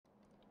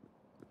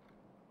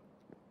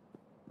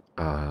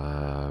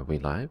We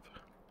live?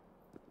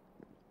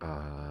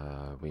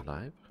 We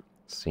live?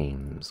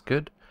 Seems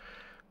good.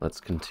 Let's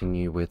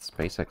continue with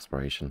space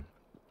exploration,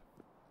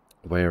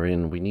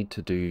 wherein we need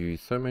to do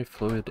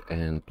thermofluid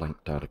and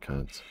blank data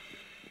cards.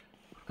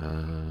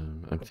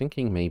 I'm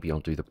thinking maybe I'll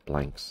do the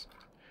blanks.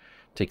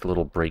 Take a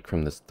little break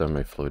from this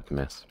thermofluid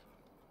mess.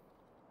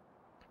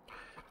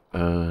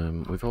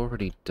 We've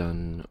already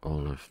done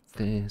all of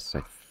this.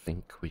 I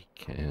think we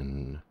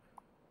can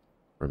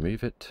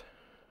remove it.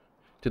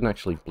 Didn't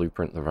actually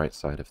blueprint the right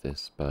side of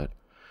this, but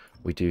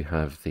we do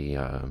have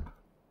the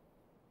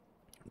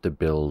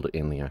build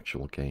in the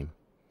actual game.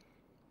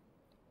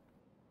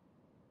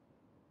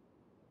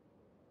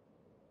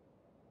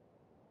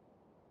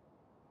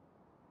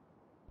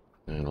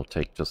 And it'll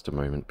take just a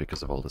moment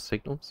because of all the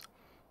signals.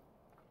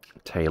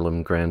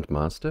 Talem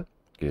Grandmaster,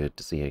 good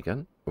to see you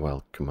again.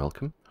 Welcome,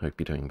 welcome. Hope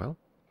you're doing well.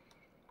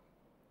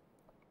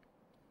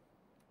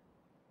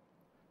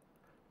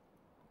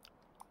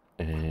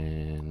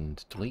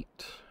 And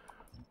delete.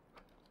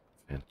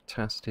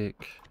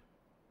 Fantastic.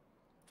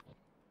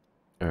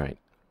 Alright.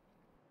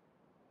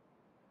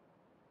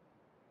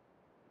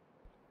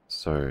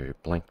 So,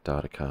 blank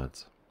data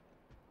cards.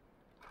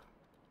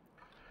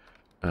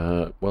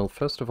 Well,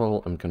 first of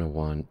all, I'm going to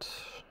want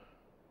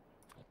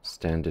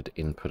standard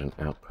input and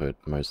output,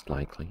 most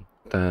likely.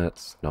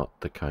 That's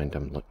not the kind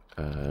I'm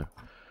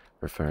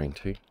referring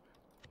to.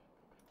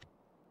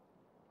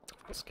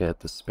 Let's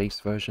get the space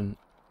version.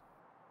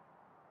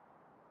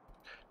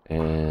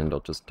 And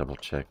I'll just double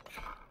check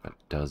that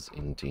does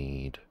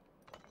indeed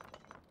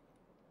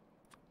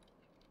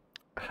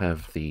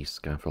have the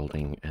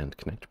scaffolding and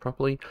connect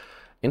properly.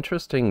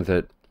 Interesting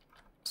that,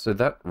 so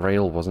that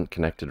rail wasn't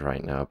connected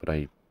right now, but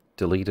I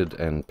deleted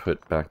and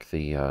put back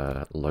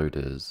the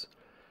loaders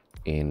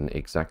in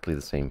exactly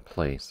the same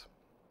place.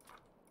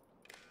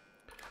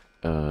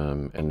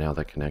 And now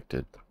they're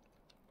connected.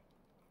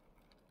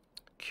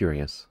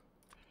 Curious.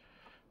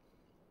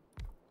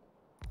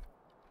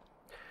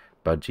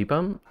 Budgie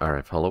Bum,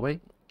 RF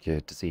Holloway,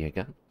 good to see you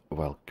again.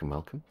 Welcome,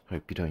 welcome.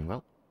 Hope you're doing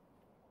well.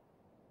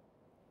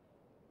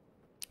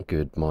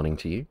 Good morning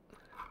to you.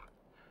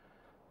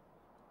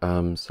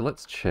 So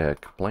let's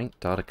check. Blank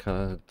data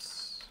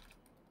cards.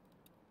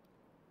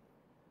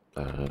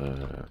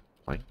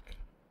 Blank.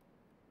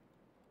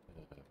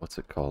 What's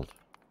it called?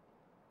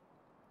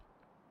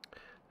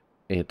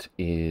 It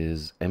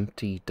is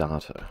empty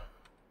data.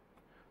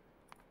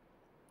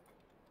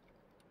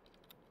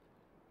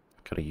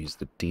 Gotta use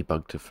the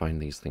debug to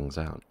find these things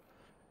out.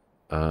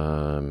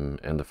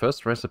 And the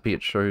first recipe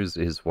it shows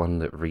is one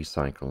that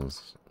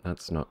recycles.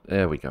 That's not...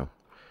 There we go.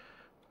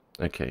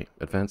 Okay,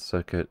 advanced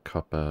circuit,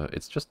 copper...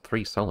 It's just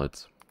 3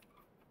 solids.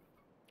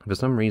 For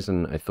some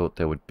reason, I thought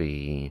there would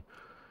be...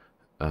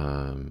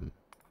 I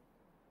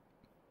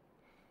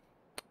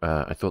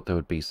thought there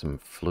would be some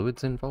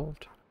fluids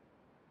involved.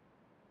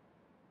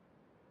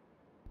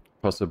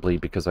 Possibly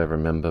because I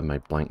remember my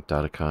blank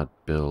data card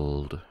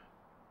build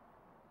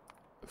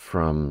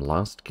from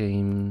last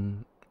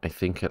game. I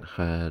think it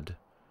had...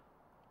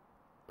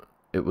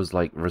 It was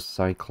like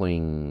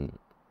recycling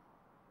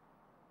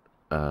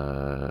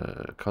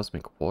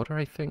cosmic water,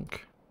 I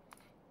think,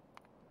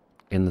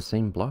 in the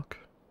same block.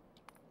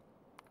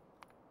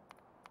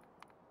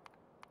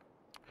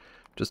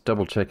 Just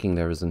double checking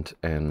there isn't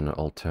an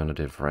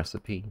alternative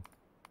recipe.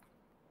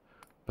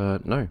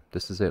 But no,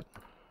 this is it.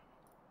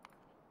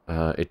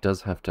 It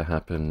does have to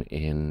happen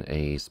in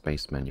a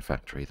space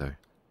manufactory, though.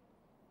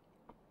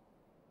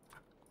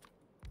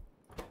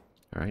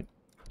 Alright.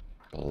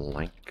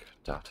 Blank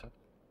data.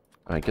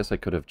 I guess I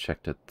could have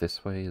checked it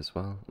this way as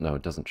well. No,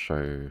 it doesn't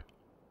show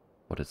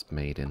what it's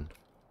made in.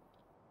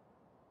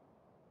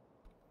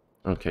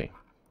 Okay.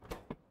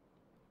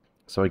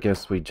 So I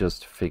guess we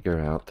just figure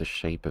out the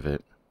shape of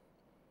it.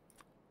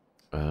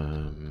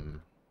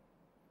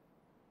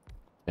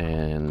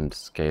 And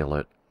scale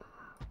it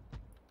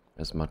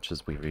as much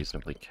as we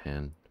reasonably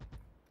can.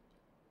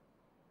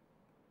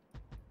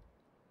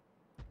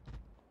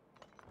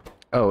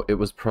 Oh, it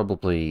was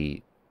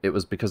probably... It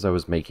was because I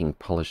was making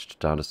polished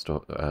data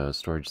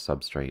storage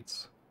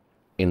substrates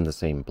in the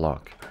same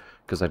block,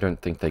 because I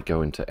don't think they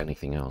go into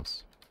anything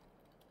else.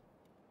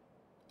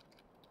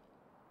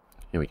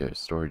 Here we go,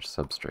 storage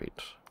substrate.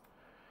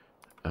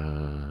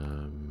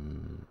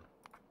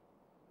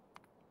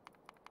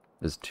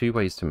 There's 2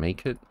 ways to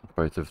make it.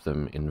 Both of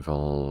them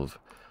involve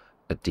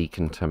a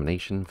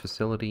decontamination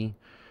facility.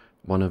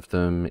 One of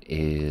them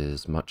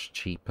is much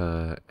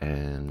cheaper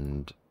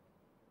and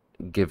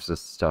gives us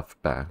stuff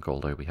back,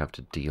 although we have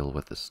to deal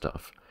with the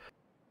stuff.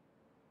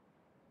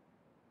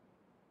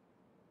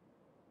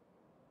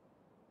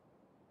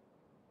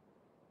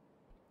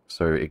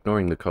 So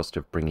ignoring the cost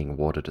of bringing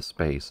water to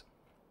space,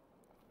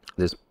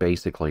 this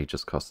basically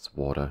just costs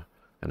water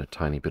and a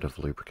tiny bit of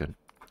lubricant.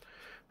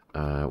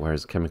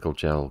 Whereas chemical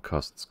gel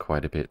costs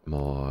quite a bit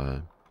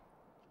more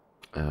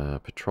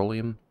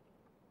petroleum.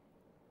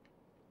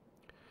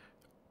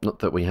 Not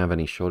that we have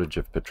any shortage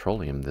of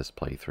petroleum this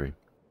playthrough.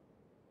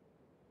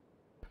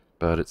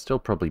 But it's still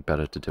probably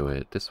better to do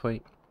it this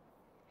way.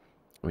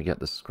 We get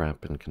the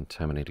scrap and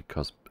contaminated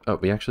oh,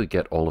 we actually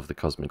get all of the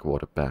cosmic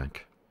water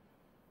back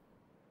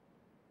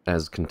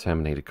as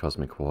contaminated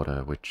cosmic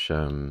water, which,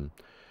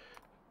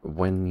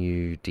 when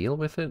you deal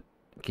with it,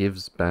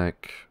 gives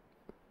back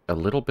a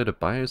little bit of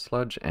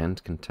biosludge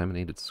and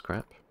contaminated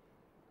scrap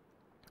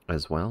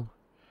as well.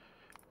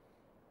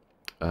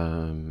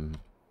 So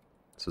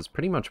it's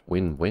pretty much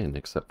win-win,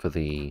 except for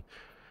the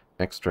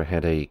extra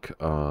headache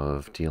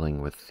of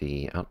dealing with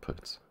the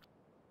outputs.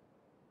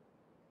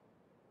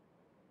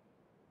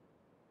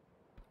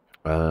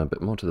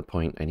 But more to the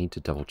point, I need to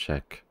double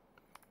check.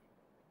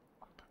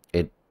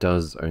 It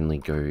does only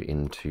go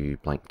into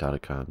blank data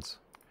cards,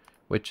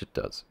 which it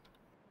does.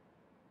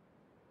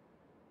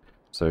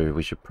 So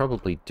we should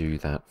probably do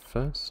that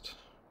first.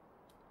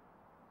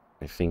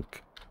 I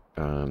think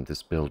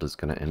this build is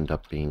going to end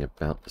up being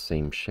about the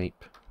same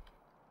shape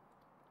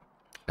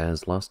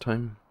as last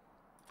time.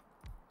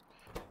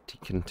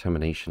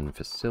 Decontamination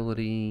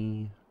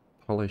facility,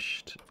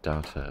 polished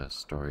data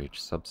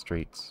storage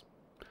substrates.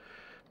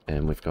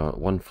 And we've got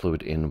one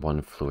fluid in,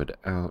 one fluid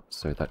out,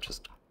 so that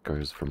just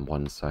goes from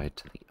one side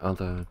to the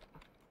other.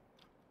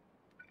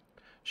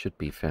 Should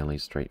be fairly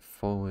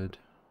straightforward.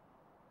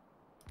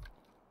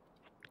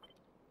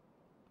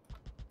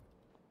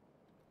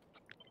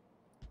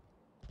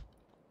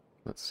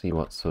 Let's see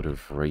what sort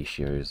of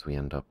ratios we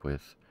end up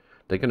with.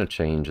 They're going to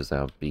change as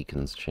our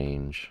beacons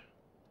change.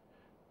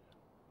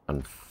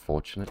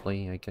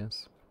 Unfortunately, I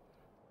guess.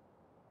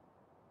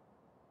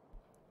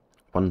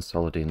 One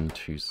solid in,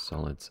 two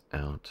solids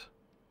out.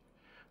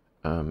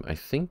 I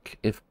think,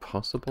 if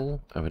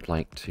possible, I would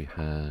like to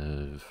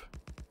have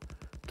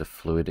the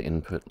fluid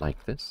input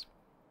like this.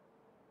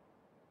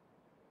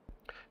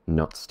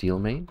 Not Steel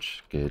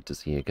Mage, good to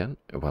see you again.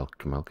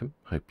 Welcome, welcome.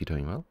 Hope you're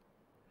doing well.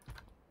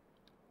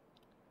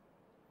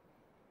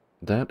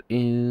 That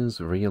is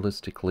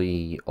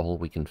realistically all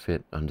we can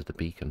fit under the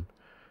beacon.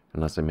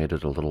 Unless I made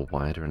it a little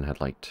wider and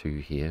had like two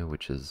here,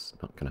 which is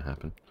not going to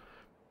happen.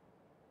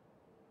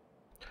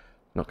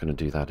 Not going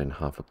to do that in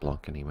half a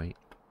block anyway.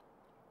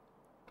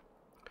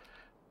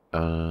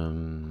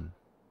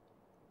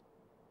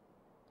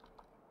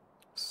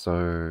 So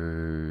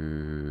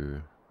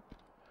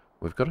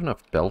we've got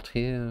enough belt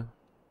here.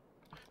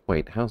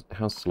 Wait,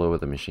 how slow are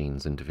the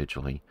machines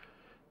individually?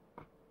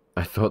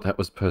 I thought that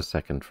was per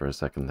second for a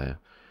second there.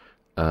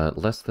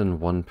 Less than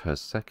 1 per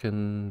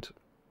second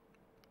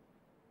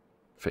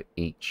for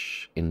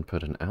each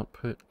input and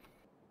output.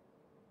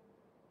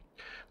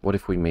 What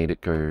if we made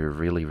it go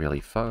really, really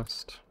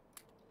fast?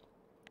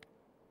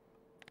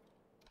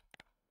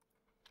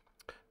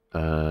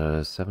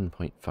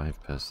 7.5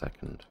 per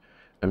second.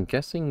 I'm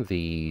guessing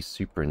the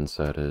super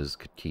inserters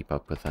could keep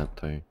up with that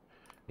though,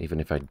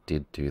 even if I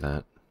did do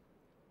that.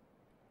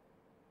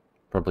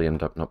 Probably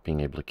end up not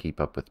being able to keep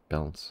up with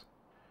belts.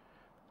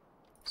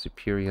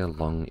 Superior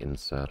long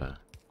inserter.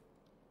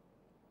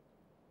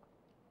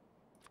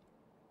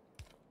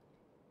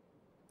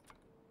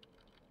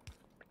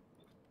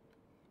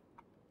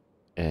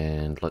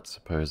 And let's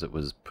suppose it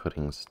was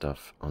putting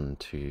stuff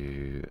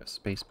onto a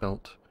space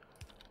belt.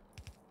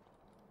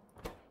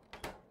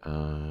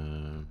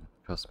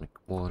 Cosmic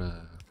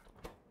water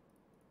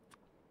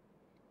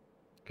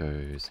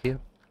goes here.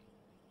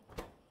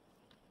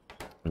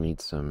 We need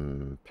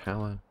some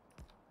power.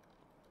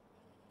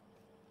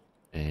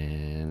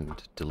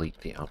 And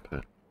delete the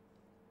output.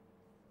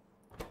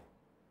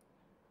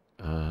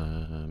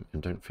 And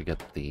don't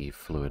forget the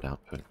fluid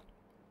output.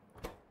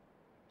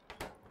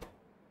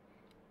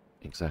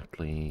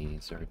 Exactly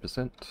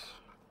 0%.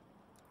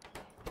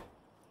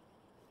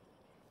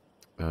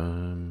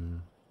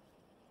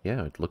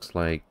 Yeah, it looks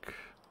like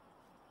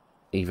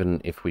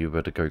even if we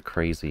were to go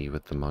crazy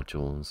with the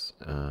modules,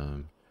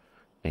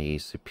 a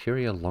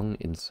superior long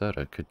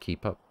inserter could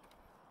keep up.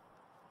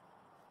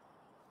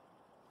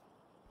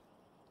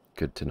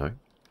 Good to know.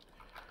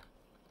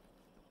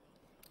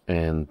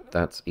 And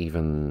that's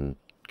even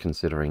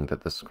considering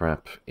that the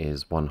scrap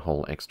is one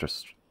whole extra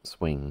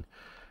swing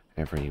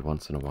every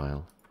once in a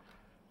while.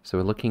 So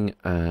we're looking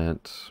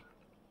at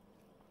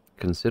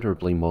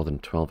considerably more than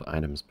 12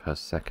 items per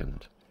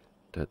second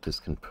that this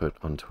can put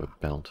onto a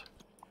belt.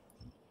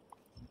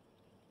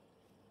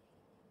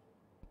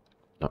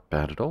 Not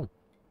bad at all.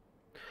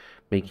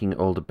 Making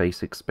all the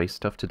basic space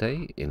stuff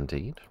today,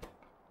 indeed.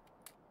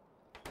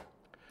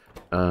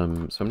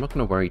 So I'm not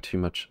going to worry too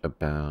much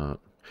about...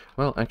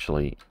 Well,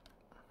 actually,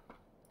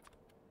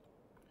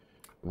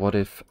 what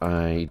if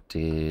I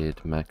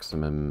did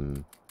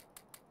maximum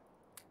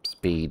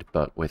speed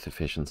but with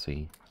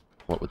efficiency?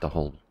 What would the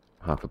whole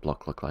half a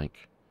block look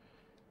like?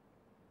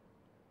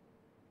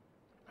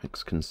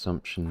 Max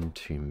consumption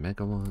 2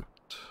 megawatt.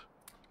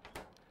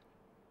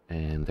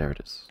 And there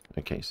it is.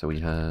 Okay, so we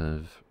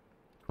have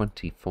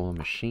 24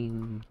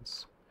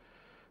 machines,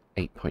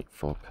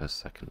 8.4 per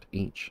second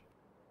each.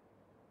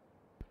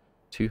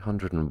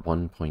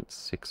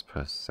 201.6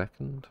 per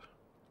second,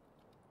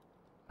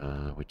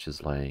 which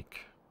is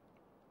like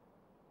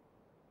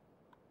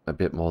a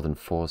bit more than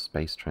 4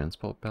 space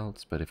transport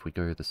belts, but if we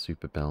go the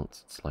super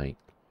belts, it's like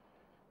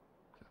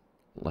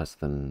less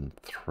than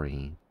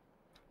 3.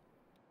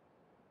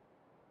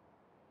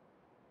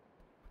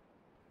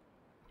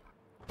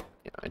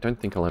 Yeah, I don't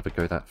think I'll ever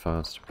go that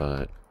fast,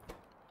 but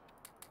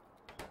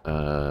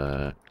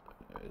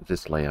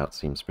this layout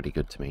seems pretty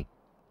good to me.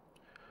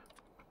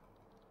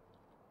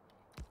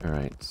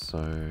 Alright,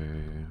 so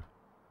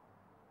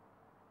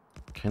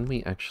can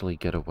we actually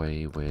get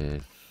away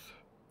with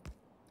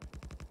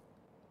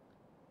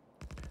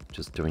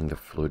just doing the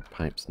fluid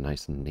pipes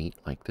nice and neat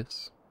like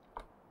this?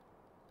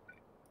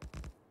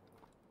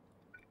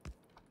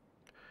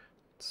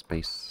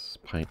 Space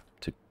pipe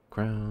to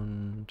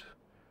ground.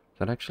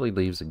 That actually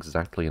leaves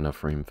exactly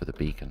enough room for the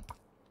beacon.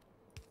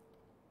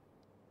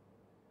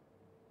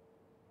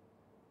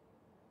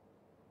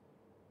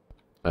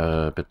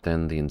 But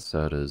then the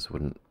inserters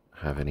wouldn't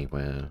have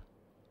anywhere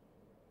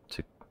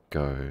to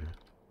go.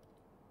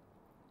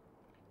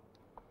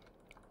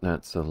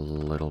 That's a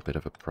little bit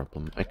of a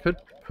problem. I could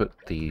put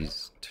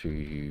these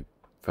two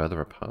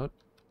further apart.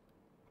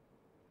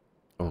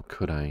 Or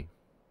could I?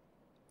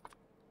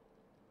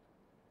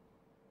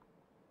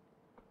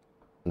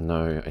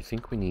 No, I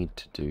think we need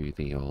to do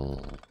the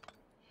old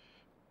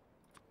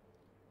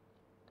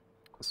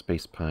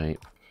space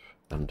pipe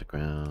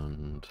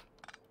underground,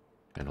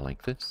 kind of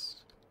like this.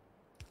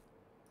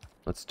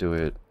 Let's do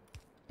it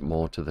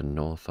more to the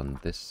north on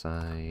this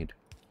side,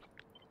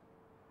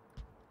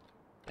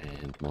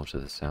 and more to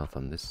the south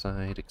on this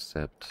side,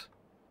 except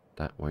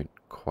that won't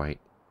quite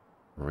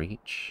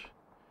reach,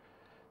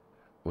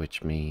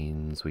 which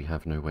means we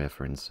have nowhere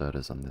for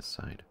inserters on this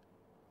side.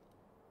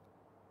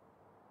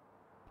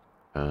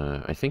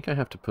 I think I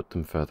have to put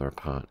them further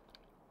apart.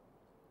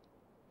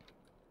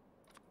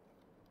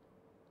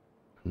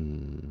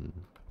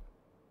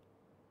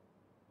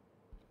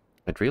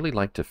 I'd really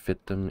like to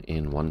fit them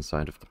in one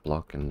side of the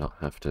block and not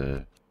have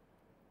to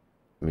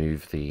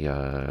move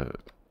the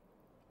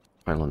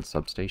pylon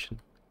substation.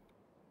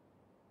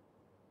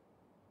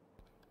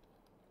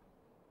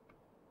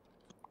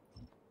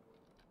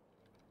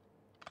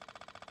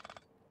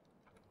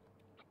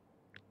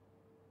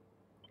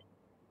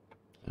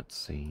 Let's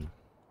see.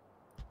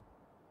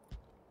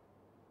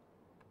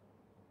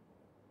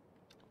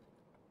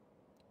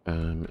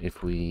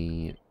 If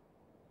we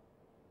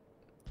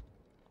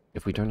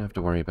don't have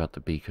to worry about the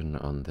beacon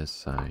on this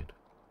side,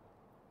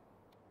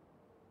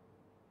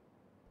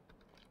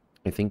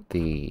 I think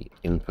the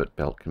input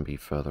belt can be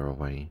further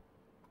away,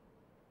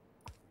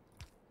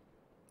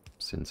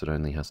 since it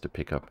only has to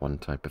pick up one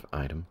type of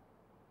item.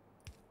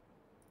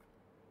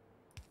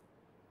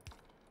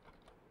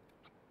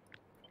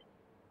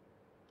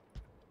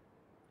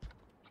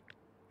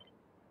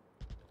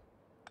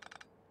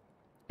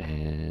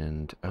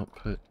 And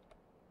output.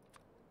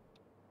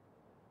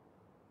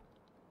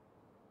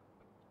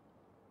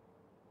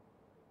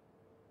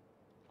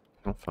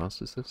 How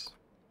fast is this?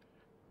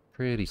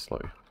 Pretty slow.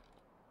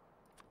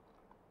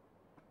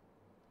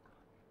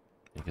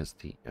 I guess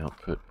the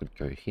output would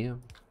go here.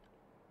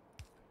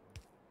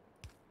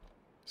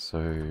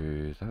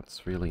 So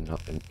that's really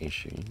not an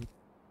issue.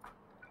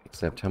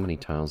 Except how many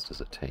tiles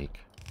does it take?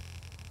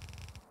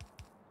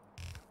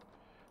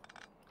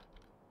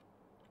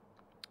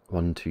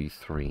 1, 2,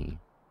 3.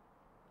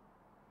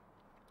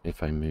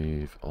 If I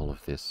move all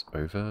of this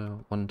over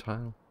one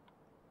tile?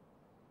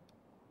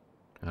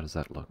 How does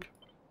that look?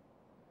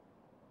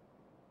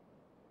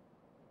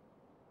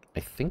 I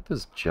think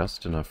there's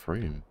just enough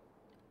room.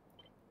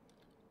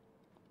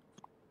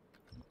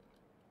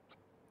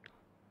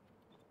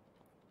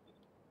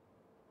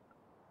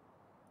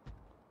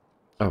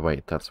 Oh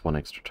wait, that's one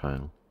extra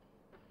tile.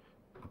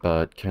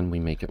 But can we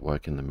make it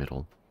work in the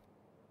middle?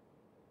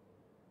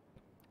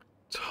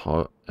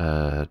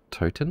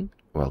 Toten?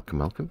 Welcome,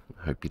 welcome.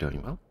 Hope you're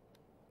doing well.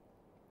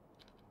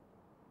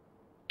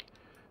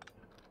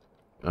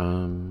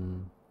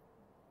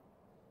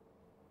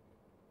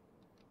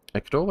 I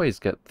could always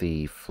get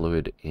the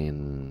fluid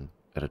in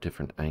at a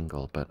different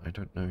angle, but I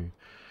don't know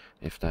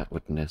if that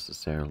would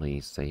necessarily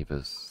save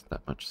us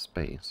that much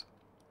space.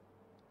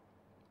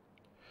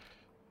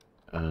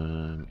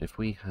 If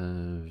we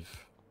have...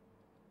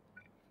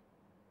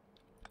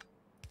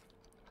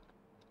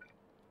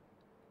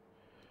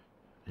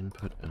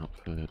 input,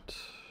 output...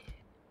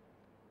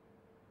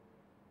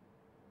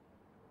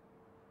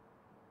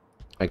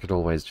 I could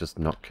always just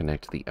not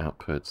connect the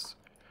outputs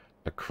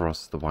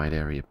across the wide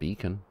area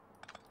beacon.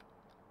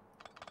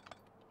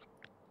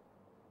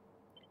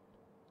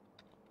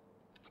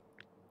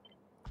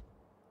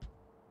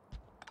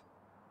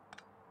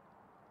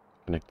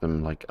 Connect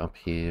them like up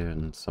here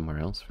and somewhere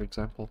else, for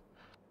example.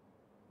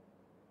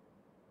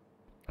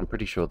 I'm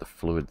pretty sure the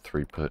fluid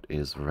throughput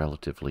is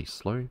relatively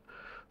slow.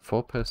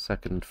 4 per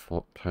second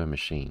per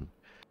machine.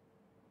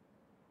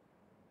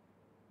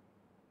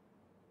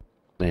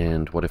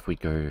 And what if we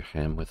go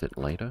ham with it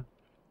later?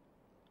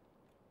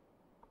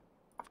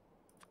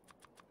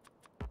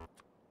 I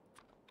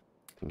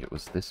think it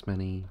was this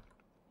many.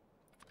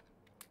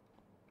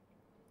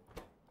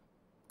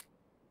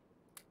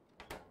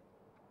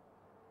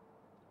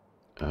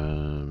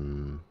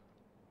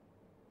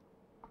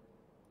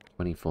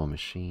 24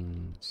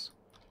 machines.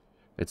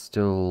 It's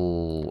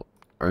still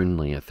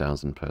only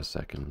 1,000 per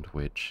second,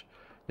 which,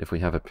 if we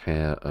have a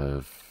pair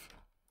of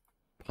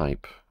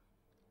pipe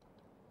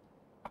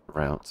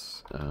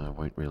routes,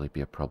 won't really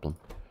be a problem.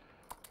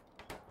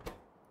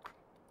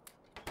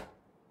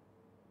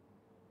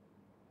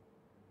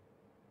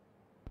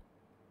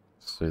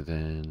 So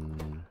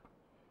then...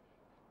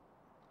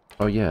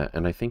 Oh yeah,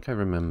 and I think I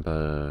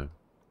remember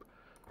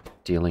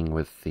dealing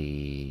with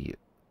the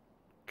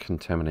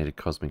contaminated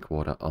cosmic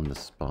water on the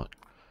spot.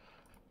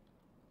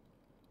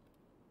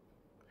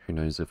 Who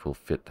knows if we'll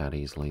fit that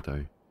easily,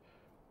 though.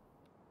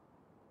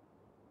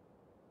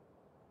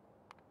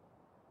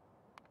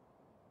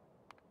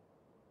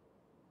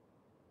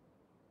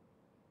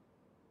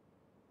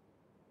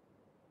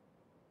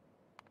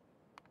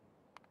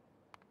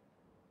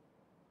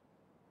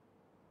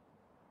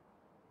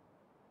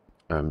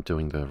 I'm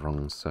doing the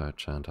wrong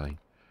search, aren't I?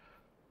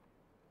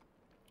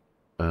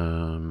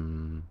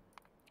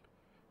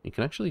 You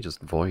can actually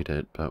just void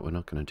it, but we're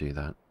not going to do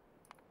that.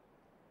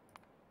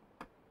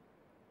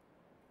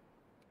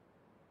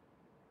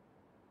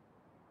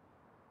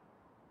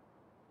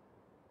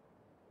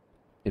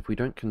 If we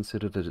don't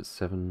consider that it's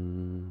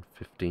 7:15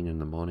 in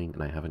the morning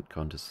and I haven't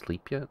gone to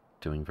sleep yet,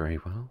 doing very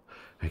well.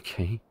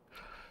 Okay.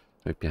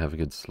 Hope you have a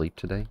good sleep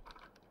today.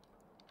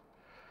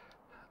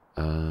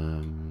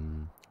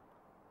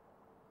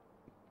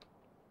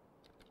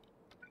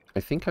 I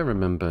think I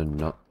remember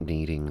not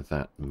needing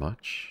that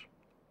much.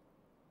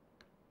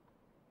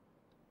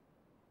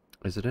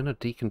 Is it in a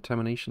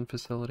decontamination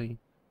facility?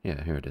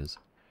 Yeah, here it is.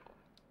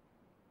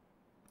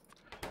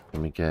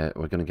 And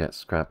we're gonna get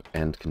scrap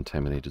and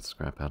contaminated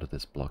scrap out of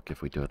this block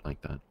if we do it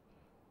like that.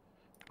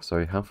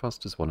 So how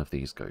fast does one of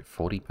these go?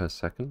 40 per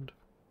second?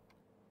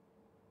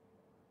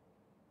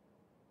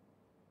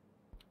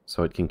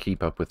 So it can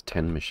keep up with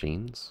 10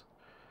 machines.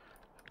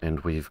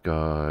 And we've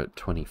got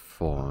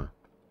 24.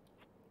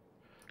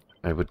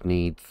 I would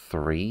need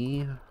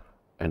 3,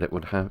 and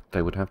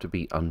they would have to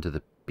be under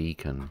the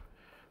beacon.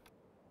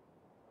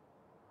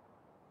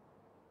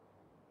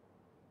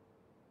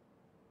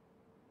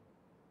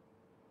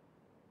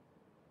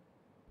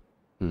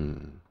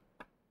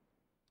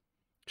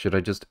 Should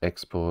I just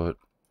export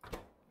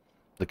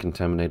the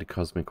contaminated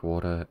cosmic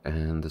water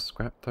and the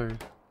scrap, though?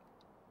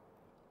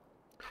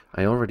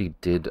 I already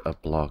did a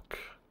block,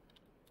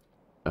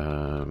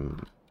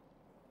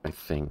 I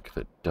think,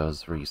 that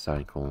does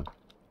recycle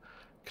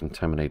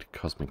contaminated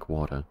cosmic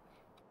water.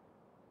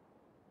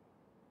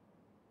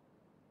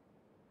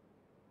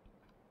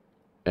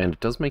 And it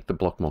does make the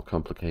block more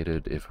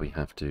complicated if we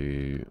have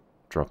to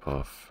drop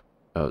off,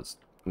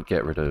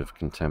 get rid of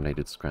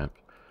contaminated scrap,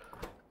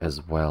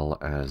 as well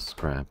as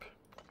scrap.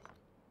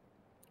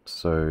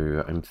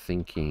 So I'm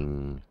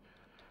thinking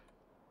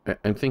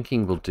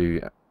we'll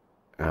do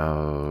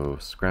our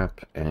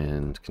scrap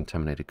and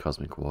contaminated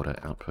cosmic water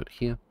output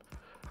here.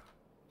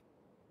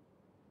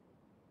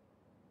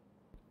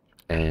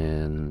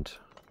 And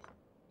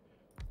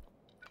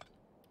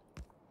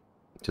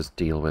just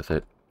deal with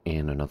it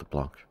in another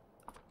block.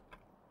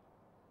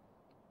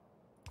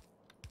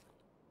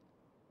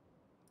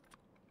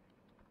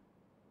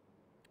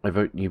 I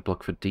vote new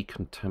block for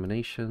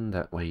decontamination,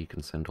 that way you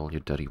can send all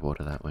your dirty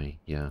water that way,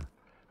 yeah.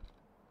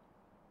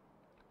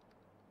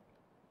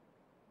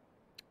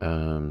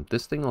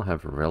 This thing will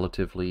have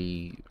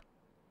relatively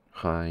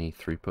high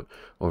throughput,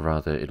 or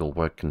rather it'll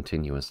work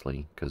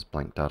continuously, because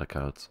blank data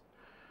cards.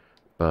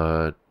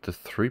 But the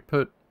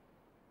throughput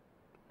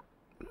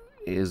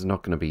is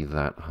not going to be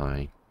that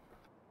high.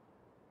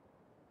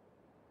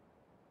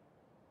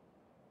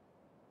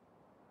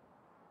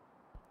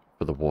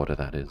 For the water,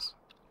 that is.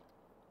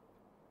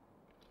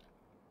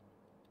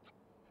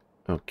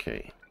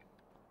 Okay.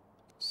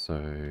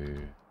 So...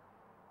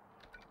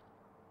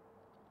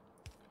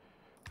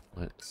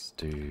 let's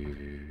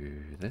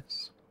do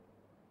this.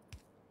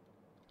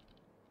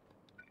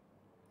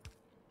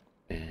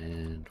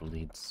 And we'll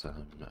need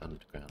some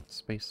underground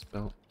space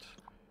belt.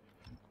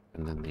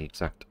 And then the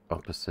exact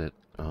opposite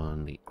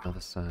on the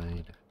other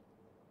side.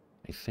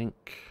 I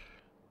think...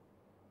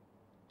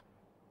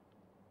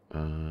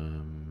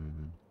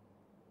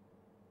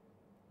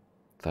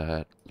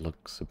 that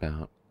looks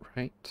about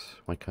right.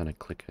 Why can't I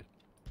click it?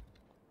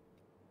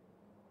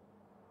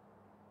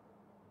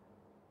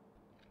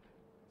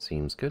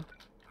 Seems good.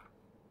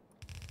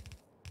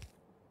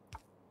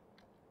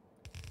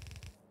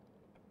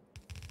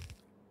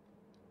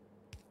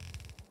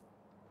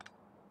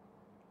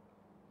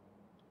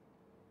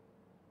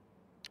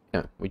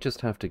 Yeah, we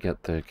just have to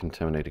get the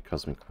contaminated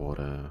cosmic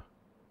water.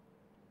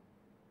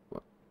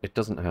 It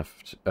doesn't have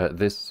to,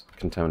 this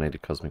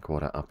contaminated cosmic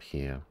water up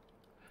here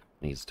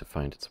needs to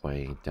find its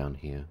way down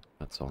here,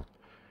 that's all.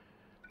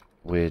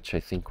 Which I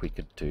think we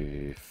could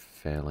do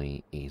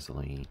fairly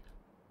easily.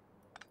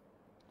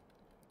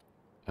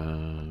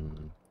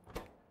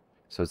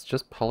 So it's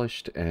just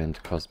polished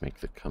and cosmic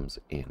that comes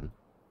in.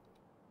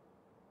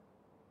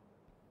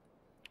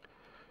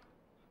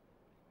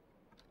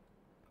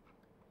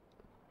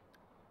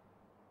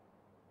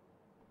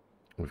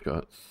 We've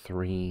got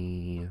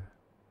 3...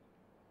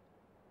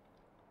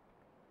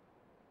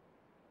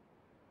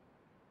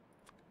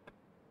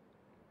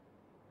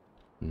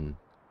 Hmm.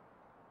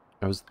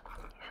 I was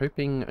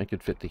hoping I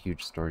could fit the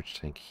huge storage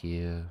tank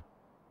here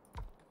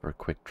for a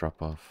quick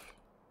drop-off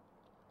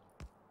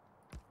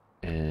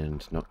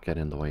and not get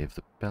in the way of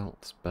the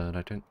belts, but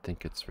I don't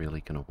think it's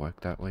really going to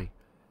work that way.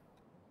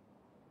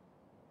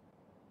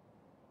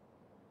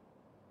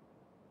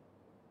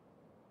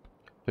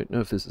 Don't know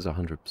if this is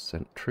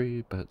 100%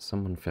 true, but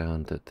someone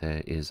found that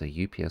there is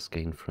a UPS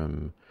gain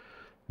from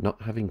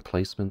not having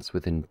placements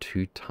within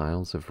 2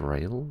 tiles of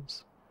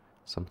rails.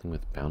 Something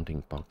with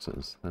bounding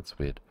boxes. That's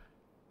weird.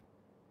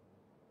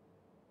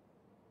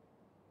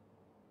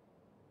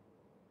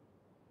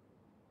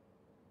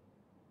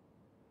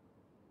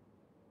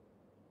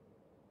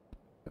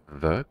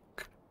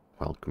 Verk,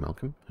 welcome,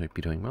 welcome. Hope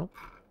you're doing well.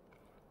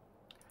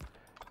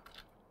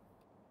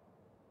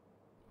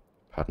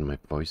 Pardon my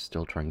voice,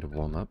 still trying to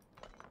warm up.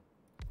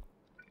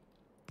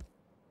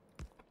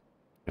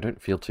 I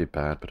don't feel too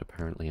bad, but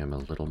apparently I'm a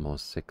little more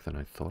sick than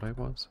I thought I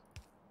was.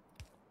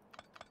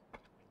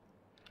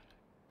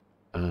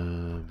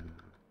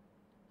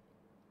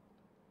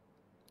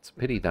 It's a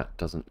pity that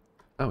doesn't...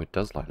 Oh, it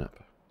does line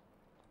up.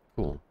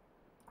 Cool.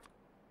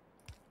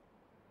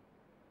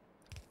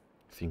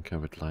 I think I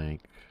would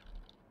like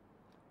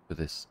for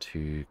this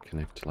to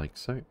connect like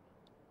so.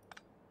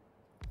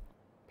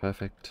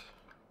 Perfect.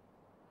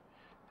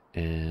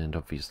 And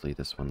obviously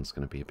this one's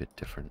going to be a bit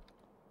different.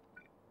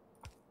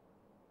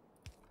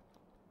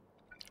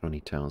 How many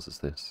tiles is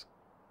this?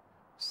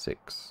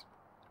 6.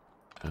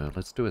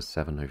 Let's do a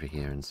 7 over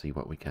here and see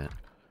what we get.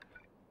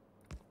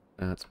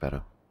 That's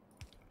better.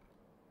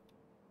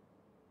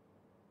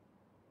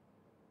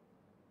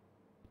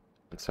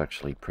 It's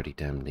actually pretty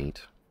damn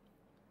neat.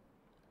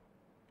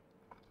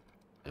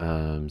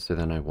 So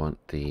then I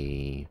want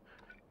the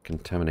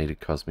contaminated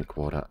cosmic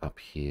water up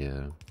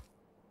here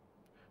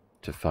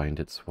to find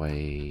its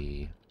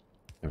way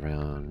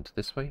around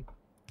this way.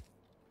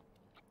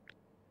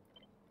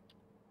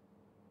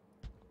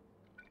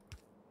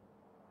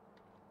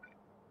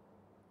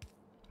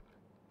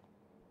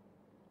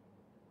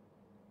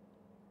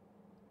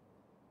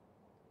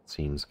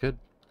 Seems good.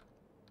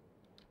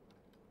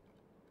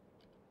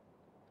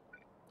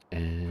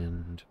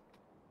 And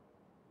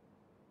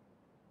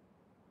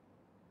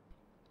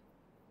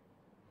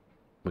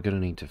we're going to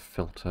need to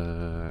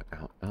filter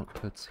out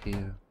outputs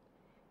here.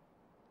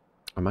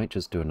 I might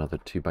just do another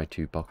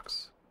 2x2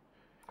 box.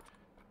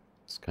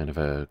 It's kind of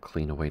a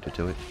cleaner way to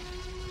do it.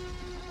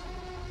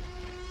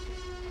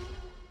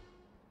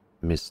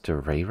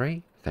 Mr. Ray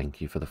Ray,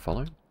 thank you for the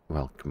follow.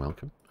 Welcome,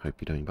 welcome. Hope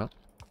you're doing well.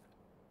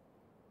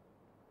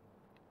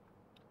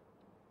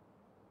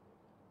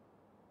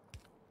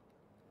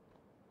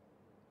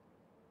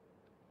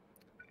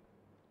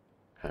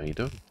 How you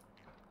doing?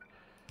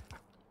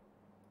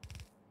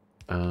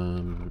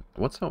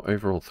 What's our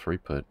overall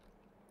throughput?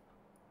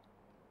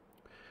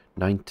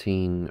 Only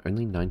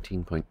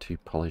 19.2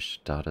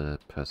 polished data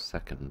per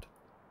second.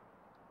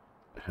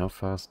 How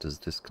fast does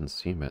this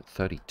consume it?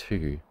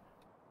 32.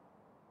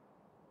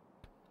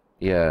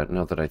 Yeah,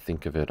 now that I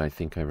think of it, I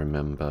think I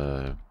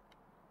remember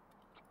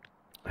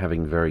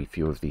having very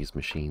few of these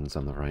machines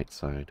on the right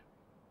side.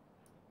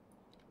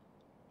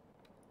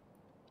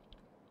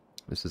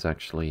 This is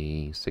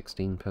actually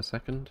 16 per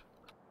second.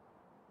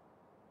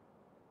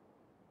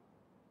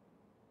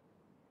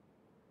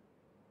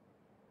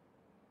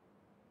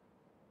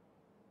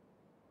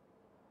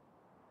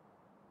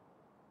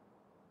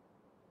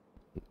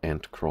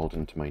 Ant crawled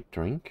into my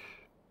drink.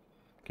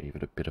 Gave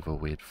it a bit of a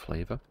weird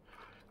flavor.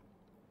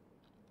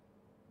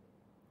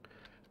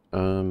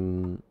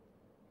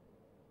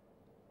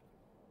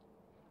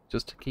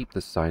 Just to keep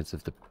the sides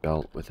of the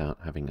belt without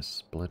having a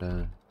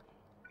splitter,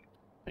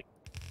 I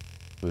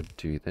could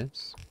do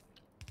this.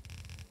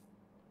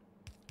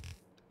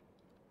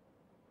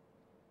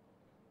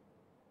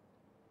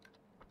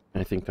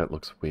 I think that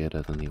looks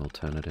weirder than the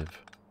alternative.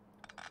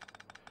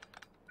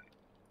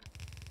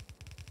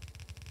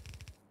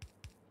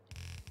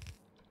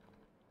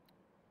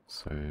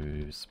 So,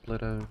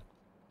 splitter,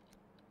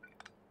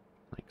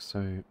 like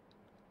so.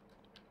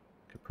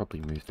 Could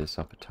probably move this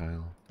up a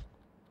tile.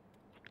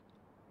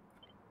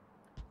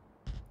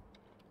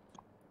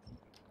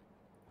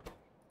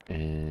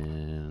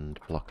 And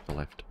block the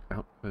left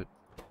output.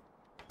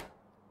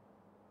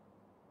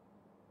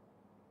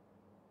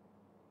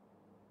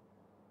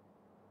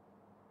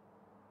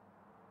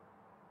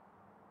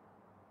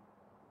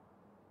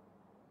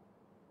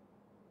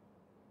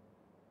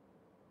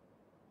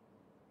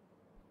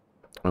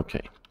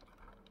 Okay.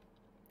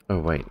 Oh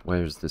wait,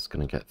 where is this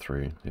going to get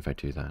through if I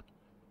do that?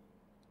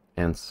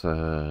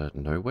 Answer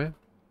nowhere,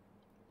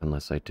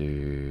 unless I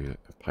do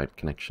a pipe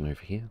connection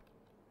over here.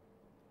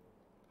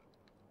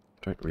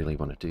 Don't really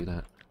want to do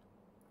that.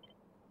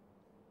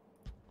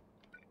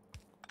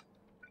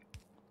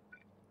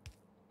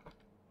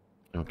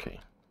 Okay.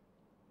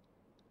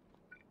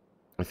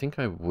 I think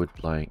I would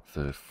like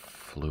the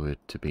fluid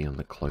to be on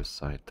the close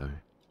side though,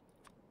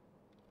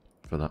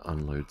 for the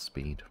unload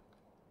speed.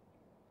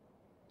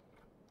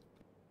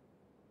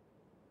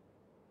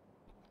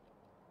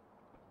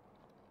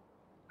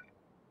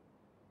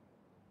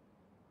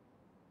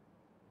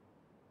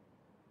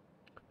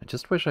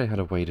 just wish I had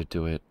a way to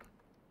do it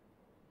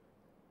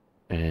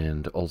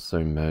and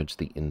also merge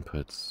the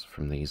inputs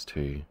from these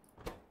two,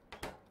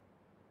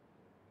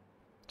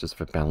 just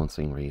for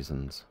balancing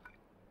reasons.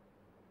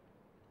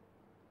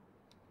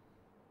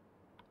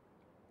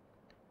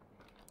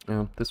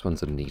 Oh, this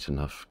one's a neat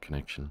enough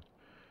connection.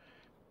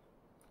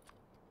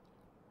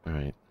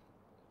 Alright.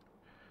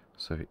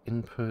 So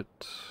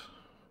input...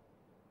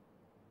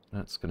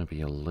 That's going to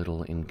be a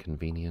little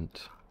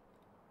inconvenient.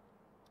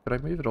 Could I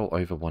move it all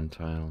over one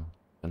tile?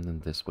 And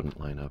then this wouldn't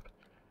line up.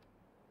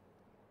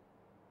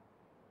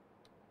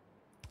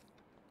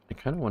 I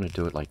kind of want to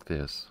do it like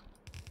this.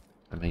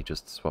 I may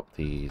just swap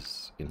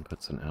these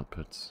inputs and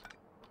outputs.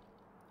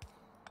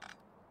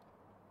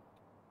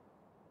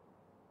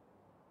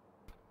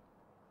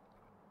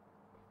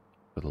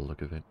 For the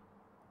look of it.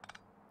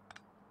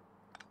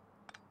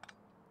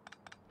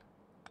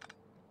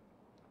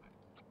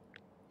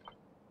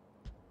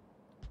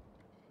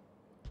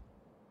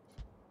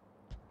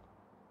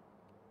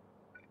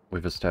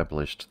 We've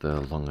established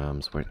the long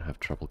arms won't have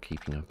trouble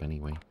keeping up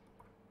anyway.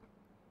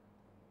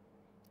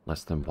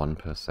 Less than 1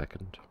 per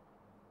second.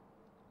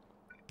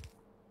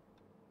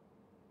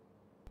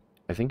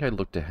 I think I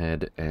looked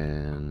ahead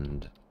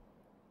and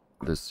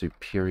the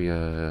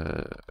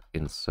superior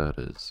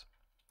inserters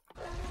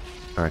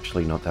are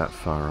actually not that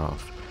far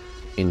off.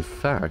 In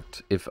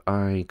fact, if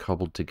I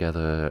cobbled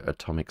together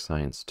Atomic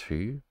Science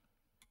 2,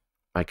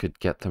 I could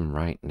get them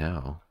right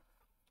now.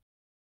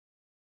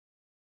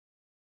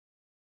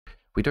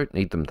 We don't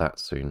need them that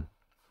soon.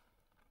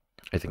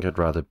 I think I'd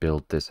rather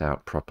build this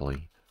out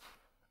properly.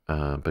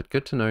 But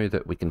good to know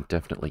that we can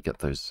definitely get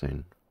those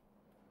soon.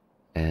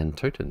 And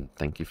Toten,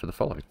 thank you for the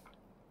follow.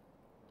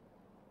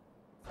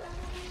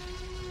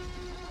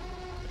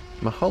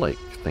 Maholic,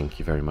 thank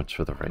you very much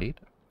for the raid.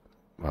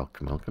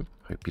 Welcome, welcome.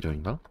 Hope you're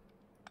doing well.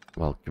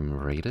 Welcome,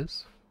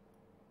 raiders.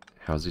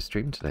 How's your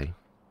stream today?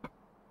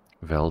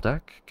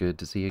 Veldak, good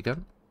to see you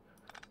again.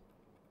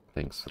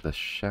 Thanks for the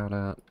shout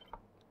out.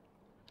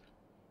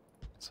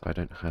 So I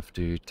don't have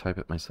to type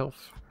it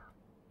myself.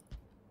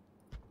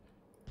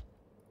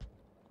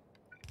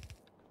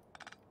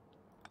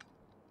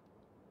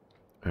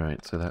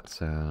 Alright, so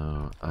that's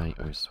our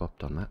IO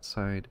swapped on that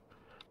side.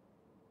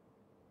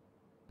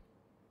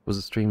 Was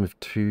a stream of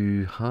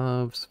 2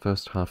 halves.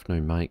 First half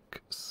no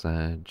mic,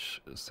 Sag.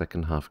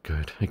 Second half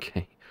good.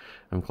 Okay,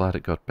 I'm glad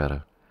it got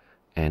better.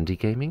 Andy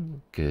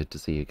Gaming, good to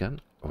see you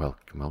again.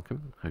 Welcome,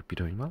 welcome. Hope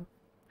you're doing well.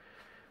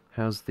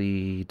 How's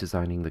the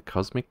designing the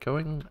Cosmic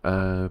going?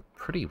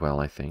 Pretty well,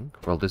 I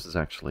think. Well, this is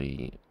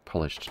actually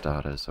polished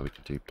data, so we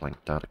can do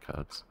blank data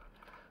cards.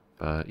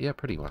 But yeah,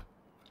 pretty well.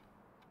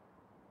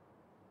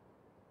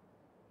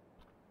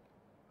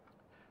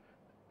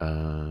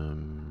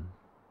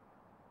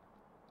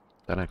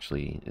 That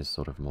actually is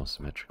sort of more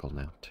symmetrical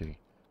now, too.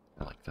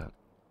 I like that.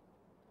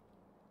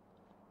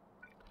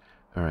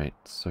 Alright,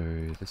 so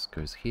this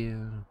goes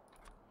here.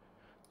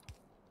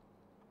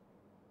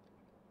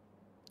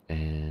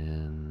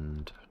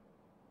 And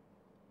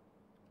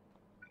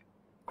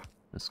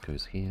this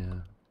goes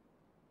here.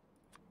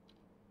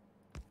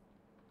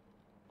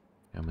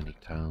 How many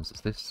tiles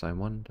is this, I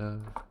wonder?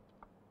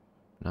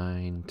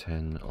 9,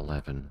 10,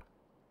 11.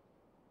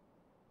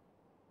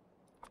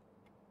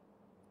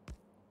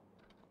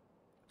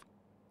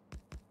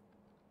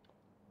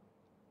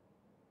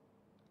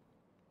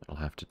 I'll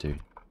have to do.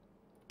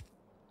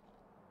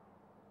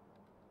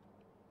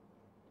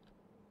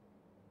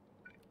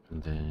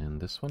 And then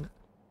this one.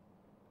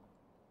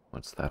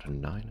 What's that, a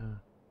 9er?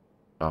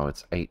 Oh,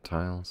 it's 8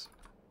 tiles.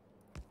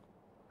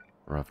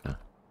 Ravna.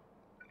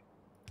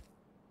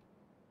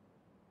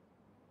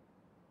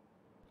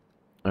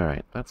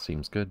 Alright, that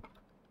seems good.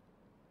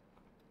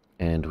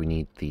 And we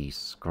need the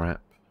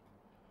scrap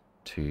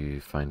to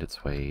find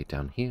its way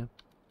down here.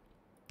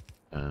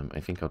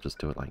 I think I'll just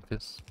do it like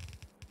this.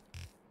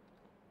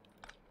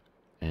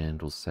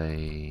 And we'll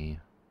say...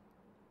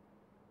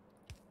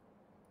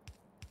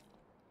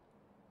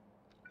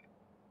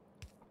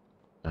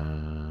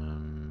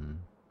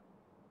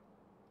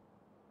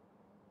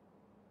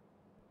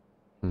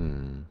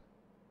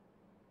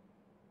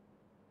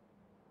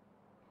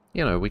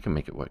 You know, we can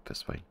make it work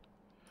this way.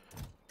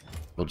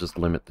 We'll just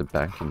limit the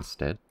back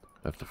instead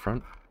of the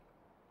front.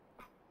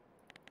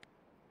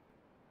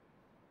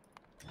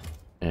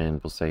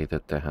 And we'll say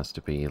that there has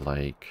to be,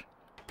 like,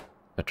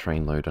 a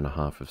train load and a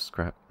half of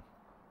scrap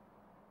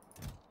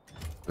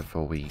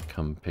before we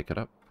come pick it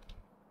up.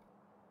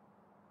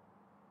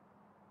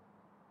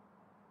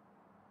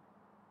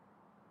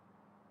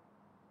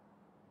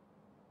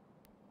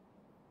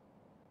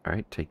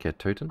 Alright, take care,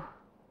 Toten.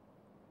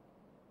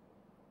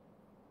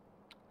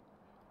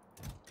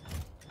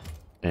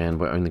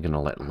 And we're only going to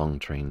let long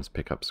trains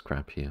pick up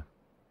scrap here.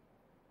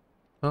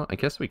 Well, I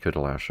guess we could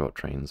allow short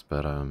trains,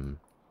 but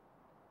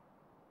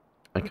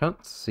I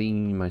can't see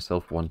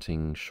myself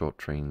wanting short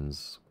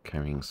trains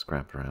carrying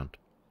scrap around.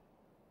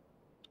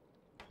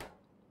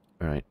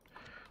 Alright,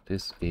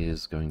 this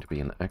is going to be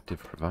an active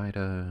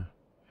provider.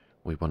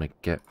 We want to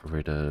get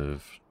rid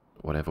of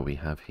whatever we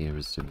have here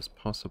as soon as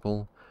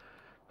possible.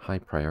 High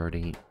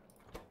priority.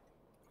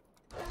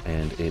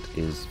 And it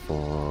is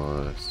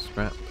for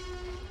scrap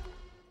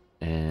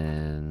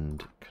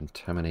and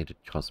contaminated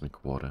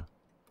cosmic water.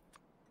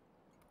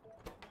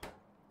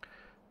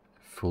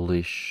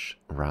 Foolish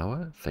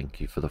Rawa, thank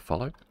you for the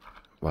follow.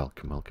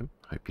 Welcome, welcome.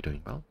 Hope you're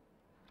doing well.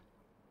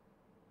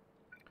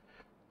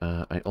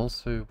 I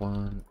also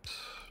want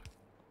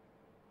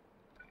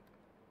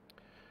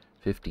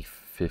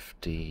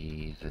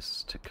 50-50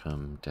 this to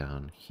come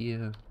down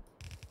here.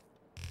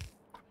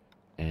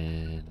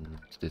 And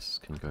this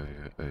can go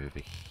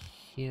over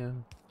here.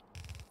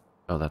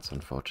 Oh, that's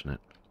unfortunate.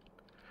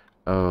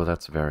 Oh,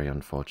 that's very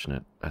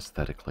unfortunate,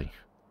 aesthetically.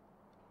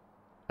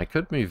 I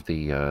could move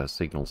the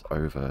signals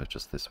over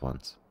just this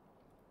once.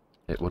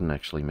 It wouldn't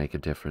actually make a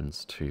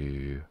difference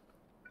to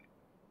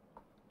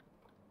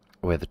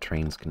where the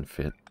trains can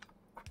fit.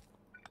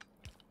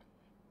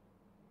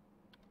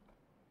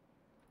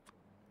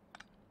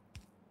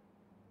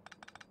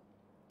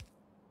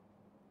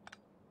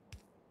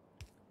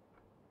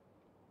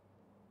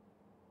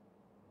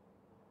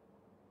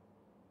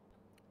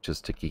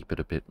 Just to keep it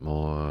a bit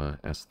more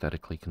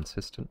aesthetically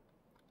consistent.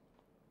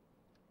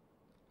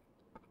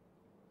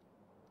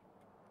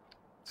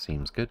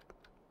 Seems good.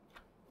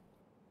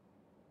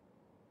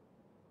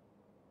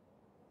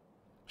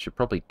 Should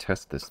probably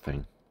test this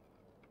thing.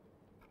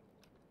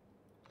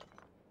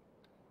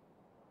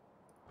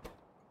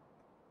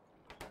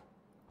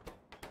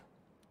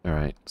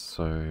 Alright,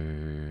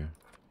 so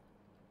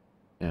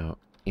our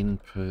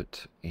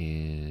input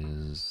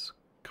is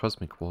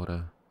cosmic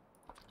water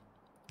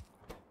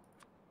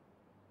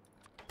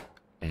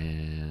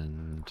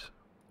and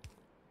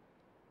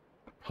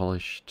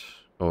polished,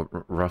 or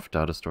rough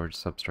data storage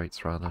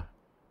substrates rather.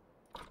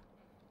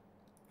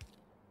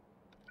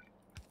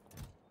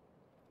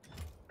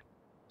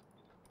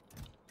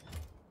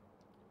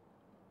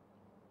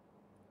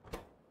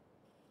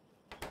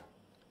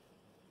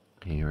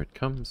 Here it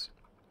comes.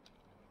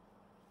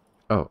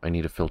 Oh, I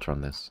need a filter on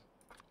this.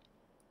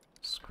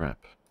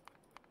 Scrap.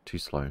 Too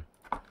slow.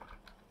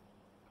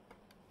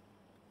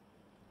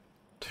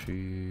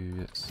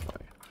 Too slow.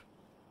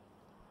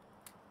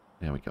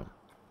 There we go.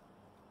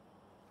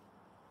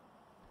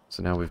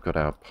 So now we've got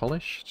our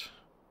polished,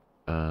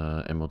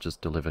 and we'll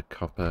just deliver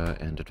copper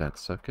and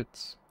advanced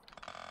circuits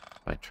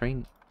by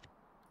train.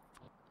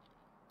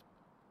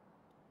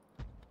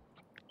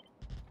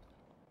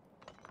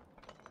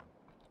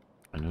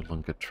 I no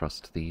longer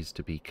trust these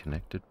to be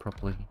connected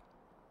properly.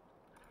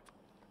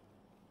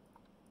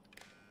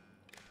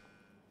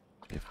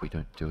 If we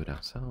don't do it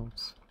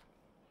ourselves.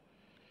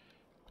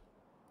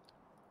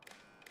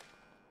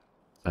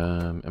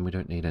 And we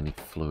don't need any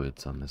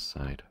fluids on this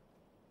side.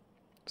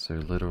 So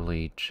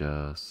literally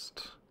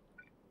just...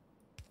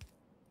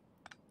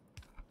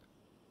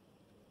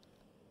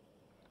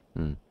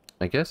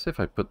 I guess if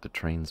I put the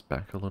trains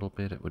back a little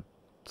bit, it would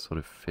sort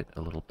of fit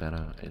a little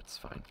better. It's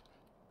fine.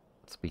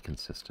 Let's be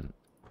consistent.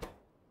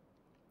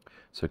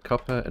 So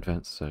copper,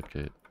 advanced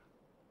circuit.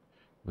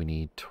 We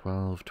need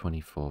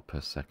 1224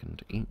 per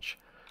second each.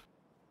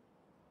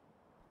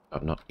 Oh,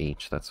 not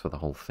each, that's for the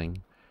whole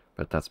thing.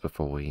 But that's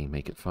before we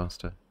make it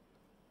faster.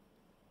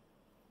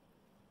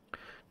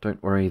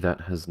 Don't worry,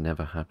 that has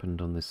never happened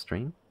on this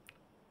stream.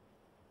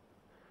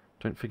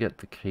 Don't forget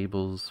the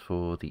cables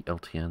for the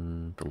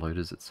LTN, the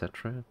loaders,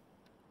 etc.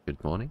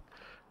 Good morning.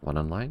 One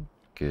online.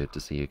 Good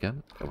to see you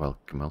again.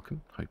 Welcome,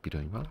 welcome. Hope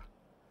you're doing well.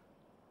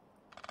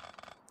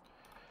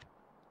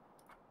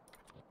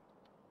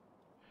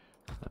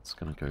 That's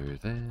gonna go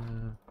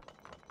there.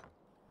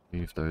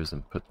 Move those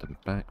and put them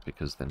back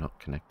because they're not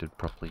connected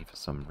properly for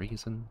some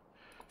reason.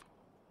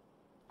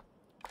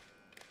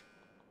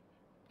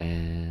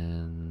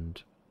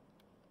 And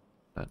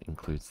that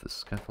includes the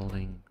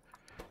scaffolding.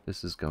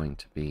 This is going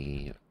to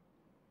be...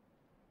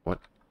 What?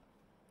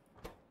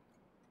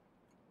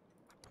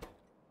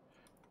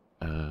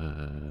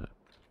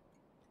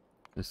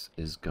 This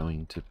is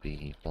going to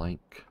be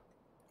blank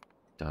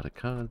data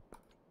card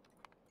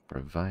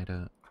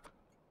provider.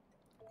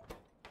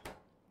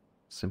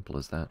 Simple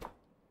as that.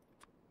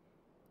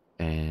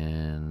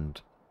 And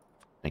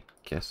I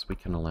guess we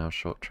can allow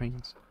short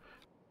trains.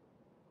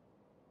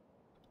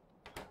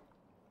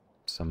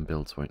 Some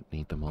builds won't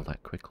need them all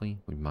that quickly.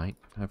 We might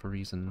have a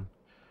reason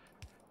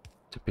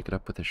to pick it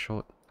up with a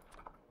short.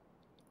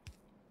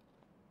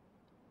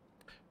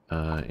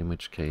 In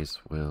which case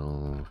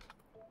we'll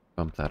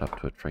bump that up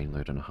to a train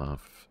load and a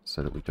half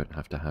so that we don't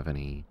have to have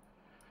any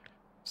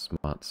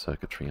smart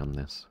circuitry on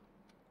this.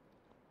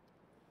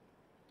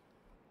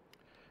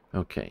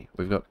 Okay,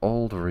 we've got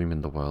all the room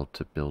in the world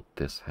to build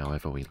this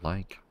however we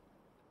like.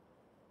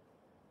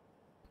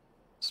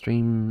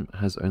 Stream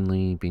has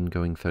only been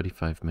going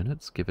 35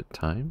 minutes, give it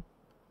time.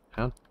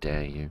 How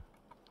dare you?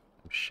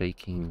 I'm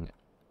shaking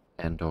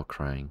and or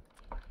crying.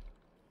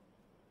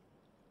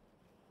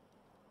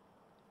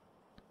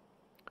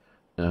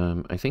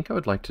 I think I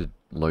would like to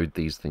load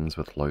these things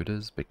with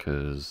loaders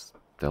because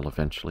they'll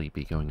eventually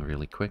be going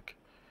really quick.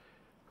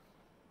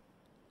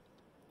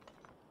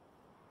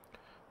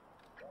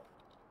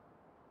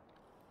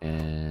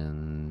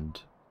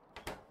 And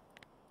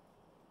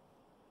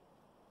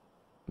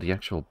the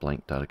actual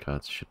blank data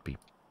cards should be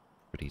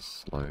pretty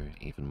slow,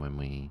 even when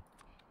we...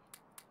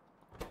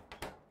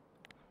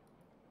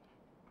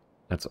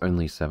 That's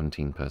only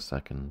 17 per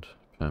second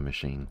per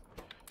machine.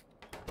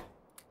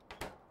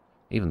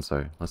 Even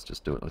so, let's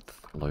just do it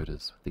with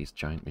loaders, these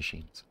giant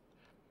machines.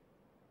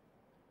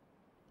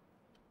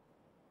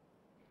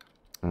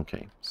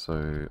 Okay,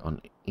 so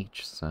on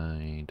each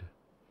side...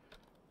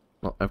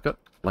 Well, I've got,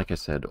 like I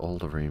said, all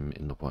the room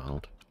in the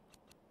world.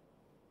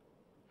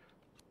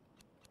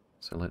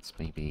 So let's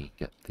maybe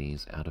get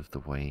these out of the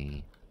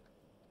way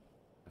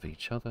of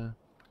each other.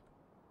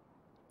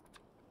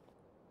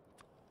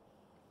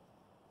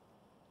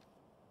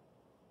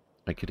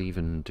 I could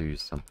even do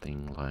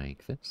something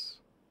like this.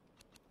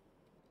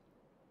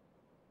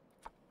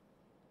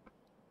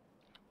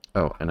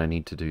 Oh, and I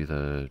need to do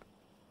the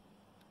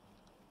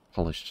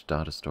polished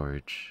data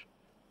storage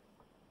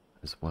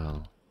as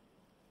well.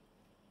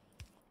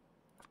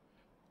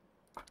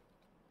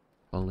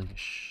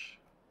 Polish.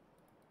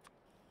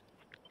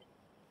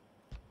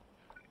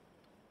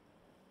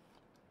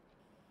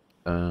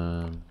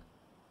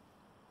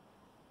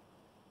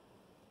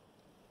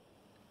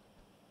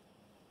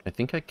 I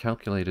think I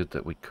calculated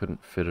that we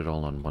couldn't fit it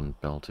all on one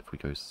belt if we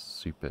go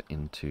super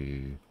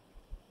into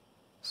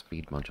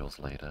speed modules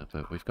later,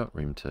 but we've got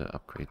room to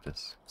upgrade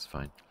this. It's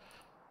fine.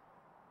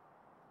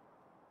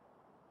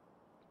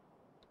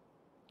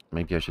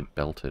 Maybe I should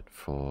belt it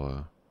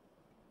for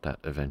that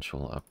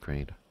eventual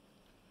upgrade.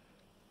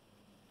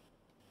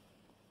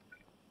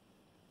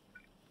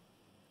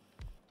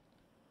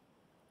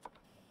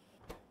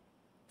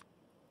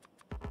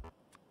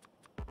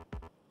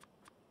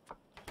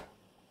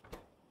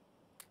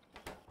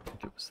 I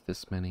think it was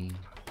this many.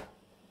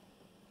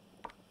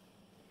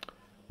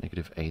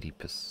 Negative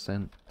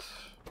 80%.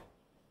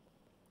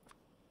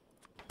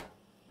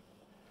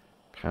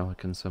 Power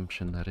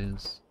consumption, that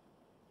is.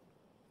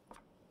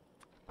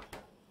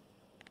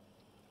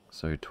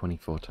 So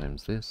 24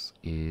 times this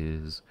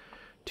is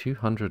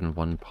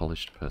 201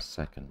 polished per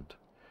second.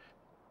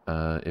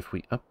 If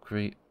we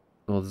upgrade...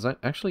 Well, there's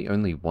actually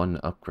only one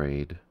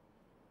upgrade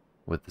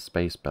with the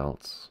space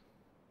belts.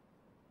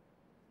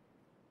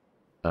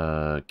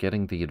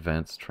 Getting the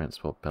advanced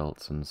transport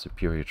belts and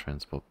superior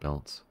transport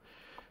belts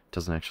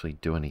doesn't actually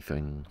do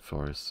anything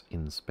for us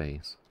in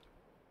space.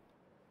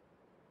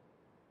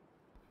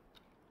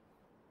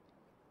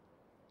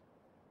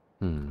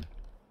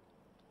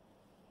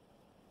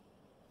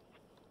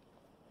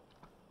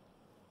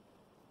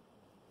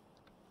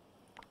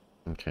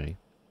 Okay.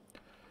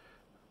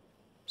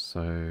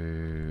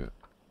 So...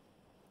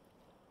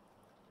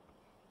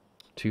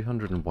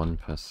 201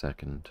 per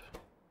second.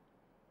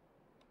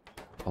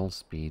 All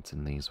speeds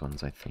in these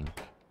ones, I think.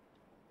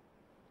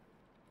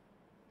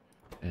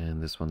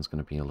 And this one's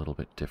going to be a little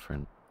bit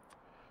different.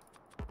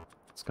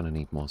 It's going to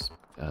need more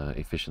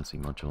efficiency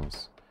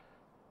modules.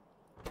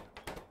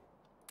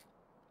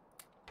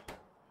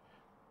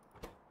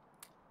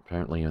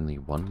 Apparently only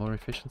one more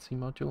efficiency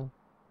module.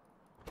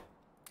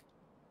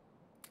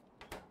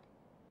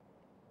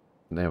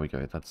 There we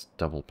go, that's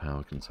double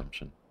power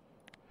consumption.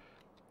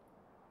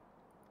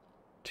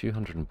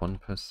 201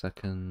 per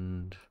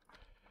second.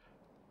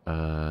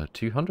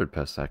 200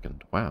 per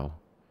second. Wow.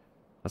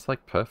 That's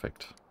like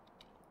perfect.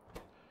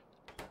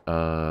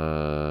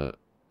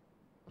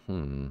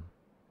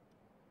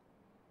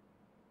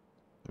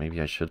 Maybe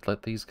I should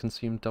let these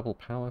consume double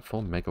power?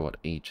 4 megawatt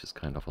each is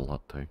kind of a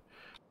lot though.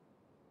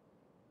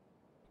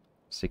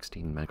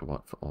 16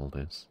 megawatt for all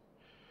this.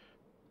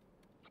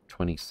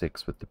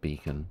 26 with the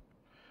beacon.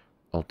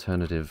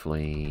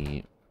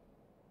 Alternatively,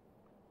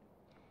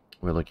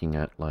 we're looking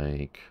at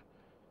like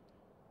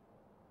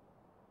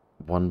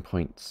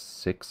 1.6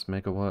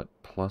 megawatt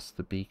plus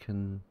the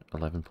beacon,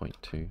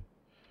 11.2.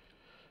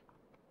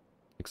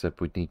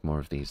 Except we'd need more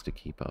of these to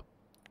keep up.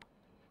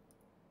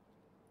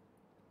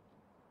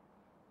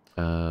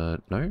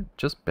 No,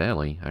 just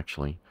barely,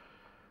 actually.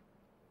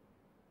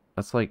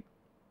 That's like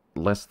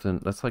less than,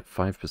 that's like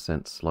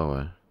 5%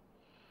 slower.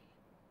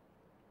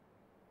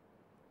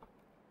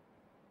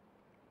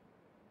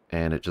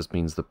 And it just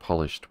means the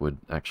polished would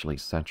actually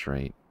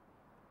saturate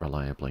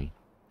reliably.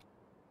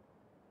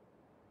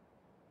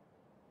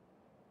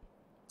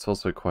 It's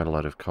also quite a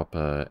lot of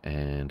copper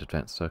and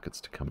advanced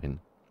circuits to come in.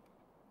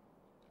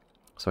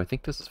 So I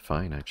think this is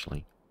fine,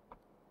 actually.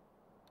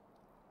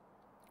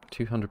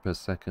 200 per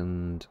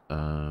second.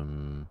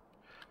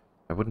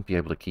 I wouldn't be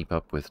able to keep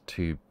up with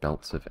 2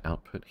 belts of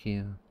output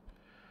here.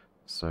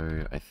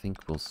 So I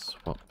think we'll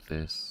swap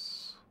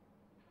this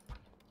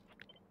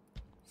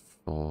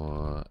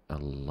for a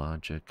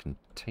larger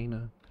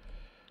container.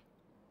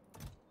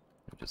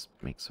 I'll just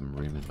make some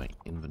room in my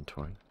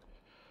inventory.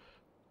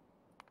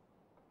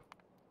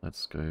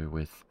 Let's go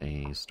with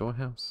a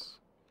storehouse.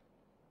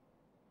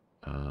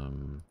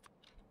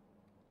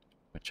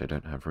 Which I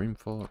don't have room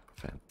for.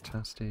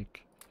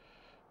 Fantastic.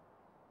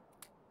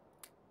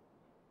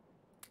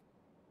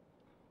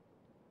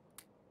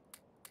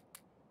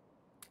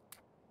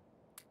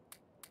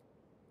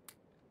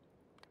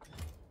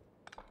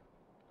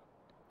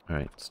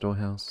 Alright,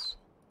 storehouse.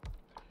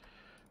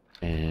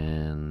 And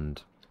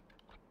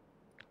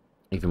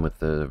even with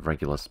the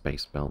regular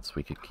space belts,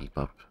 we could keep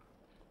up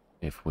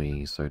if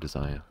we so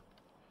desire.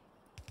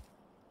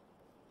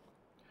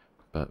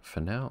 But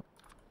for now...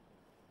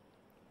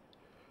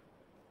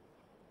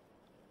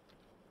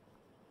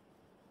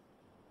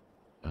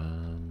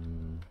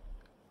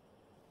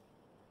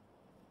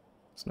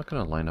 it's not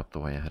going to line up the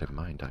way I had in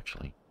mind,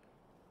 actually.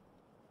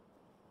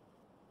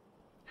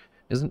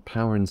 Isn't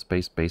power in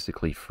space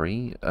basically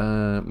free?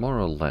 More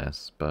or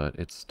less, but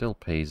it still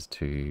pays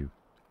to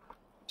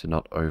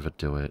not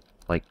overdo it.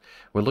 Like,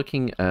 we're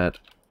looking at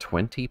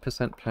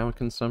 20% power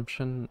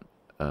consumption,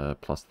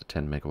 plus the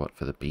 10 megawatt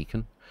for the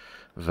beacon,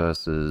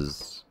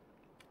 versus...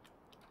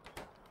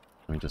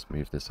 Let me just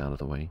move this out of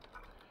the way.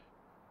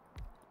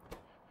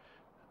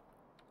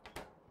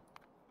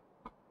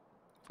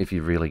 If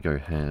you really go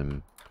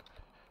ham,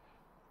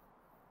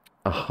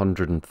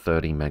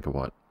 130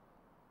 megawatt.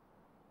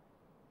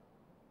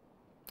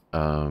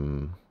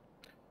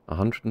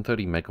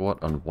 130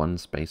 megawatt on one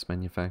space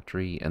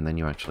manufactory, and then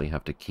you actually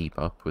have to keep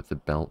up with the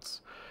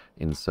belts,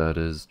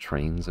 inserters,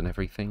 trains, and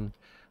everything,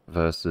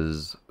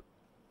 versus,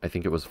 I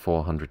think it was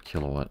 400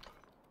 kilowatt.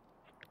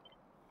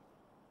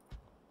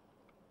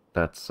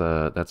 That's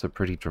a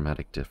pretty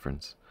dramatic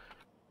difference.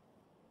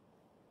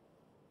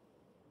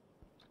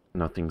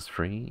 Nothing's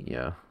free?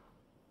 Yeah.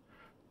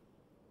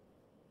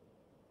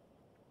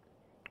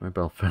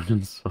 Mobile phone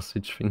and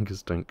sausage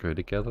fingers don't go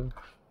together.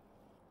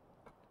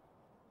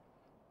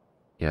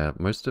 Yeah,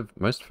 most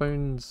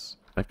phones,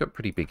 I've got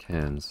pretty big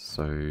hands,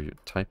 so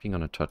typing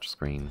on a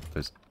touchscreen,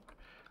 those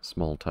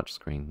small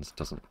touchscreens,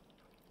 doesn't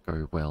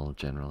go well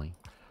generally.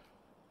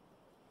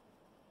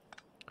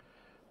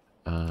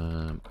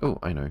 Oh,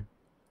 I know.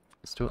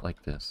 Let's do it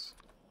like this.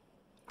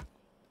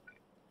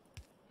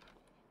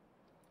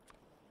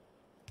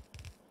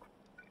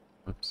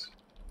 Oops.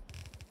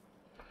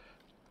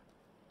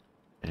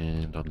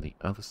 And on the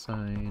other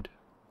side,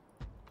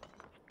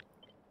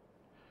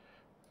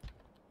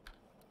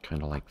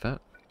 kind of like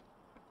that.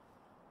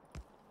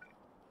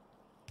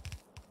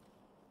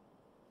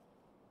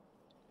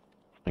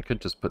 I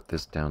could just put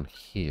this down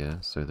here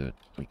so that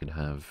we could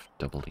have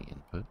double the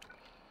input.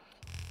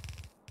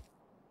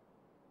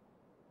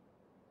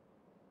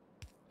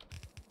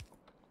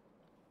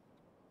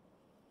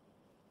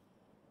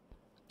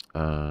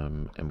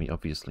 And we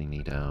obviously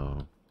need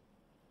our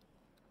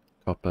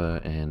copper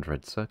and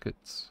red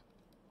circuits.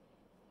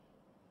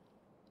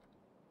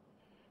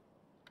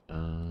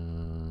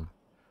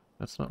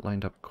 That's not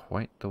lined up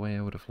quite the way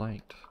I would have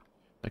liked.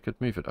 I could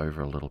move it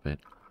over a little bit.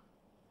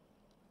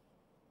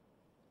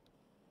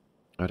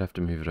 I'd have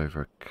to move it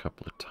over a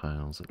couple of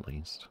tiles at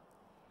least.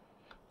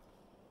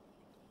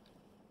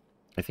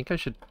 I think I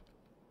should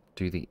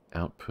do the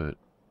output.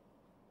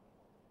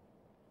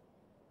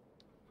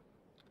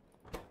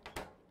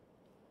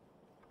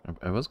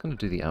 I was going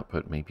to do the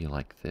output maybe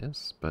like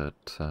this,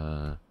 but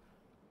I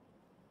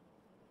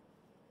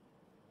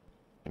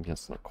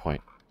guess not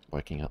quite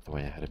working out the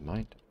way I had in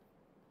mind.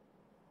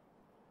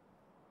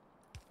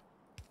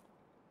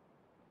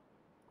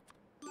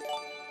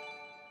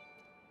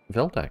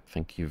 Veldak,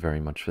 thank you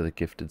very much for the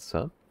gifted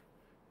sub.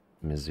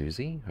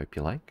 Mizuzi, hope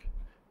you like.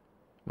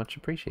 Much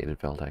appreciated,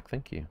 Veldak,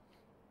 thank you.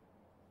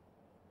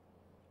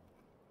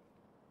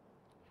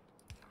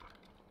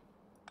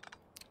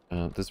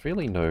 There's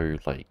really no,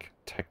 like,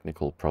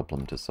 technical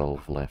problem to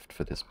solve left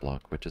for this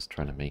block. We're just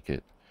trying to make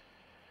it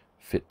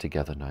fit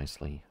together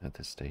nicely at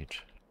this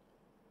stage.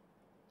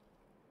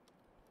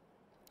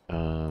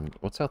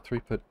 What's our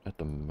throughput at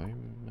the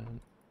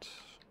moment?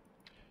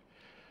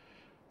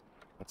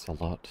 That's a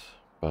lot,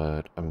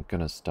 but I'm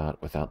gonna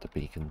start without the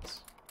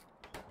beacons.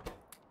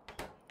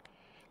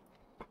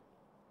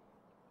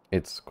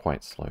 It's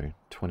quite slow.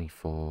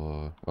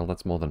 24... well,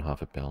 that's more than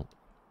half a belt.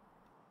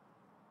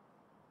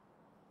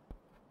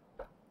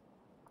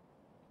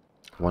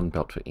 One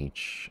belt for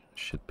each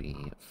should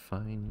be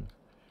fine.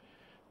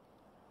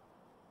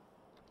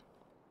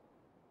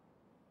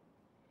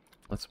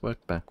 Let's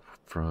work back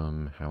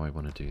from how I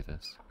want to do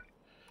this.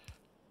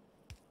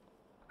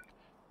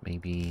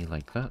 Maybe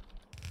like that.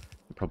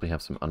 We'll probably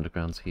have some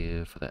undergrounds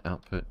here for the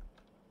output.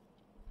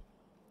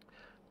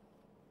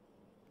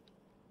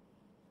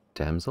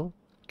 Damsel,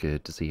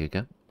 good to see you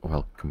again.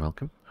 Welcome,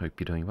 welcome. Hope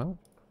you're doing well.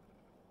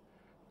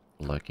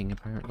 Lurking,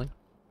 apparently.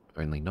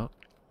 Only not.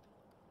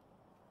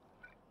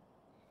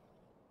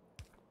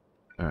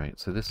 Alright,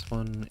 so this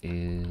one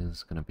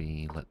is going to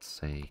be, let's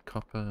say,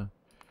 copper.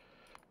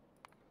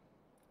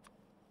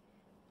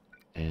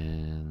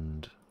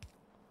 And...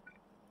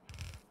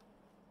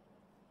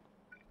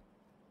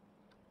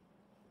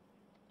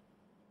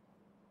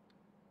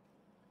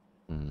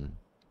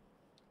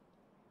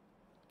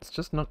 it's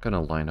just not going to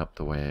line up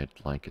the way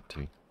I'd like it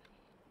to.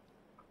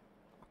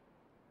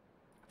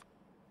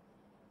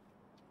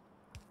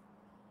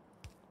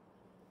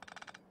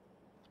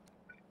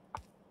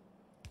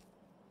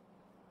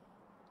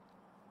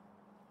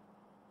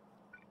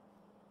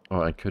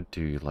 Or I could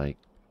do, like,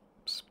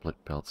 split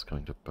belts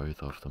going to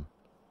both of them.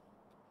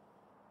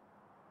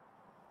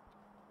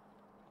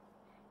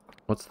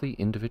 What's the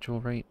individual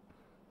rate?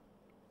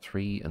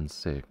 3 and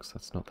 6,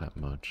 that's not that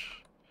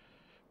much.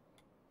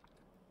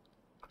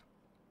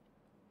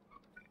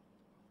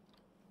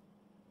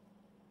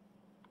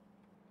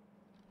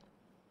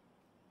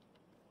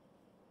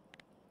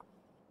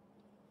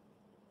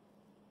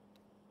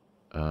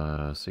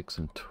 Uh, 6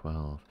 and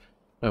 12.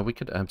 No, we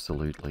could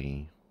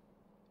absolutely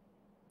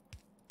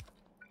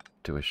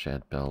do a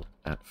shared belt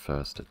at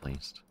first, at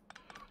least.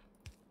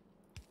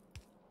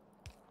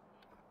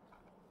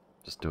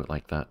 Just do it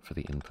like that for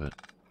the input.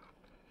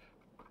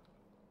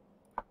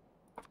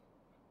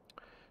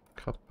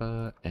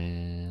 Copper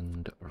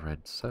and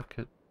red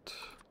circuit.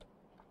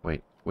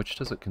 Wait, which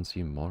does it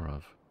consume more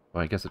of?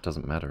 Well, I guess it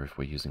doesn't matter if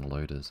we're using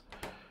loaders.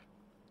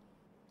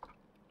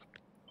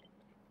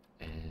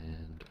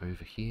 And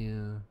over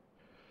here...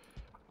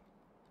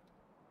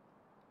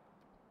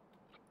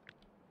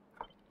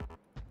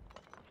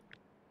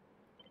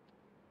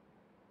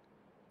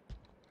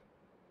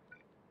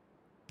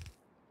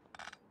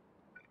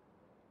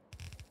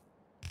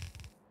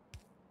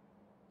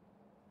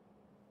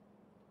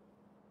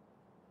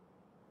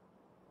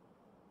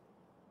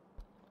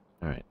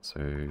 Alright,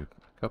 so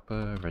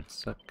copper, red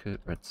circuit,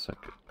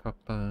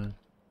 copper.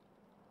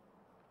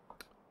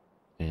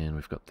 And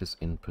we've got this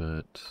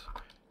input.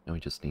 Now we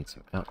just need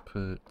some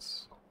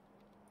outputs.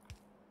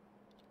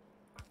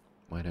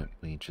 Why don't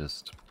we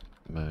just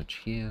merge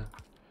here?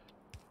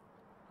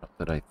 Not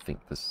that I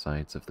think the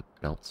sides of the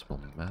belts will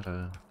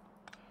matter.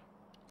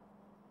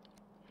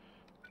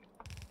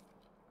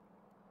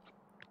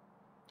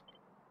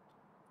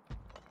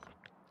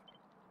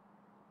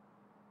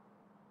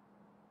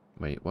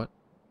 Wait, what?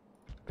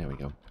 There we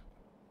go.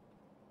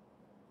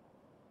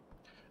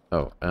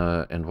 Oh,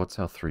 and what's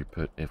our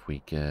throughput if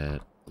we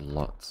get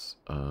lots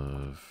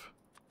of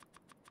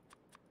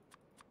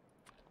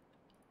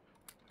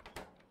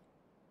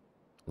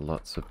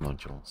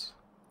modules?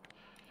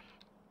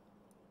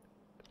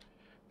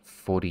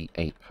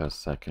 48 per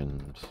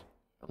second,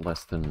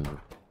 less than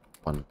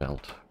one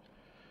belt,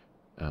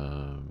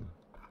 when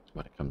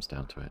it comes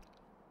down to it.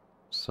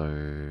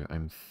 So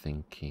I'm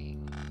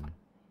thinking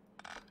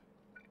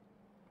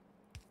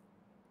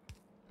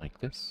like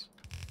this.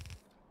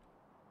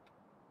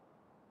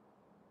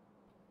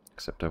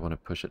 Except I want to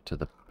push it to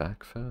the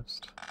back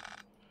first.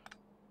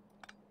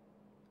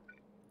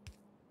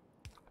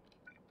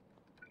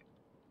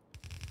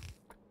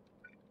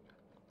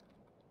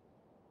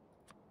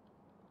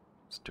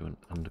 Let's do an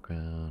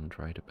underground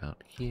right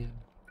about here.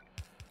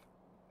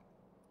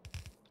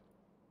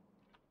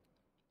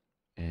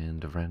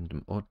 And a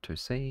random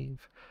autosave.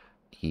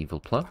 Evil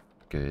Plum,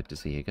 good to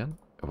see you again.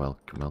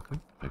 Welcome,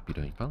 welcome. Hope you're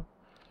doing well.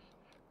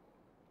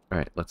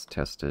 Alright, let's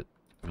test it.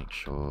 Make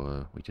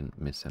sure we didn't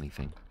miss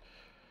anything.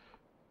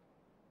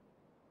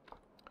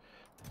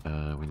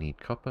 We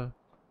need copper.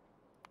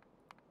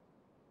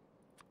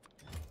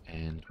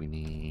 And we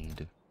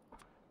need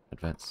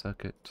advanced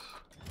circuit.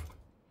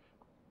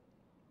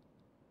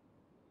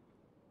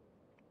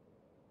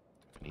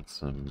 We need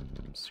some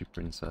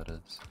super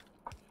inserters.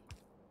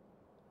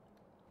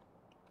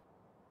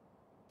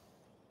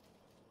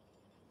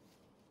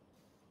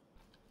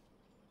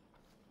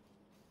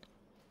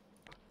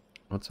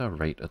 What's our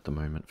rate at the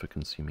moment for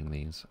consuming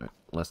these?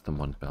 Less than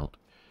one belt.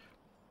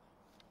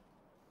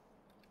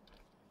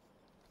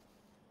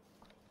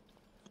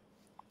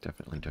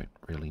 Definitely don't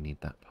really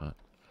need that part.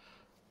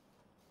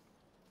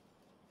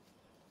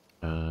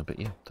 But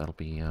yeah, that'll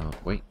be our...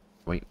 Wait.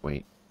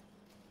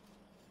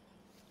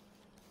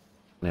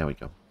 There we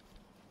go.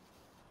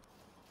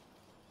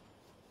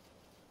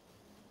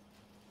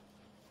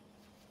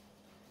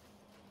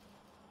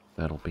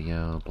 That'll be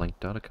our blank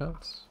data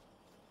cards.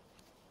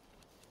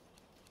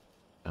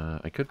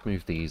 I could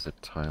move these a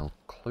tile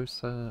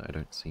closer. I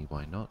don't see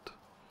why not.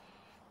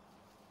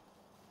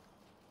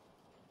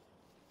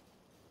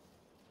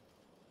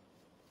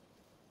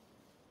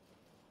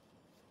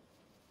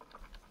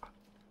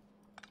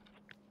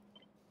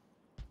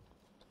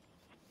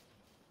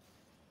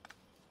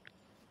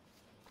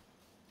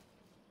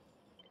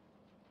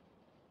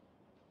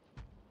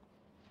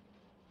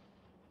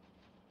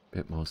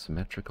 Bit more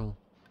symmetrical.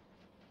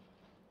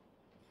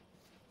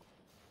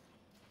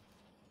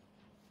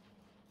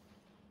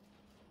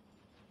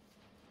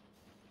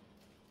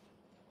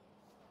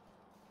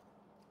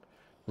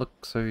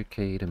 Looks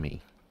okay to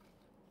me.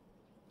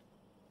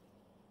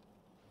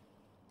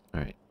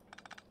 Alright.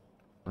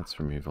 Let's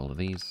remove all of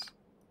these.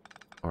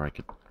 Or I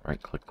could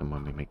right-click them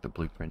when we make the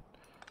blueprint.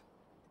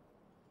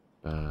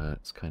 But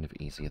it's kind of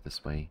easier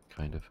this way,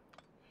 kind of.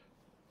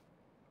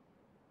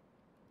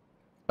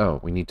 Oh,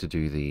 we need to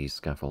do the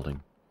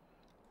scaffolding.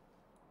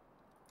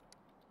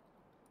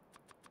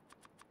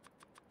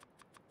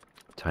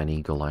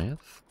 Tiny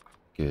Goliath,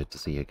 good to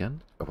see you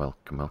again.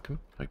 Welcome, welcome.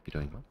 Hope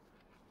you're doing well.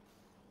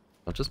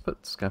 I'll just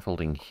put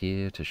scaffolding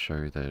here to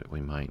show that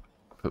we might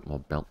put more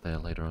belt there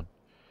later on.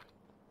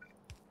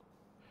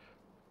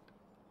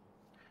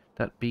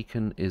 That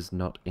beacon is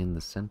not in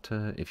the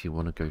center if you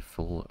want to go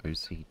full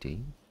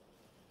OCD.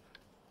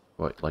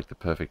 What, like the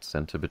perfect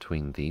center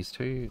between these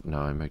two? No,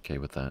 I'm okay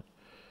with that.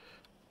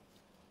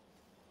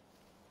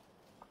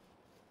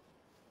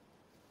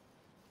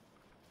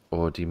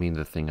 Or do you mean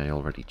the thing I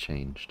already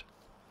changed?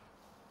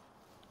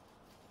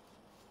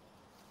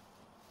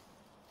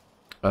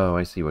 Oh,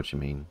 I see what you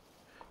mean.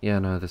 Yeah,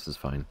 no, this is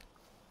fine.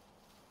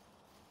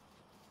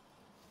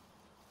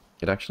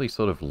 It actually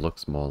sort of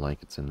looks more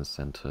like it's in the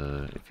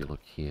center if you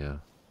look here.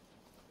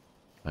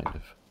 Kind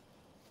of.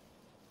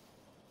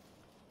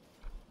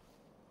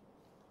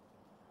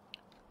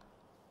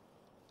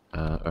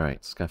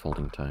 Alright,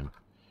 scaffolding time.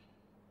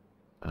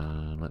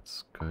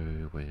 Let's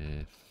go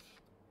with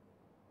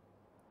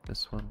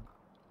this one.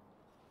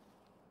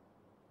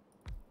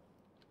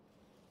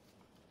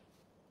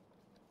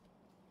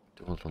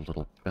 Do all the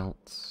little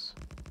belts.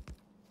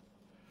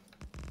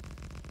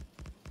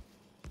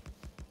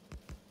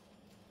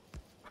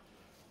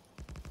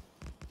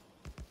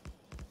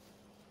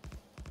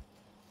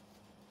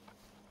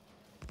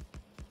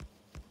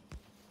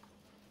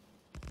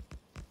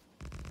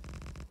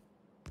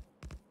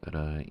 That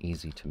are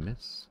easy to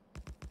miss.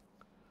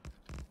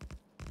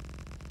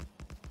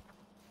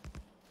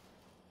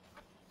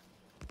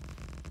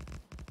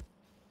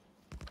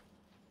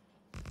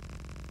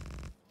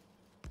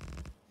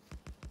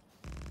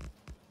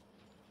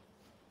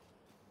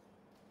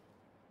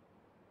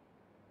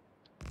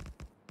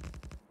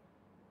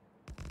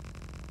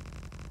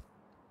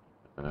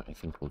 I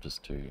think we'll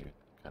just do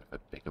kind of a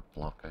bigger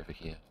block over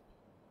here.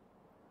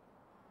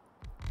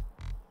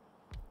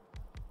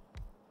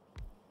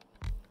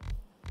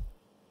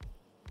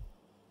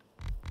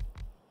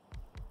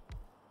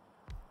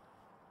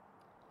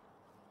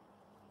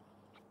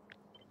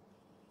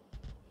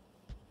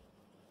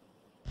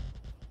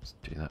 Let's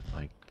do that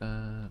like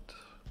that.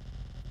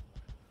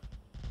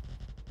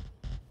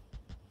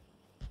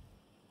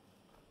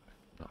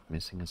 Not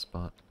missing a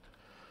spot.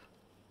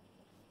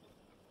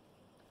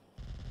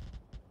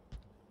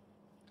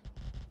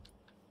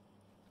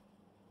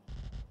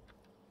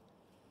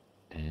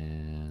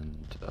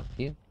 And up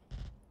here.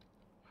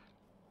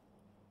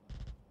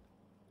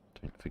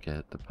 Don't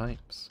forget the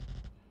pipes.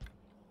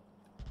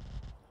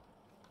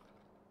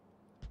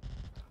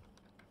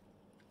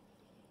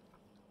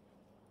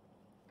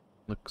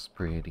 Looks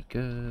pretty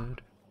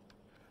good.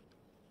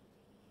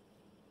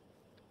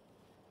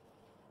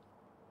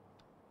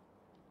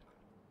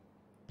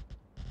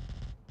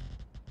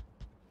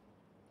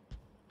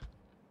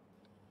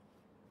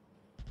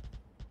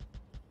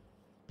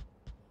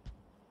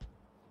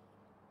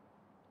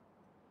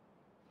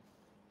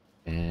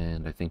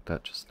 And I think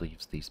that just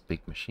leaves these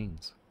big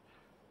machines.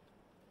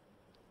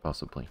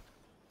 Possibly.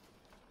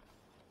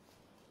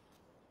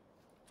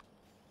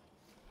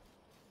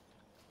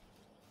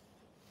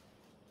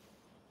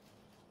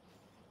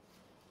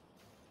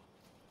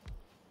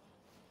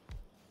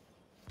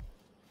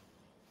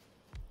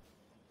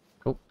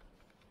 Cool.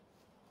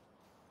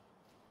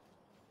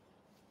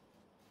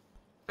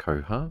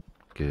 Koha,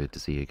 good to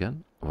see you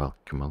again.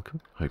 Welcome,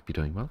 welcome. Hope you're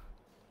doing well.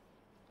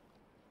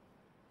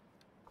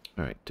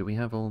 Alright, do we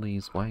have all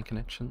these wire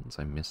connections?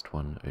 I missed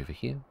one over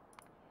here.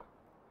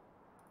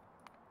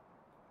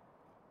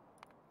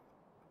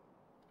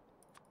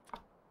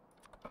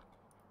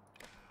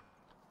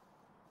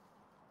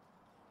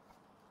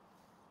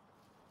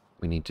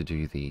 We need to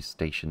do the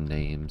station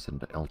names and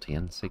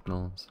LTN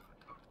signals.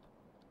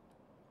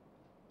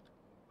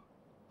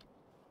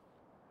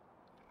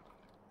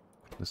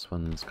 This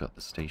one's got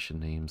the station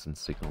names and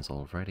signals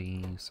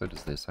already, so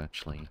does this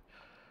actually.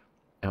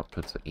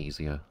 Outputs are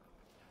easier.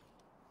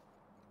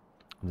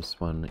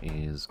 This one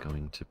is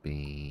going to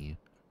be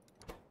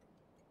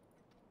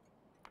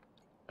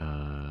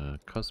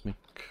cosmic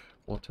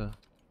water.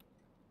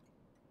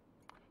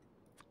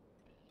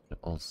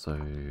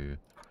 Also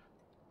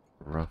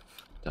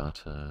rough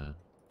data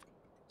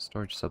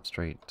storage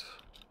substrate.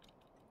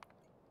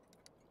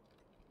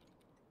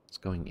 It's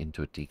going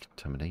into a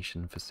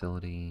decontamination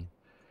facility,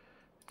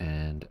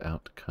 and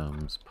out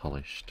comes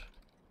polished.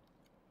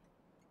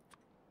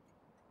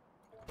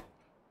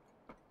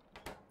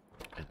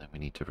 And then we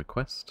need to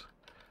request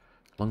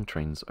long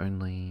trains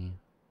only.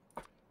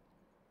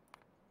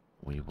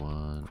 We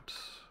want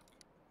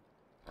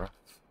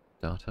rough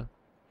data.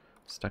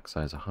 Stack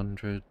size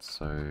 100,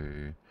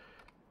 so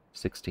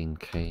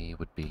 16k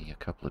would be a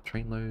couple of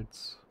train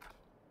loads.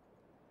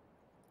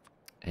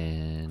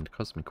 And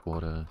cosmic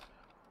water,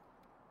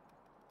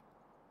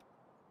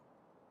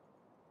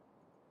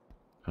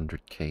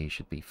 100k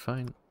should be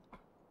fine.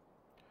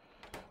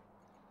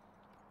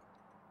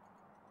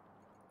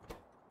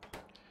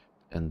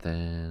 And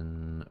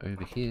then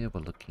over here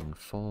we're looking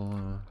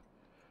for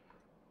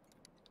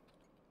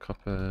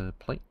copper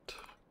plate,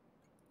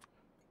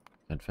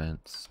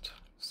 advanced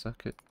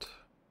circuit,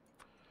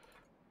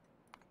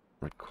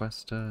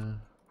 requester,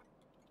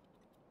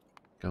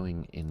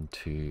 going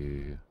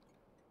into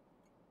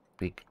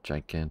big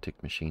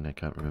gigantic machine I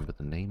can't remember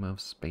the name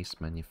of, space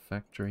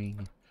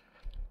manufacturing,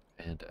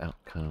 and out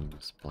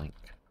comes blank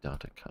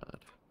data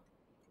card.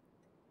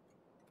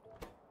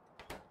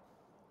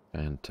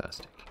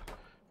 Fantastic.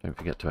 Don't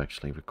forget to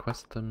actually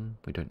request them.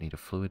 We don't need a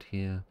fluid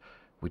here.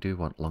 We do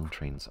want long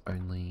trains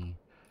only.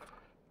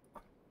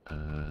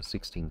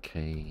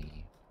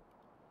 16k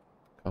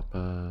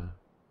copper.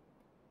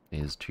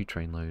 is 2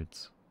 train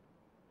loads.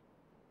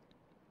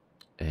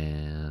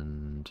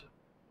 And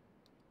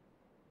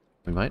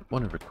we might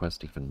want to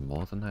request even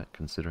more than that,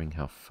 considering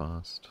how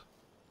fast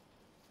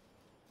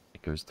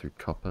it goes through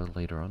copper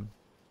later on.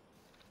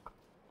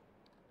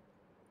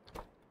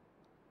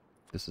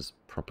 This is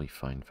probably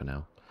fine for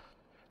now.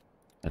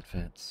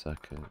 Advanced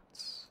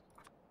circuits.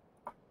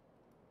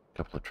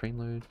 Couple of train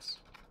loads.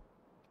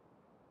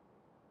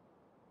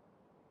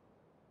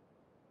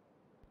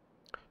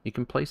 You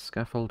can place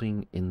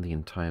scaffolding in the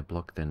entire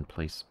block, then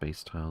place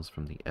space tiles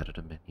from the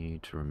editor menu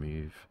to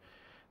remove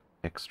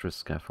extra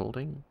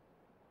scaffolding.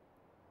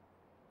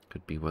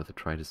 Could be worth a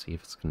try to see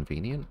if it's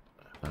convenient.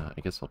 I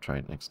guess I'll try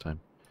it next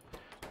time.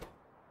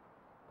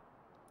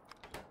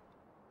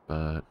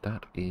 But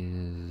that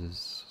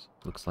is...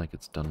 looks like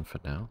it's done for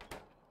now.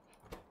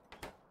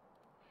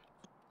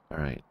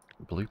 Alright,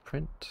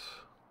 blueprint.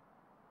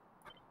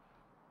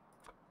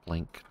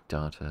 Blank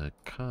data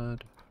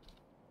card.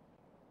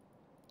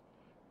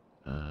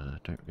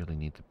 Don't really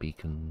need the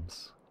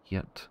beacons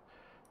yet,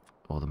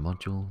 or the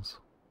modules.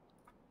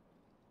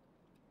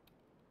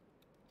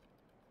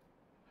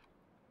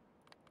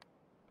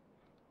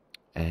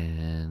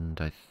 And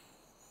I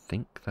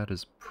think that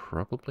is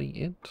probably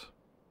it.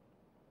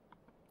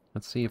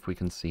 Let's see if we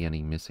can see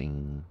any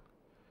missing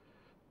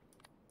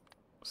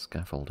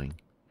scaffolding.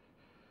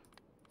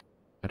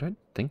 I don't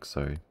think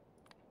so.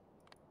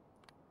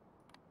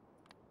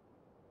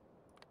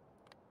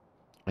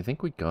 I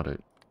think we got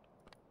it.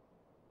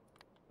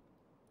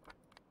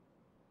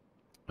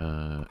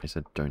 I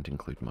said don't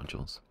include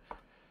modules.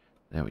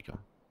 There we go.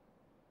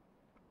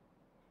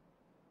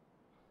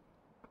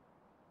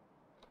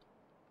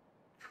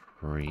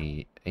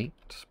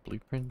 Create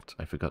blueprint.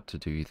 I forgot to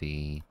do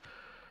the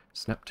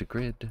snap to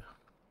grid.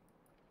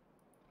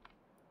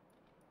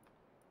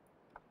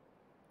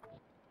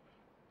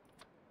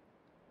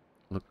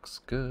 Looks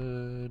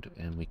good,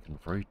 and we can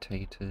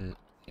rotate it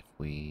if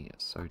we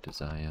so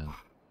desire.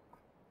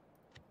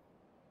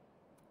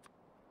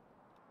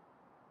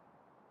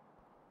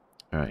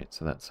 Alright,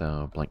 so that's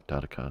our blank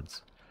data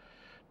cards.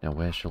 Now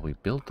where shall we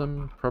build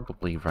them?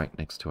 Probably right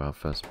next to our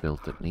first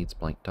build that needs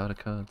blank data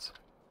cards.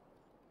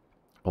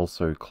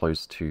 Also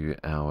close to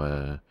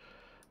our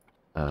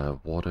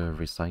water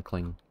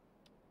recycling,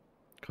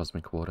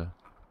 cosmic water.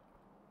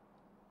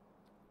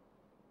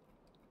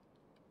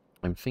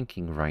 I'm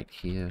thinking right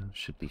here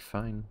should be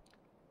fine.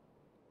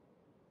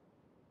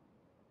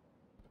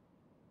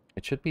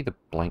 It should be the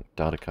blank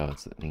data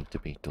cards that need to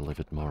be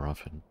delivered more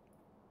often.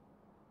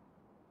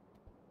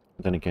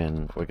 Then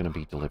again, we're going to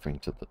be delivering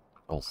to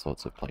all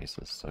sorts of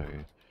places, so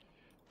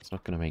it's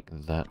not going to make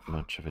that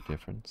much of a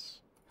difference.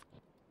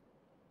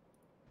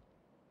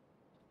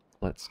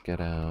 Let's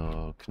get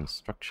our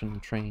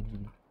construction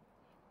train,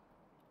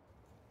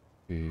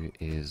 who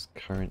is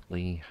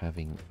currently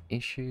having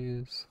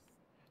issues.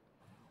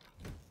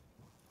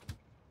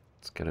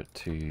 Let's get it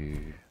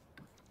to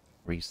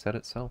reset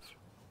itself.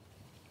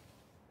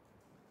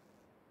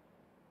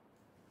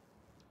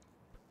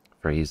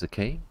 Fraser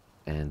K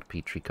and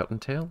Petrie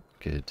Cottontail,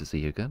 good to see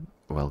you again.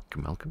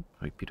 Welcome, welcome.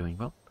 Hope you're doing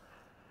well.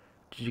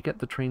 Did you get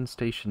the train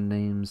station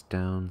names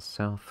down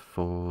south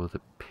for the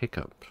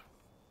pickup?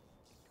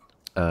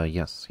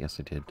 Yes, I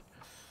did.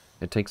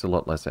 It takes a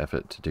lot less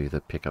effort to do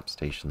the pickup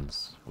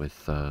stations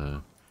with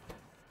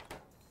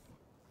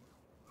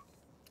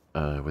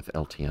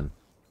LTN,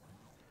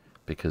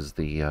 because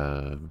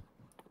the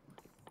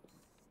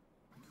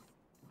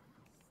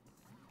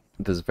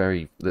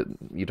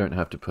you don't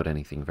have to put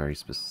anything very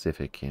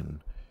specific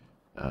in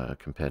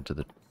compared to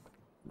the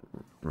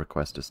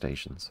requester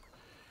stations.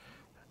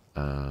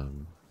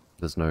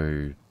 There's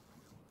no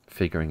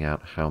figuring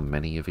out how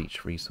many of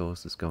each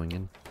resource is going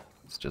in.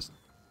 It's just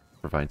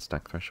provide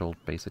stack threshold,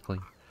 basically.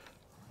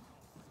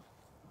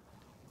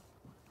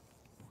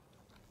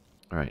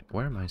 Alright,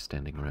 where am I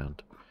standing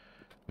around?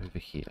 Over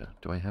here.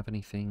 Do I have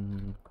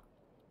anything?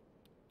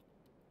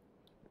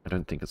 I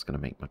don't think it's going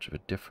to make much of a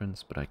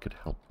difference, but I could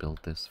help build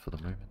this for the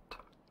moment.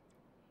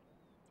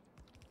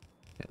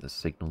 Get the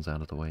signals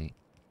out of the way.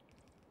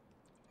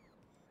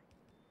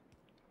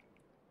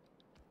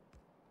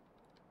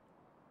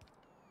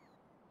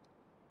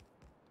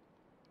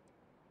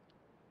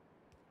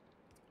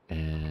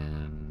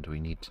 And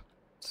we need to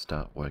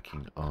start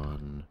working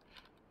on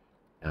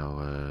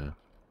our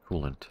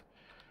coolant,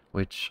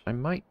 which I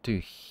might do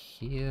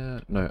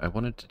here. No, I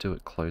wanted to do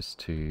it close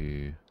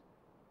to...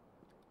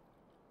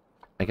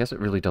 I guess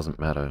it really doesn't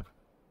matter.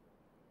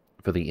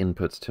 For the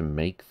inputs to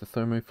make the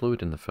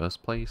thermofluid in the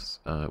first place,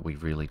 we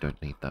really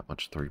don't need that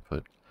much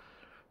throughput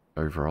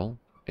overall.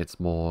 It's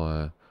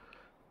more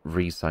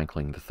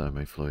recycling the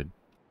thermofluid.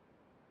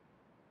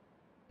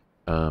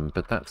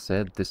 But that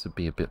said, this would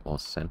be a bit more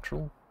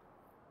central.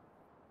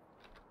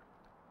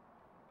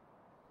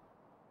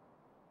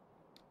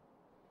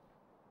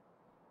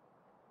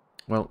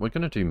 Well, we're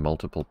going to do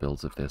multiple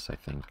builds of this, I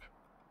think.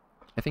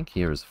 I think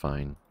here is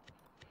fine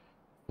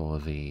for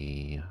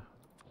the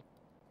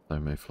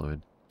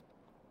thermofluid.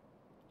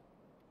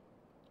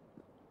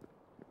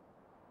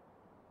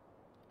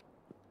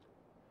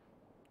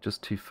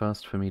 Just too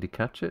fast for me to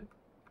catch it?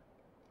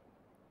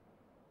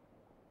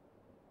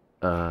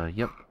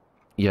 Yep.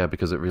 Yeah,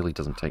 because it really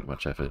doesn't take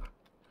much effort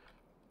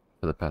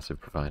for the passive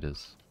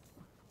providers.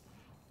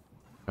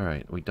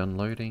 Alright, we done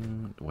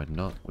loading? We're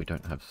not. We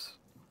don't have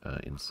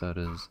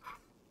inserters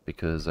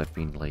because I've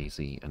been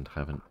lazy and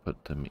haven't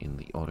put them in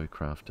the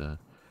autocrafter.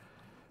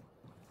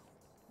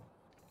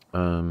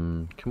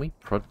 Can we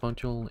prod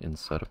module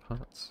inserter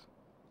parts?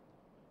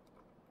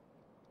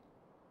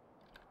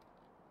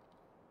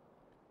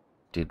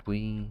 Did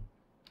we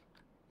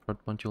prod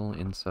module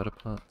inserter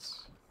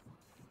parts?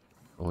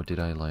 Or did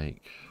I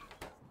like...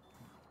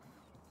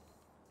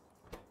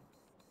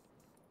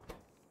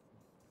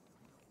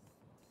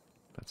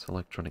 That's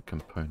electronic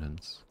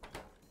components.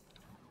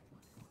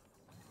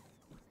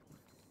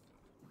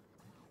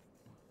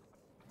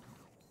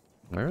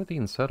 Where are the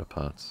inserter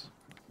parts?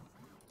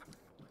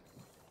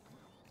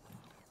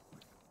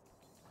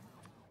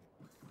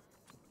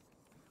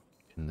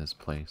 In this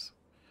place.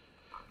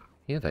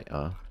 Here they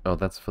are. Oh,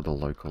 that's for the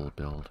local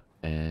build.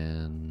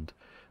 And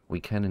we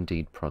can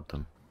indeed prod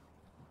them.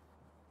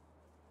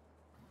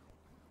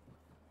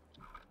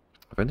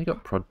 I've only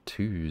got prod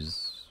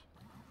 2s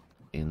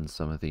in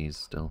some of these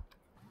still.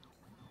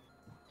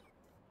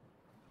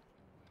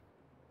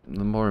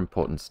 The more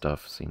important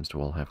stuff seems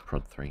to all have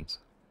prod 3s.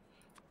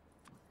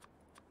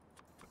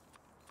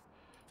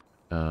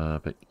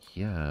 But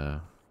yeah.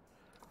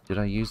 Did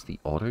I use the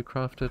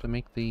autocrafter to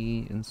make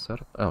the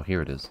insert? Oh,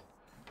 here it is.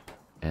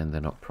 And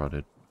they're not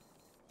prodded.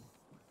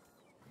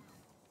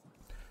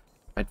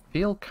 I'd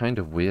feel kind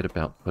of weird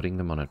about putting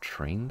them on a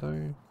train,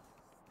 though.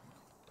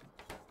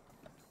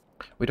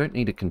 We don't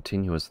need a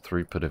continuous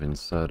throughput of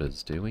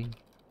inserters, do we?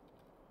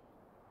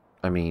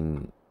 I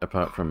mean,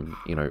 apart from,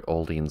 you know,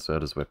 all the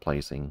inserters we're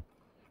placing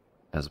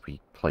as we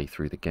play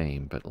through the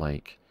game, but,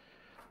 like,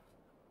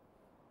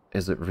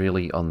 is it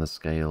really on the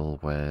scale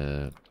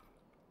where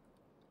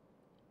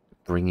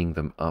bringing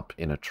them up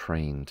in a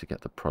train to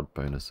get the prod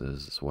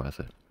bonuses is worth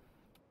it?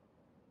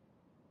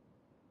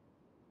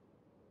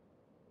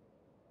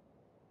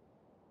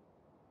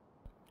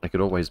 I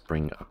could always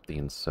bring up the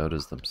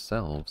inserters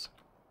themselves.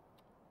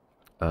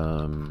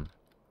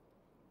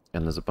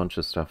 And there's a bunch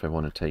of stuff I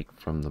want to take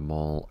from the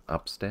mall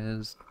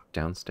upstairs,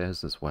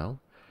 downstairs as well.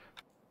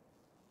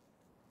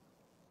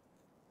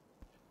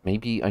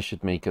 Maybe I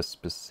should make a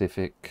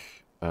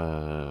specific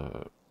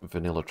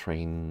vanilla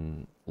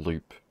train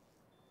loop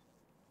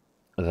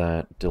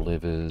that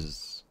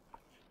delivers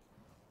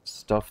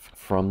stuff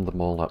from the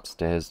mall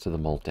upstairs to the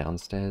mall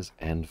downstairs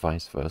and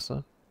vice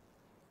versa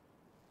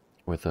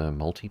with a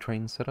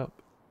multi-train setup.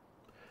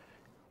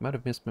 Might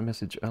have missed my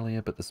message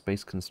earlier, but the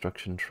space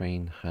construction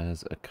train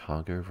has a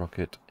cargo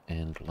rocket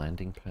and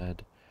landing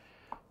pad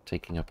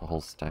taking up a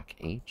whole stack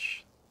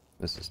each.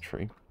 This is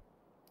true.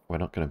 We're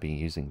not going to be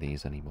using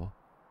these anymore.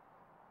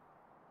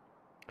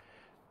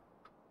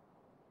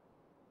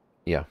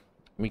 Yeah,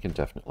 we can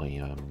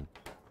definitely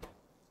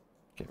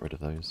get rid of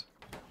those.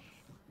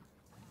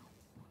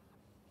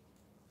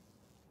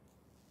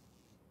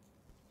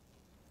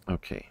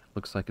 Okay,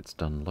 looks like it's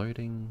done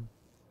loading.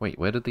 Wait,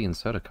 where did the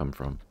inserter come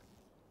from?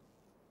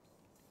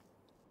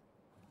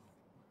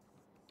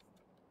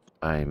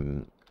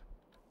 I'm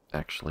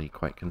actually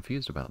quite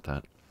confused about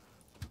that.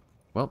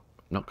 Well,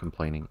 not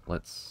complaining.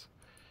 Let's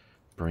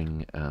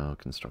bring our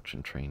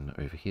construction train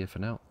over here for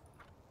now.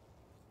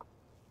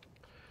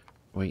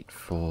 Wait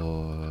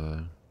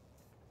for...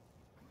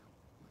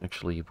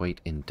 Actually,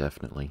 wait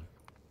indefinitely.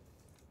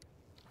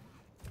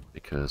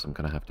 Because I'm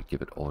going to have to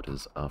give it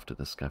orders after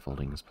the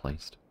scaffolding is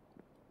placed.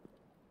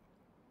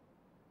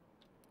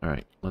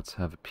 Alright, let's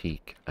have a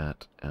peek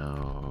at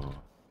our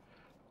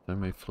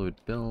thermofluid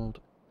build.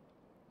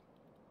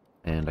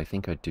 And I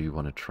think I do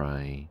want to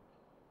try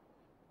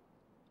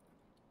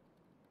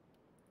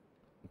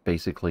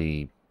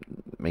basically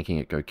making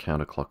it go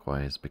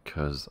counterclockwise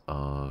because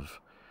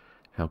of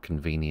how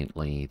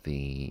conveniently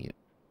the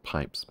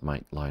pipes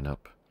might line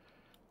up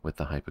with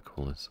the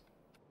hypercoolers.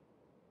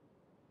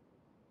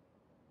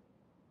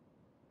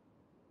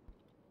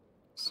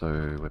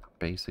 So we're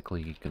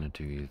basically going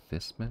to do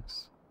this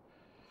mess,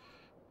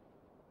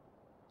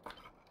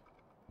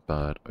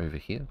 but over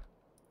here.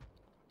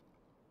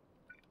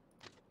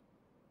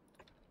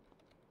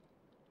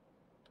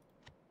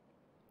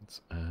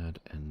 Let's add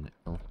an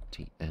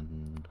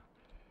LTN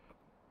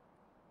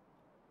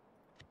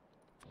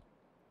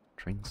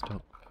train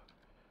stop.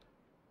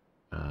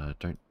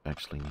 Don't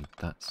actually need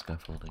that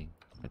scaffolding.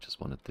 I just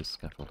wanted this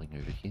scaffolding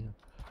over here.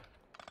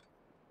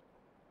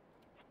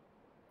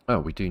 Oh,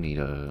 we do need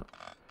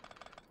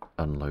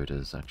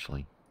unloaders,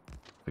 actually.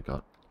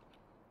 Forgot.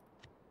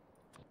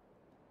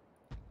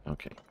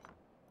 Okay.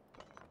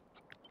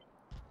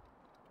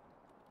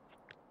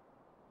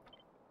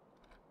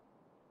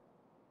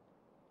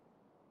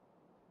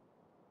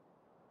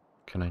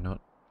 Can I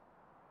not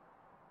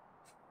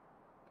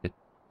hit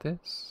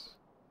this?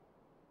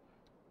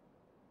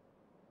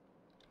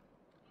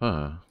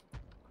 Huh.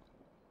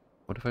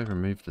 What if I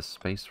remove the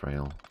space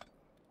rail?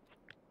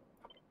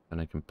 Then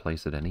I can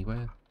place it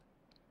anywhere?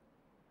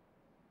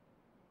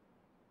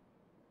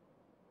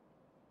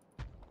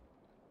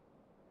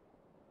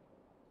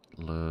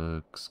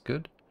 looks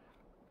good.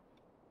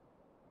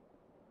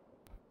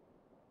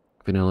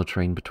 Vanilla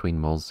train between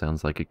malls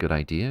sounds like a good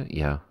idea.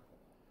 Yeah.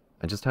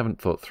 I just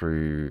haven't thought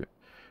through...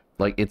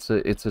 Like, it's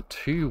a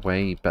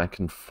two-way back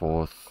and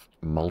forth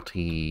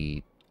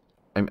multi...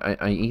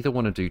 I either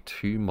want to do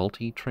two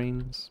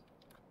multi-trains.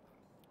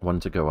 One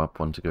to go up,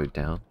 one to go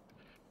down.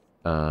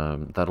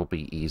 That'll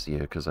be easier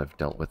because I've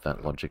dealt with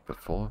that logic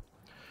before.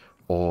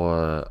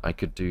 Or I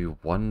could do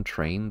one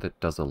train that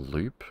does a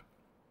loop,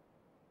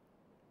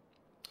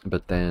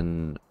 but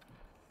then,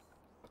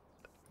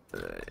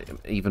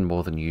 even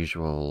more than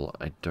usual,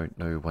 I don't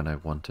know when I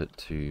want it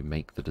to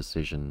make the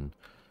decision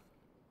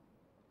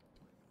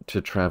to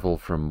travel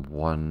from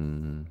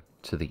one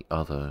to the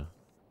other.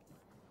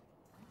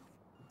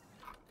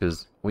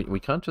 Because we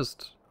can't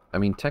just... I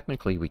mean,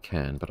 technically we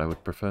can, but I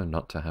would prefer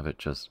not to have it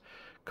just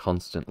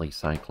constantly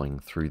cycling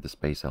through the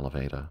space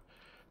elevator.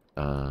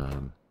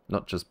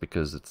 Not just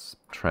because it's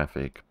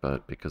traffic,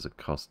 but because it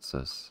costs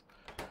us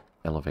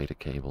elevator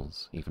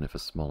cables, even if a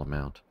small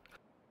amount.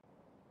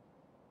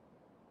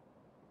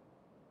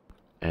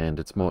 And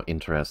it's more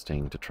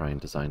interesting to try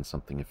and design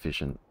something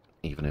efficient,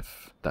 even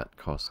if that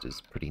cost is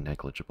pretty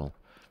negligible.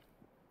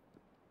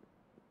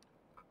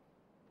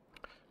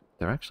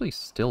 They're actually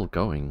still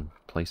going,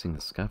 placing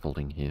the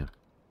scaffolding here.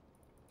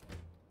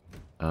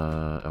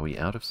 Are we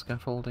out of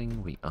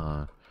scaffolding? We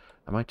are.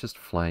 I might just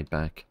fly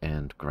back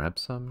and grab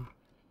some,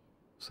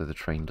 so the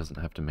train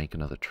doesn't have to make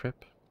another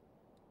trip.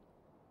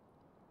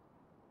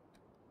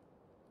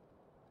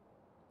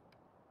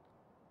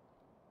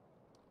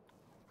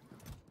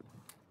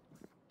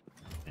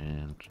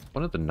 And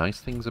one of the nice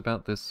things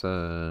about this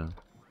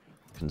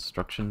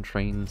construction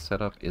train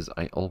setup is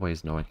I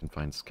always know I can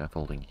find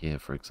scaffolding here,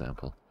 for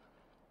example.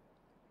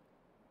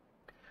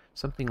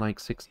 Something like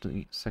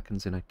 60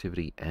 seconds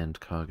inactivity and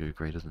cargo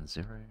greater than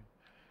 0.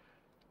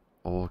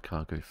 Or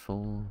cargo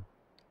full.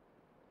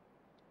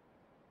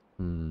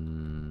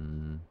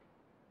 I'm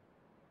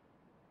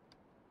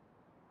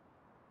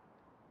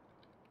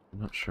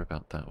not sure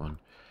about that one.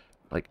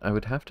 Like, I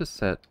would have to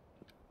set...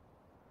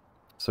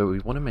 So we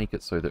want to make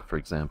it so that, for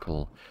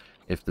example,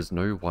 if there's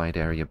no wide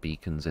area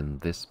beacons in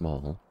this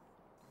mall,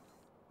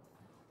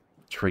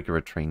 trigger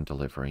a train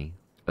delivery,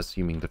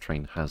 assuming the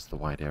train has the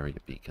wide area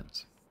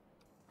beacons.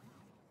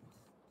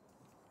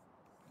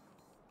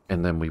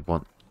 And then we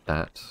want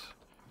that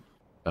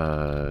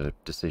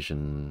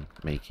decision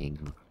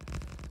making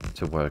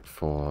to work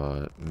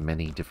for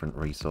many different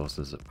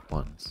resources at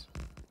once.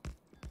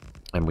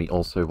 And we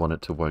also want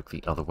it to work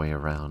the other way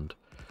around,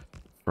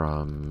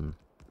 from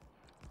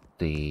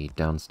the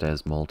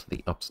downstairs mall to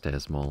the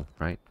upstairs mall,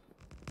 right?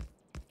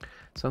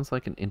 Sounds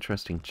like an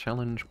interesting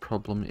challenge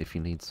problem if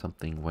you need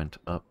something went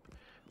up,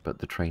 but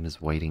the train is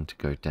waiting to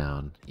go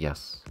down.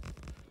 Yes.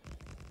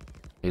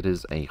 It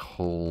is a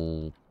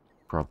whole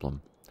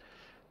problem.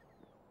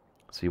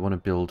 So you want to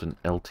build an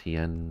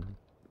LTN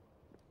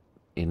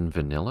in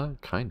vanilla?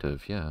 Kind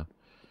of, yeah.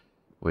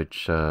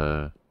 Which,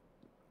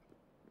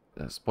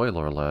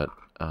 spoiler alert,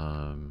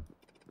 I'm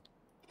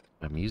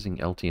using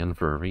LTN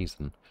for a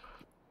reason.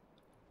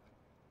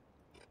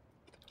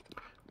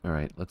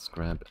 Alright, let's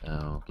grab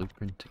our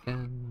blueprint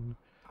again.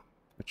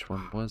 Which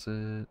one was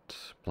it?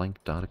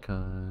 Blank data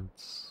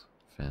cards.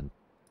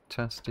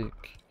 Fantastic.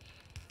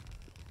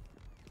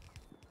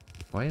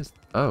 Why is...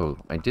 Oh,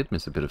 I did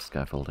miss a bit of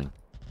scaffolding.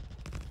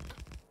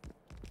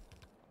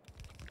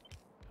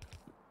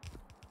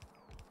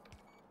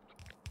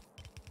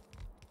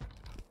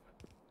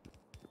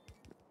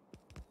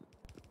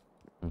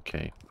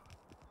 Okay.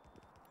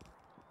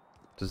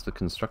 Does the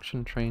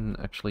construction train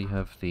actually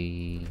have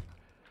the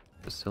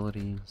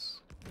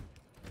facilities?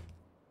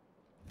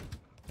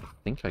 I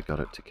think I got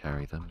it to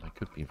carry them. I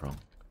could be wrong.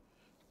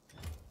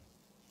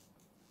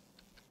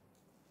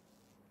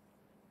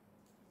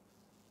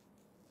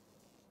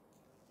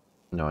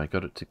 No, I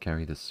got it to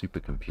carry the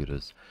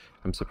supercomputers.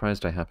 I'm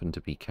surprised I happen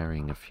to be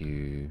carrying a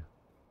few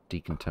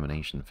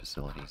decontamination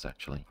facilities,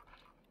 actually.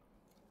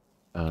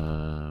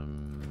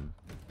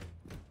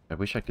 I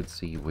wish I could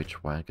see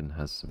which wagon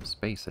has some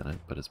space in it,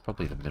 but it's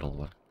probably the middle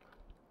one.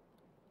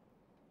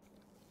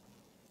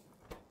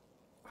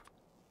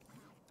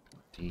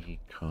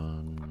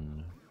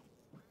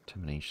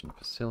 Decontamination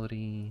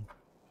facility.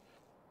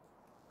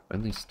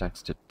 Only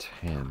stacks to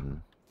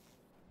 10.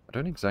 I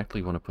don't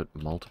exactly want to put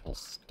multiple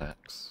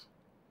stacks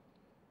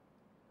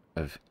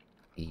of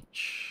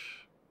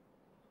each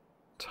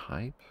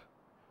type,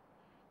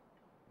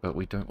 but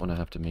we don't want to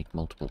have to make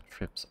multiple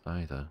trips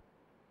either.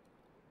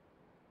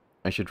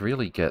 I should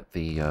really get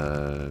the,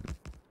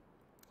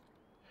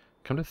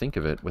 come to think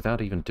of it,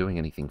 without even doing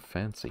anything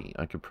fancy,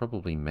 I could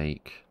probably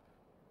make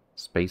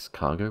space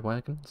cargo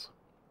wagons.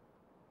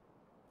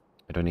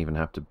 I don't even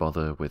have to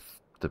bother with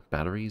the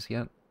batteries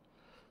yet.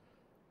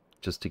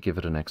 Just to give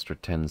it an extra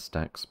 10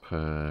 stacks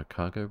per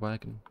cargo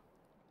wagon.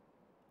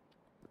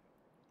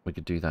 We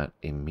could do that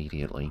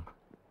immediately.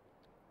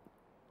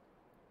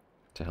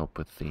 To help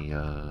with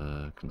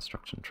the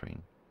construction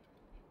train.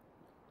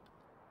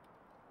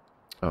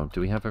 Oh,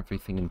 do we have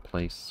everything in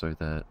place so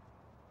that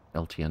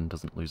LTN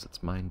doesn't lose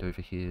its mind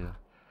over here.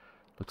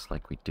 Looks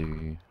like we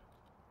do.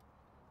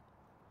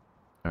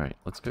 Alright,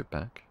 let's go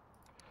back.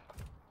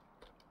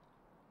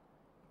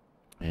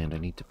 And I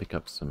need to pick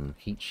up some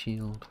heat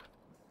shield,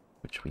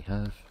 which we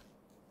have.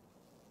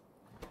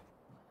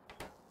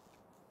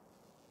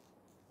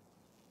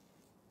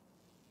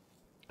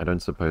 I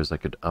don't suppose I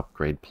could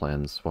upgrade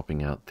plans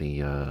swapping out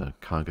the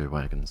cargo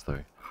wagons,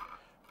 though.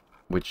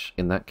 Which,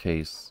 in that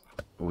case,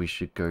 we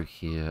should go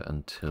here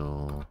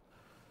until...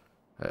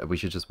 we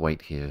should just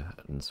wait here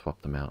and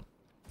swap them out.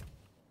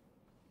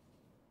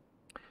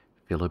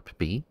 Philip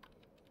B,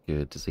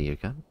 good to see you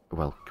again.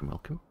 Welcome,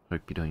 welcome.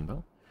 Hope you're doing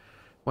well.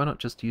 Why not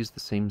just use the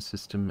same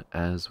system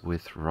as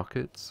with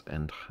rockets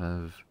and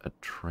have a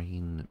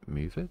train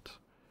move it?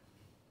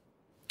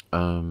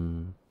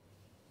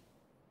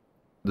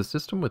 The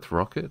system with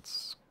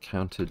rockets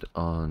counted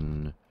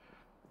on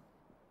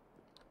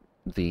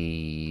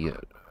the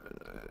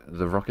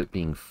rocket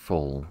being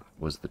full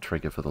was the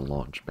trigger for the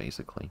launch,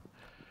 basically.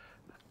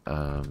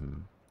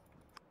 And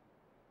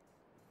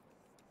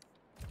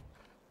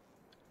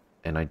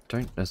I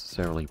don't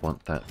necessarily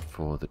want that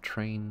for the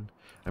train.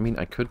 I mean,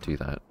 I could do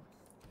that.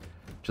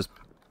 Just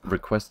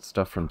request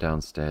stuff from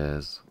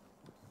downstairs,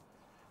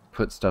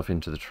 put stuff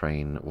into the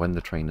train, when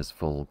the train is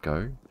full,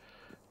 go.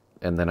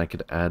 And then I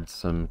could add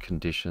some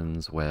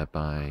conditions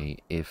whereby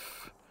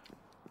if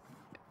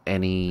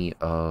any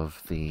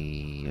of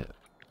the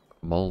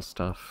mall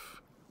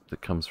stuff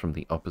that comes from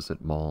the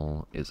opposite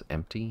mall is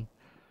empty,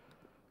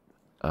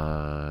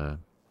 in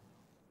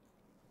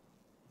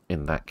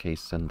that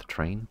case send the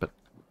train, but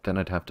then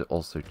I'd have to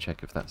also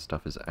check if that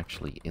stuff is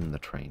actually in the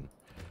train.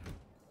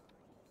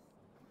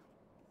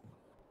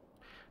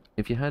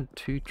 If you had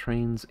 2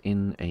 trains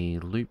in a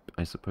loop,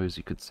 I suppose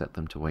you could set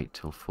them to wait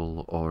till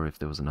full, or if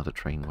there was another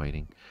train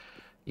waiting.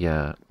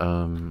 Yeah,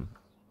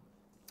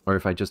 or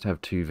if I just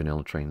have 2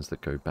 vanilla trains that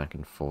go back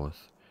and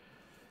forth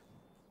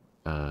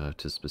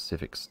to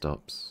specific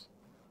stops.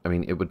 I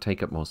mean, it would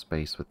take up more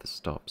space with the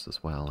stops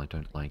as well, I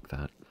don't like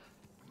that.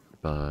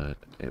 But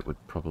it would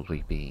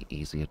probably be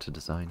easier to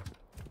design.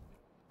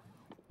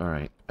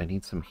 Alright, I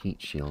need some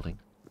heat shielding.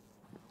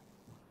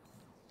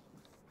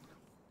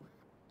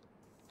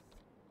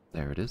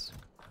 There it is.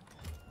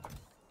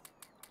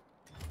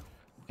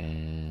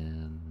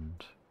 And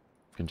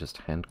you can just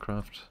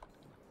handcraft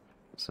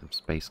some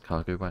space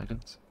cargo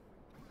wagons.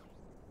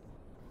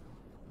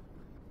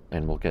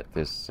 And we'll get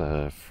this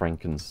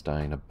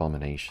Frankenstein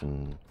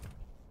abomination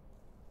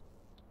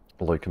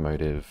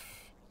locomotive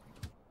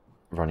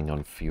running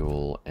on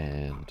fuel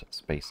and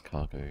space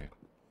cargo.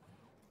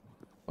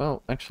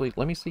 Well, actually,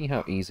 let me see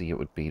how easy it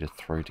would be to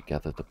throw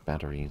together the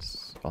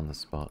batteries on the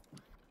spot.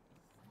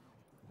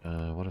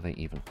 What are they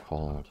even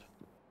called?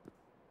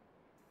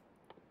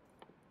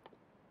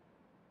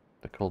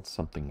 They're called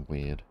something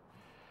weird.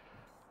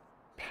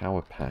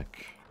 Power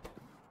pack.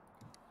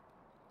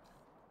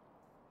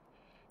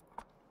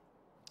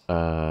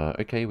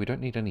 Okay, we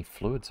don't need any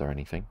fluids or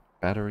anything.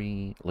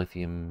 Battery,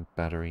 lithium,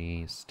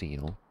 battery,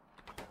 steel.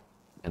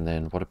 And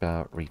then what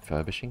about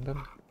refurbishing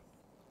them?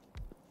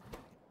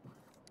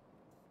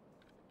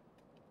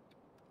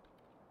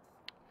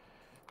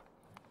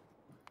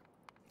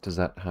 Does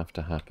that have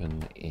to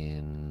happen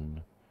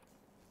in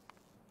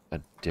a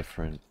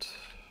different...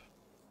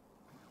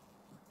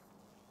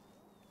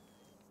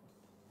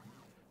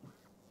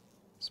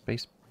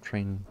 Space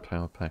train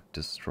power pack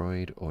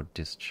destroyed or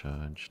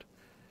discharged?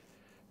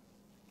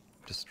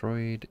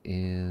 Destroyed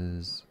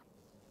is...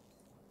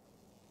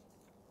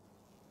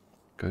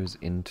 goes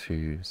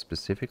into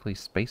specifically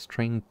space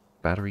train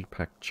battery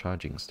pack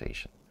charging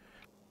station.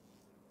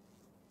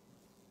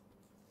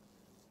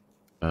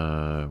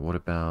 What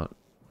about...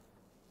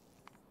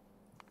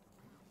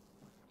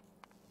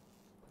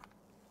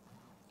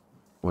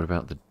 What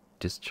about the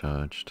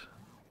discharged?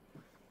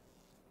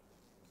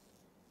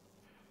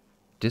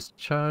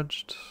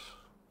 Discharged?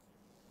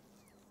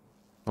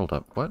 Hold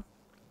up, what?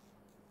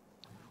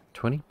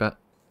 20 bat...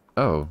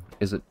 Oh,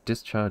 is it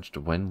discharged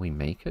when we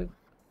make it?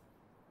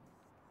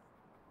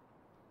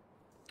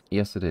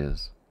 Yes, it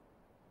is.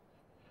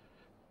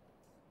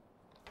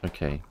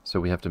 Okay, so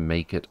we have to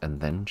make it and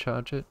then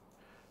charge it?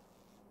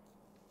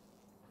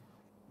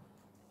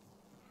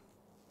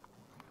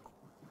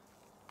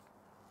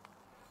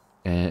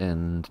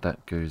 And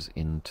that goes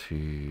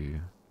into...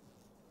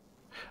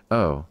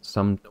 Oh,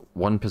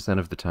 1%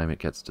 of the time it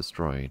gets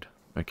destroyed.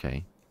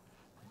 Okay.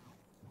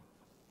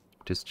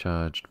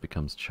 Discharged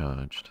becomes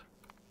charged.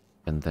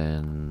 And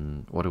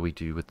then, what do we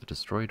do with the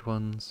destroyed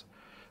ones?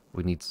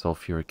 We need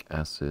sulfuric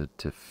acid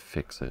to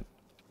fix it.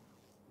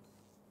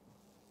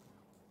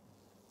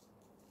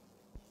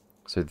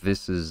 So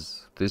this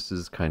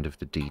is kind of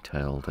the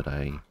detail that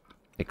I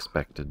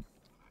expected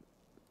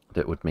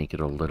that would make it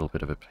a little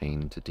bit of a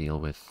pain to deal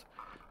with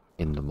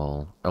in the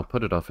mall. I'll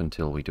put it off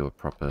until we do a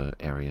proper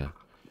area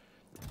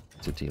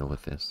to deal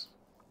with this.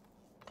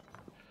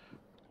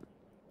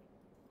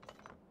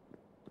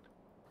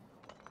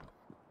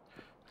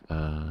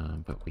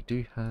 But we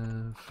do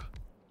have...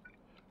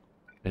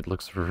 It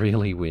looks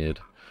really weird.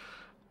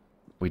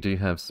 We do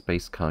have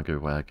space cargo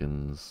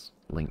wagons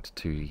linked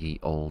to ye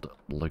old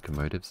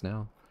locomotives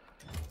now.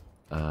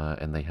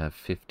 And they have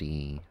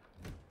 50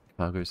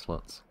 cargo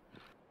slots.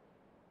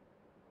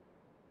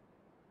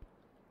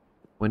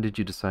 When did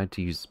you decide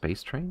to use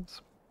space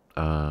trains?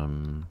 I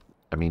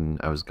mean,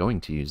 I was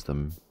going to use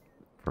them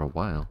for a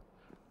while.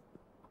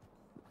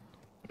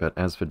 But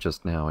as for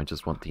just now, I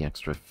just want the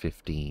extra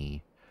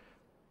 50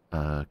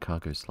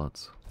 cargo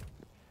slots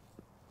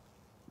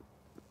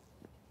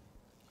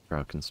for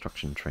our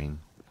construction train.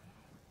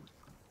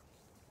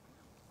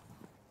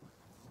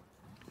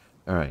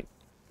 Alright,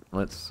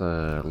 let's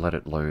let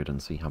it load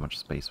and see how much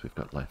space we've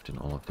got left in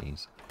all of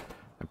these.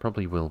 I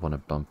probably will want to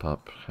bump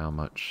up how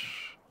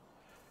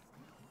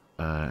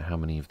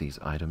many of these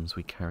items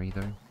we carry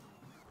though,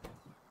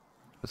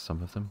 for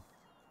some of them.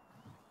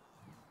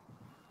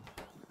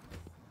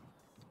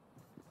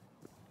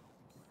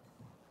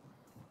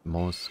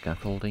 More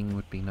scaffolding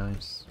would be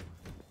nice.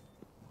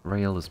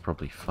 Rail is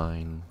probably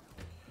fine.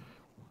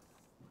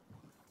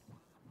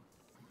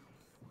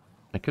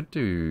 I could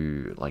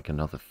do like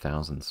another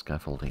 1,000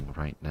 scaffolding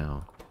right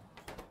now.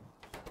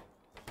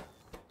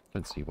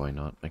 Don't see why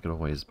not. I could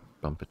always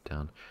bump it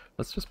down.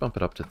 Let's just bump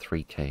it up to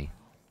 3k.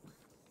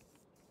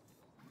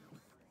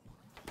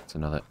 It's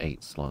another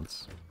 8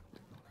 slots.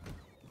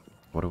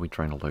 What are we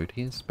trying to load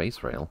here?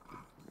 Space rail.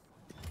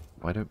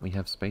 Why don't we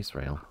have space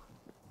rail?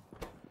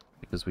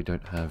 Because we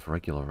don't have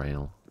regular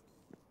rail.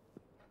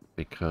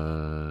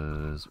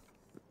 Because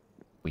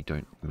we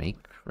don't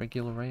make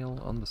regular rail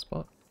on the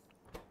spot,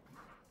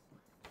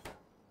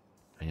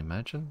 I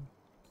imagine.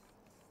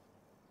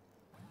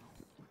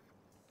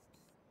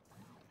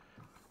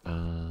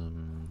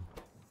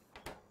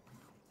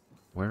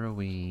 Where are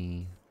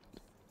we?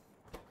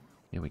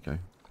 Here we go.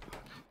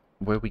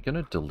 Were we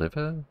gonna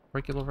deliver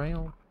regular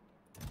rail?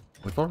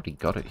 We've already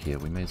got it here,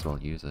 we may as well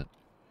use it.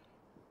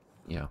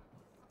 Yeah.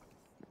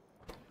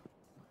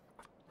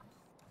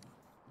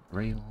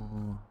 Rail...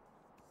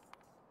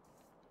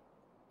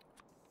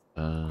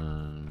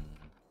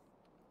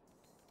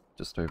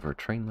 just over a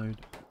train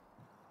load.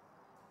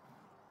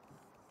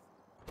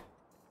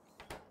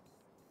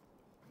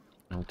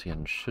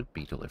 LTN should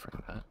be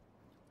delivering that.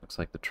 Looks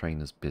like the train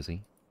is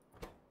busy.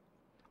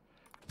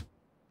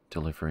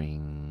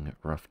 Delivering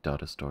rough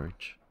data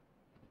storage.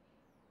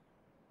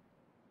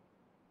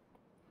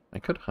 I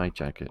could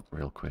hijack it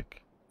real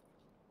quick.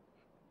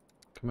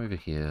 Come over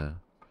here.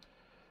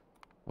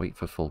 Wait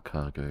for full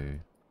cargo.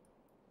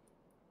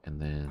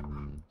 And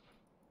then...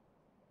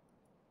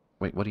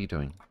 Wait, what are you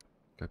doing?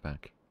 Go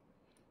back.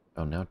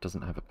 Oh, now it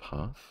doesn't have a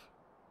path?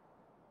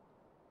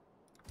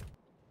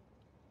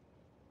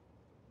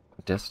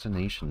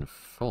 Destination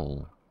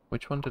full?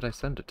 Which one did I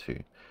send it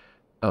to?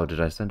 Oh,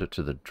 did I send it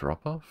to the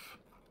drop-off?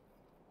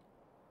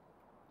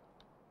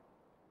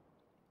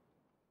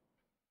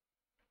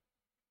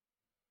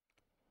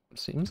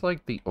 Seems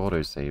like the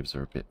autosaves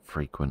are a bit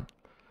frequent.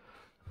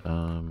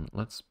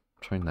 Let's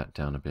tone that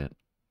down a bit.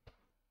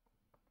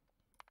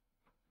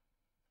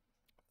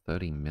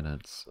 30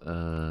 minutes.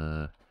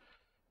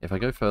 If I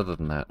go further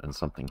than that and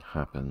something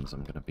happens,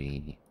 I'm gonna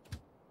be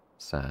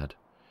sad.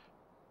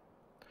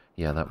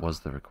 Yeah, that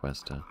was the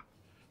requester.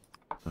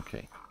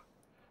 Okay.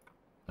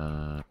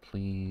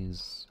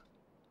 Please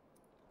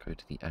go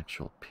to the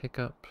actual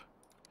pickup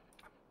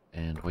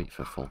and wait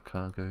for full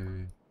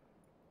cargo.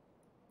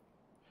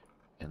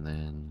 And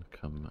then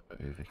come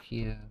over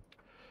here,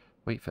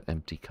 wait for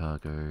empty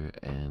cargo,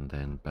 and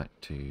then back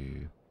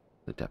to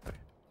the depot.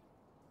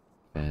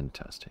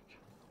 Fantastic.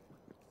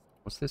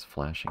 What's this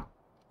flashing?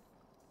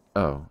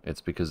 Oh,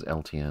 it's because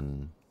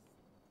LTN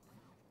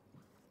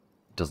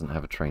doesn't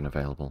have a train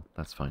available.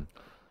 That's fine.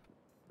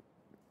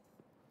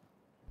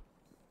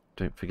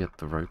 Don't forget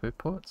the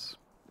roboports.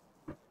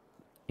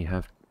 You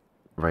have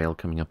rail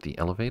coming up the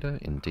elevator,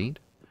 indeed.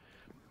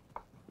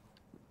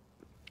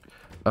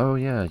 Oh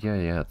yeah,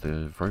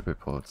 the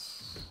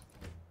roboports.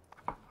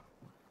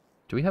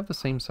 Do we have the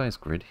same size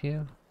grid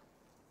here?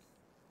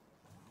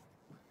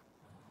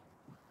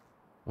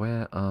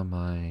 Where are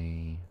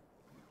my...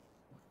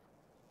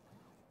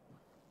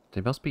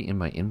 They must be in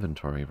my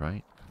inventory,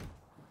 right?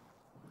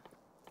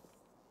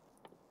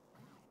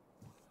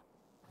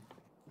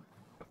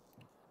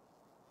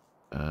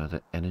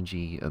 The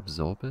energy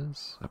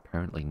absorbers?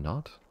 Apparently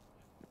not.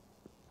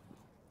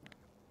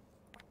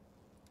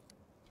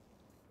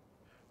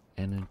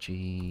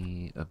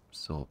 Energy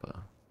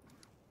absorber.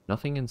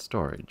 Nothing in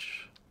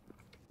storage.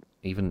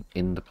 Even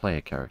in the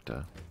player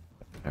character.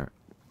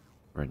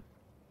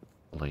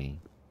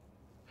 Apparently.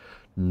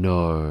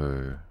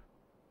 No.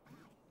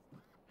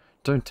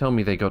 Don't tell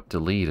me they got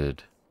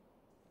deleted.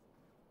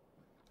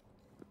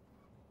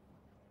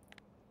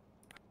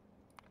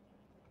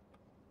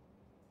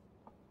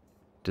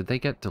 Did they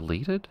get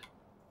deleted?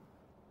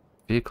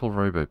 Vehicle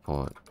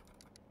Roboport.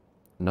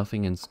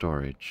 Nothing in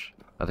storage.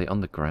 Are they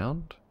on the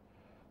ground?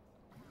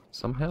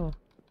 Somehow?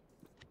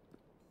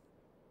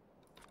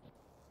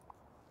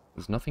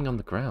 There's nothing on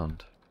the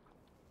ground.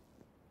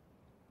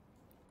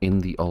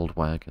 In the old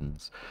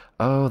wagons.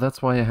 Oh,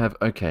 that's why I have...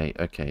 Okay.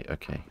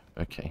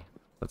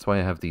 That's why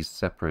I have these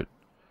separate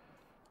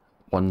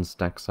one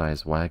stack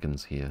size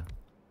wagons here.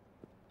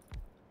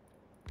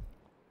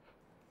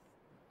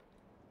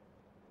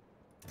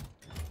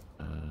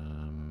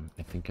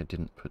 I think I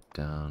didn't put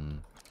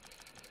down...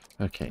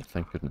 Okay,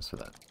 thank goodness for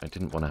that. I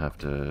didn't want to have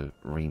to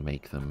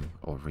remake them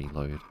or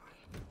reload.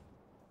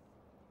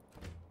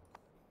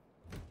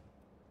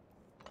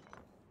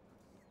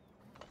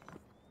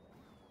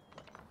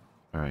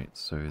 Alright,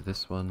 so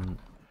this one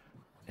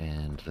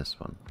and this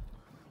one.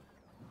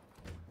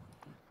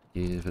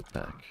 Give it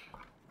back.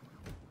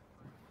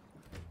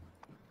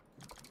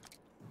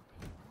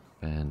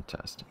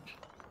 Fantastic.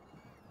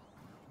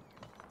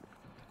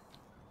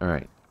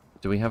 Alright,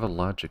 do we have a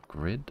larger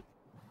grid?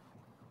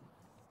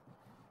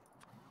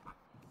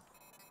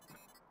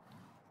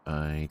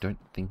 I don't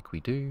think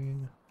we do.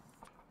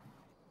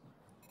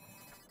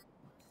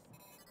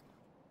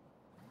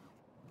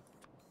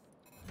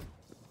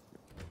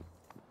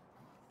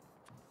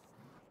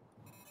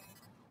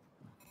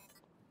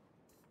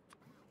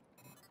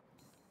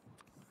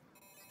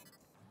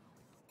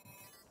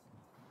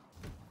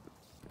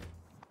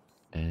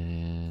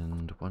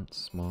 And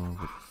once more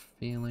with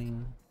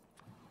feeling.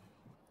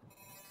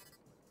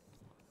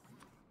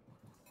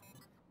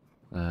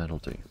 That'll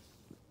do.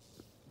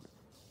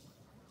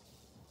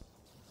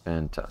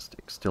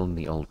 Fantastic. Still in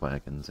the old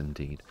wagons,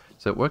 indeed.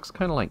 So it works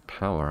kind of like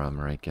power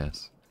armor, I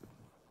guess.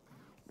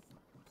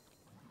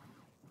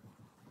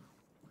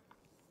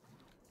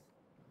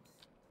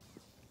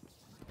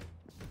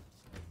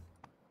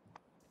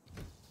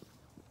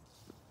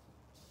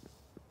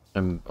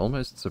 I'm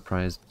almost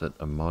surprised that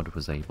a mod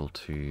was able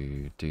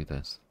to do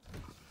this.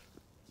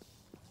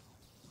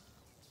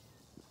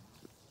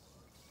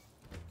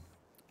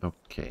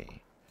 Okay.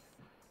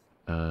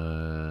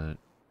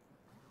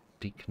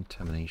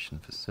 Decontamination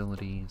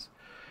facilities.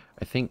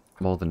 I think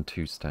more than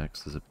 2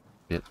 stacks is a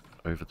bit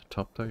over the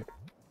top, though.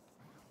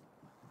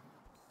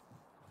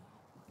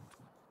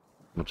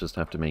 We'll just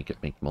have to make it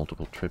make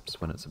multiple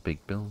trips when it's a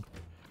big build.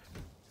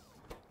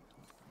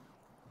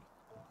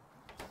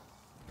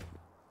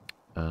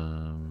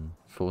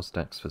 4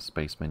 stacks for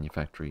space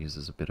manufactories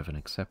is a bit of an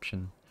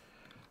exception.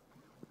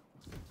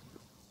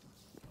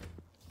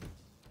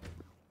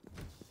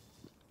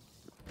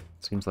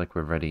 Seems like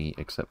we're ready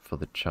except for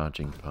the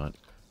charging part.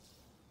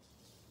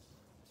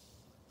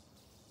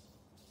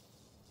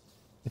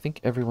 I think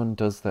everyone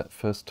does that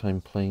first time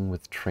playing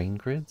with train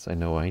grids. I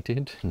know I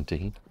did,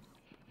 indeed.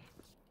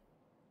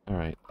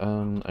 Alright,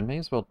 I may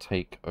as well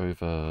take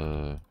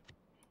over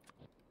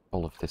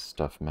all of this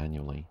stuff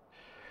manually.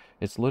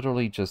 It's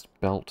literally just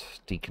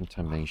belt,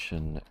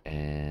 decontamination,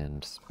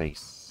 and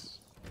space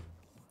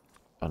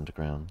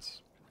undergrounds.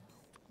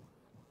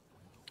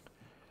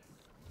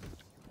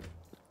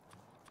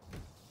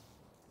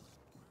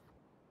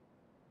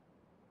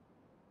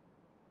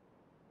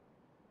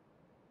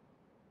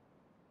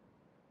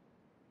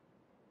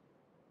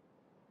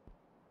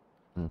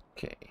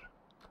 Okay.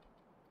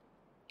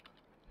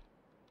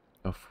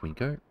 Off we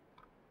go.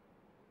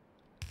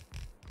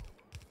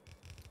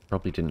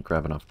 Probably didn't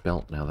grab enough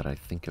belt now that I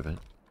think of it.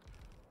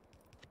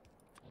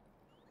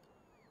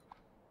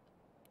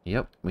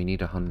 Yep, we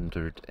need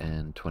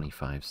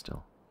 125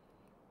 still.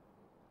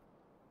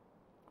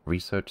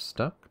 Research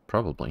stuck?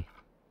 Probably.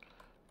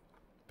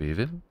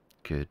 Boovin,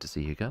 good to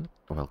see you again.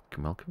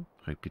 Welcome, welcome.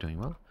 Hope you're doing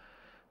well.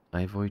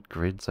 I avoid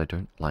grids, I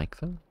don't like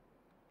them.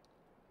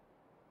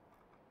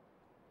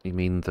 You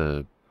mean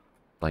the,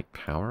 like,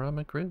 power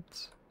armor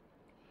grids?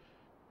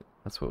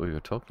 That's what we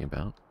were talking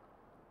about.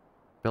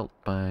 Belt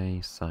by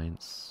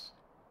science.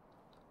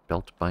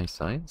 Belt by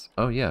science?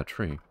 Oh yeah,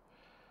 true.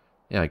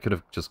 Yeah, I could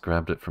have just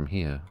grabbed it from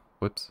here.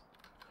 Whoops.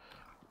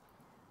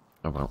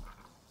 Oh well.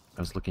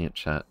 I was looking at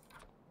chat.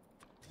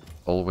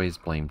 Always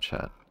blame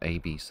chat.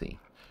 ABC.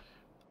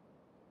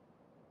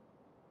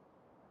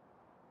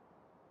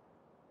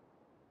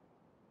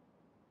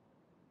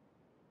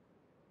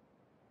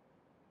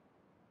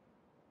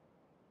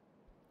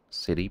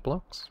 City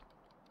blocks?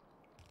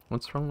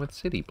 What's wrong with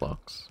city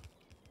blocks?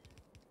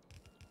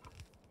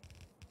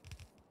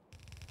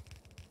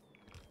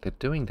 They're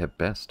doing their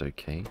best,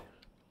 okay?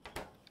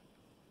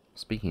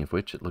 Speaking of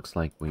which, it looks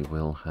like we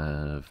will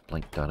have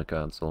blank data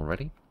cards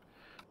already.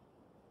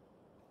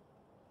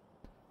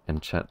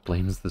 And chat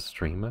blames the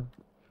streamer.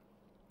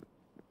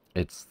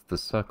 It's the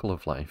circle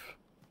of life.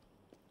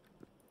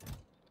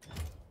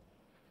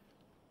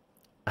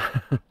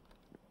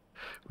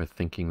 We're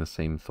thinking the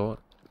same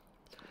thought.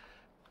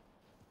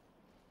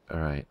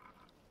 Alright.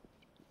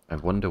 I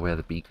wonder where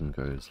the beacon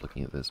goes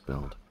looking at this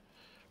build.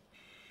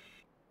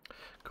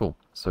 Cool.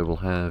 So we'll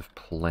have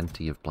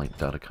plenty of blank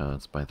data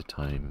cards by the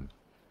time...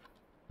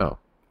 Oh,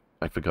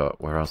 I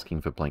forgot. We're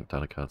asking for blank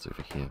data cards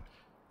over here.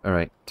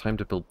 Alright, time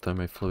to build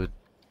thermofluid.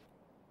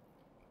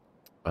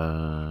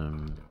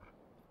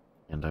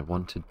 And I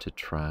wanted to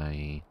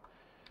try...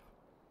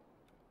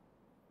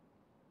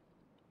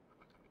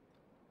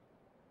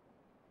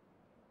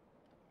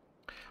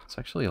 It's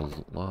actually a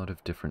lot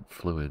of different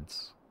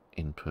fluids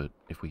input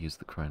if we use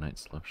the cryonite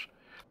slush.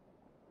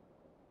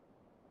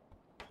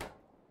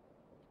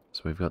 So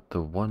So we've got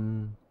the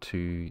 1,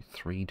 2,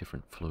 3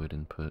 different fluid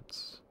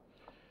inputs.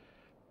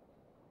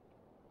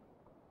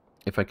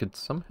 If I could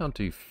somehow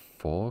do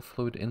 4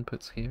 fluid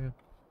inputs here.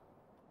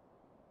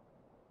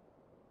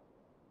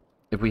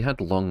 If we had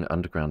long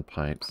underground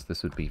pipes,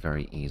 this would be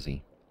very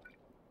easy.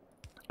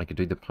 I could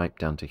do the pipe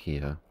down to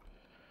here,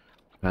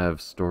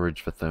 have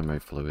storage for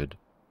thermofluid,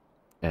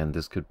 and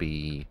this could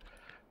be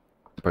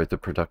both a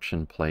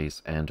production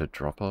place and a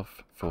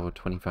drop-off for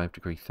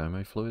 25-degree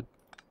thermofluid.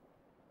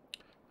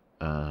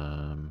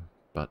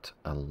 But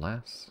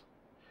alas,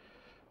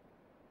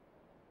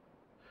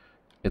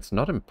 it's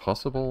not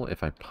impossible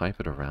if I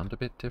pipe it around a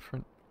bit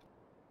different.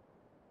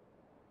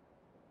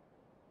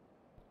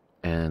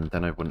 And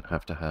then I wouldn't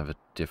have to have a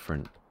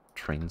different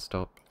train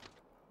stop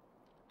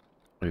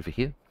over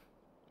here.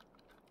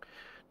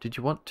 Did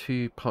you want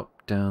to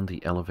pop down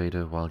the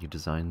elevator while you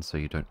design so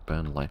you don't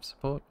burn life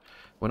support?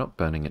 We're not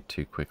burning it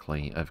too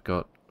quickly. I've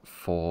got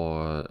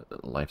 4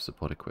 life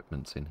support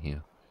equipments in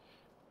here.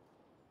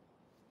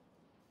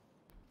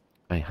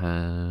 I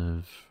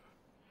have...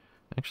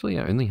 Actually,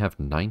 I only have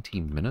 90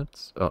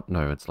 minutes. Oh,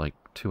 no, it's like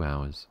 2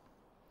 hours.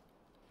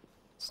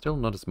 Still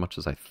not as much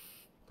as I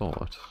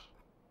thought.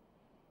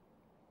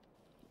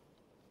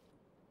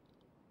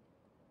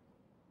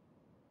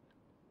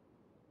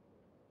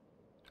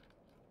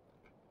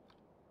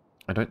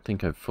 I don't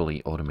think I've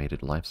fully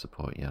automated life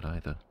support yet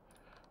either.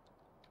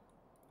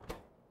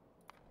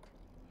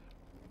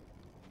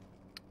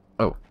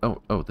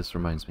 Oh, this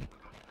reminds me.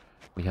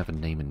 We have a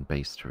name and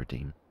base to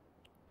redeem.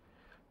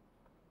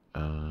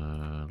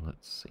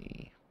 Let's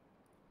see.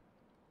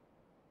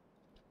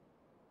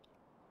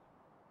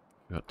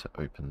 Got to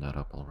open that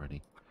up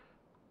already.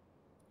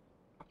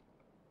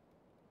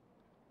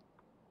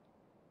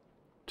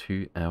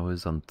 2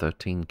 hours on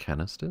 13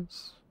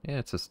 canisters? Yeah,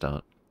 it's a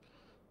start.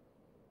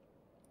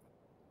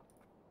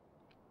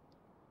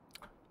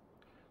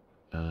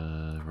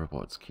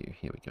 Rewards queue,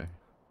 here we go.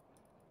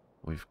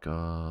 We've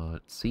got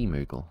Sea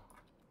Moogle.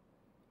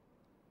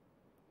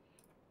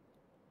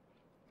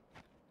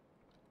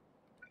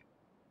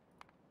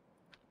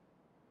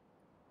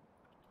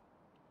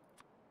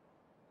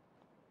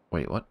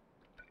 Wait, what?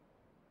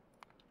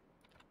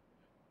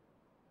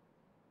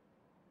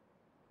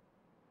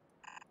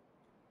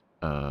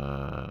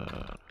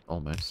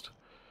 Almost.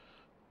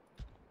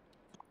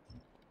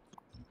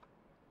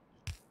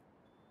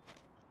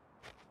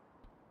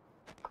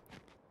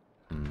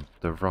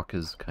 The rock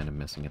is kind of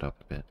messing it up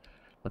a bit.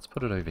 Let's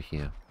put it over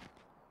here.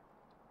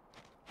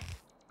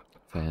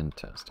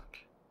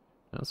 Fantastic.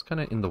 That's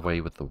kind of in the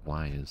way with the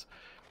wires.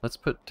 Let's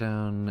put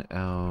down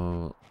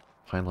our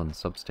pylon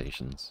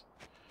substations.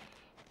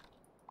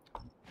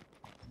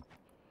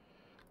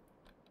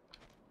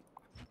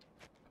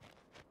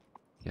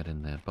 Get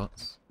in there,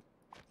 bots.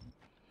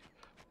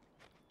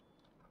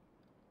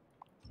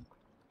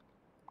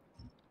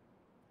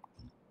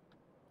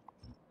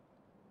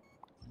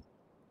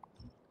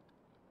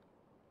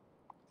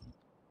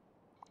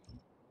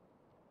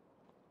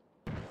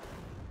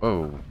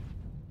 Whoa.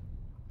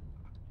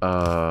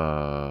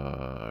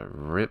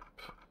 Rip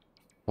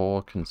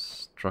 4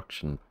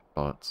 construction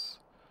bots.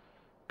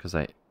 Because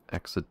I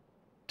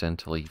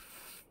accidentally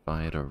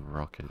fired a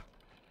rocket.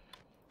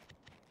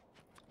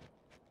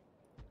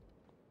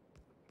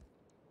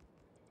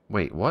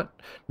 Wait, what?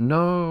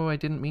 No, I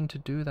didn't mean to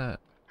do that.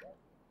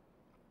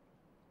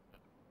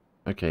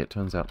 Okay, it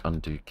turns out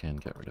undo can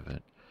get rid of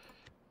it.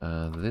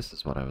 This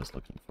is what I was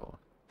looking for.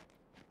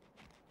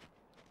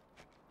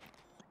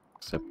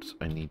 Except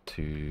I need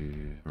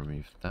to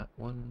remove that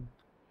one.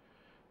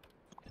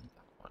 And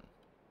that one.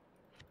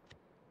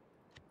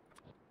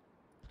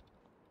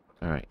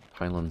 Alright,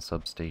 pylon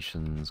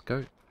substations,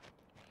 go.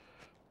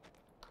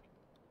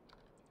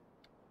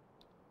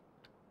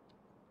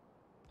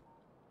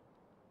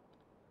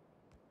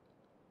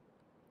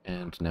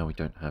 And now we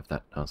don't have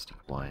that nasty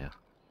wire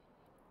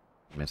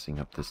messing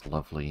up this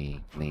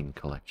lovely name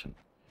collection.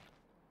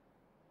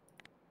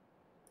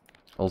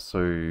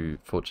 Also,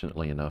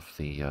 fortunately enough,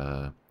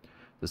 the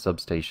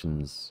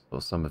substations,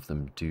 or some of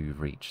them, do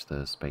reach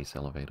the space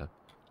elevator.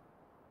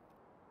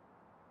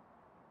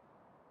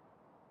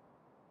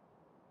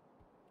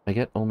 I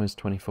get almost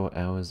 24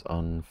 hours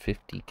on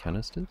 50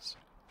 canisters.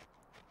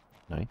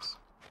 Nice.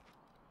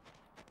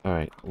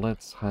 Alright,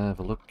 let's have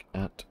a look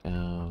at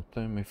our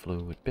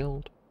thermofluid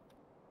build.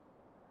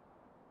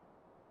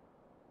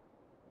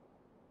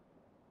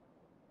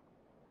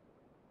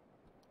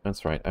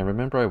 That's right, I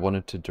remember I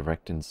wanted to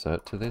direct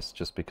insert to this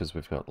just because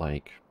we've got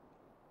like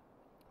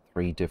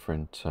 3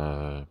 different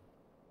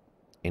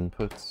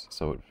inputs,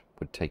 so it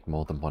would take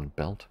more than one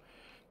belt.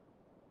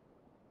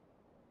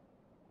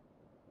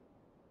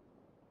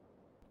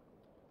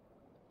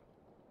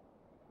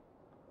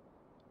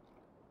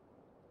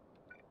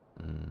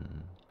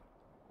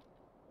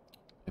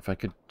 If I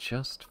could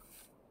just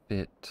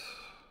fit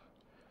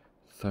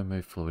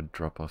thermofluid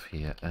drop-off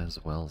here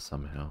as well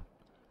somehow.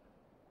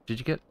 Did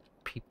you get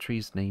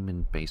Petrie's name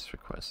and base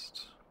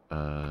request?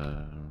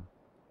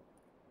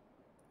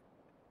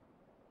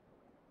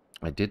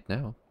 I did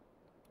now.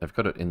 I've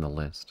got it in the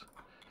list.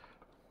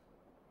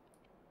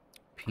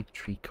 Peep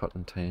Tree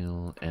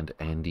Cottontail and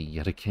Andy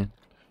yet again.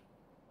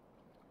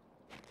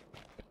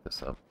 Pick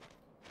this up.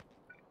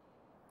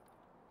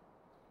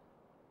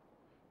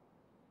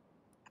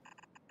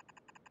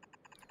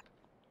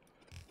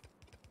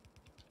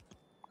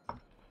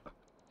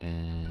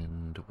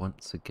 And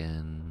once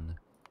again,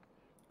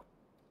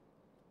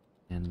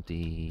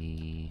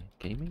 Andy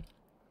Gaming.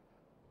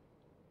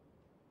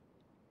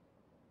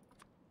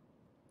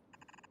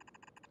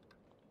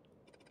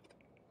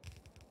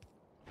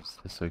 Is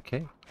this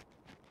okay?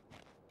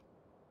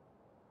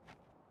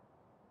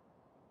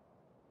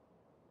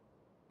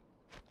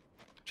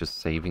 Just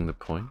saving the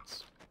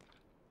points?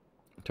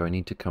 Do I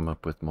need to come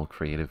up with more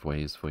creative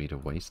ways for you to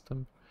waste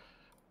them?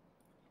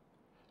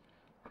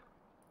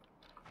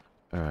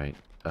 Alright,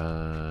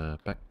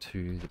 back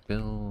to the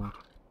build.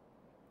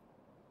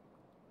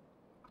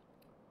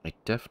 I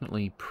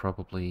definitely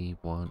probably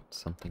want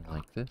something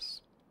like this.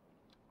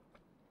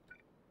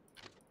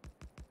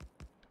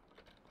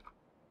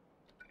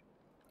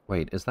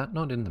 Wait, is that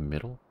not in the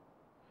middle?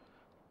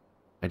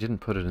 I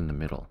didn't put it in the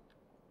middle.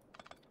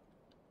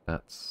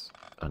 That's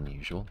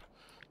unusual.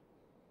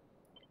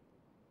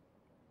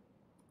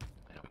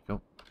 There we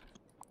go.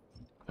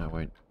 I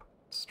won't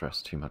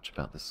stress too much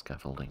about the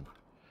scaffolding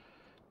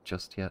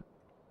just yet.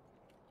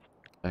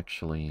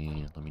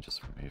 Actually, let me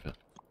just remove it.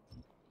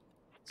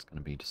 It's going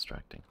to be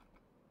distracting.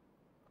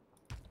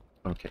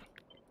 Okay.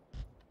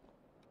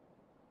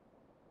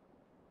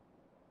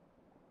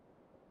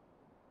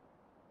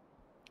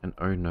 An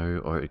oh no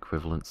or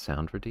equivalent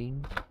sound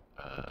redeemed?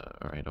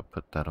 Alright, I'll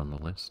put that on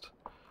the list.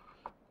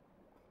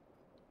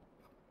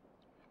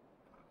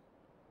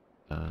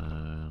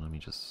 Let me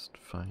just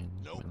find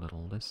my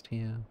little list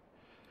here.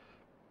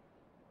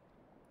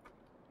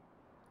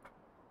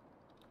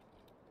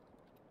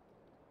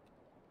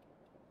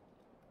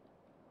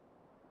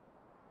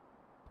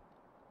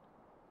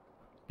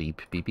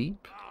 Beep, beep,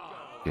 beep.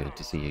 Good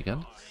to see you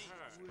again.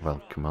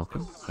 Welcome,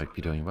 welcome. Hope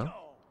you're doing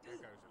well.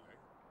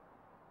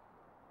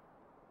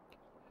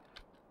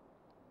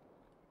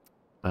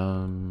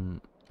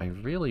 I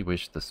really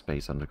wish the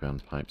space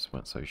underground pipes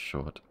weren't so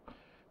short,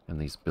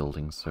 and these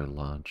buildings so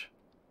large.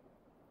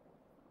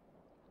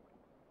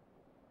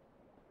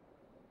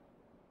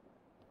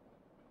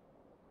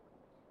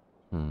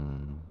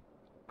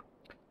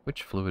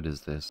 Which fluid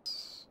is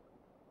this?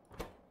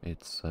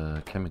 It's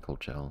chemical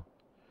gel.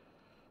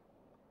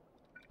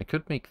 I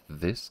could make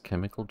this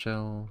chemical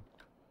gel.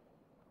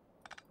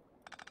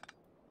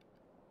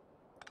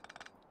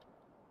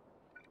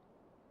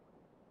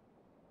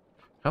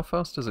 How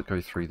fast does it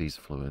go through these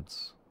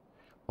fluids?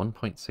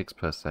 1.6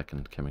 per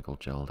second chemical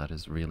gel, that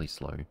is really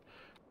slow.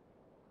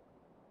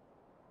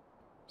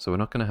 So we're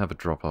not going to have a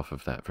drop-off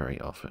of that very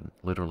often.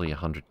 Literally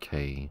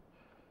 100k,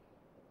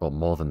 or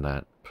more than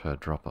that, per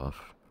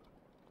drop-off.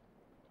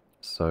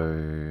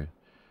 So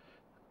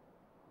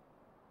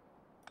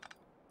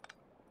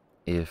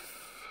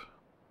if...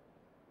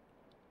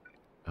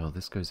 Oh,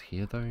 this goes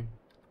here though?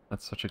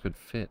 That's such a good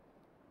fit.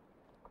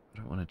 I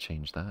don't want to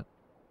change that.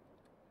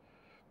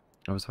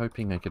 I was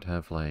hoping I could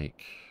have,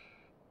 like,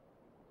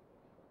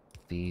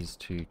 these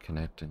two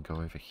connect and go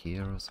over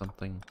here or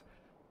something.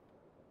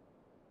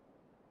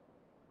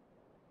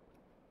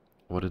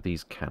 What are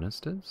these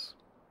canisters?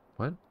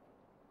 What?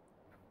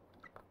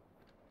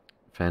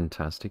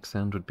 Fantastic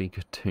sound would be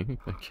good too?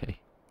 Okay.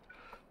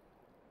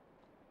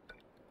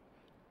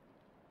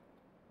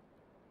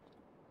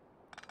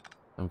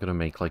 I'm gonna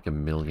make like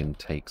 1,000,000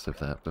 takes of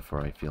that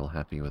before I feel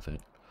happy with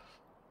it.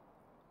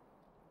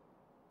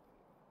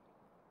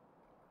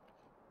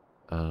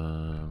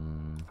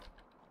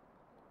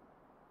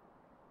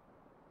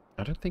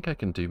 I don't think I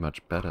can do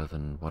much better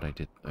than what I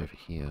did over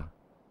here.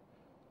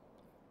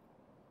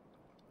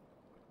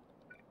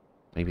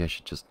 Maybe I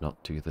should just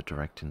not do the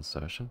direct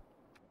insertion.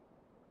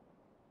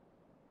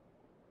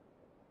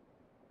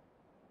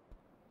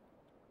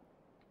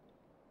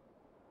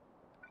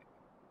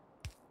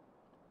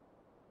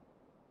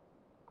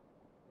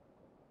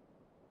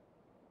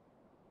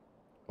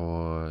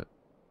 Or...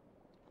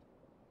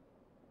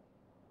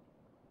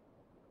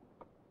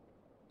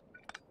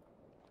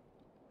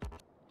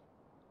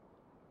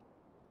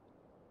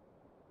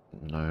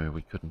 No,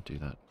 we couldn't do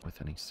that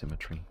with any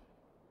symmetry.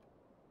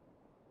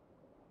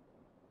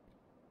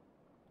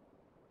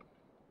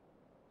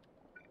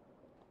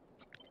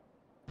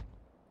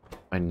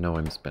 I know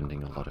I'm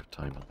spending a lot of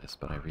time on this,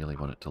 but I really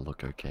want it to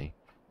look okay.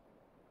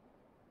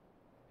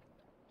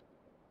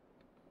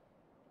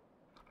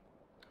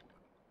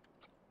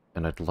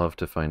 And I'd love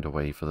to find a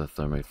way for the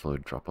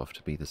thermofluid drop-off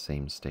to be the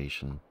same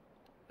station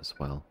as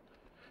well.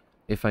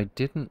 If I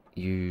didn't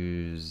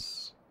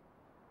use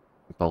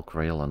bulk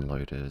rail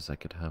unloaders, I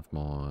could have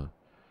more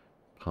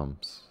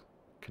pumps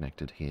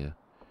connected here.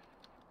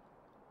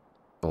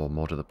 Or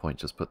more to the point,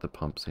 just put the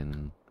pumps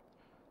in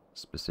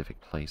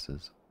specific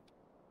places.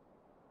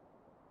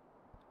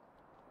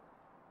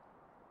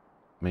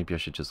 Maybe I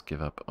should just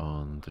give up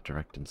on the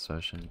direct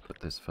insertion, put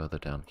this further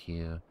down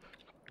here.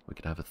 We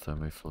could have a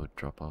thermofluid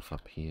drop off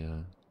up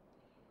here.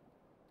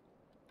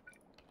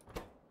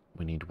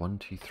 We need 1,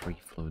 2, 3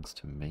 fluids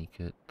to make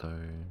it,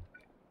 though.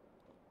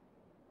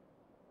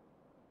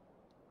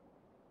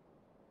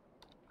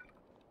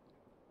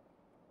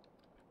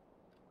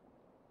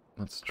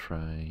 Let's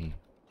try...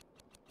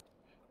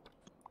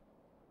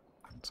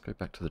 Let's go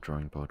back to the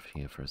drawing board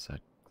here for a sec.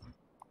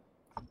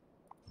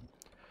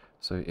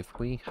 So if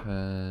we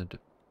had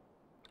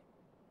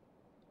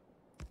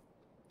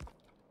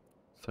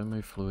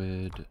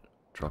thermofluid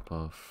drop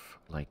off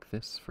like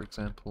this, for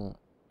example,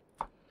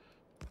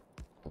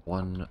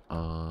 one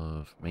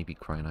of maybe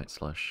cryonite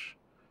slush.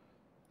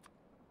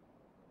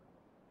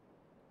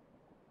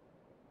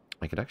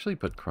 I could actually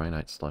put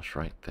cryonite slush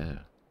right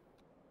there.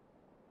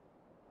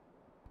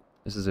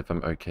 This is if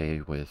I'm okay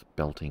with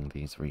belting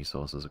these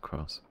resources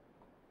across.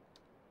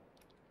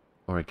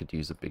 Or I could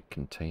use a big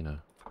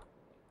container.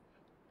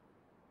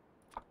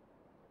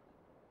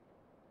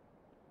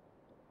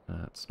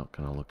 That's not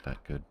going to look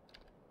that good.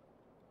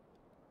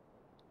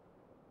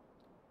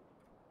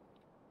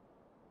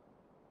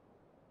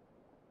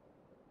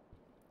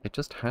 It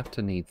just had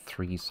to need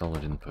 3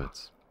 solid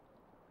inputs.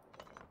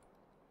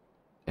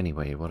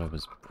 Anyway, what I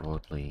was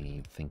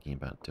broadly thinking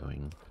about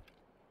doing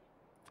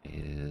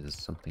is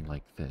something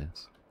like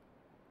this.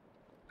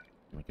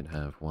 We can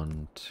have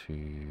 1,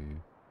 2...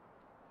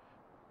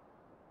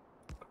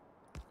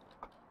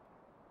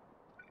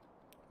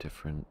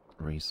 different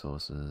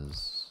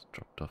resources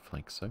dropped off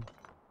like so.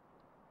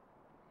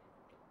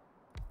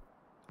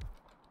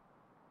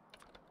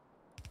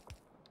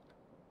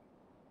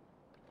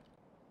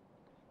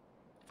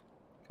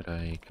 Could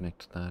I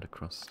connect that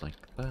across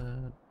like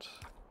that?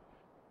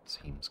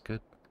 Seems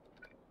good.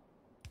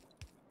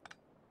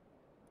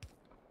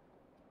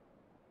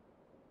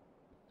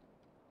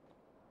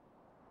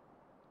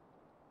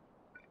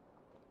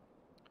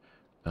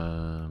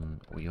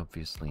 We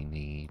obviously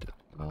need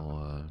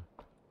more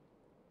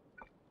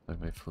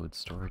thermofluid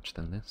storage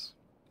than this.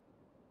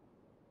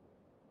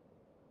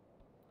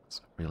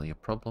 It's not really a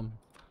problem.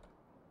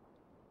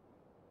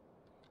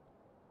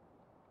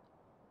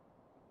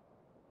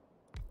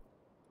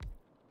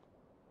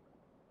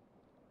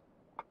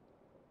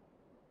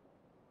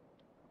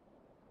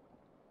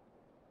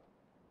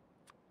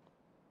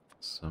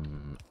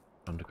 Some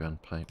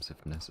underground pipes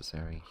if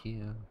necessary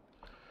here.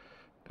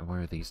 And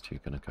where are these two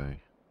gonna go?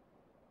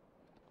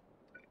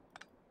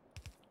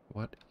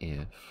 What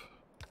if...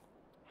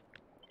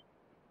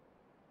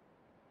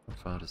 How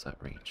far does that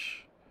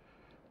reach?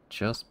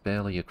 Just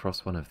barely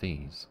across one of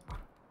these.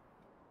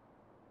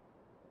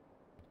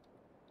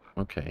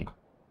 Okay.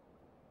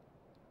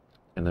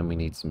 And then we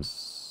need some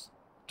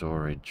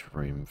storage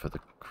room for the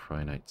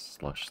cryonite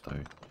slush,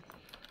 though.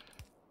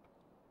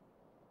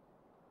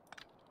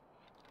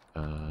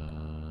 I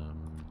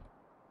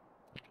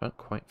can't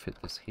quite fit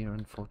this here,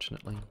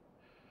 unfortunately.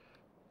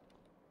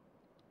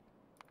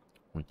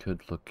 We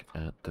could look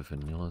at the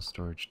vanilla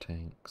storage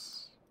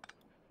tanks.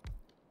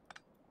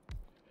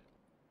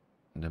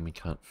 And then we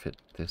can't fit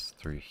this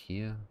through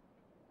here.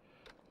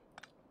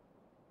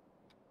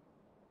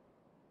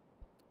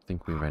 I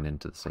think we ran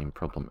into the same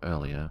problem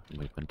earlier, and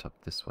we went up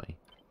this way.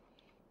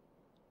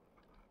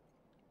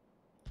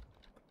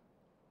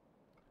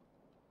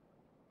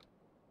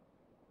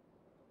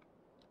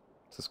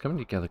 So it's coming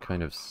together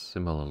kind of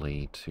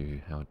similarly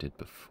to how it did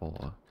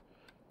before.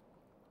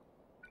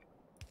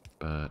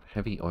 But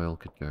heavy oil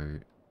could go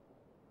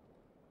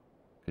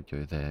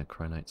there,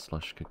 cryonite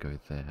slush could go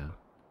there.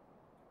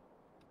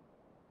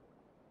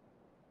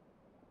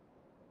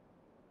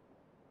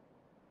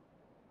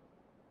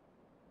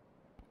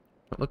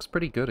 It looks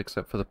pretty good,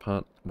 except for the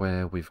part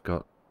where we've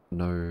got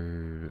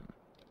no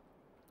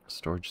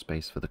storage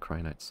space for the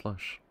cryonite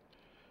slush.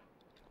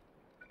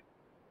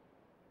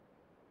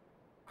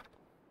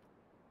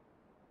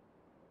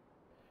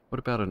 What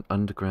about an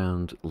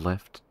underground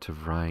left to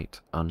right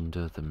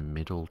under the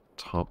middle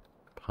top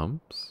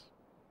pumps?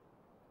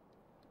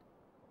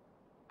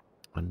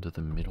 Under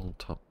the middle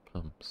top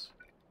pumps.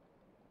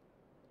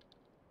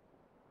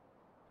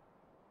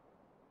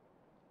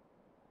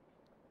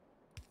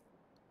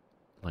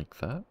 Like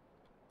that?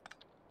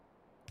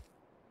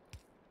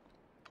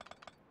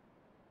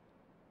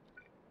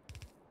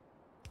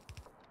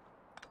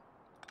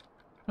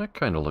 That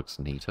kind of looks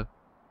neater.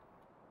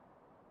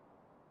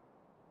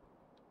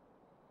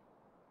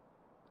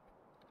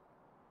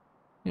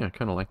 Yeah, I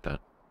kind of like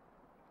that.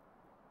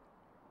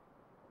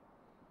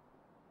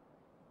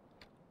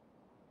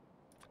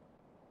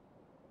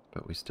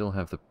 But we still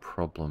have the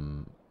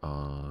problem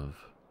of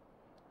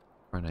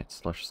cryonite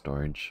slush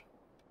storage.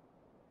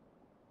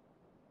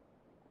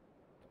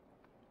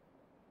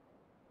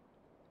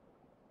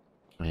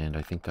 And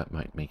I think that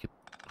might make it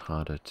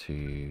harder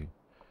to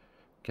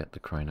get the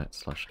cryonite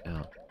slush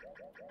out.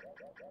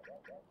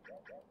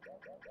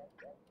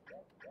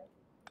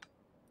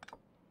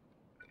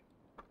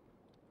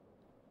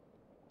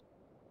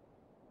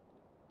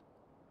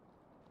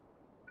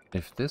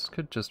 If this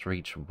could just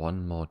reach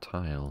one more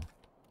tile,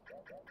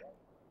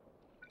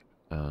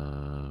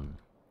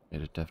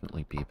 it'd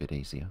definitely be a bit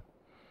easier.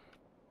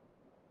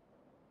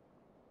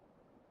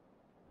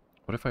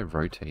 What if I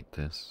rotate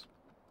this?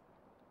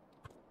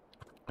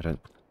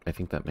 I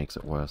think that makes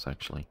it worse,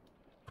 actually.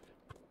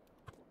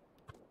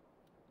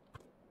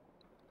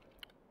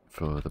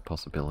 For the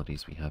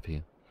possibilities we have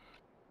here.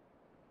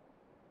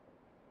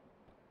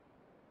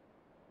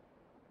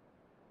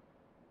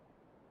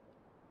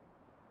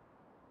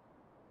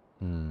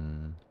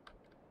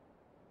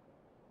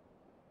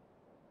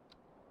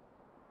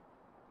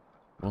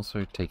 I'm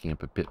also taking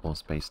up a bit more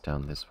space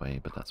down this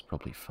way, but that's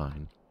probably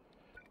fine.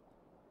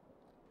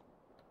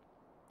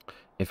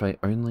 If I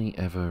only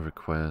ever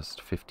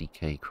request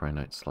 50k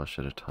Chromite Slush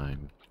at a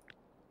time,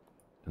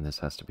 and this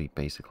has to be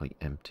basically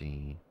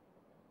empty...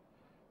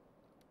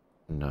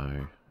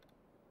 No.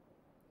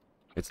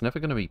 It's never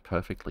going to be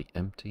perfectly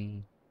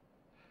empty.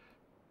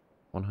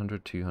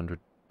 100, 200,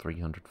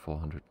 300,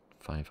 400,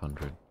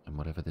 500, and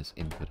whatever this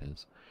input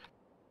is.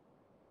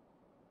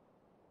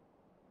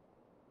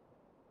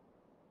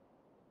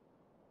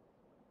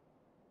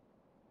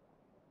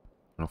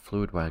 Our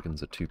fluid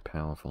wagons are too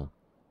powerful.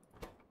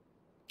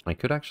 I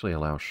could actually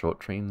allow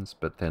short trains,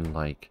 but then,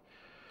 like,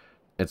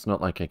 it's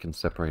not like I can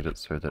separate it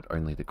so that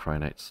only the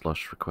Chromite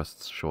Slush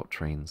requests short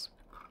trains.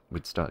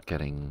 We'd start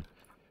getting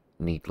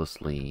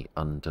needlessly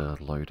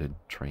underloaded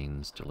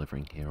trains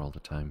delivering here all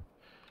the time.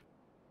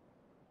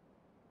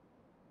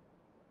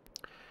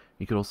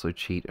 You could also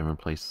cheat and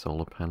replace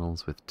solar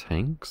panels with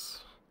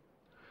tanks.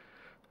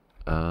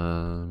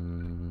 I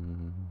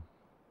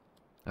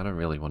don't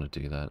really want to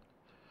do that.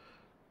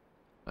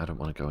 I don't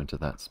want to go into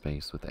that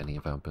space with any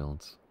of our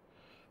builds.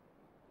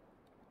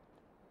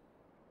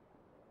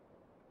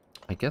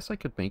 I guess I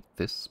could make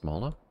this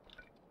smaller.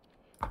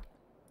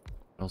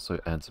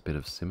 Also adds a bit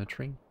of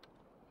symmetry.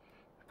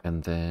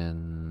 And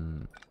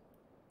then...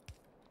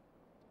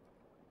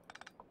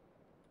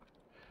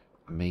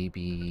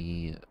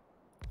 maybe...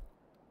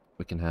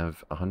 we can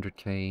have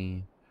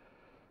 100k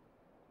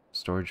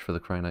storage for the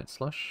Chromite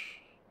Slush.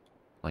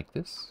 Like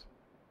this.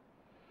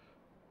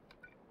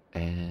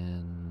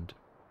 And...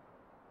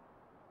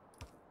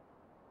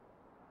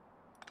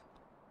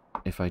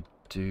 if I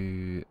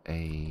do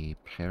a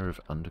pair of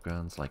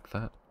undergrounds like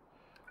that,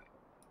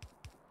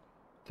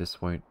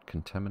 this won't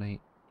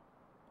contaminate.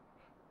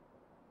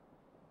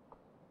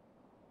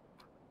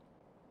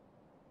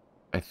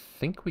 I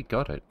think we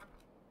got it.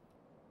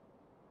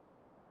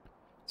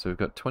 So we've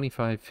got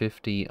 25,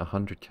 50,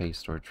 100k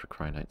storage for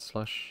Chromite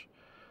Slush.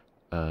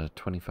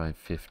 25,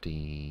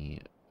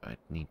 50... I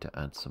need to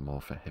add some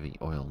more for heavy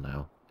oil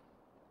now.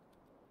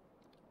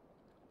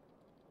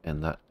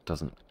 And that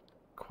doesn't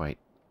quite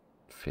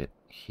fit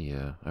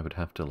here. I would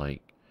have to,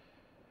 like,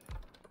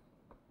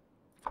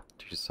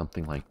 do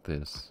something like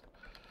this,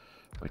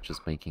 which is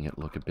making it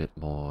look a bit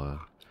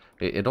more...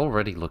 It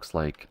already looks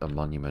like a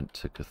monument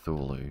to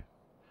Cthulhu.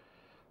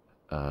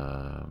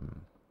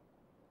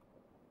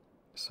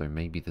 So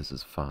maybe this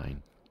is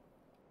fine.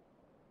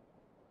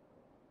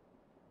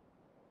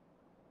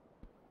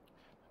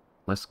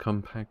 Less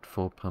compact,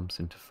 4 pumps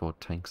into 4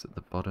 tanks at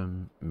the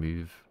bottom,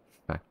 move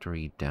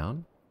factory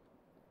down.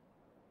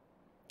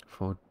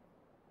 4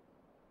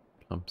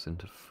 pumps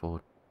into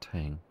 4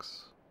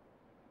 tanks.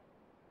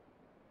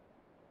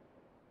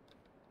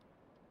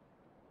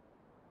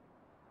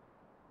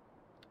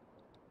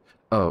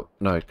 Oh,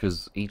 no,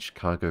 because each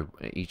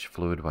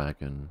fluid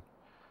wagon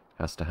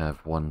has to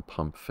have 1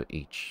 pump for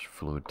each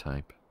fluid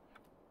type.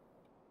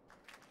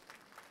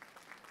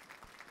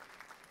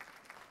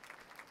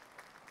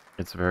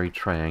 It's very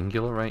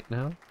triangular right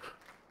now.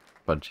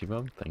 Budgie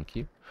Mum, thank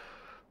you.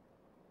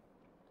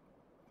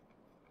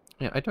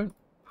 Yeah, I don't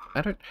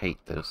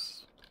hate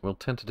this. We'll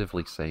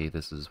tentatively say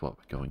this is what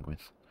we're going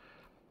with.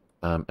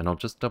 And I'll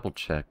just double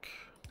check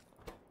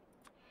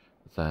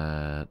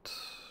that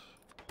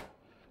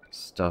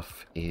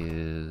stuff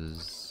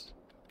is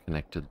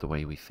connected the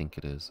way we think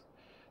it is.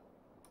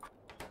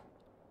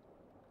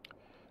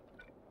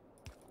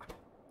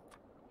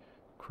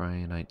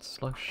 Cryonite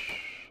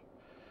Slush.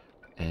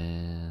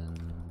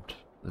 And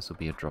this will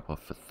be a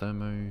drop-off for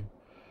Thermo.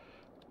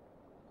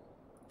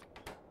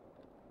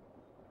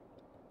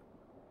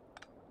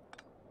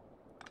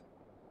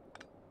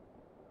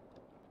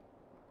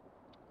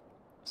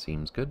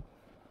 Seems good.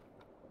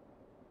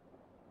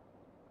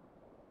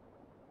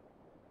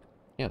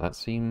 Yeah, that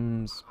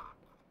seems...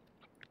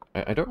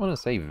 I don't want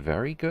to say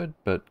very good,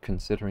 but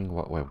considering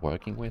what we're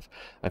working with,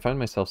 I find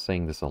myself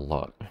saying this a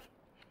lot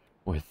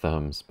with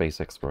space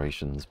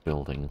explorations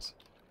buildings.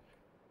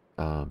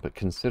 But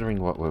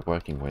considering what we're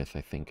working with,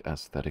 I think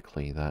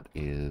aesthetically that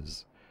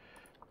is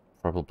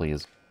probably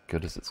as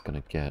good as it's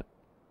going to get.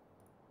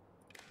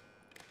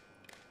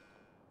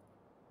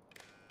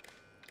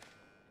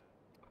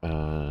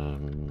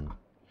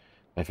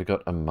 I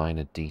forgot a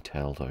minor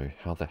detail though.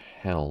 How the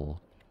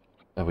hell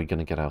are we going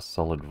to get our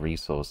solid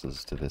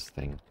resources to this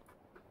thing?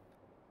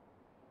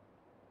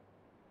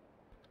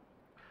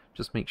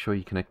 Just make sure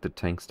you connect the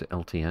tanks to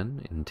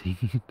LTN,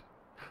 indeed.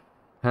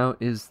 How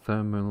is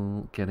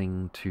thermal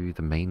getting to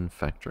the main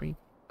factory?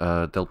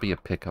 There'll be a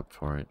pickup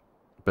for it.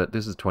 But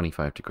this is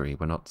 25 degree.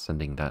 We're not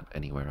sending that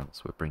anywhere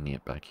else. We're bringing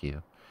it back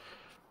here.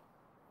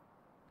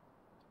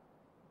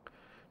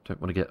 Don't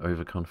want to get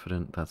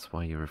overconfident, that's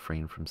why you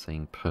refrain from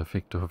saying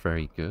perfect or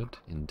very good,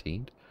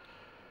 indeed.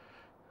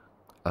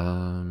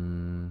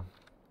 God.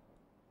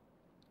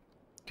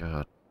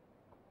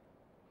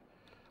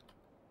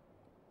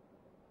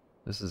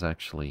 This is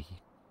actually...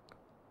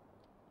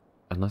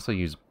 Unless I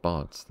use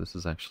bots, this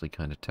is actually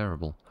kind of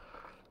terrible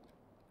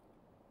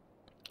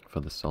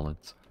for the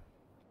solids.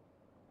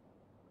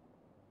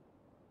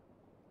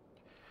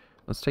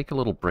 Let's take a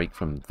little break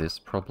from this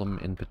problem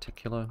in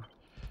particular,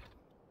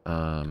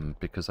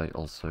 because I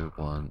also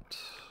want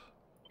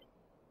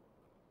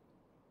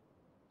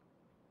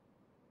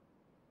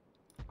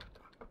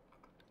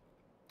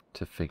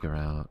to figure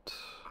out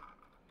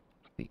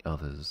the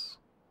others.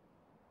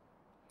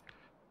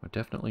 We're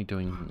definitely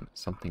doing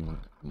something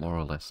more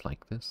or less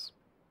like this.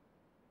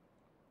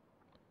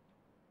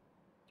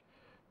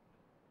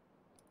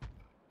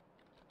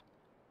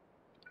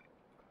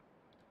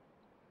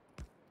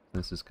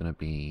 This is going to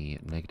be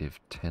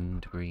negative 10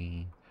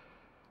 degree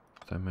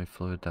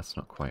thermofluid. That's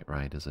not quite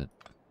right, is it?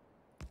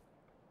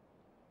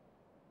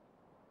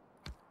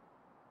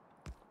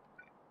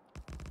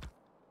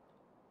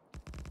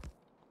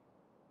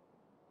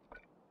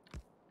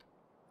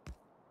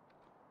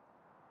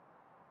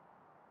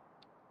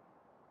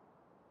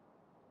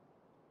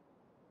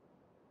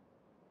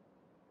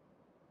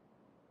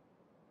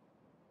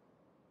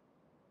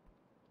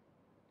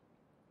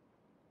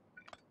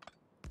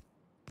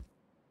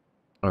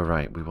 Oh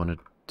right, we wanted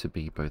to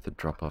be both a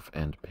drop-off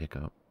and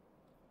pickup.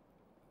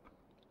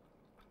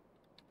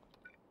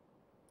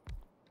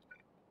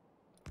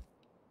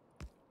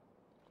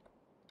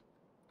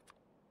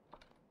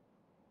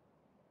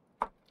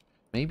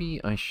 Maybe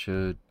I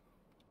should...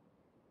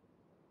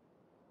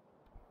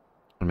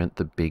 I meant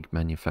the big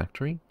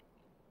manufactory.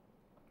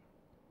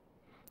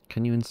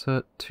 Can you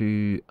insert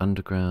to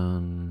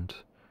underground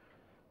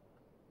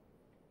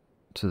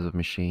to the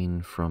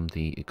machine from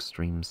the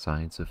extreme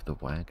sides of the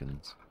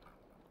wagons?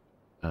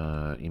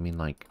 You mean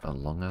like a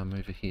long arm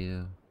over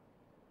here?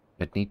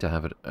 I'd need to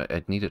have it.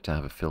 I'd need it to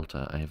have a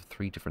filter. I have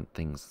 3 different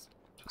things,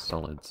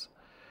 solids,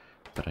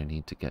 that I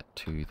need to get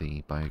to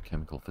the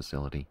biochemical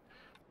facility.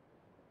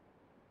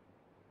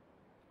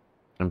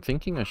 I'm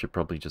thinking I should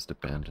probably just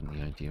abandon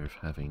the idea of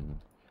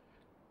having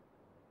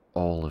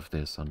all of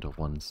this under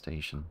one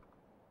station.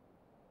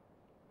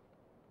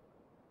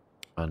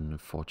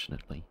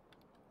 Unfortunately.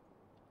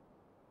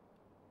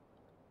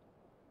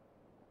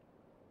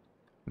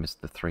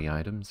 Missed the 3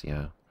 items,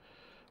 yeah.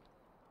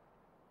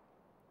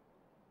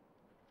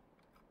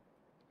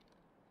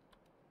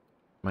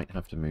 Might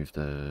have to move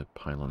the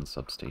pylon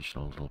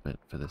substation a little bit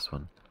for this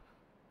one.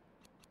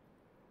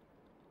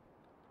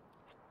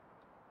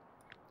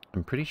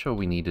 I'm pretty sure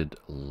we needed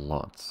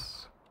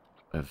lots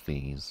of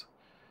these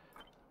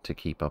to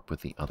keep up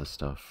with the other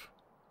stuff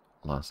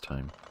last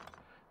time.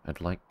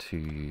 I'd like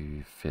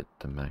to fit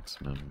the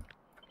maximum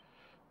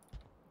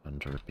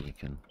under a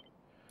beacon.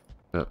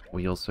 But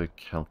we also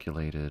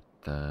calculated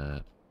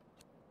that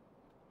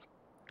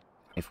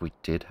if we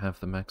did have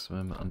the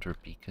maximum under a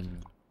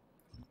beacon,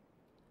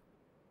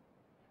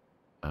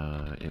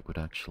 it would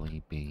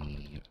actually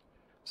be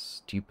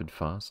stupid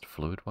fast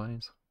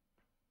fluid-wise.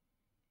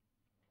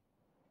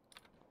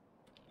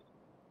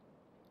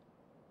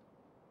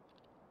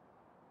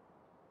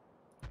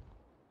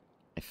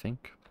 I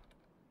think.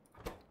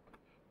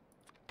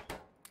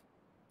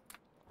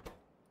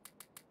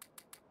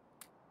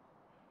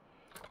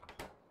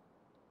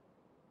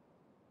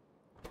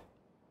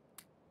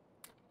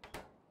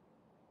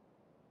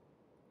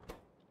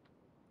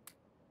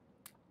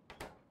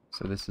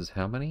 So this is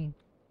how many?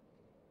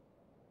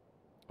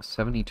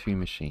 72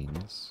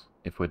 machines,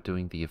 if we're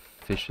doing the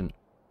efficient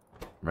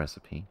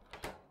recipe.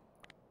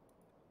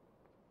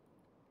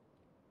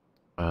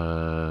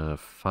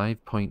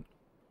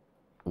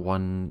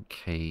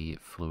 5.1k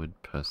fluid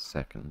per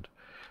second.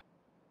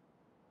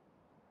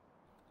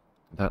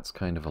 That's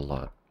kind of a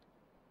lot.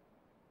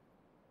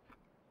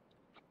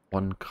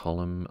 1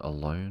 column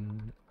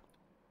alone,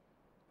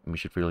 we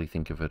should really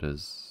think of it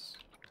as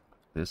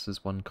this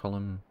is 1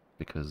 column,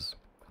 because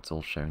it's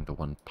all sharing the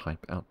 1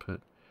 pipe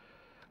output.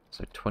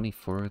 So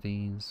 24 of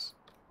these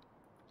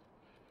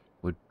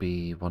would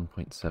be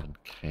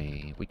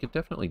 1.7k. We could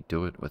definitely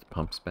do it with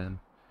pump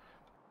span.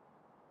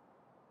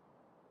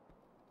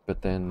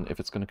 But then, if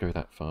it's going to go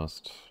that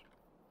fast,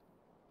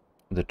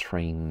 the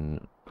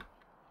train...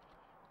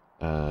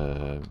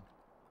 the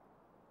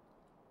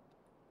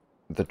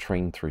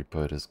train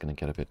throughput is going to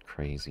get a bit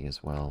crazy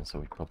as well, so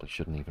we probably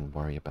shouldn't even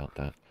worry about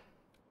that.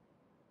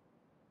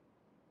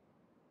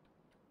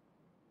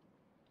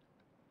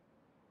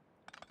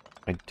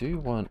 I do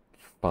want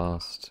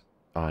fast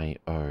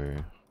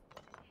I/O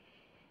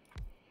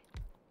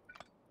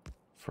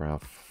for our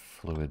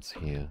fluids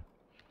here.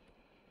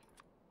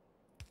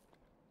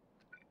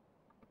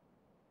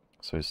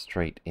 So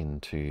straight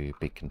into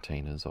big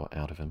containers or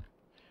out of them.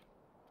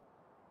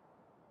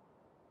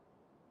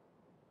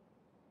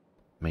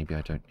 Maybe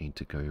I don't need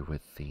to go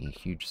with the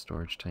huge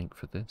storage tank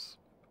for this.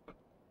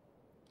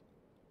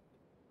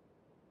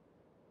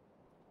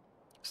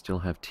 Still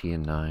have tier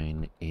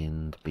 9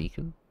 in the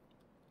beacon.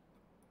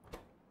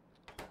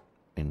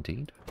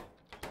 Indeed.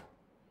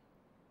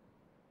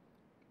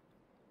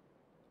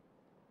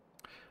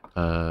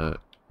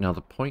 Now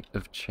the point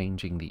of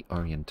changing the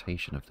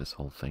orientation of this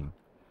whole thing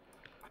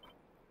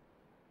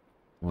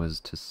was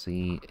to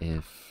see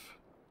if...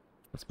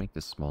 Let's make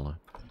this smaller.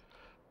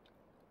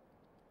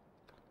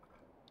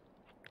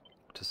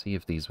 To see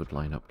if these would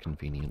line up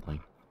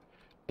conveniently.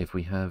 If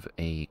we have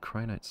a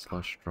Cryonite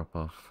Slush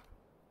drop-off...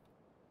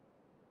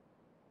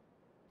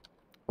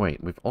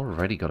 Wait, we've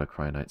already got a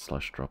Cryonite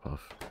Slush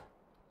drop-off.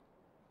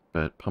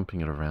 But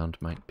pumping it around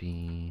might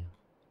be...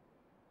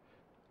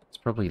 It's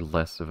probably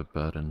less of a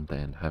burden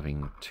than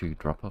having 2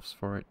 drop-offs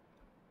for it.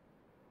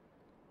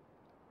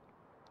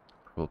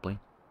 Probably.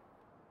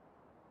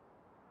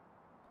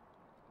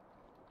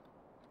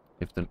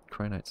 If the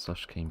Cryonite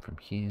Slush came from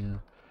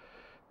here...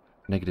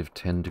 Negative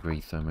 10 degree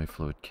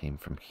thermofluid came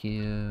from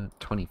here,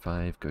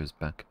 25 goes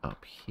back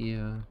up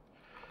here,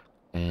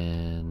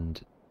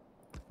 and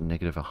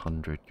negative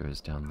 100 goes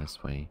down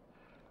this way.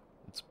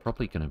 It's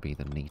probably going to be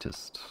the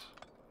neatest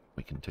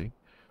we can do.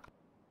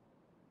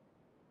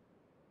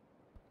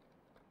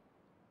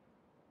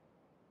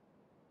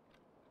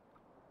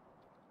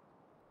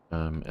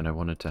 And I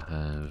wanted to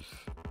have...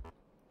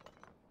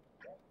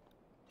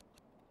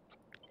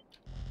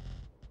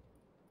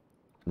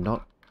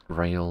 Not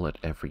rail at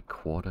every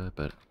quarter,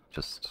 but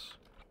just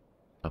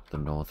up the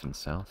north and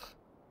south,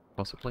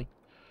 possibly.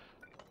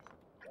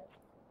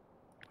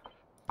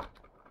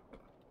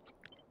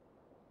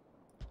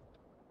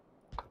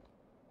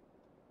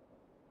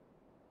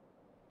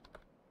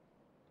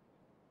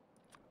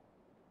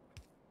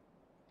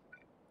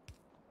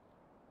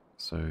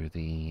 So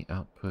the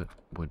output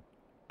would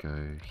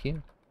go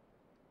here.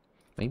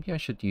 Maybe I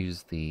should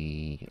use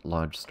the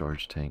large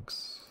storage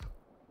tanks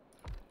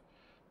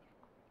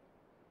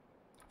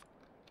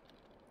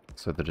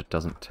so that it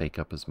doesn't take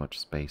up as much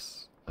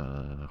space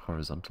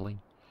horizontally.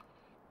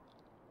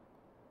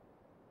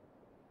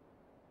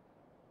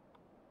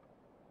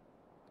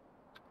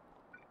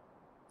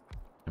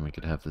 And we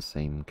could have the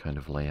same kind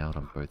of layout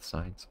on both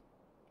sides.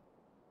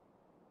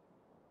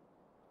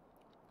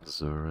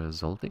 Zura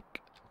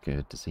Zoldik,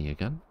 good to see you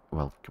again.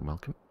 Welcome,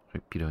 welcome.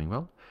 Hope you're doing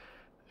well.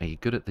 Are you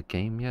good at the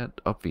game yet?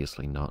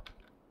 Obviously not.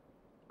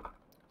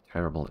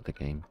 Terrible at the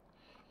game.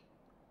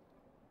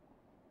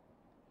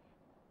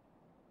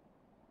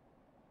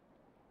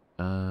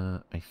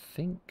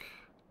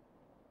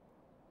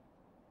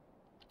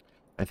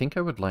 I think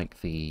I would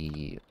like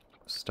the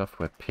stuff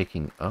we're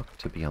picking up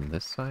to be on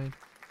this side,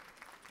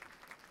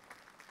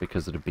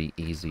 because it'd be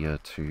easier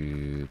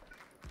to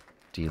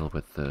deal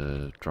with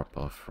the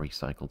drop-off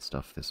recycled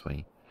stuff this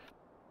way.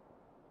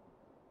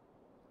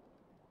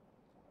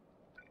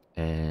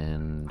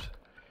 And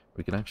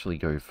we can actually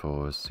go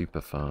for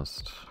super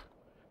fast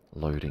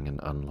loading and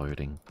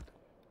unloading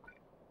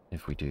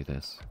if we do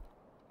this.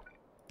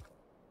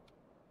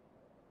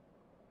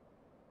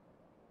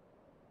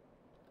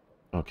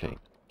 Okay,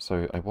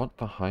 so I want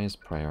the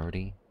highest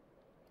priority.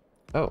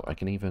 Oh, I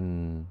can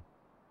even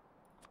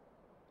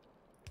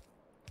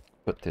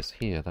put this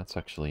here. That's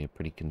actually a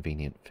pretty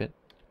convenient fit.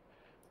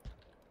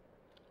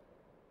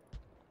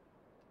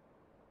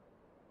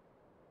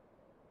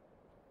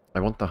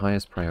 I want the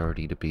highest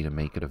priority to be to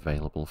make it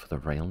available for the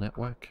rail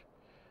network,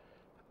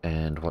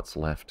 and what's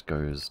left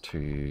goes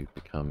to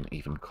become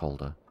even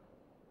colder.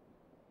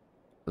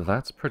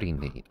 That's pretty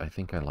neat. I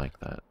think I like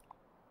that.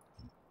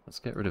 Let's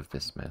get rid of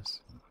this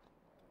mess.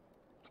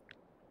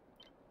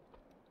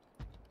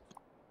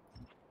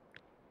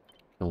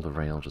 Kill the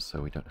rail just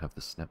so we don't have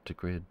the snap to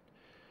grid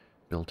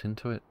built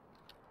into it.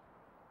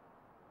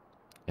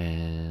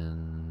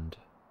 And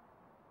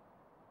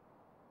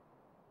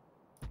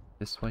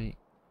this way.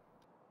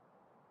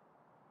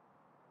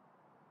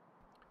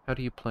 How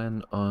do you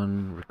plan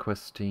on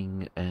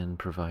requesting and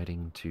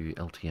providing to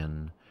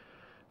LTN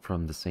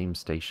from the same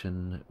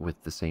station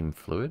with the same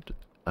fluid?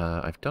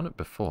 I've done it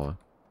before.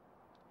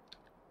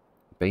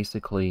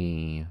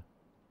 Basically...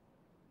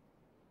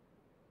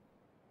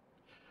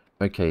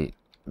 Okay,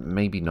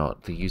 maybe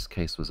not. The use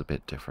case was a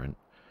bit different.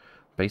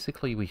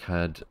 Basically, we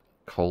had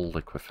coal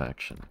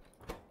liquefaction.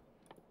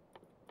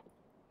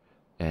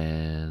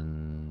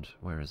 And...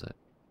 where is it?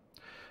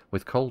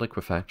 With coal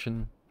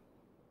liquefaction,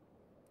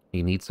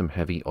 you need some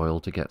heavy oil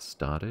to get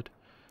started,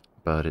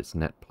 but it's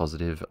net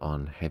positive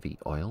on heavy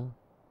oil.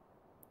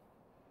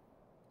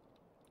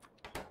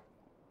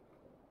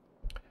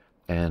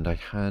 And I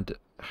had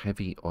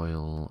heavy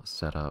oil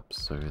set up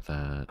so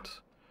that...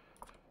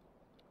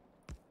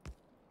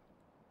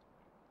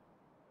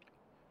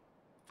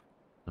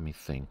 Let me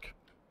think.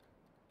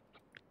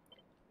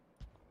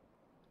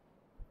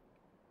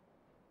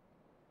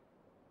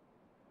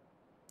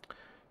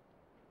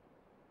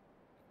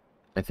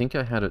 I think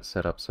I had it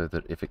set up so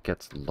that if it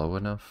gets low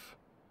enough,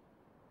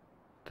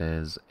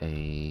 there's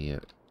a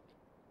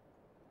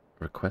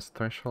request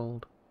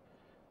threshold.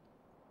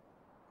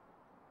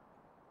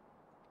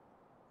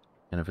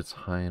 And if it's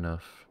high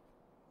enough...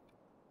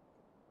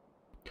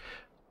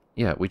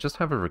 Yeah, we just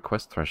have a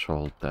request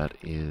threshold that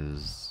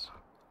is...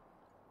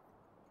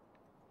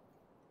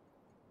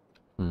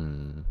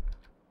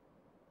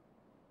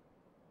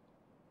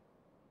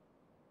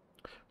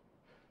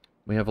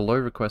 We have a low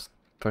request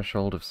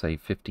threshold of, say,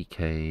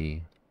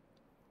 50k,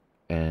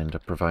 and a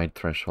provide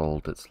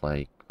threshold that's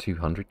like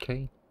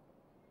 200k.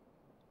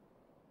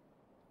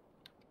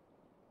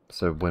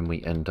 So when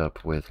we end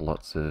up with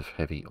lots of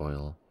heavy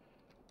oil,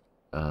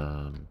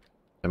 I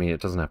mean, it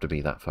doesn't have to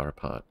be that far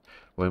apart.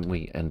 When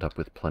we end up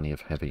with plenty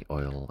of heavy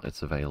oil,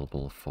 it's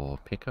available for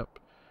pickup.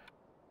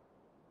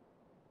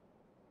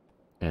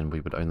 And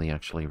we would only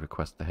actually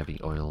request the heavy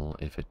oil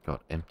if it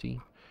got empty.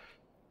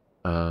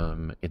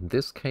 In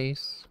this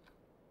case,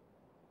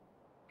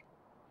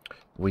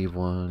 we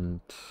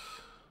want...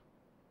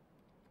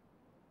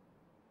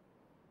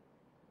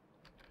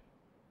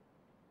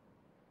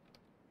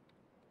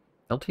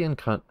 LTN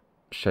can't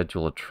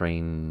schedule a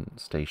train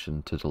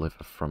station to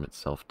deliver from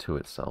itself to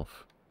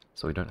itself,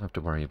 so we don't have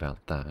to worry about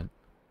that.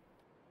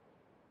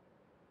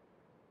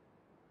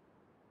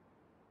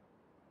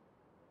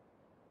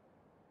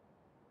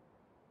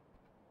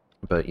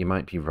 But you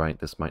might be right,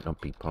 this might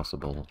not be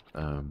possible.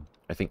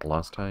 I think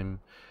last time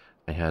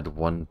I had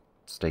one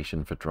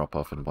station for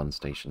drop-off and one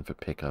station for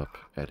pickup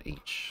at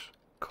each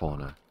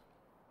corner.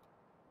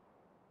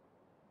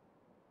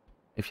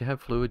 If you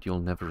have fluid, you'll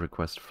never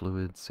request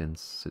fluid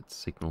since its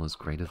signal is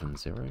greater than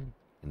 0.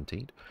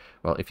 Indeed.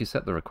 Well, if you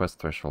set the request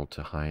threshold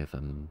to higher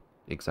than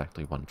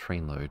exactly one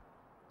train load,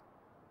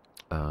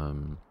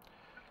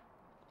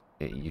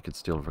 you could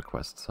still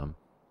request some.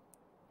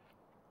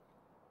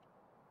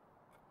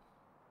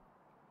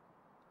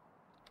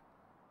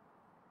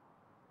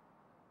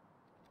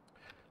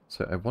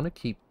 So I want to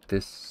keep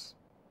this,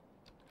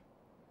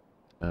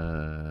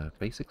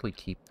 basically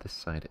keep this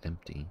side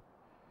empty.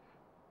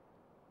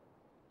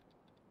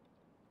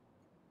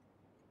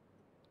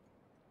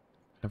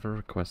 Have a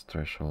request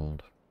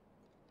threshold.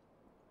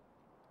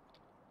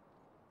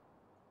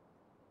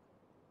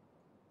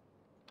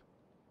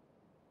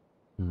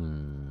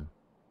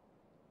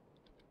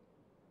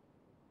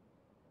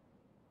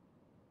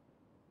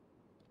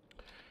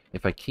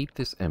 If I keep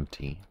this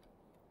empty,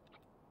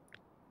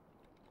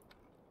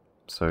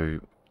 so,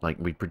 like,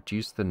 we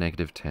produce the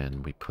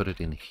 -10, we put it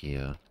in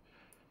here,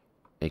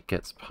 it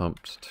gets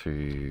pumped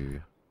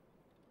to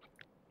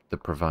the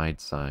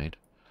provide side,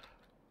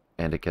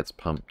 and it gets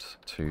pumped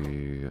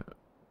to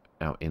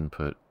our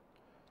input.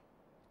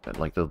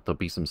 Like, there'll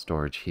be some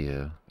storage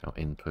here, our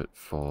input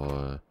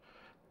for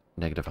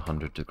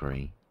 -100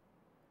 degree.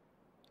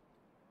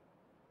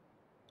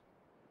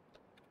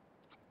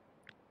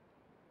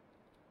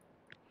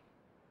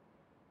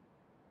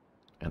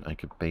 And I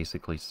could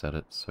basically set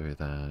it so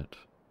that...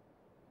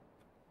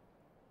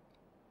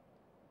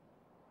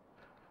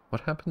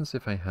 What happens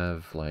if I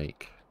have,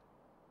 like...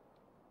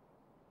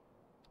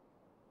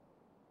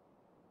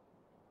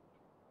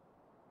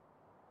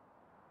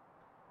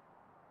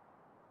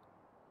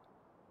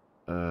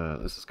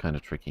 this is kind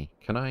of tricky.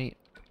 Can I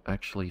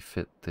actually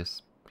fit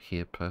this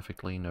here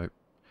perfectly? Nope.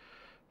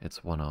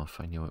 It's one off.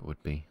 I knew it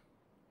would be.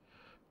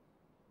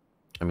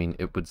 I mean,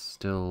 it would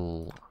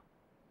still...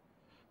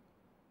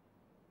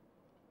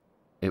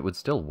 It would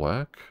still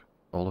work.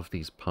 All of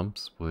these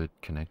pumps would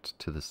connect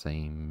to the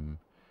same...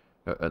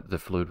 the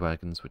fluid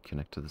wagons would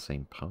connect to the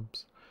same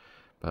pumps.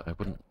 But I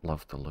wouldn't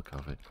love the look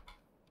of it.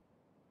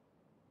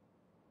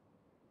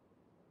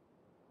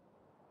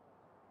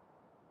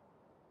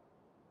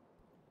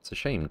 It's a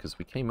shame, because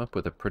we came up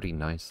with a pretty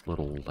nice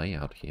little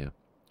layout here.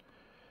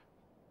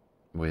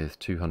 With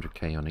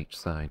 200k on each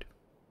side.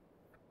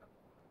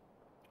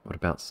 What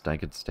about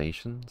staggered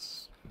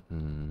stations?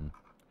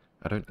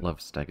 I don't love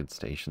staggered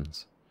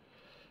stations.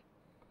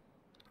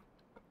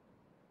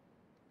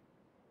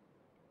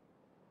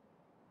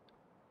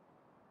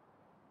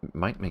 It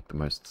might make the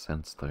most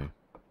sense, though.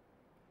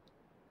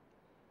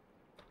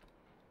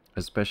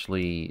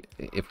 Especially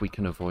if we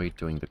can avoid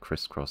doing the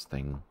crisscross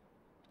thing,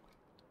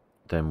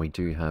 then we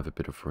do have a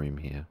bit of room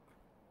here.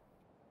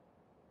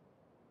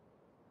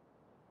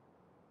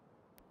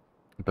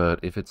 But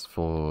if it's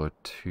for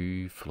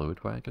 2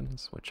 fluid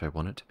wagons, which I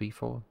want it to be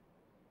for,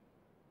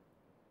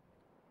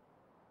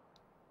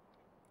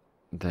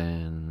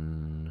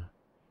 then...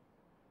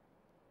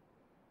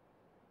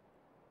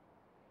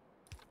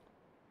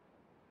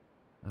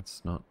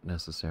 that's not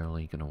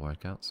necessarily going to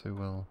work out so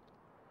well.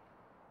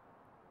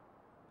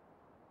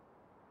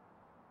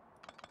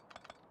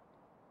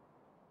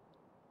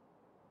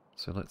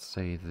 So let's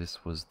say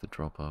this was the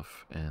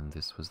drop-off and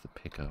this was the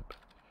pickup.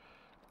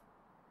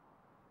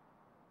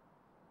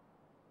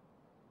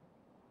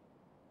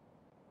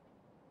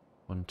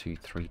 One, two,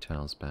 3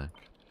 tiles back.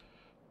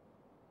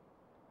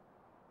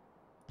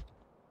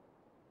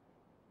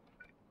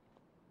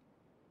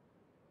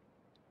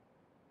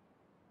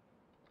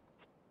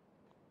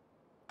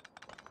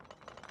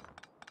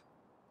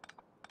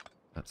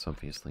 That's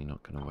obviously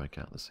not going to work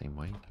out the same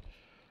way.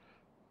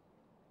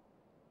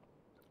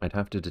 I'd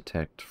have to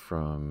detect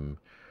from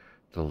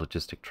the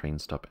logistic train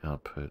stop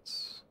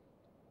outputs.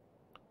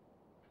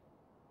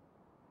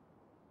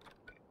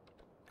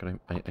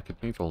 I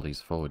could move all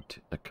these forward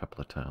to a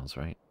couple of tiles,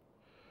 right?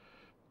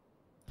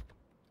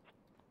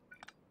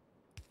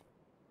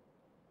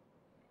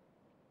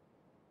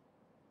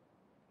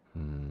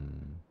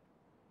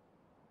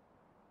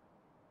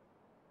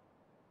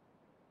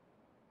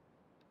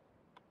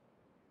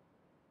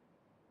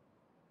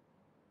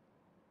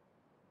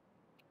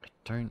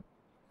 don't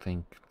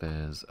think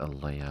there's a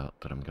layout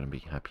that I'm going to be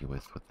happy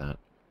with that.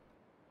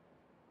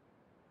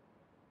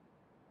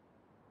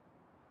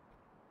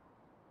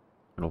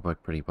 It'll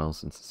work pretty well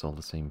since it's all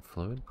the same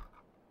fluid.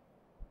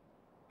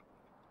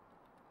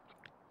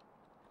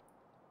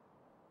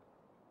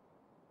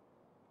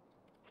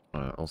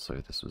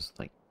 Also, this was,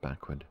 like,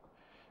 backward.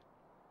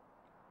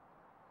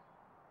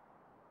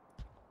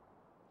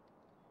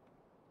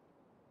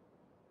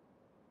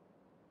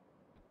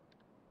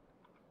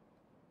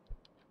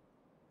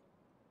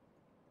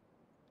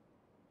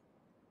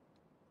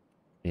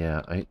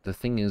 Yeah, the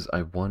thing is,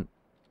 I want...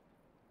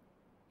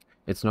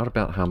 It's not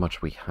about how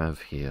much we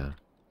have here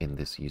in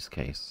this use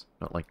case.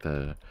 Not like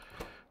the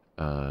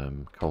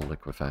coal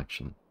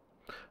liquefaction.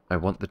 I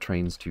want the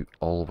trains to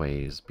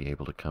always be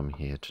able to come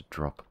here to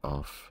drop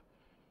off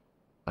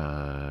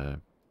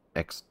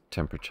X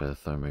temperature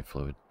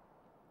thermofluid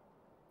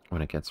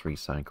when it gets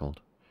recycled.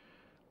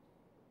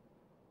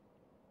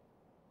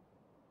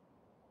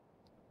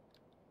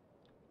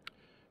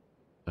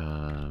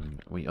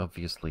 We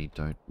obviously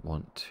don't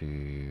want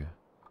to...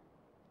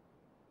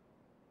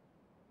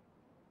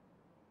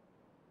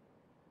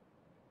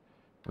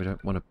 We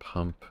don't want to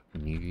pump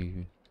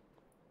new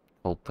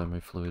cold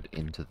thermofluid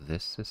into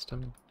this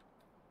system.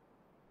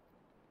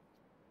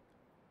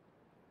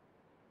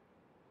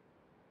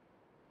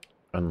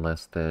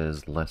 Unless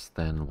there's less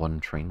than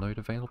one train load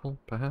available,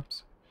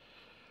 perhaps?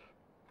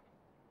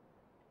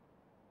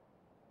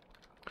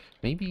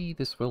 Maybe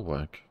this will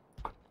work.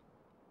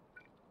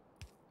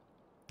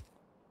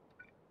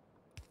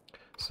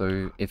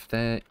 So if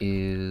there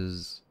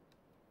is...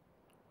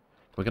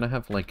 We're going to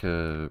have like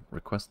a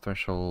request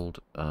threshold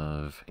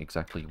of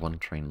exactly one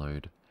train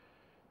load.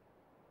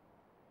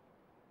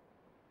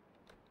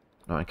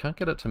 No, I can't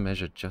get it to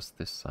measure just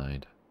this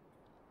side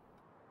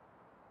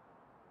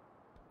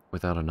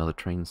without another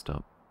train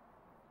stop.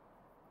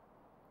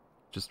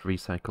 Just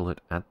recycle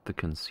it at the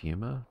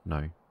consumer?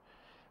 No.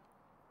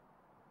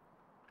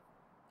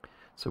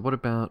 So what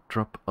about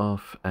drop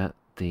off at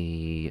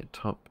the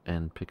top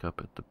and pick up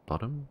at the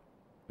bottom?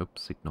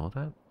 Oops, ignore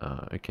that.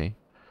 Okay.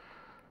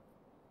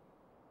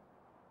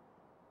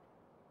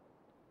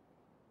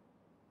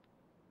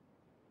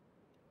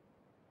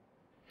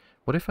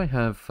 What if I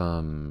have,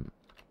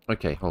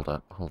 Okay, hold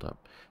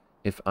up.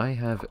 If I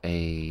have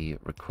a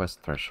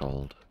request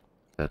threshold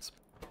that's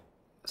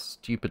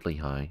stupidly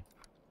high,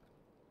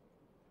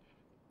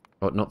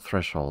 well, not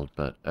threshold,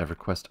 but a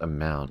request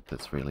amount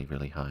that's really,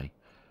 really high.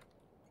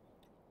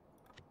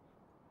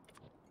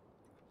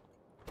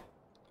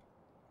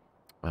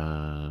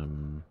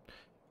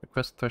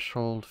 Request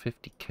threshold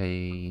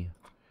 50k,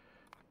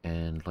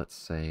 and let's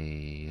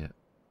say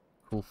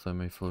cool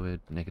thermofluid,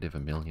 negative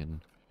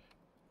 1,000,000.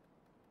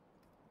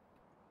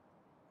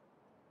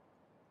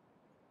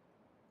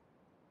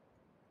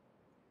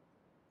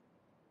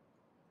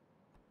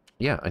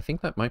 Yeah, I think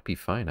that might be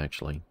fine,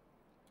 actually.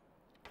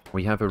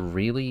 We have a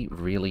really,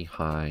 really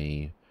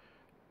high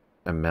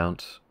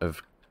amount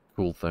of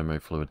cool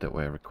thermofluid that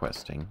we're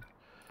requesting.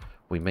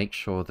 We make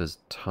sure there's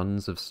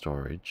tons of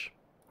storage.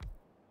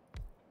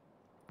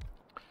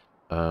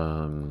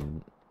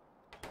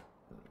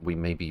 We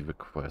maybe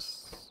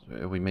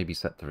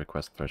set the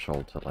request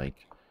threshold to,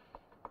 like,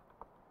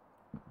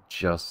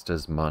 just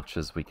as much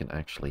as we can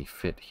actually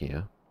fit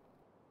here.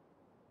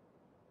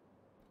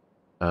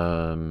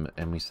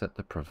 And we set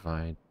the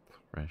provide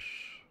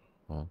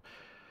threshold.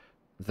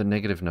 The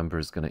negative number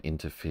is going to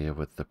interfere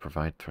with the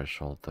provide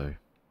threshold, though.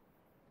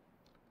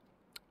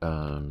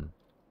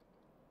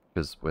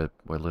 Because we're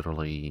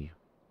literally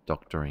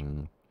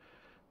doctoring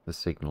the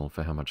signal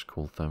for how much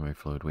cool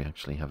thermofluid we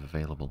actually have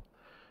available.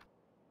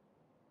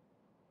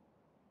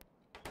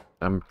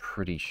 I'm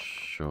pretty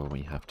sure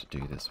we have to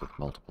do this with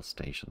multiple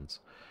stations.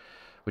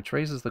 Which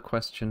raises the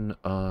question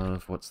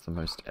of what's the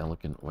most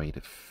elegant way to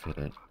fit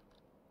it.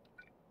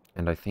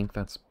 And I think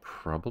that's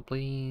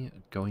probably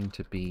going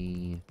to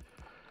be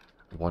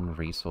one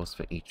resource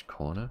for each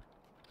corner.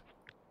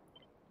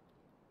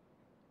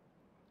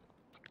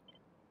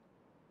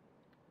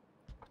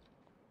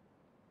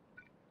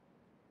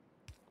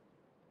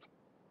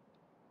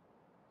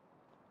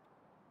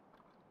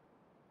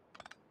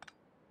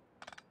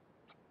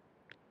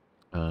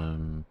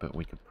 But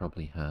we could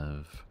probably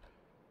have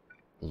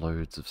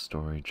loads of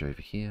storage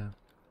over here.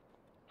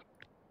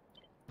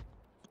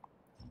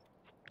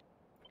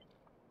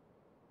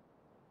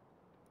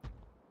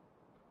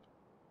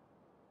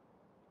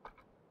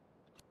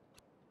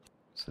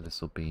 So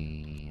this will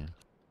be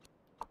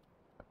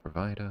a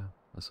provider,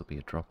 this will be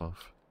a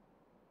drop-off.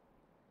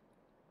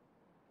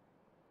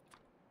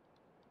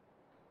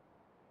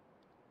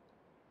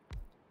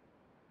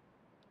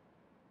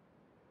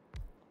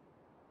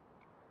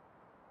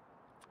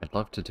 I'd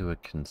love to do a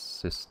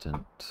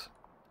consistent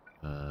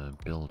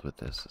build with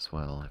this as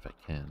well, if I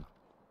can.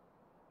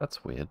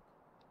 That's weird.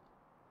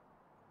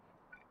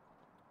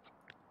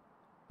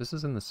 This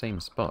is in the same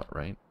spot,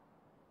 right?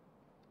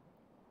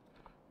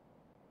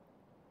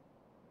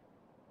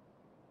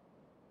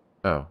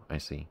 Oh, I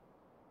see.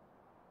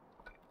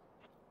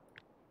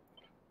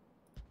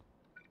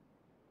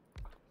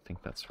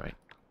 think that's right.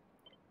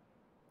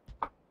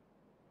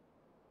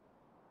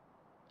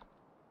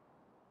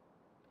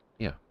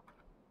 Yeah.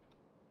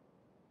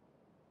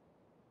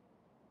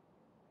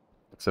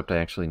 Except I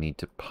actually need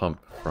to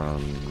pump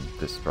from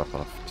this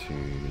drop-off to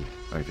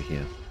over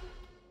here.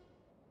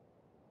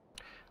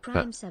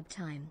 Prime sub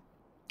time.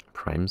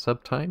 Prime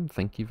sub time?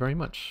 Thank you very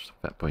much,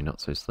 Fat Boy Not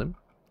So Slim.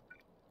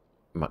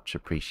 Much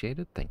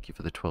appreciated. Thank you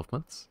for the 12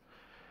 months.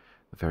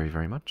 Very,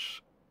 very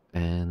much.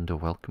 And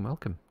welcome,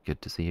 welcome.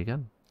 Good to see you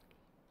again.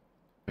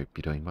 Hope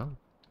you're doing well.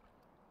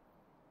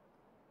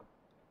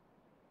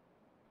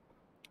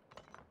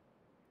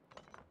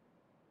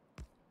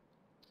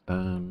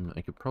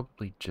 I could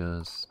probably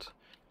just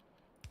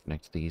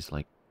connect these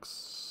like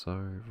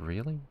so.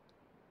 Really?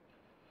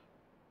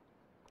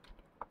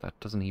 That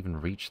doesn't even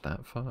reach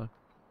that far?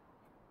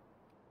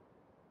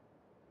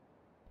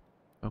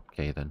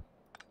 Okay then.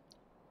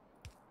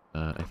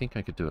 I think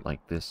I could do it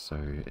like this so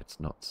it's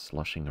not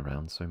sloshing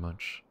around so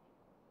much.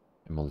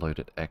 And we'll load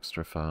it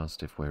extra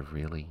fast if we're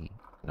really...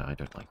 No, I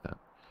don't like that.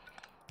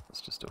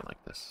 Let's just do it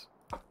like this.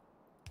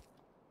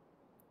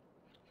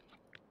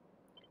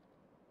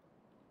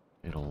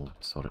 It'll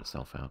sort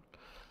itself out.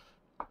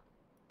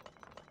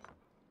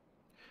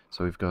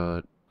 So we've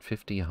got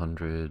 50,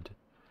 100,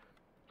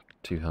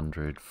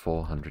 200,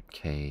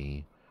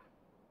 400k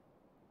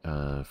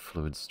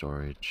fluid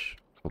storage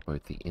for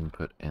both the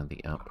input and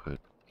the output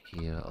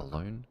here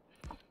alone.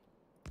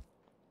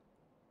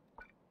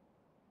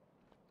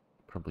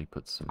 Probably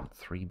put some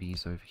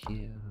 3Bs over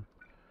here.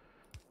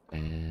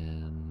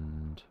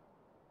 And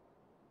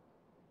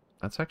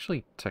that's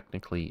actually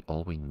technically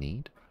all we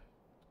need.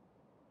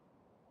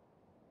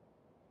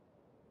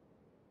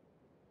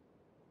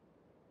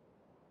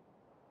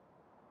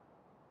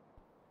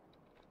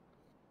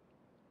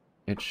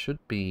 It should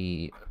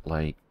be,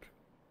 like,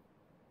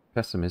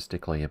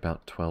 pessimistically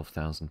about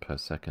 12,000 per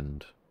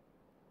second.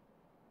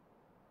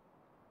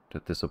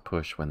 That this will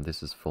push when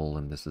this is full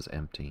and this is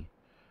empty.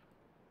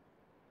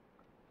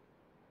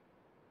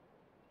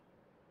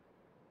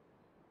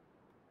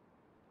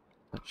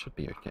 That should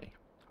be okay.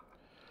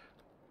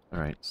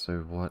 Alright, so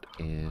what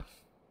if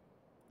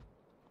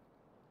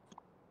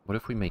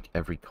we make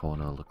every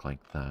corner look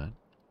like that?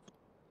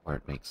 Where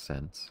it makes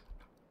sense.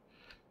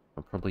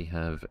 I'll probably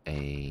have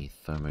a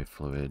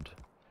thermofluid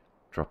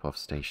drop-off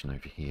station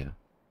over here.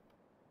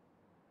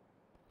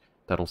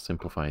 That'll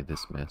simplify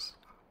this mess.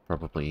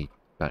 Probably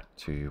back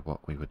to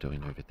what we were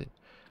doing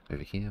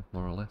over here,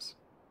 more or less.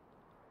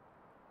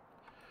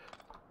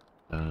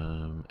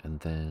 And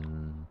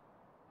then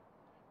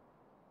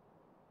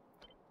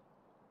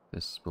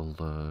this will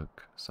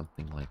look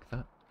something like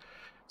that.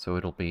 So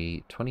it'll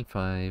be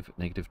 25,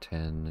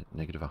 -10,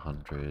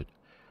 -100,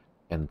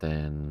 and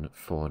then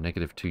for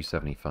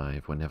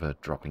 -275, we're never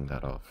dropping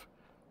that off.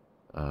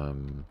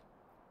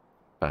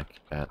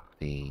 Back at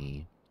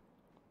the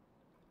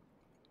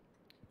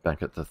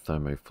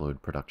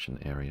thermofluid production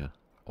area,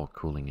 or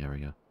cooling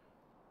area.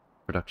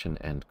 Production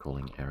and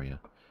cooling area.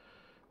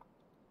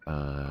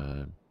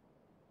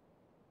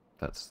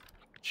 That's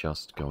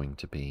just going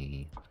to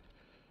be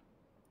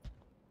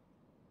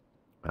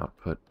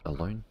output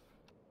alone.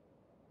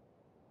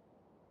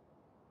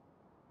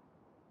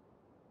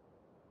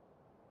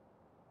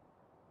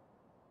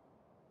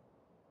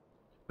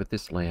 With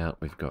this layout,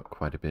 we've got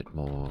quite a bit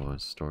more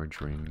storage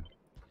room.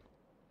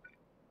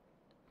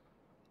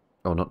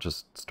 Oh, not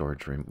just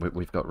storage room.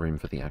 We've got room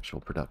for the actual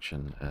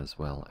production as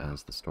well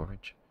as the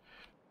storage.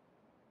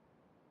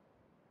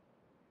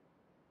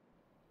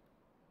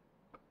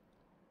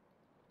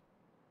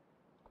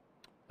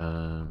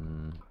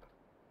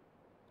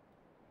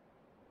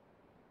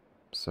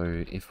 So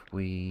if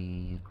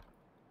we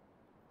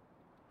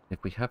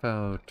have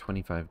our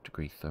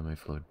 25-degree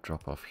thermofluid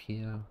drop off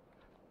here,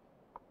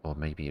 or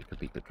maybe it could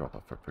be the drop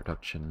off for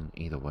production,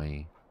 either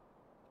way.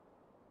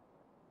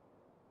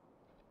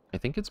 I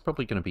think it's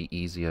probably going to be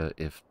easier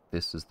if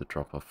this is the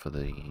drop off for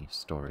the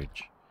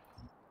storage.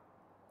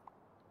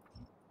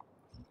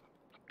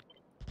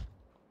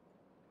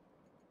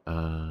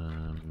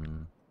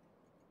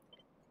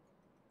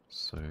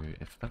 So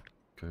if that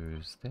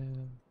goes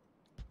there,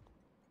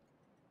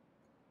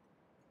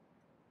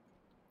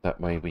 that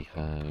way we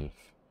have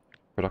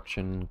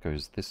production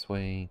goes this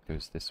way,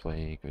 goes this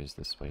way, goes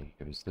this way,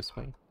 goes this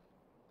way.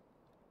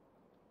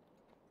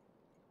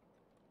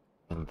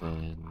 And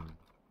then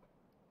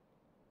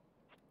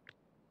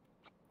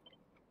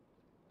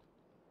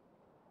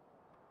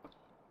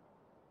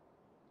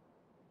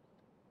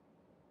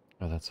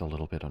oh, that's a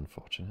little bit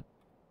unfortunate.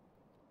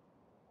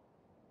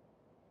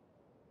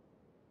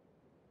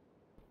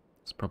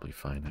 It's probably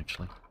fine,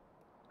 actually.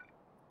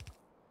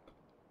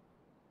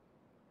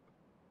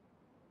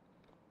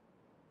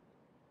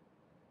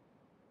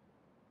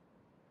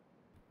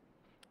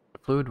 A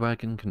fluid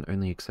wagon can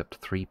only accept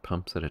 3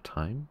 pumps at a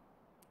time.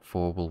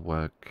 4 will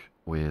work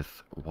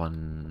with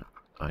 1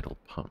 idle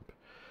pump.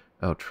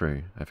 Oh,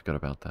 true. I forgot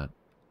about that.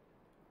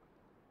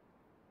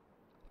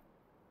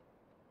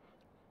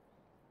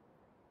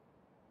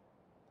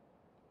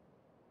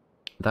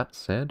 That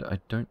said, I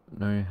don't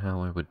know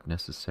how I would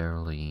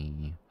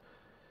necessarily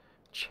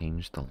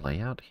change the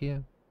layout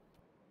here.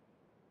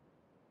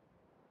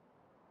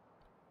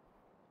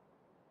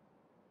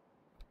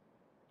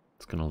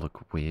 It's gonna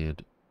look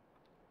weird.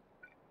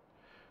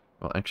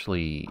 Well,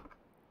 actually,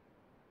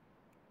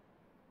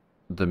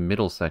 the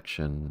middle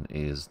section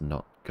is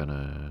not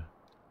gonna...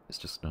 It's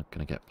just not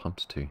gonna get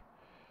pumped to.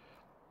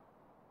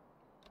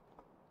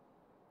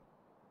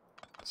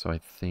 So I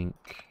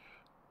think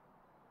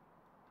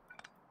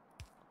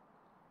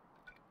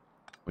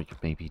we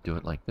could maybe do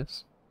it like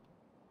this.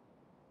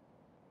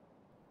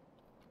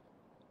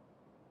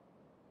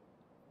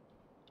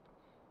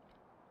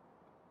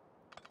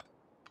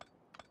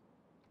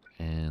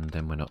 And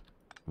then we're not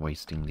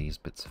wasting these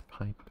bits of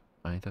pipe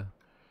either.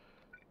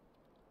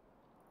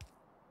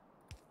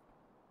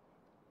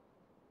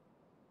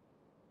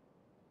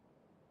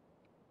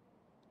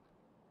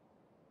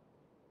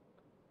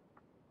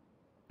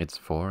 It's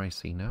 4, I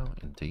see now,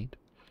 indeed.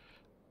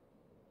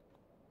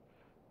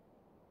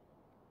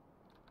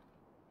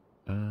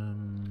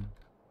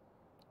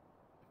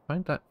 I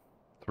find that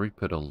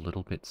throughput a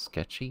little bit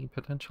sketchy,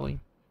 potentially.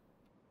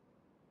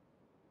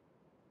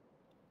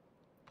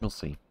 We'll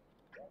see.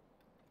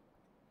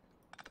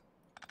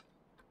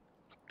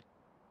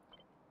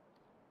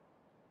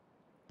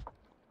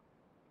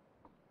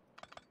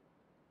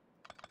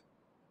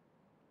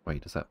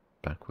 Wait, is that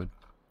backward?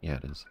 Yeah,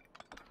 it is.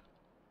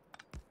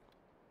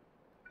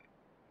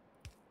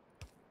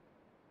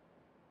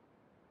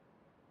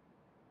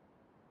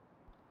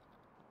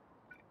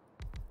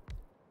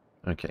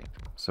 Okay,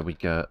 so we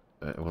got...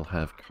 we'll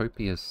have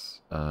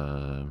copious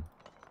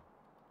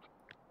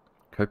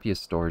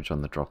storage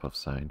on the drop-off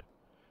side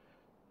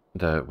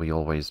that we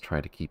always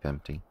try to keep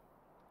empty.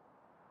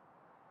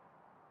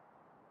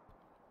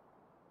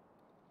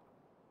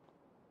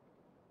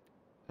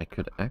 I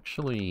could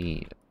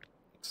actually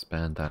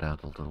expand that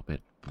out a little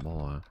bit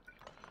more,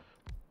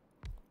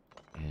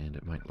 and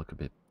it might look a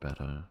bit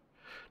better.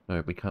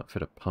 No, we can't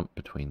fit a pump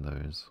between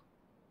those.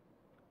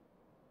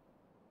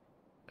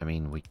 I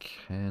mean, we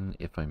can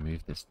if I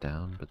move this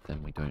down, but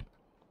then we don't.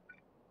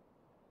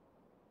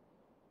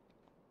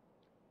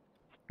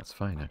 That's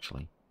fine,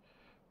 actually.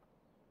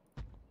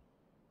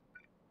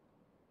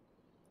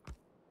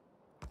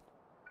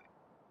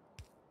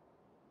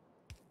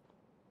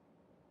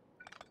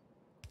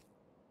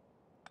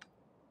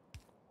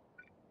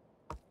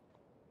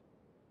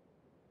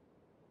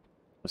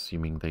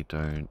 Assuming they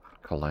don't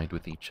collide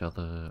with each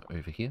other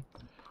over here.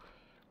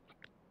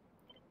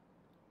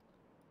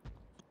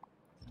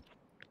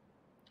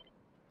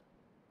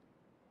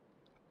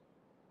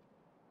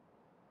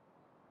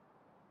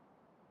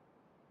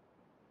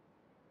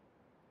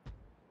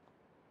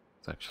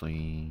 It's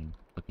actually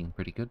looking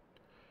pretty good.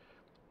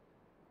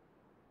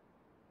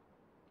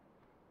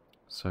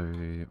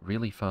 So,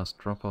 really fast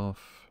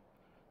drop-off,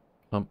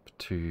 pump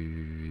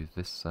to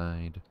this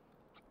side,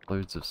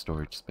 loads of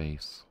storage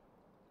space.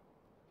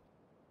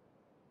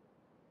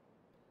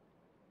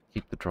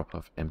 Keep the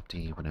drop-off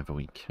empty whenever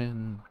we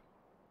can.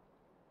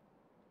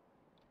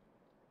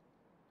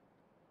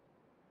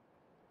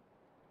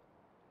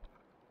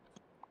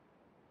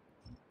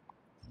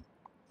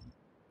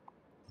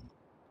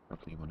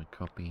 Probably want to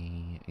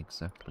copy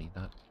exactly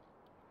that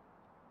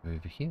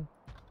over here.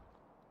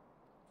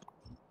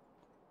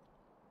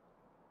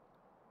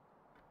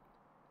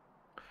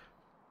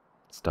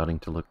 Starting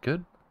to look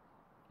good. I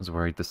was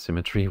worried the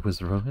symmetry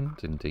was ruined,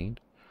 indeed.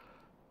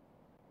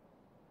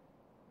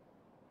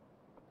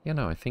 Yeah,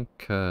 no, I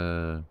think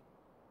I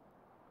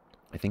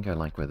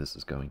like where this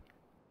is going.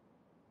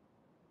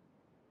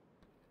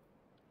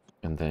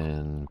 And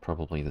then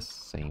probably the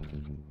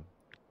same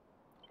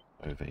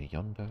over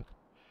yonder.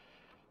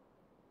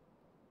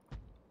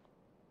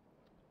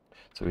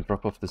 So we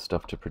drop off the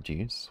stuff to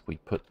produce. We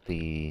put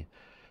the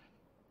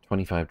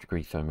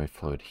 25-degree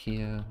thermofluid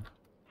here.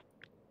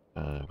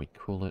 We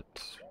cool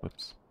it,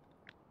 whoops,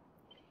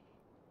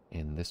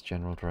 in this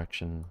general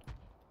direction.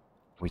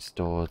 We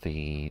store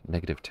the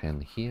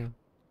 -10 here.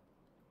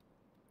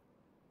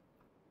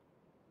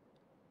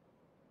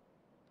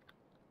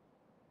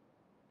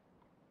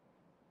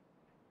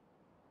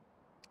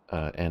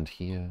 And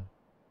here.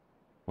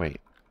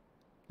 Wait,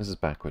 this is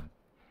backward.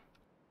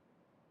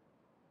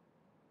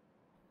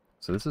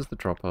 So this is the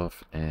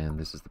drop-off, and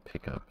this is the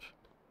pickup.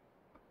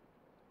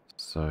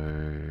 So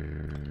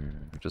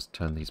just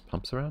turn these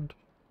pumps around.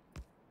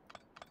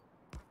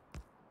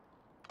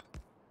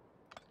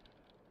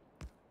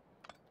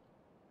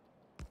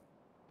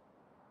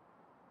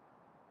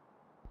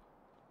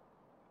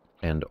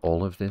 And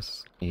all of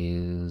this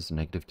is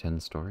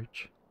 -10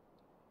 storage.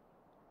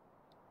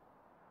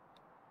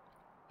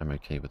 I'm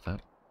okay with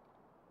that.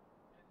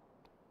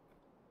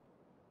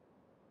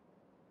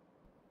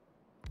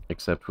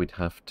 Except we'd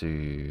have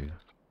to...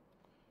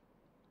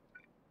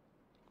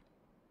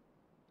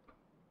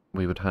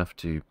 We would have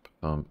to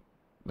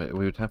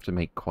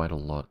make quite a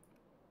lot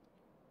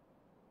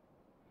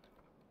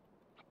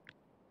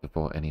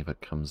before any of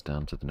it comes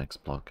down to the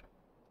next block.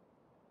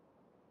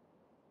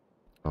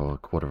 Or a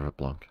quarter of a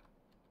block.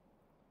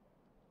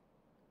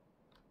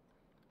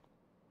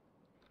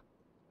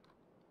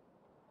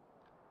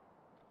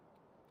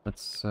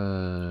 Let's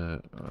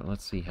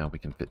see how we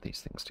can fit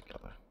these things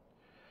together.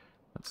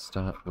 Let's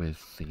start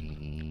with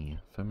the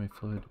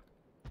thermofluid.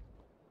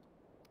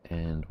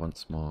 And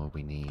once more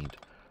we need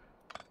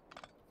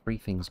 3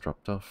 things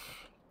dropped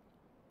off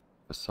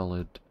for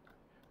solid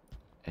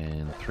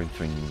and 3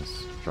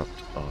 things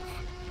dropped off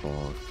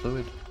for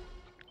fluid.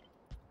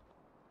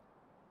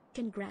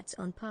 Congrats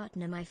on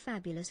partner, my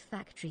fabulous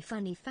factory,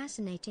 funny,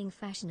 fascinating,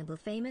 fashionable,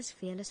 famous,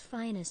 fearless,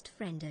 finest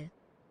friendo.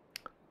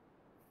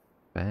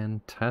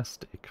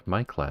 Fantastic.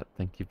 Myclat,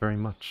 thank you very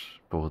much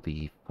for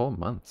the 4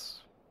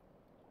 months.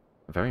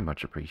 Very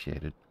much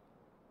appreciated.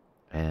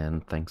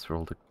 And thanks for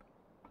all the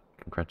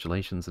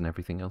congratulations and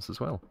everything else as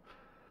well.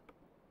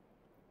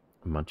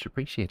 Much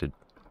appreciated.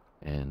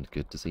 And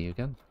good to see you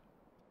again.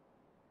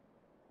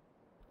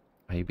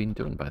 How you been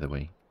doing, by the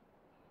way?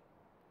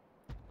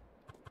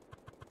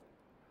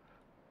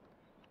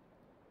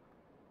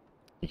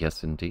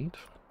 Yes, indeed.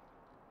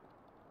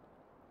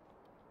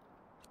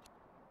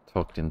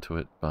 Talked into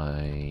it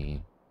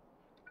by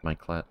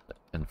Myclat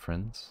and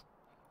friends.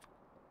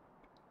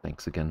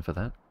 Thanks again for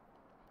that.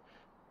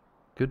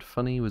 Good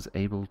Funny was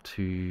able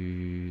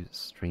to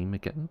stream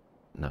again.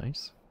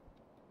 Nice.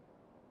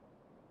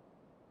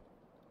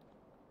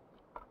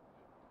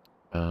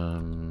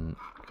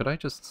 Could I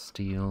just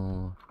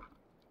steal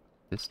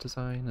this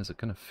design? Is it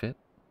gonna fit?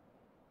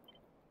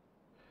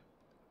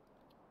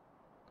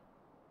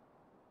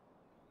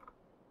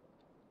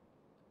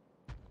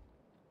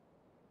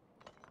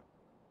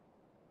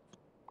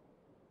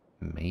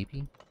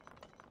 Maybe?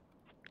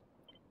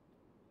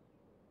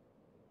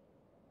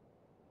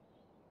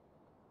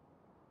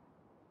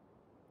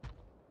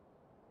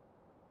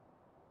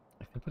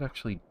 I think it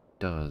actually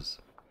does.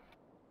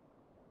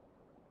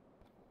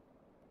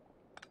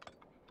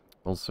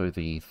 Also,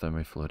 the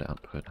thermofluid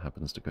output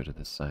happens to go to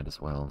this side as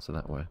well, so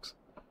that works.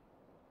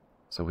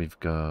 So we've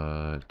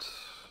got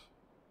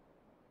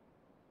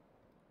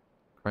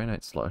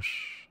Cryonite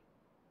Slush.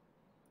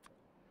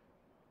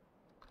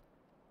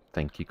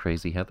 Thank you,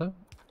 Crazy Heather,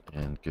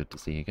 and good to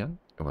see you again.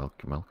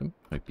 Welcome, welcome.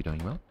 Hope you're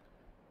doing well.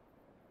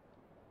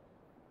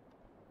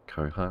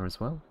 Kohar as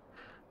well.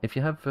 If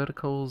you have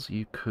verticals,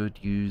 you could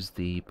use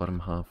the bottom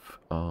half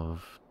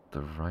of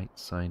the right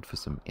side for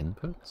some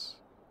inputs.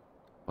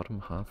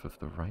 Bottom half of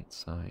the right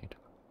side.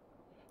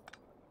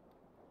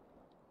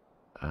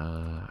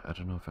 I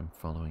don't know if I'm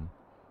following.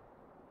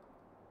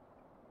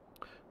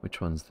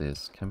 Which one's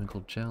this?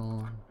 Chemical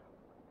gel?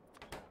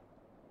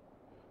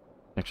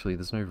 Actually,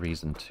 there's no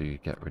reason to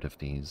get rid of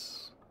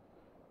these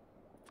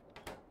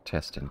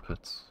test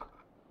inputs.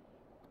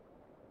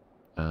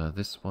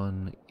 This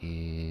one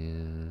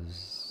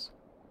is...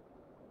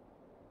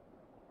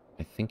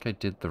 I think I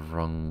did the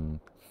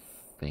wrong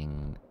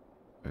thing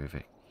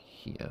over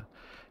here.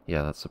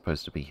 Yeah, that's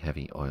supposed to be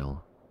heavy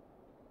oil.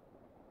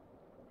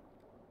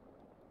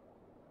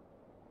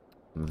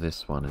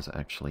 This one is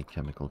actually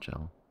chemical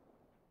gel.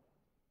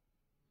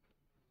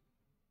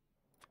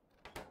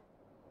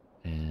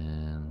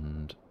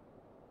 And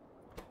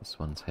this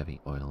one's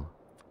heavy oil.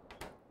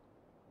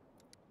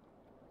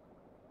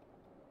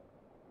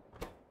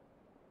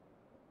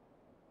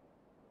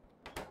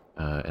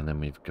 And then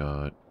we've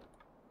got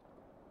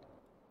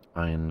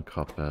iron,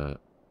 copper,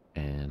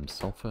 and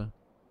sulfur.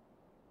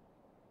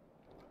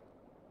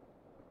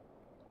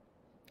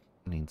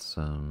 Need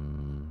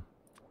some...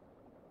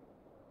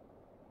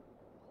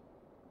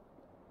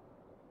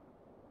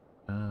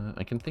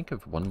 I can think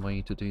of one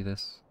way to do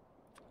this.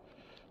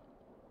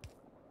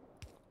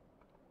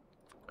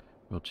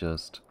 We'll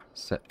just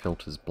set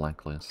filters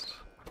blacklist.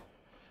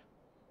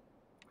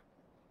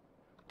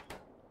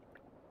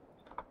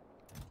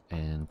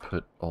 And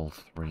put all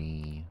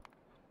 3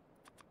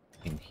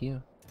 in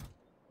here.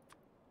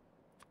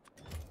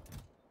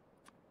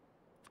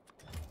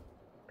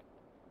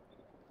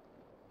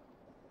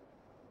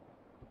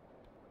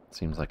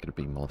 Seems like it'd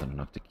be more than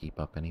enough to keep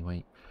up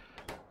anyway.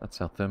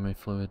 That's our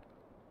thermofluid.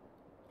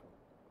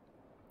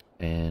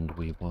 And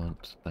we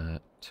want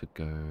that to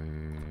go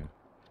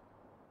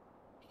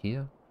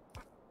here,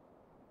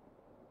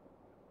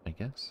 I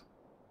guess.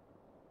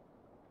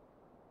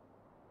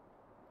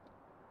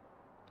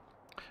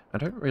 I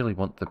don't really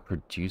want the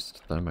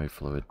produced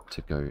thermofluid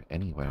to go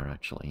anywhere,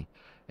 actually,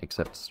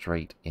 except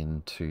straight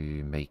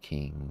into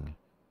making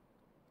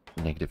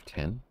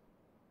 -10.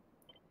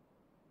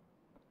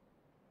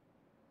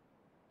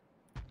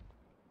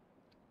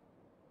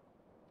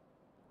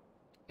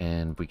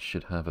 And we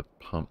should have a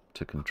pump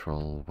to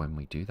control when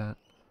we do that.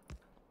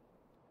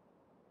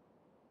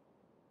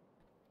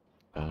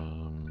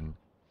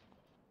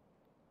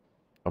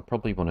 I'll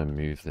probably want to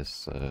move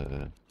this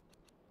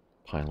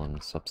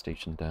pylon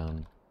substation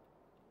down.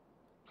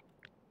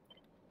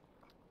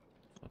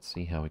 Let's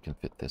see how we can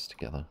fit this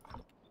together.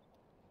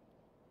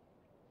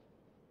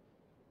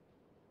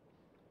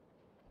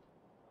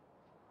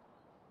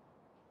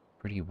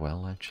 Pretty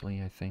well,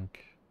 actually, I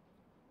think.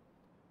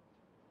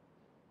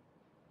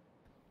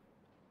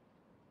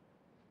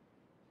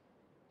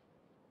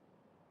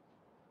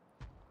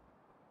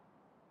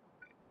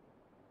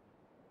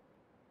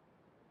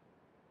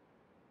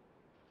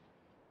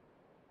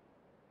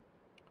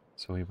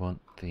 So we want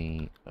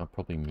the... I'll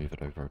probably move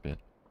it over a bit.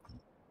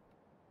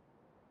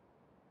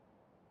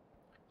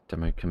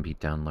 Demo can be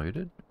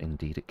downloaded.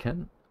 Indeed it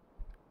can.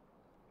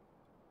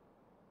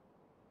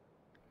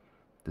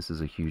 This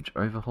is a huge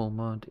overhaul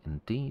mod,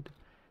 indeed.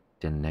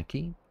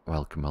 Deneki,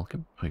 welcome,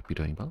 welcome. Hope you're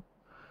doing well.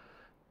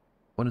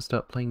 Want to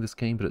start playing this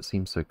game, but it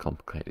seems so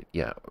complicated.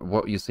 Yeah,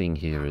 what you're seeing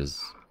here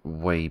is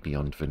way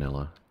beyond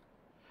vanilla.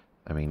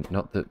 I mean,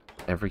 not that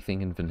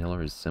everything in vanilla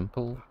is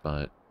simple,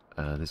 but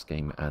this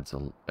game adds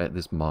a...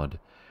 this mod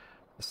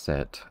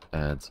set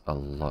adds a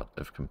lot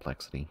of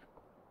complexity.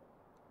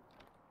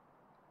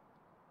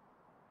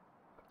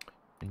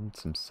 I need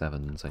some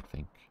 7s, I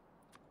think.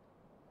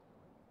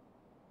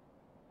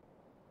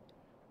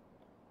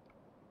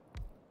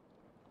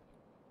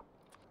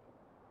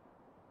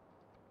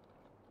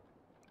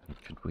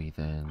 Could we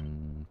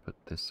then put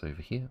this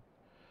over here?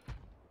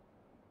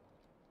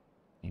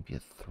 Maybe a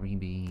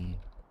 3B.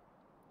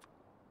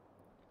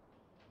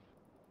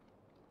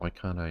 Why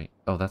can't I...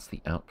 Oh, that's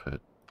the output.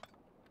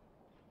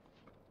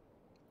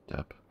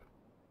 Dup.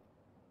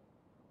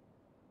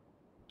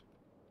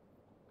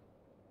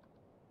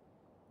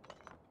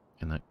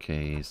 In that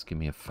case, give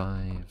me a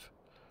 5.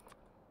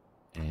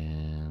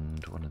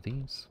 And one of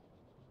these.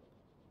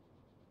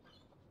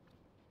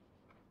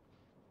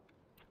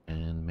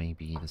 And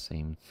maybe the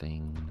same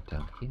thing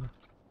down here.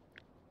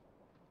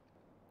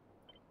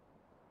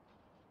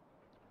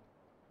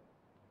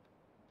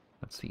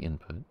 That's the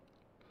input.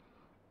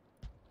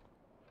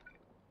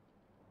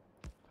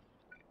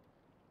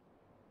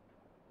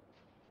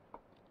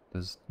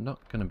 There's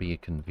not going to be a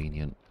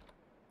convenient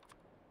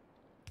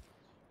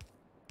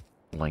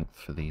length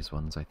for these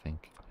ones, I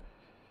think.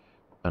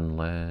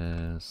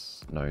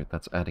 Unless... no,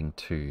 that's adding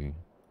 2.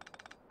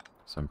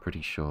 So I'm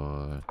pretty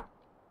sure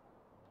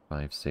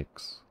 5,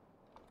 6.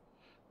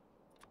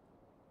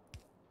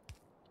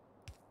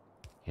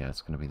 Yeah,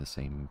 it's going to be the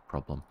same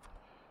problem.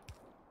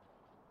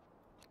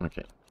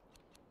 Okay.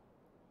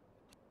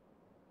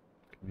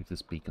 Move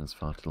this beacon as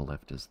far to the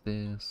left as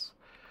this.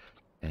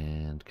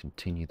 And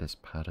continue this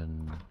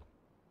pattern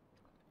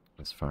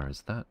as far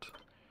as that.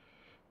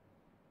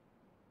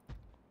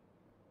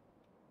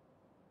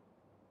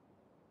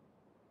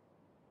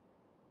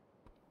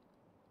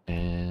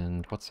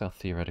 And what's our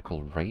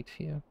theoretical rate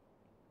here?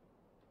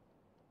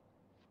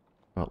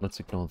 Well, let's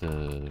ignore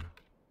the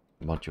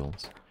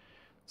modules.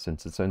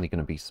 Since it's only going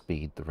to be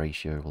speed, the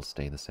ratio will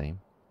stay the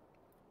same.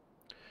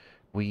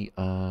 We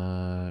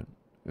are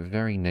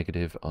very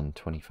negative on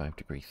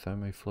 25-degree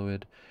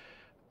thermofluid.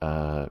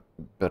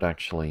 But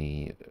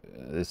actually,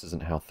 this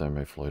isn't how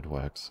thermofluid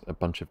works. A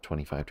bunch of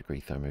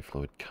 25-degree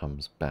thermofluid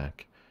comes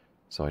back,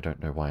 so I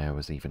don't know why I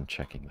was even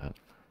checking that.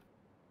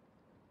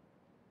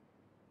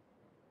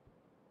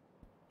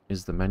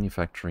 Is the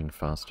manufacturing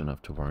fast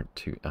enough to warrant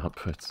 2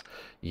 outputs?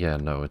 Yeah,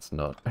 no, it's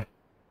not.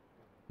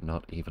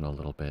 Not even a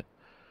little bit.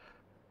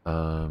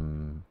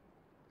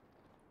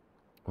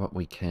 What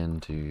we can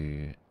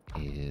do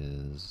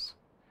is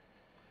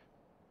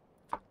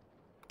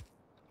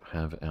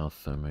have our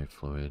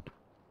thermofluid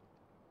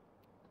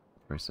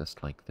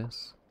processed like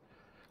this.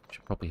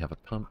 Should probably have a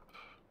pump.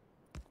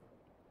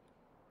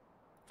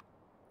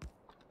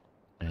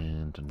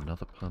 And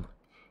another pump.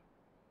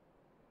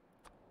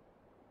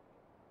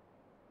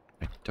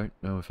 I don't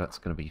know if that's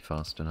going to be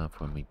fast enough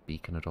when we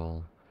beacon it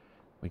all.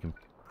 We can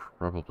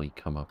probably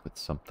come up with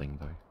something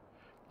though.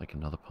 Like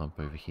another pump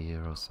over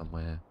here or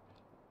somewhere.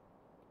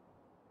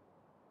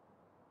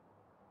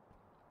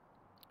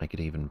 I could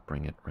even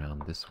bring it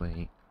round this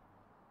way.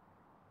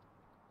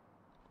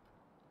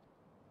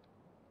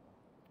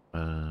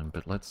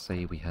 But let's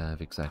say we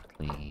have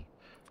exactly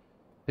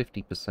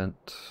 50%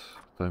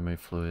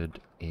 thermofluid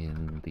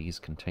in these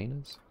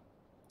containers.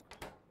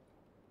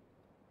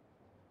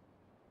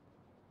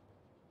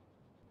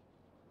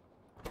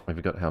 I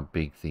forgot how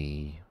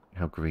greedy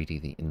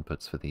the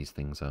inputs for these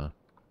things are.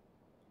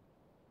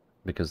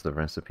 Because the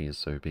recipe is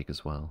so big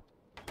as well.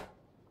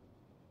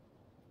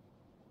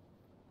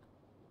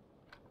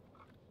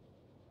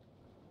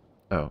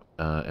 Oh,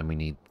 and we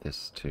need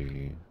this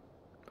to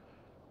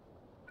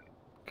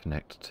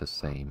connect to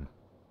same.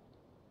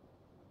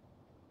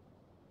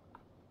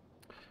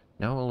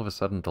 Now all of a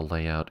sudden the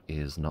layout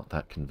is not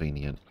that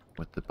convenient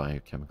with the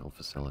biochemical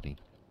facility.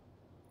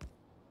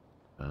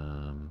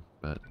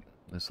 But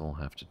this'll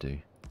have to do.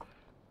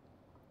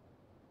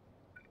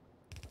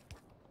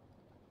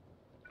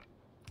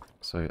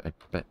 So I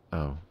bet...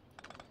 oh.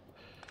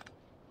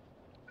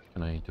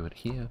 Can I do it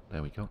here?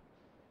 There we go.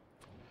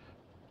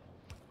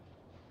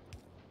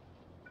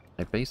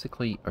 I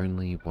basically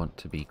only want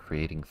to be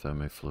creating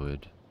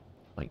thermofluid,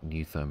 like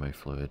new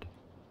thermofluid,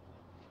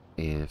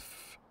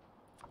 if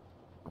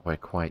we're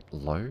quite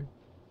low.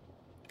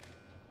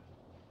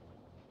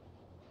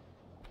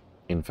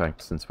 In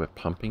fact, since we're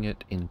pumping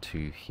it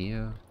into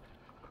here,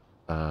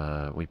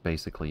 we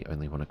basically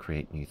only want to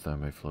create new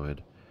thermofluid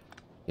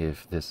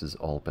if this is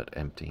all but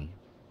empty,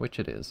 which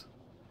it is.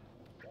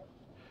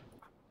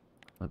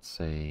 Let's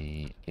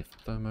say if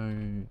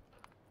thermo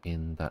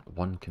in that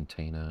one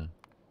container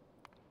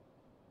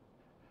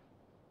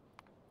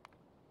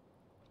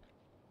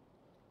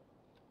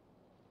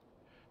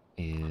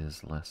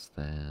is less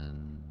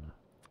than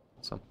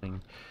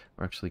something.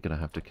 We're actually going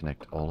to have to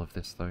connect all of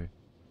this, though,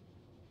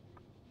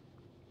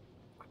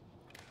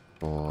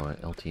 for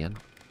LTN.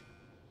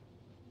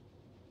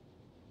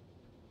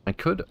 I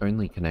could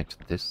only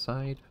connect this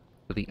side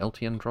for the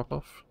LTN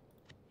drop-off.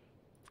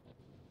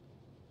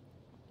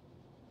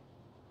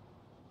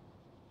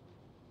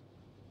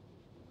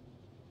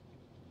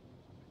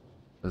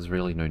 There's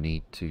really no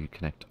need to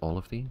connect all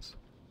of these.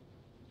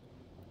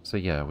 So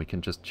yeah, we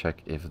can just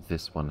check if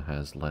this one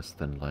has less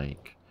than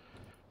like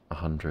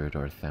 100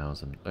 or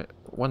 1,000.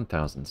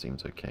 1,000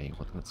 seems okay.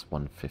 Well, that's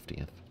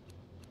 1/50th.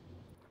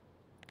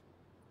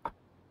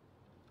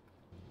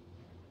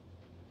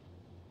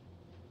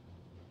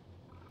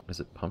 Is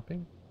it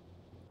pumping?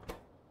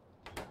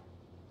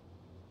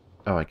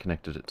 Oh, I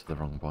connected it to the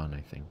wrong one,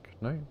 I think.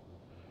 No?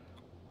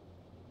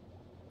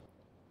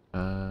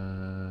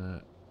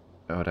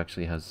 Oh, it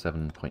actually has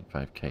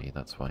 7.5k,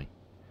 that's why.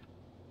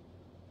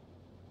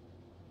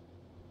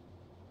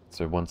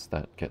 So once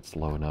that gets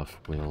low enough,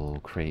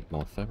 we'll create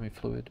more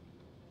thermofluid.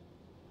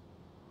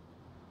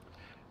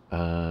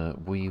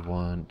 We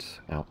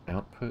want our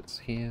outputs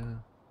here.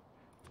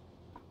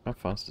 How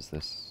fast is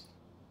this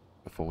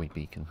before we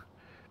beacon?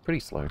 Pretty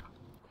slow.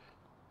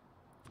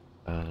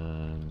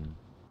 So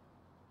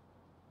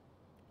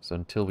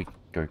until we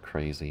go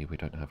crazy, we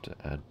don't have to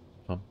add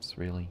pumps,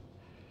 really.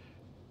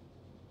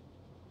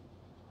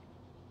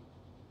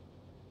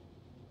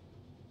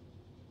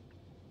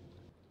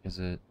 Is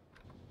it...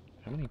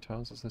 How many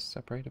tiles is this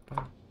separated by?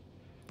 I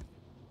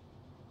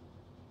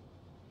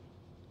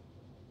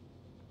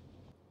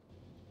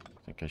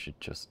think I should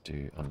just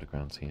do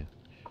undergrounds here.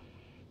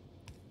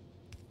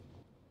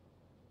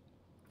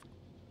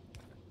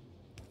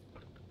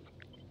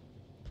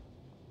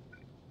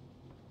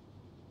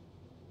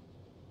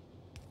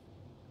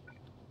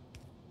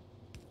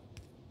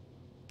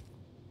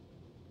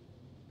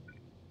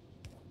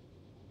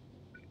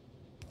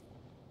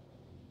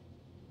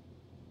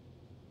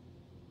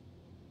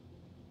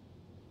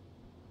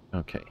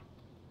 Okay.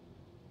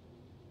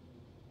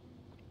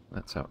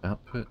 That's our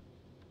output.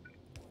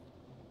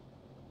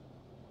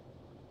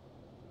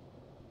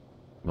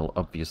 We'll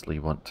obviously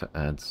want to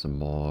add some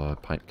more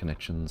pipe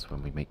connections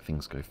when we make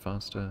things go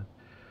faster,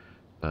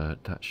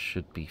 but that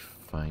should be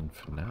fine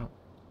for now.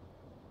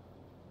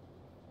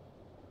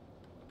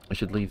 I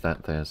should leave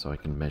that there so I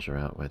can measure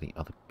out where the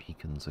other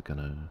beacons are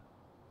gonna...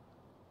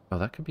 Oh,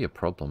 that could be a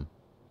problem.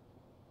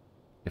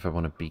 If I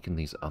want to beacon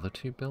these other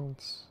two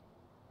builds?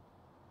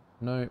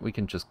 No, we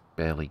can just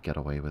barely get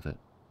away with it.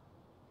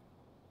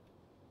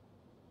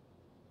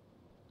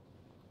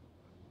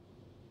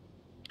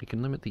 You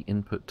can limit the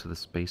input to the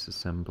space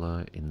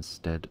assembler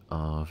instead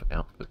of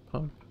output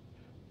pump.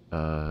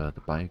 The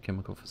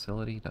biochemical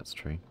facility, that's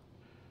true.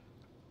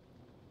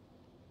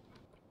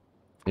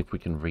 If we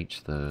can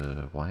reach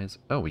the wires...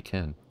 Oh, we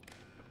can.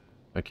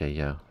 Okay,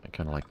 yeah, I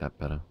kind of like that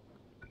better.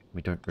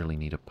 We don't really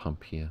need a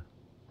pump here.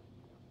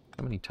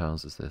 How many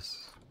tiles is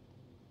this?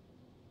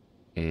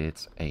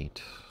 It's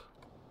 8.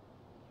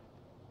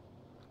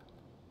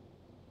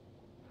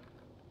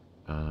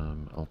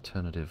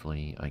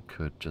 Alternatively, I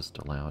could just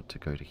allow it to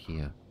go to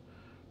here.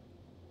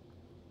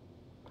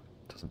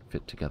 Doesn't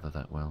fit together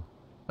that well.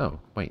 Oh,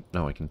 wait,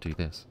 no, I can do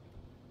this.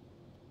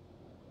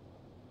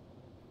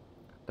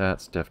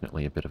 That's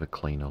definitely a bit of a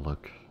cleaner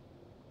look.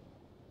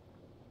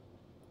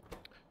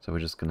 So we're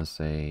just going to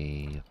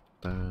say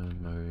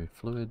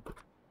thermofluid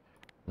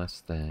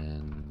less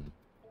than,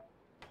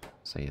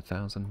 say,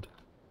 1,000.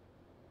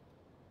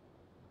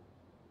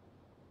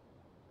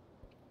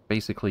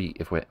 Basically,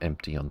 if we're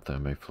empty on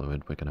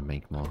thermofluid, we're going to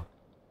make more.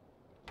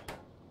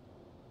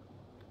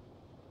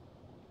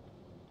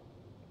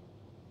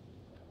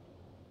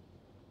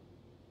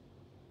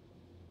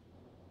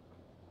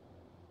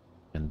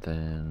 And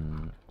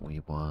then we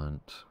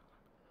want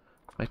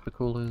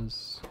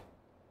hypercoolers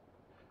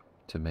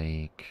to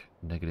make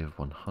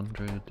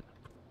 -100.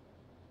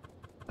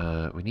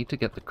 We need to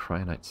get the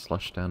cryonite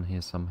slush down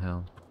here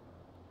somehow.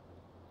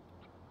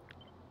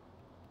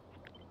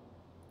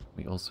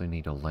 We also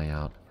need a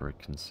layout for a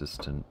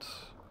consistent...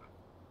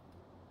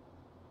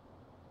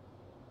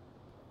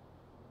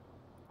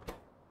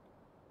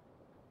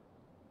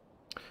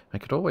 I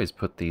could always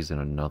put these in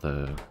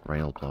another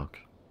rail block.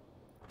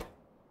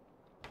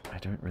 I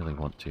don't really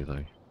want to,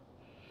 though.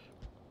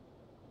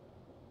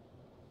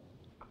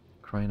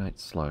 Cryonite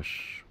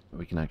slush.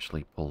 We can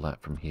actually pull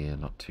that from here,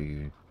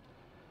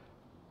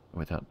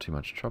 without too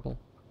much trouble.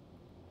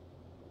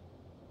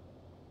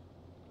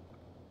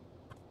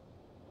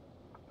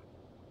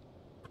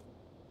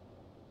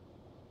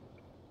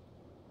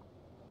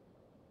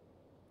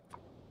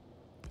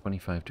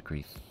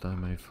 -25-degree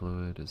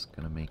thermofluid is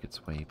going to make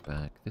its way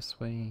back this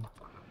way.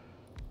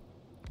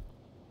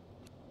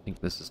 I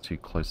think this is too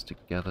close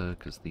together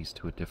because these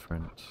two are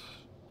different.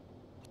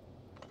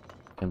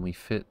 Can we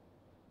fit...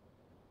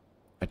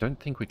 I don't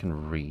think we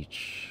can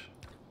reach...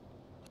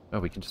 Oh,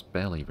 we can just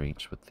barely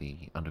reach with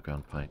the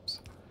underground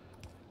pipes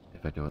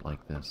if I do it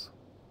like this.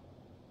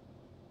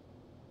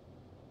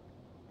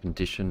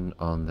 Condition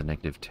on the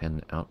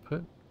 -10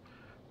 output.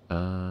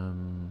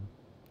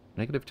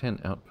 Negative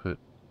 10 output.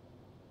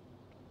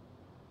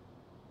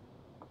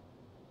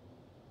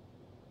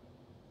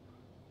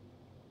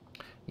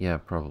 Yeah,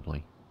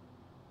 probably.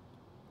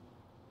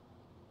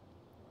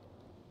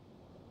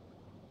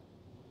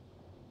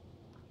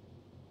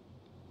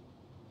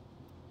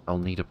 I'll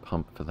need a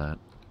pump for that.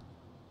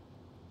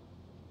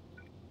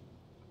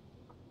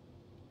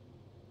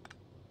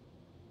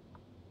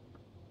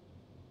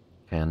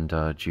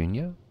 And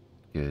Junior,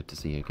 good to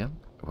see you again.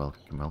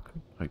 Welcome,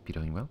 welcome. Hope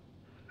you're doing well.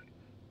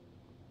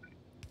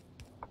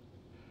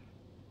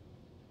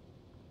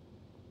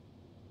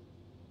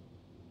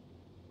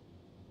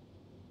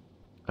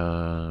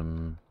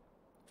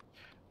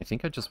 I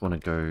think I just want to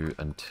go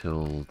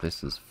until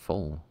this is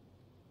full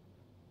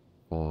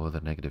for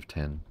the negative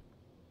 10.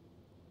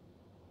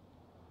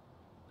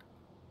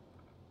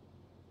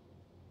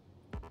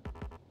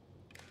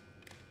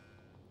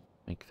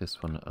 Make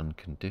this one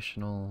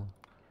unconditional.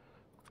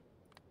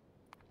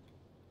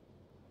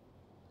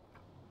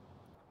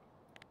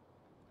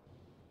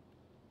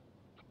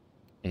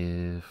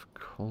 If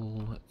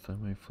coal,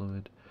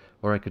 thermofluid,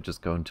 or I could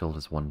just go until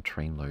there's one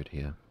train load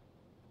here.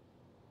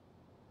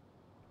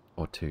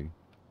 Or two.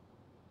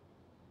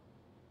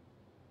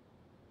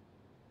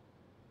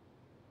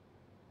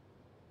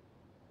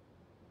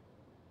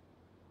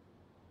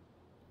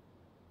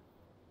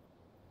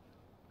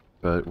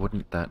 But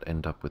wouldn't that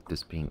end up with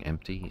this being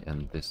empty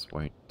and this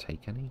won't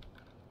take any?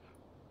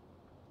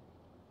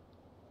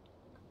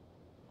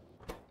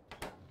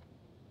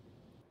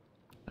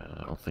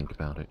 I'll think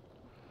about it.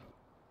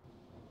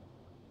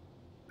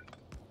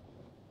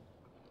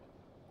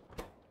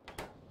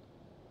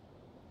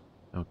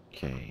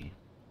 Okay.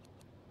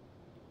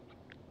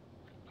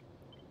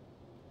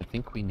 I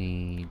think we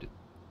need...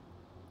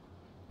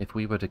 If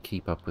we were to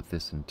keep up with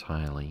this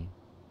entirely,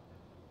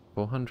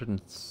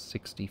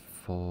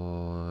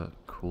 464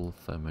 cool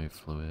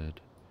thermofluid.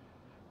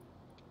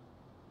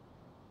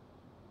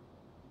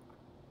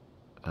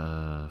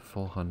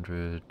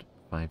 400,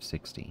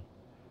 560.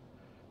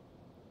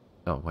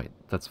 Oh wait,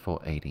 that's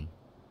 480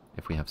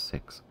 if we have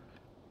 6.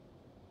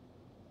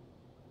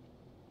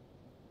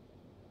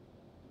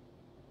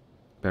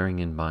 Bearing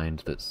in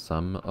mind that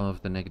some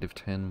of the negative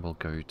 10 will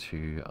go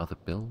to other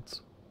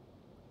builds.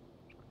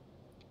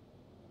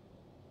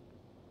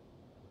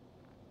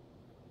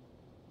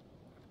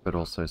 But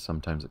also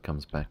sometimes it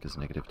comes back as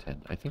negative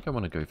 10. I think I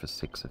want to go for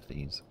 6 of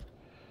these.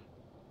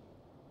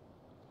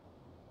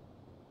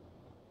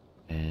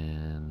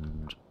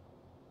 And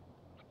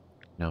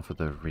now for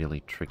the really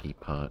tricky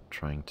part,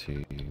 trying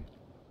to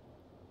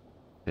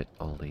fit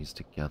all these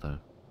together.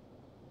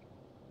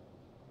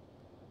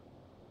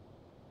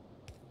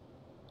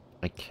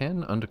 I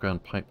can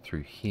underground pipe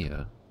through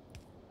here,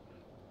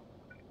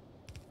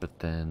 but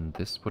then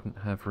this wouldn't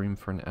have room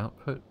for an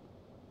output,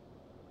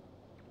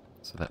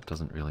 so that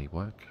doesn't really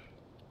work.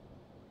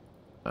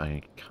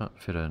 I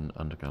can't fit an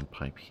underground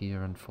pipe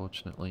here,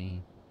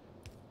 unfortunately.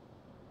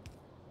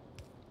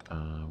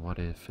 What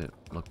if it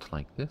looked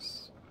like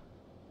this?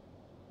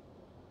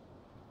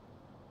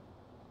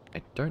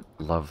 I don't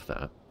love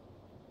that.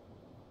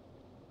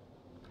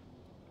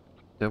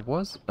 There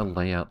was a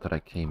layout that I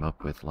came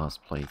up with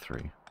last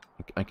playthrough.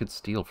 I could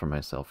steal from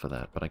myself for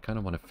that, but I kind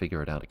of want to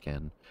figure it out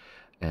again,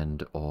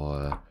 and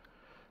or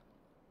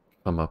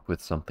come up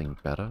with something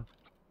better.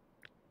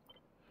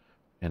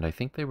 And I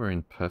think they were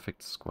in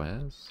perfect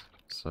squares,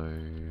 so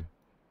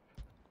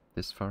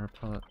this far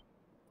apart.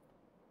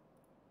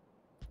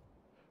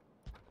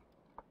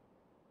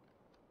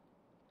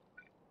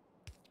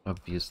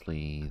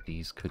 Obviously,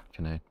 these could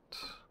connect.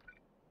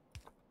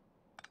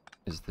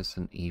 Is this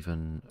an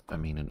even,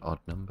 an odd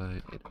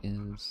number? It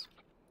is.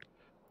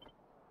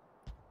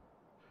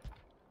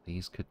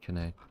 These could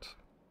connect.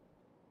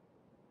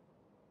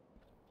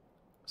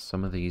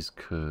 Some of these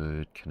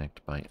could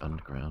connect by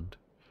underground,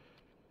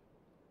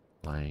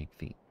 like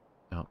the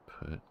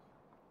output.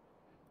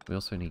 We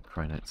also need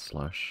cryonite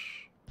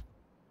slush.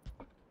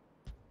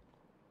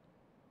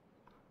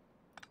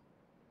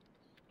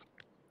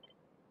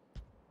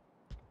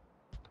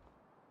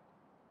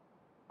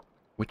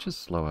 Which is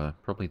slower?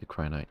 Probably the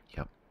cryonite,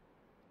 yep.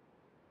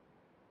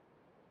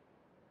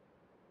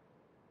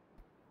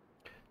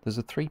 There's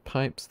a 3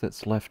 pipes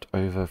that's left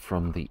over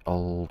from the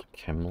old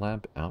chem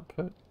lab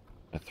output.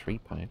 3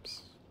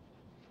 pipes.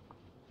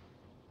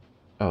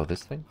 Oh,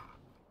 this thing?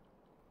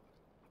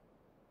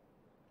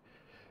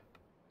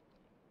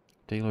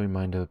 Daily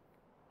reminder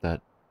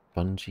that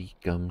bungee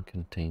gum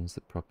contains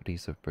the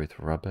properties of both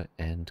rubber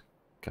and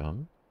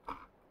gum.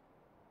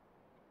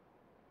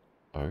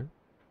 Oh?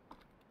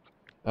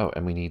 Oh,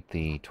 and we need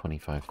the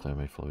 25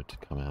 thermofluid to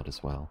come out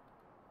as well.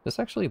 This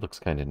actually looks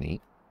kind of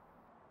neat.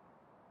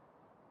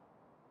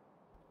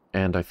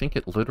 And I think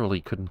it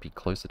literally couldn't be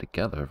closer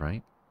together,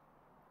 right?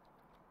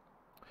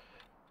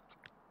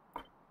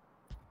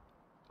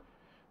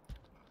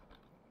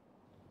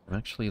 I'm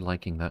actually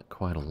liking that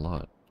quite a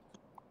lot.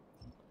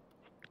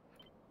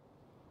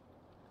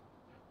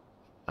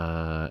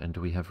 And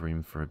do we have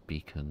room for a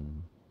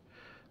beacon?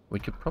 We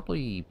could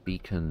probably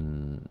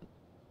beacon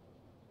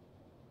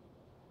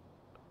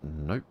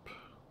Nope.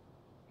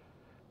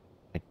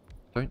 I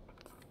don't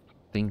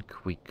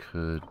think we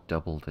could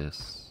double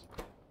this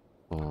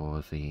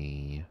for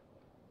the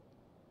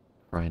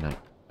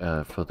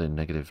for the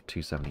negative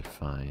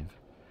 275.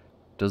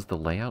 Does the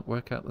layout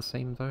work out the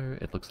same though?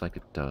 It looks like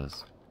it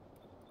does.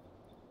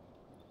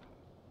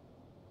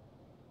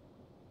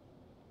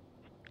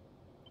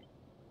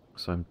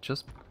 So I'm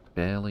just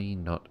barely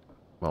not...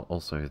 Well,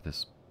 also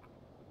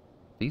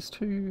these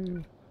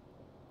two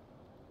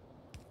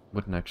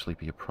wouldn't actually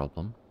be a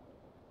problem.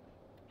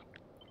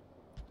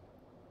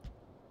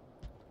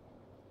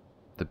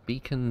 The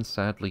beacon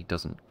sadly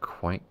doesn't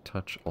quite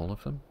touch all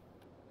of them.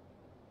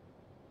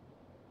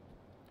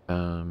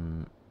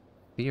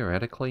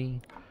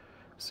 Theoretically,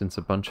 since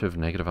a bunch of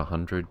negative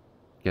 100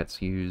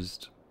 gets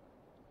used,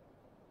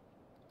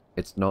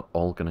 it's not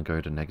all going to go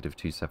to negative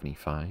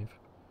 275.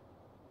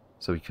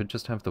 So we could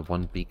just have the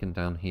one beacon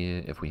down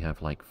here if we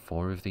have like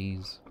 4 of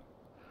these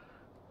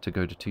to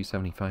go to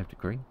 275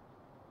 degree.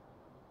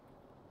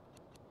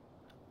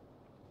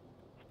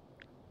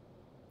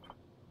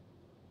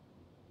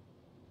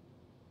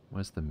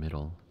 Where's the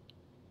middle?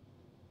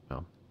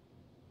 Oh,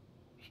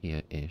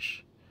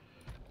 here-ish.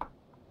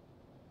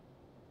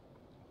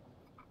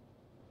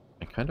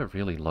 I kind of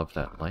really love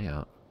that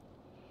layout.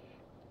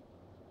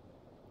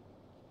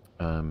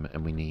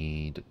 And we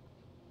need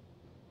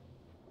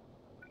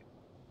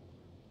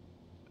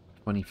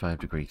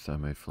 25-degree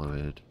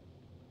thermofluid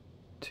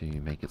to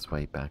make its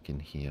way back in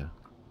here.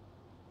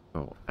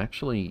 Oh,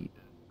 actually,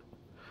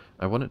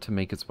 I want it to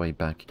make its way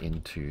back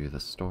into the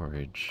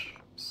storage,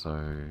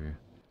 so...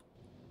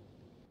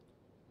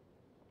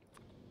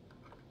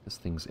 This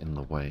thing's in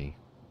the way.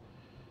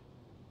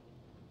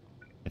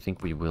 I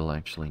think we will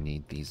actually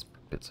need these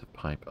bits of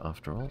pipe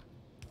after all.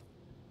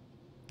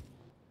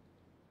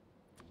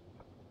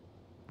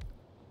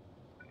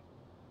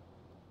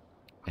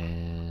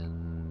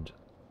 And...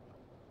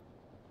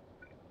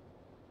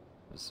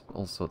 there's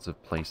all sorts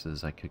of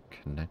places I could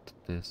connect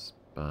this,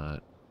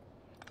 but...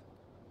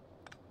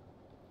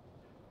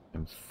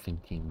 I'm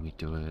thinking we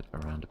do it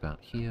around about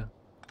here.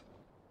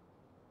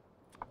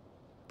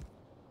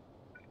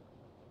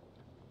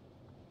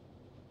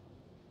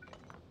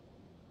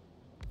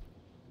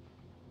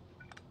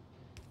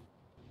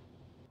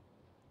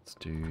 Let's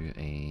do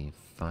a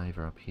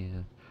 5er up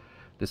here.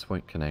 This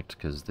won't connect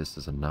because this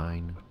is a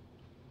 9.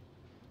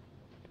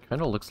 It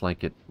kind of looks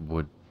like it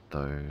would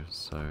though,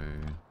 so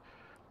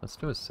let's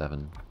do a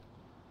 7.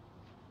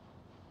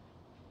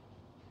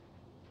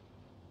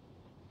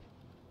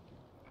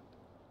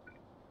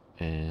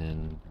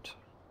 And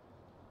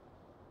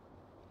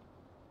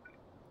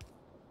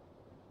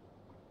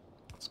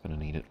it's going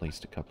to need at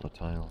least a couple of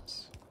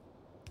tiles.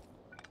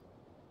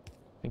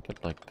 I think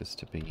I'd like this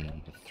to be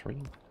a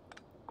 3.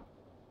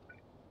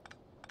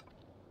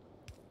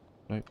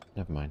 Nope,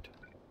 never mind.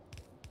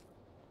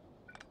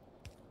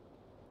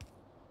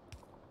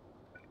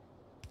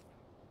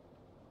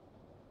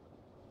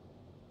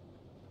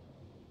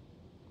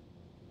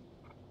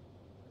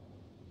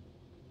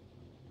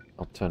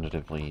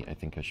 Alternatively, I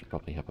think I should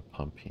probably have a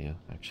pump here,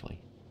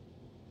 actually.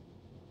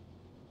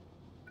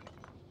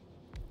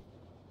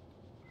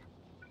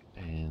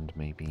 And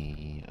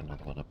maybe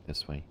another one up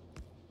this way.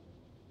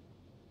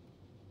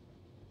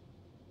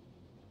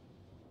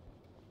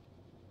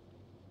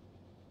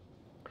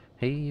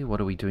 Hey, what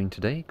are we doing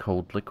today?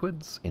 Cold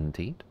liquids,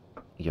 indeed.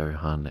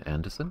 Johan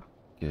Anderson,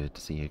 good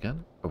to see you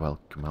again.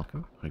 Welcome,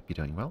 welcome. Hope you're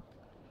doing well.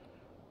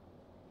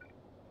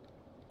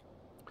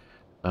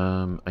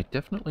 I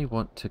definitely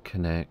want to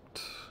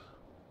connect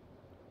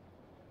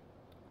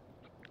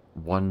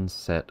one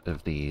set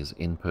of these,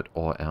 input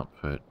or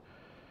output,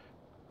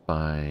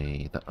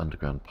 by the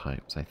underground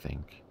pipes, I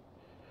think.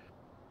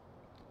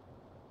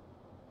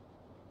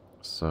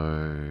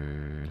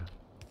 So...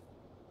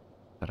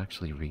 that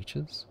actually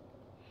reaches?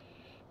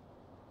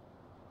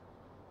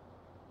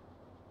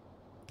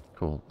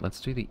 Cool, let's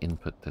do the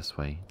input this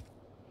way.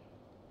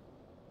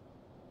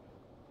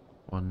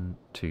 1,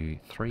 2,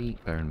 3.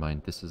 Bear in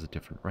mind this is a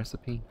different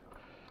recipe.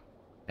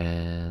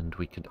 And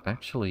we could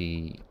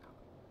actually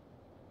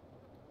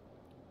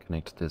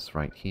connect this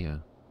right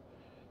here.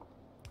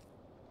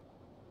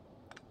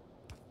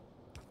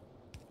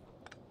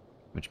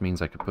 Which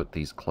means I could put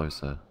these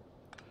closer.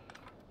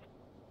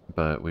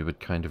 But we would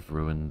kind of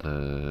ruin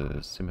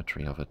the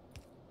symmetry of it,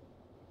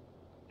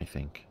 I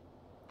think.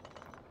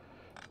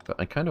 But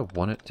I kind of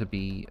want it to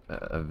be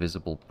a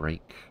visible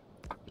break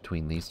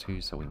between these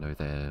two so we know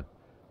they're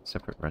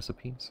separate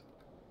recipes.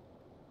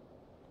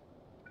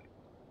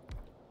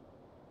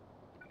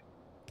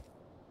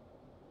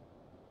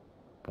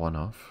 One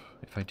off,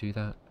 if I do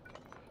that.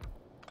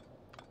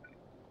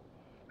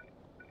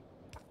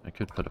 I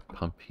could put a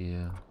pump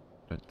here.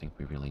 Don't think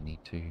we really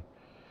need to.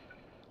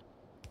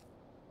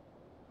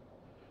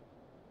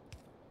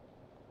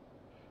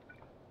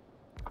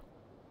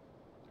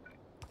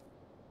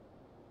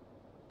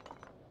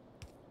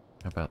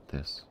 How about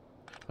this?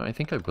 I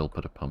think I will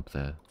put a pump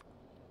there.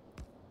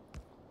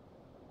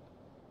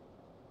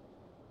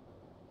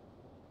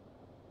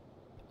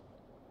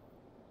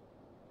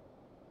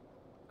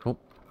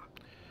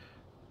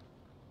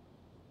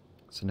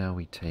 So now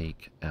we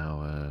take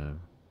our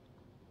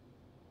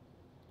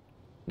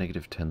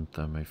 -10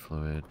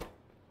 thermofluid.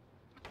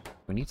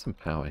 We need some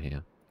power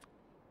here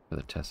for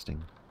the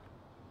testing.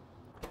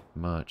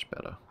 Much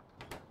better.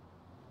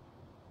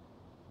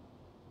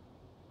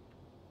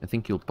 I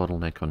think you'll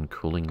bottleneck on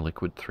cooling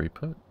liquid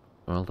throughput.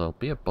 Well, there'll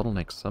be a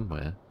bottleneck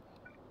somewhere.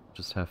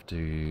 Just have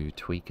to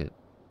tweak it.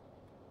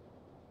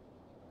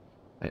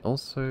 I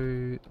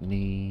also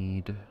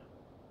need...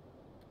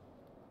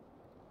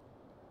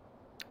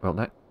 Well,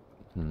 that...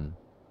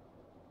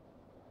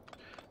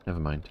 Never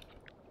mind.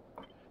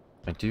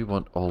 I do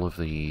want all of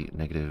the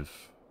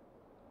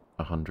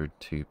 -100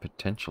 to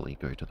potentially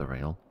go to the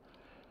rail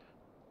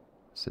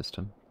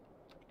system.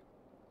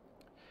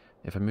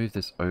 If I move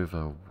this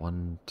over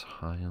one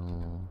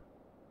tile,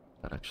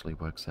 that actually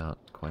works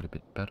out quite a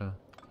bit better.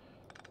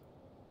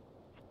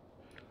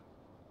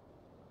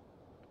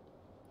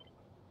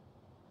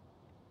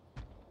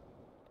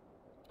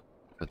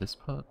 For this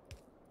part.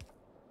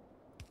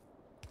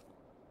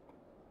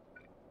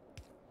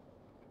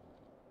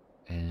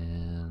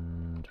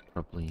 And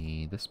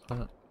probably this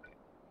part.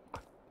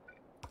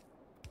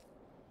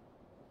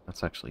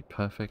 That's actually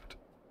perfect.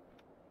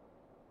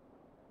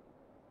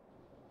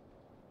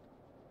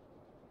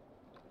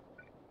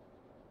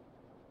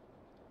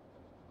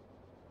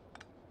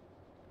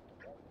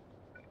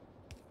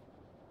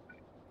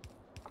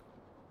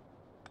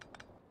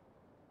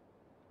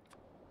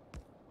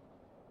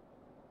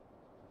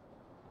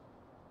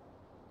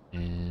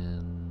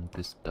 And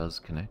this does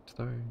connect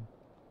though.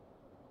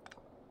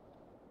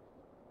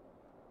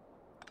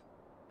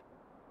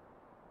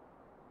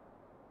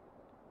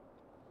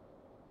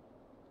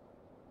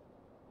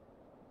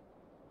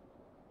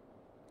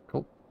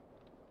 Cool.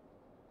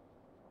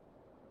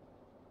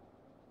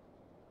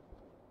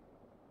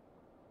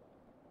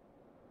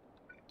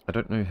 I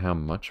don't know how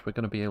much we're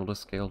going to be able to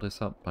scale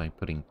this up by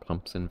putting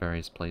pumps in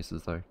various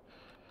places though,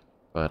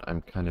 but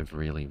I'm kind of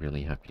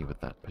really happy with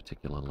that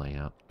particular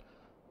layout.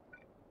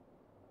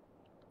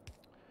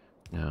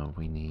 Now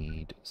we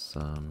need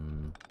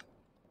some...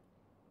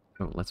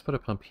 Oh, let's put a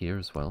pump here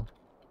as well,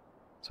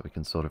 so we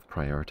can sort of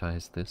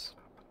prioritize this.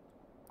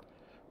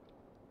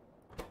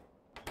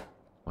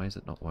 Why is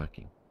it not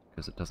working?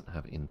 Because it doesn't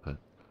have input.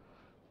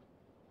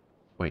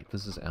 Wait,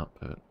 this is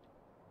output.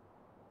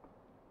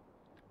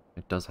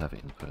 It does have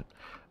input.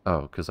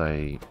 Oh, because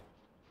I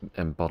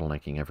am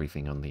bottlenecking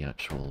everything on the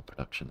actual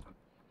production.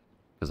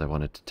 Because I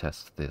wanted to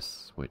test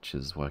this, which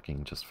is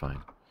working just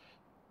fine.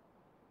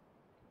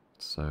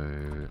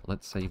 So,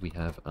 let's say we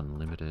have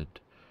unlimited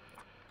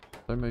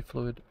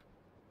thermofluid.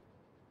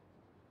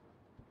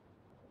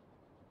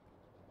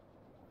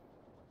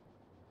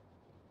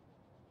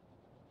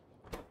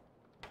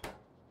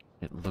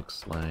 It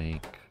looks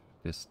like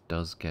this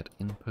does get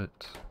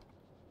input.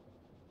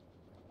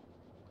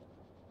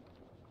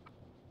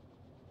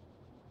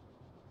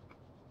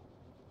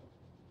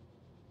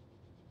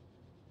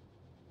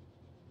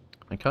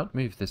 I can't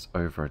move this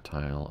over a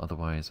tile,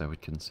 otherwise I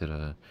would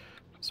consider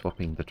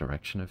swapping the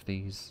direction of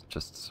these,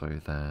 just so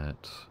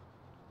that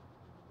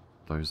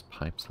those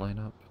pipes line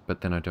up.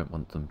 But then I don't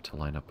want them to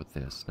line up with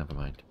this, never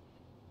mind.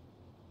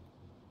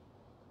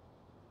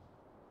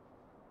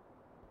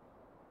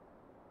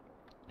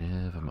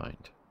 Never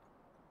mind.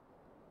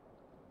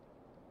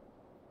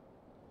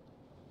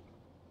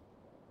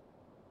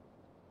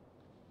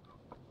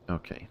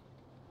 Okay.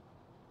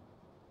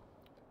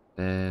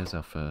 There's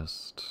our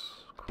first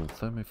cool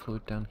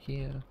thermofluid down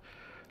here.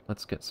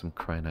 Let's get some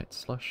cyanite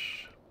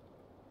slush.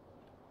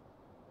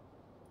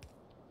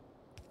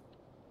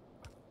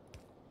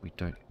 We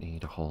don't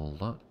need a whole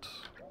lot.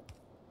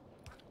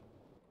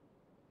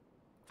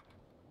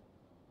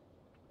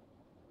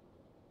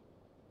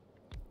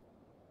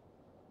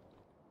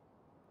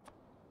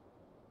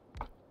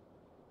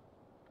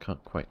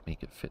 Can't quite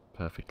make it fit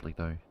perfectly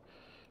though.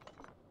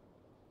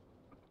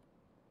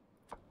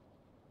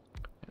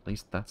 At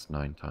least that's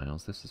 9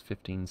 tiles. This is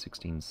 15,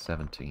 16,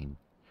 17.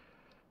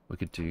 We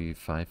could do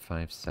 5,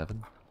 5,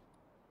 7.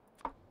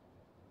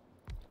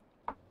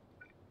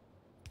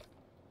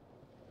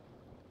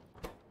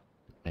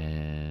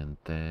 And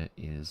there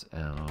is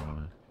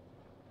our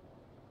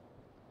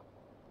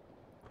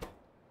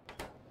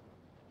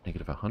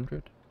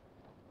 -100.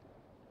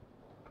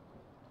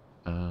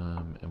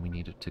 And we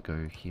need it to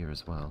go here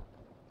as well.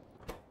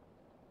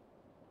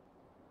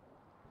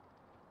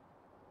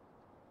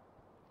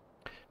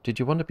 Did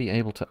you want to be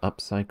able to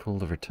upcycle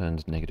the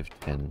returned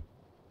 -10?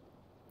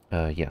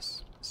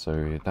 Yes.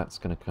 So that's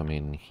going to come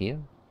in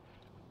here,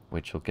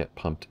 which will get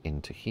pumped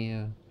into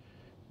here,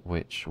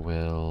 which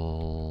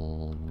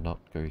will not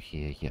go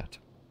here yet.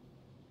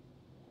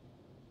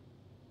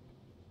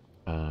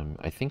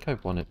 I think I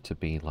want it to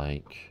be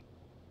like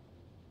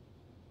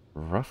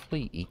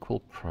roughly equal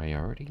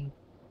priority.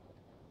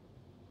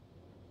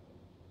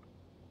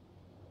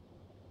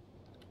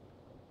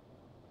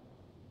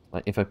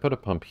 Like if I put a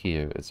pump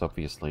here, it's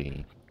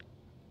obviously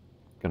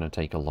going to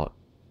take a lot.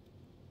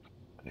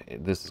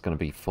 This is going to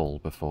be full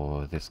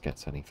before this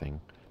gets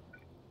anything.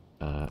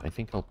 I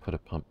think I'll put a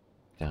pump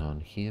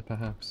down here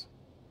perhaps.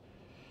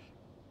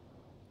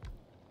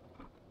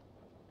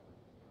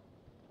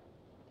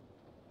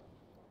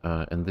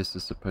 And this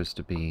is supposed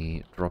to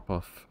be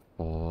drop-off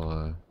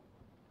for...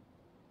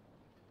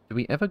 Do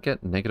we ever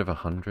get negative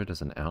 100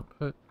 as an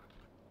output?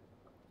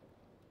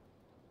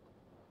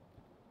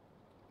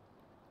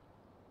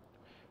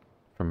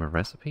 From a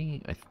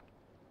recipe?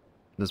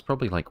 There's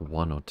probably like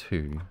one or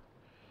two.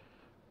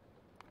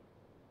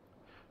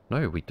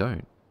 No, we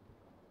don't.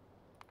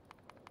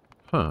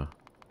 Huh.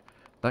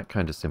 That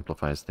kind of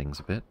simplifies things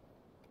a bit.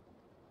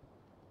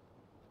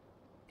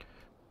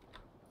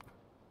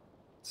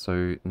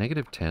 So,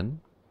 negative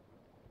 10.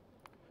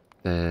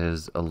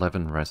 There's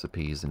 11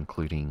 recipes,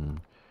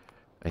 including,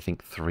 I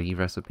think, 3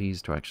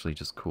 recipes to actually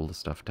just cool the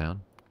stuff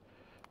down.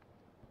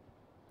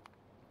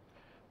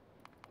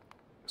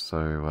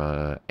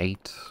 So,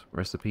 8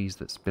 recipes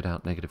that spit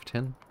out negative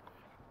 10.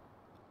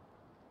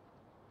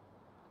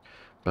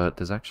 But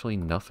there's actually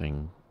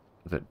nothing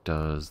that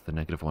does the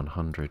negative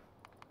 100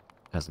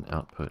 as an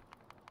output.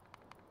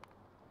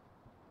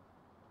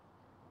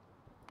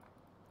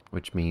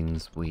 Which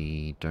means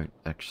we don't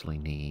actually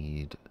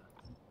need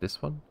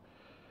this one.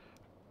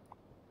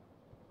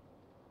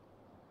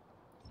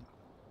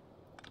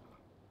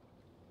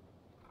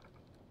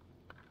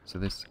 So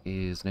this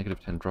is negative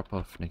 10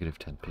 drop-off, negative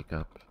 10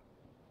 pickup.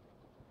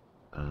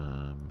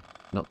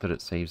 Not that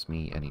it saves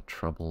me any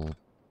trouble,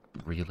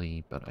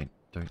 really, but I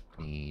don't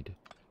need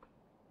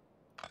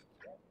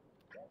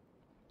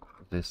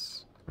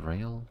this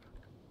rail.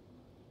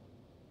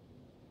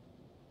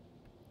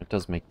 It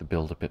does make the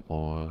build a bit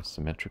more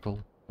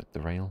symmetrical with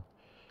the rail.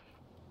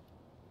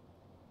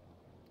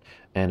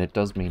 And it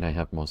does mean I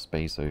have more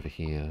space over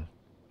here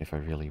if I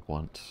really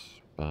want,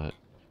 but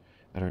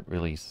I don't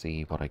really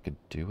see what I could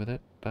do with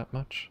it that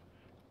much.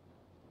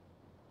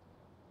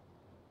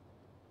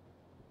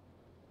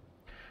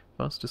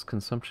 Fastest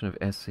consumption of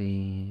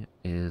SE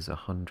is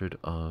 100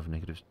 of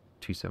negative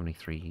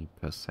 273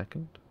 per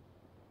second.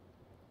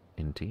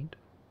 Indeed.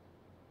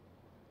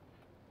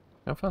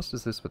 How fast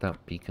is this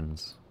without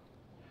beacons?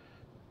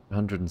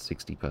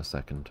 160 per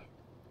second.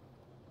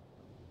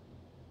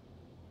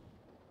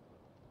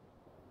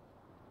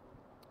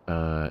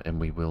 And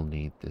we will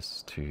need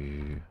this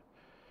to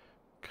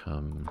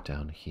come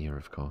down here,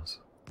 of course.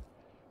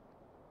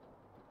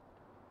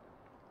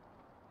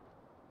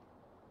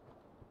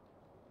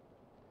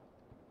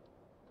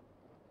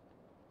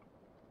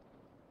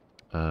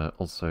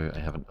 Also, I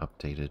haven't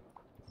updated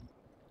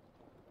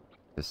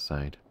this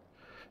side.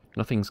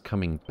 Nothing's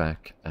coming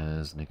back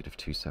as negative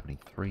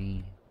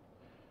 273.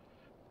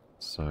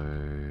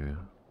 So...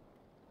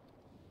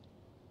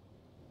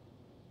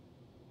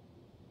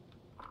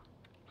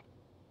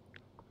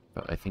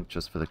 But I think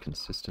just for the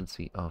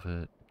consistency of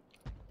it,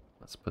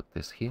 let's put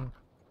this here.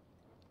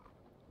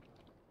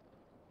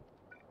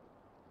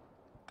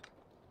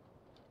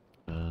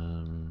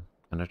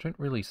 And I don't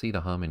really see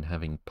the harm in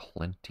having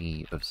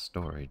plenty of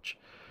storage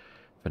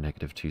for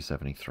negative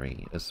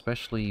 273,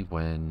 especially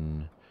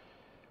when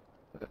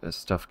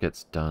stuff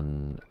gets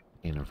done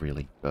in a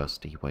really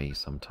bursty way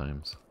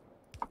sometimes.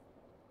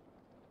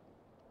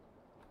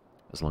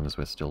 As long as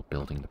we're still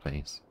building the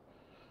base.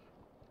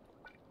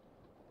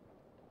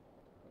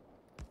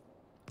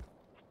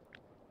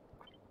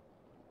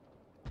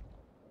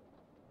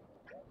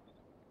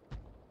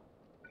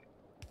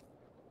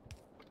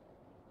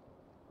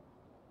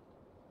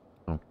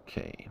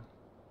 Okay.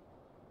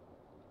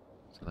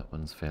 So that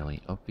one's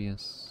fairly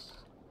obvious.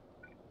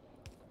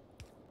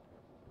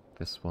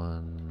 This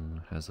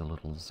one has a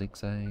little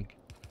zigzag.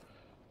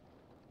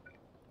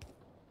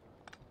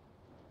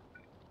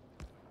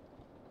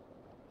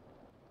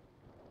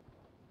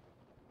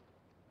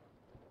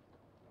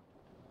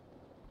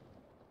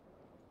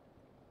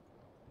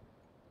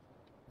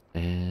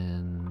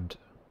 And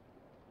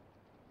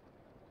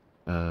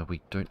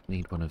we don't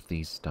need one of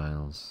these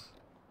styles.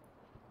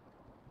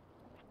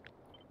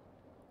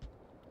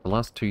 The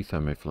last 2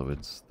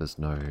 thermofluids, there's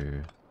no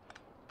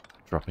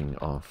dropping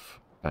off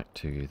back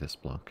to this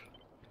block.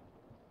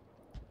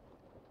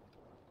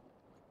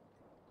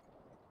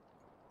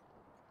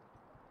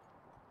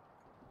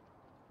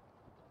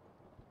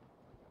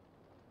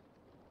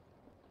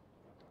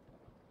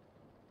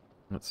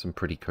 That's some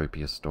pretty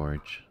copious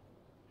storage.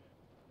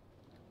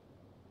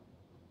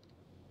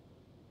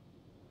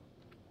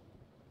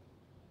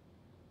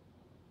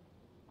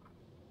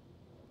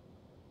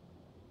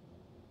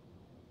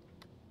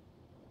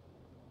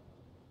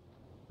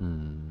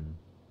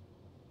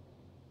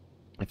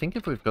 I think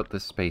if we've got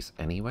this space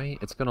anyway,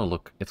 it's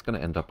gonna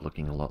end up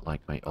looking a lot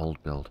like my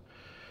old build.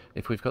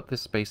 If we've got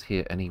this space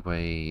here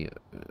anyway,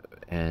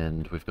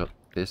 and we've got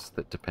this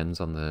that depends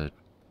on the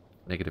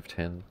negative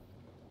 10,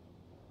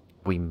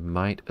 we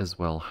might as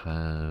well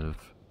have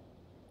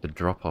the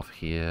drop off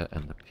here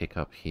and the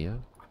pickup here.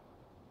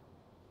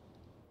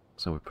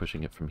 So we're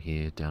pushing it from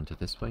here down to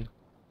this way.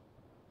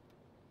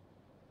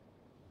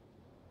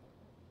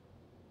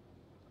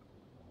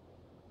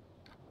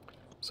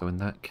 So in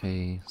that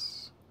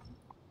case,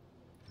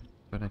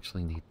 I don't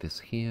actually need this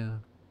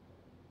here.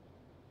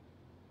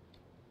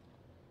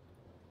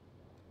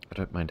 I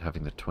don't mind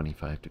having the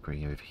 25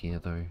 degree over here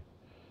though.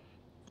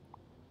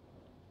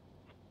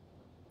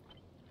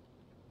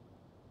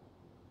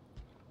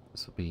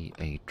 be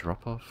a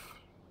drop-off.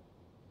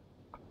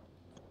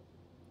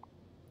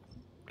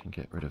 Can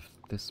get rid of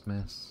this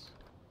mess.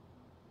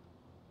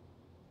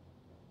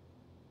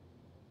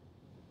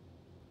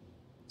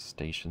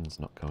 Station's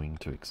not going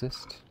to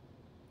exist.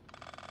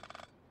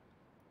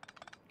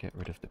 Get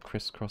rid of the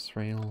crisscross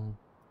rail.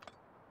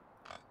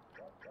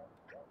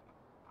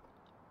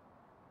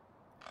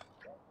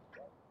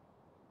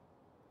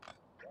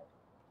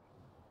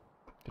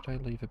 Did I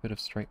leave a bit of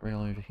straight rail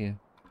over here?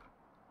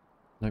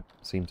 Nope,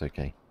 seems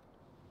okay.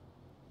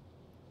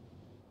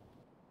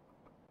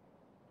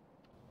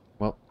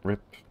 Well,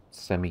 rip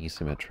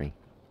semi-symmetry,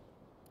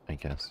 I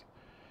guess.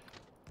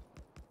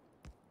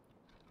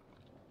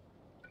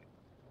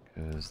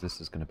 Because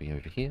this is going to be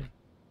over here.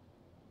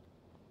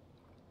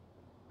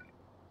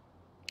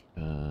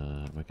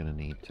 We're going to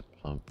need to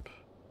pump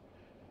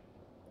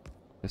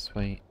this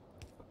way.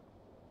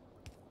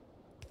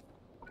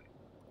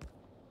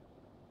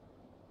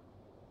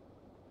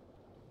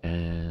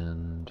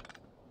 And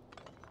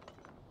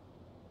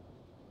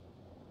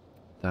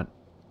that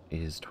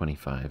is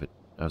 25.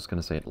 I was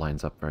going to say it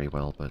lines up very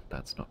well, but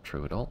that's not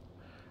true at all.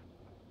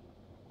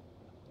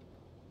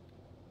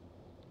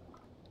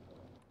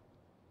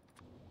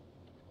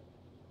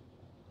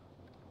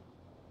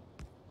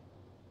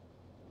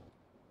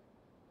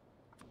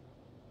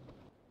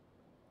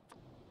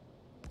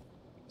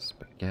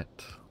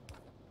 Spaghetti.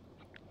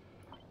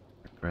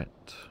 Regret.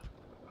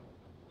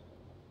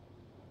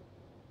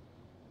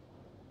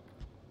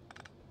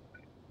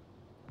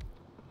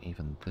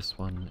 Even this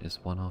one is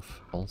one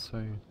off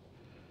also.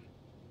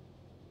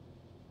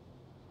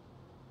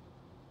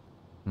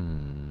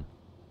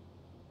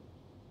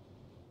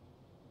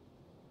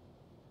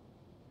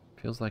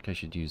 Feels like I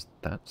should use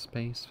that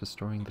space for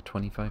storing the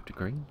 25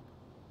 degree.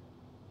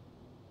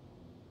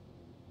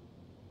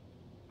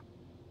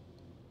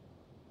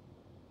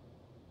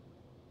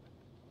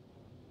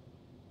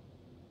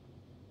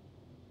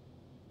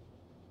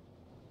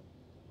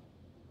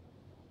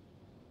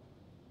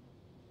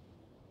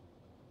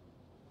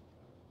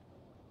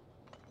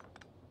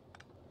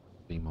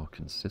 Be more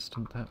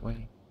consistent that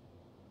way.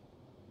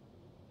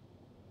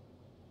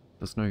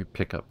 There's no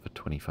pickup for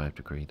 25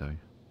 degree though.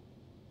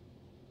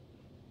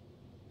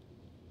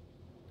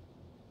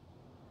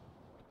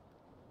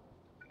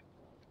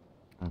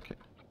 Okay.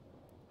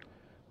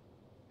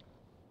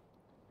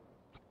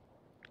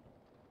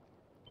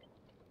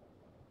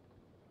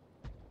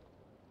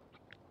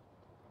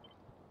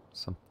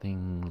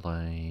 Something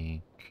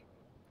like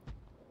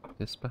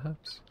this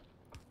perhaps?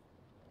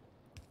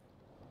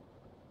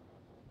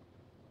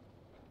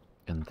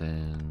 And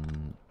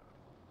then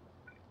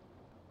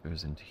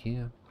goes into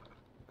here.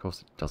 Of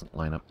course it doesn't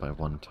line up by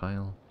one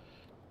tile.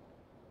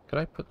 Could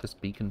I put this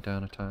beacon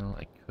down a tile?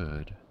 I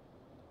could.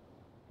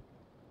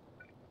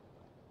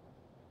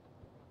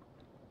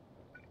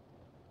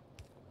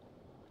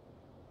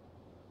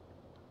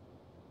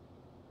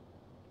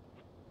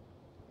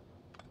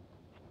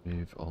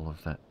 Move all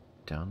of that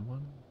down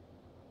one?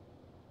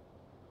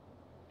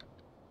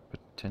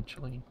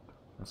 Potentially?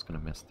 That's gonna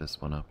mess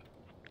this one up.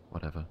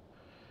 Whatever.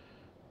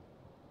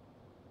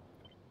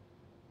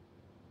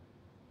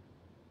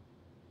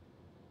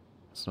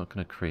 It's not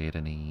gonna create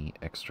any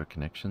extra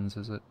connections,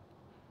 is it?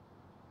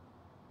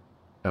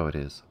 Oh, it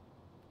is.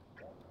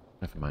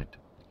 Never mind.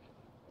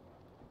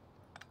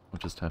 We'll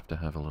just have to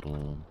have a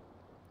little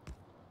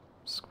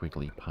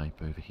squiggly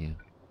pipe over here.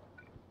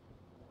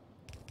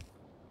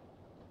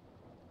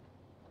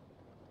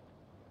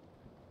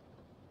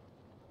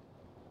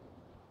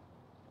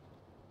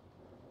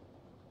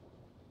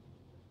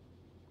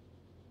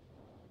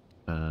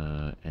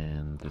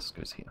 And this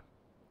goes here.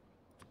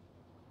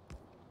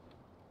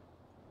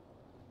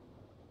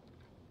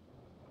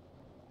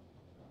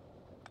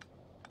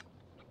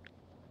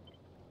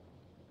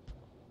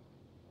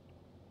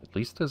 At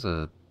least there's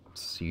a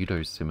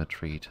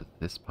pseudo-symmetry to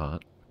this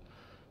part.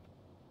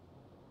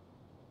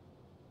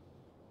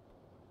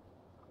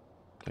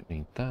 Don't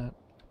need that.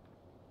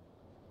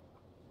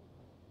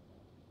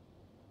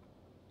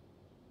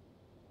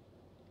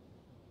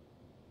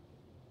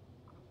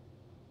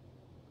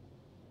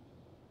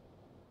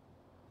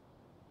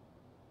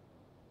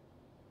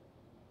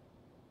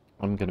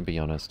 I'm gonna be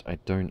honest, I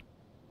don't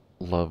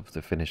love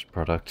the finished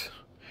product,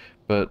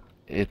 but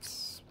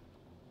it's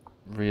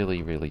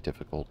really, really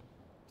difficult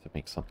to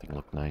make something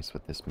look nice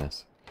with this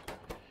mess.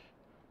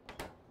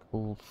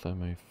 Cool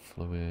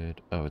thermofluid.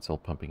 Oh, it's all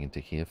pumping into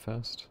here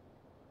first?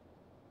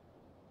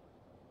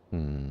 I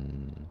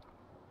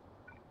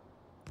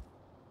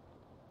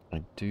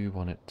do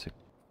want it to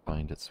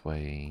find its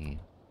way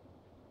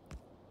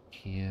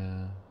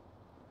here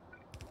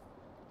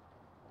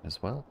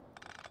as well.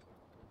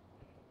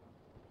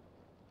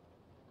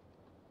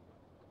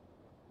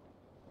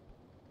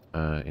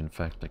 In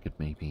fact, I could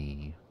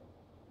maybe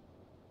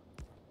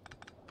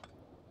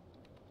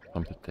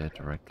pump it there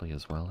directly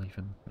as well,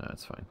 even. No,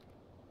 it's fine.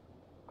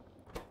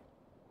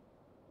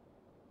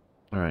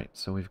 Alright,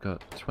 so we've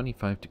got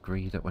 25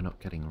 degree that we're not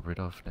getting rid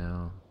of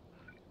now.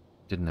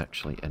 Didn't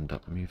actually end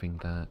up moving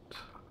that.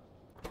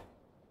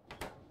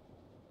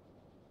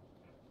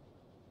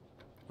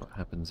 what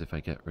happens if I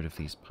get rid of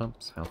these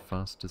pumps? How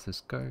fast does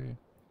this go?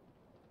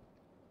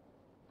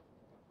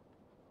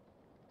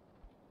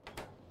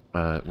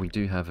 We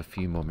do have a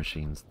few more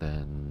machines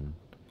than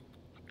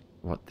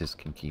what this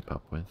can keep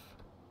up with.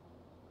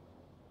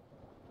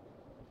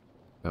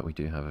 But we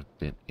do have a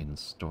bit in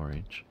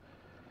storage.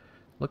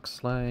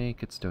 Looks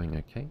like it's doing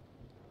okay.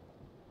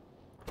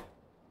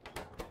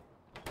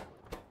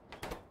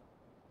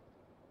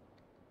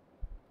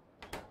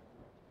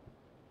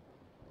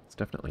 It's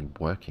definitely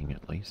working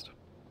at least.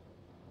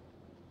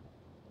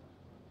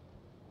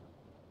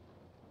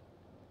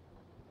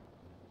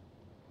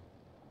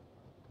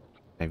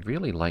 I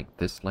really like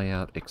this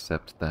layout,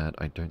 except that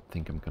I don't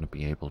think I'm going to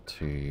be able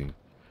to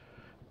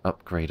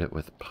upgrade it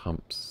with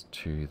pumps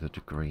to the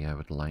degree I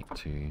would like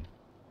to.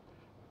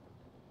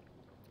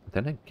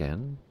 Then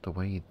again, the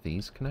way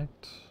these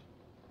connect...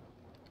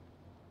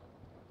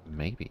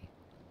 maybe.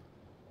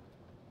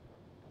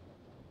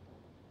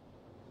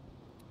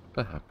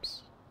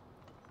 Perhaps.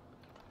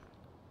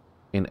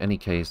 In any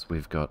case,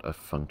 we've got a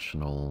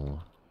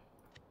functional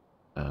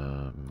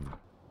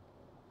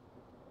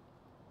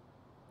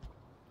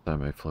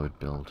thermofluid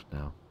build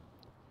now.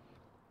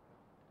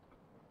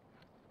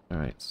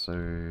 Alright, so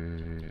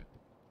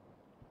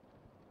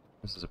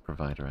this is a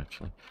provider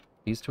actually.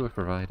 These two are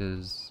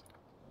providers.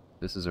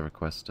 This is a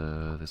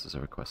requester, this is a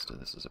requester,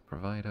 this is a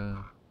provider.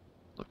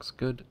 Looks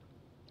good.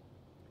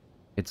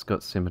 It's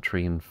got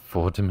symmetry in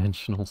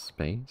 4-dimensional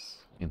space,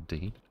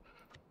 indeed.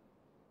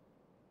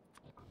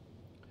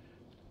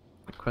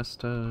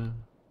 Requester,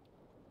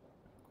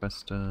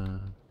 requester,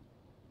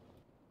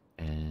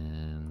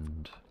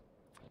 and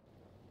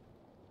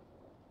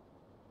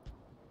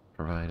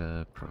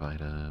provider,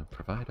 provider,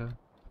 provider.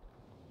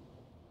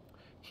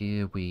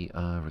 Here we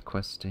are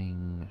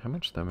requesting... how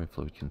much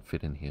thermofluid can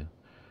fit in here?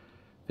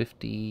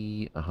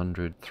 50,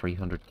 100,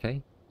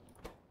 300k?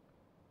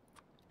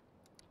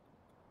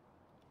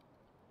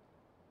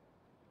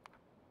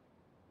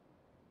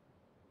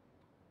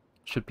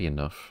 Should be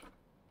enough.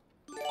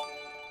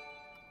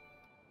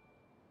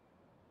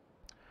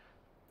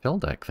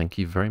 Veldak, thank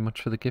you very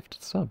much for the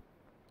gifted sub.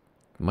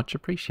 Much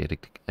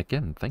appreciated.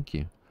 Again, thank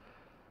you.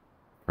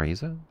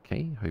 Fraser,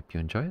 okay, hope you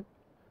enjoy it.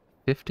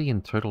 50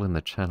 in total in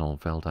the channel,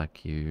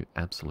 Veldak, you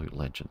absolute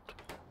legend.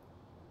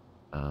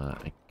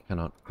 I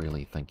cannot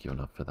really thank you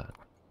enough for that.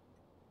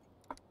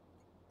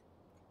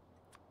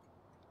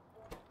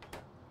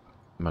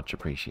 Much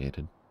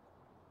appreciated.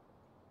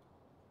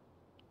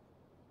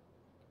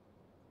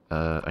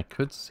 I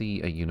could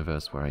see a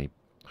universe where I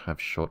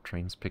have short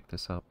trains pick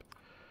this up,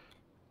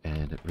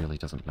 and it really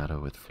doesn't matter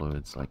with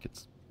fluids, like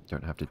it's...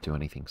 don't have to do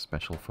anything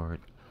special for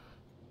it.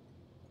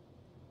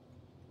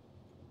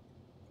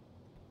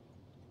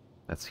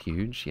 That's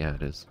huge, yeah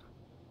it is.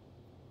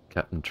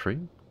 Captain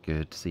True,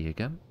 good to see you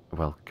again.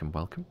 Welcome,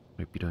 welcome.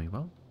 Hope you're doing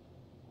well.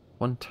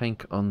 One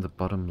tank on the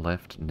bottom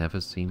left never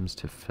seems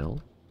to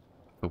fill.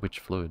 For which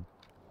fluid?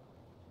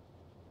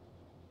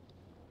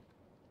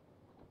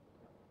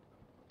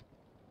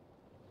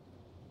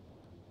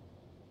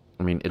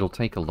 I mean, it'll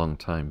take a long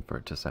time for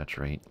it to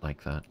saturate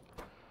like that.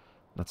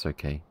 That's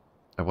okay.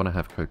 I want to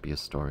have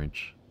copious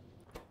storage.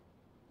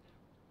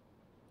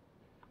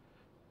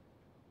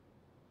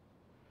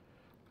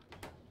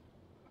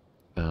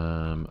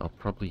 I'll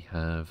probably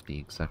have the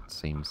exact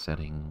same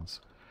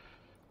settings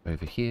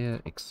over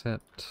here,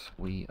 except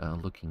we are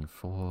looking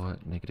for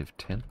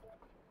 -10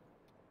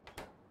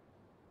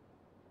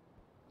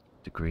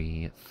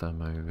 degree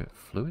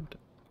thermofluid.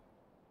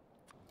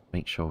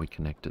 Make sure we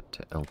connect it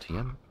to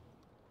LTM.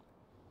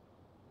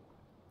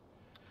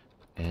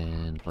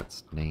 And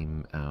let's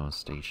name our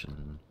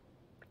station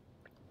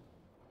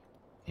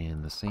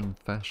in the same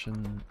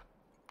fashion,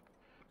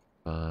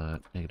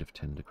 but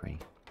 -10 degree.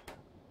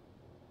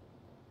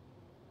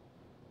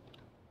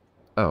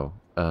 Oh,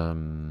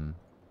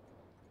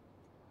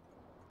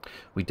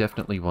 we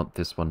definitely want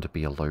this one to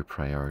be a low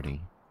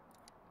priority.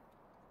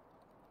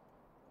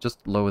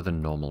 Just lower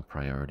than normal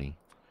priority.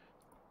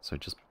 So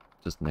just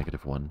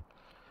 -1.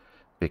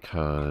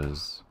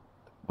 Because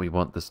we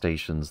want the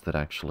stations that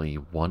actually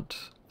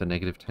want the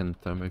 -10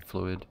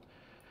 thermofluid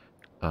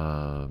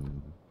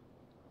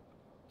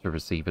to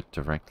receive it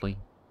directly.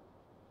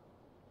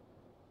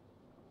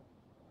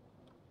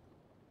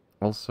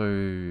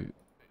 Also,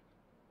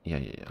 yeah,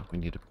 we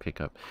need to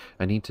pick up.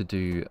 I need to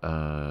do,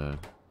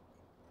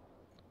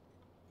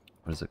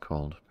 what is it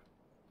called?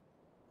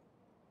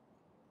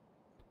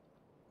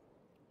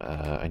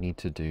 I need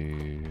to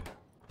do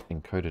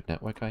encoded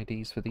network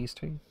IDs for these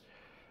two.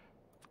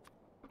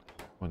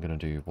 We're going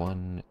to do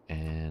 1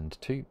 and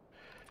 2.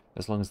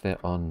 As long as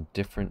they're on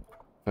different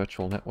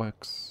virtual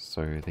networks,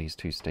 so these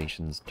two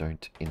stations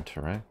don't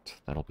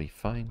interact, that'll be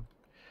fine.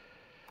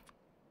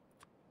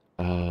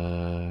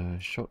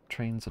 Short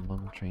trains and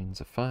long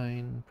trains are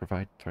fine.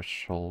 Provide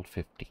threshold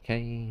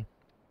 50k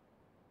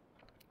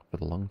for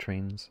the long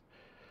trains.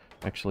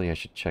 Actually, I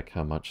should check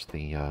how much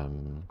the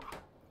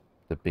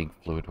big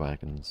fluid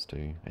wagons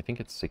do. I think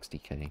it's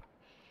 60k.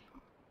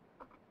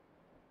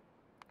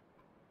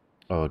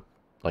 Oh,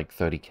 like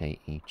 30k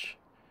each.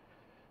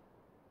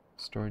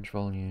 Storage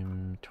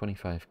volume,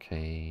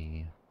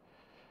 25k,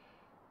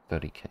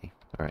 30k.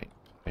 Alright,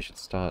 I should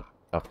start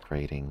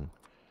upgrading.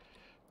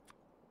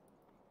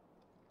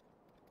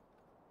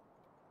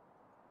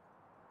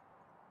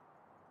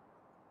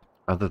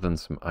 Other than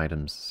some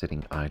items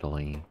sitting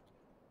idly,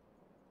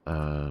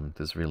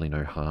 there's really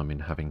no harm in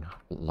having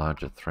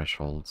larger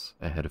thresholds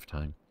ahead of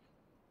time.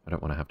 I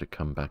don't want to have to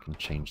come back and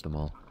change them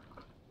all.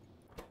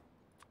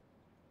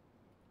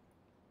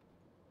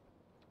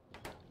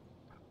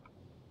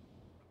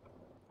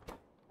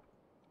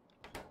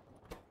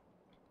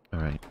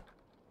 Alright,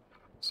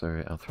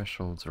 so our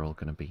thresholds are all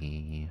going to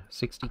be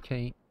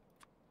 60k.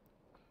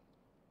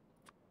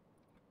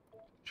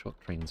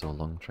 Short trains or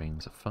long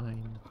trains are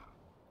fine.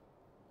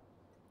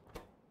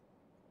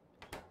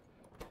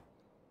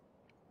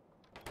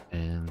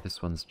 And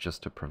this one's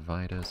just a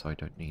provider, so I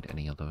don't need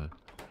any other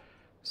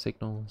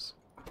signals.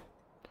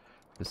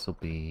 This will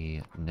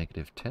be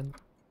 -10.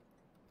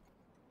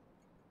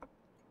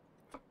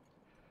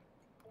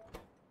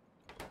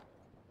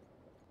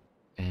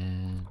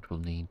 And we'll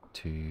need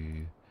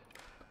to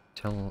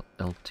tell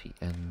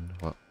LTN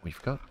what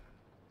we've got.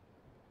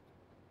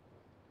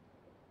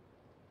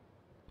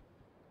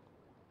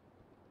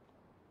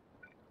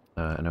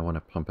 And I want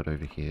to pump it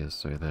over here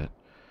so that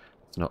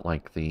it's not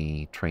like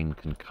the train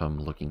can come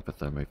looking for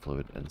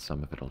thermofluid and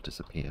some of it will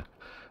disappear.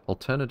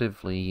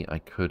 Alternatively, I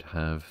could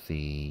have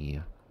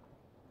the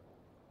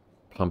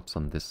pumps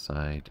on this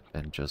side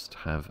and just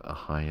have a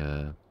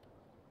higher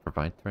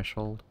provide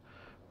threshold,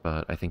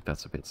 but I think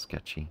that's a bit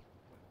sketchy.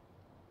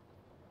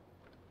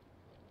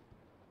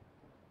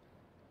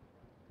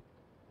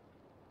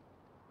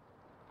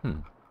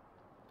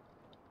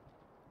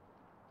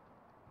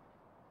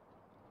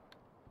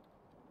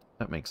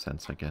 That makes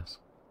sense, I guess.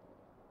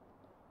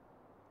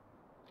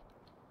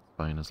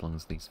 Fine, as long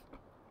as these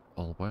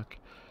all work.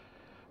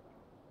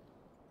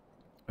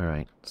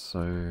 Alright,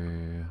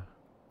 so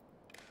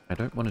I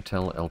don't want to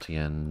tell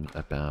LTN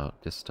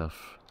about this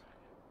stuff,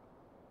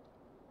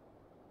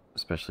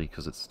 especially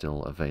because it's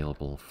still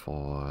available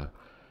for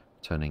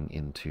turning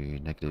into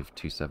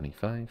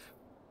 -275.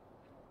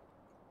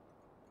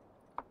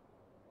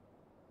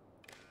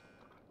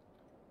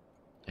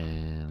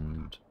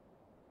 And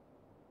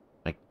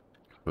I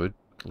could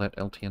let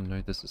LTN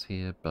know this is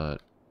here,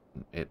 but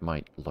it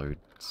might load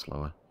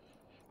slower.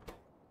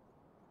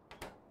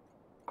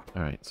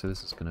 Alright, so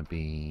this is going to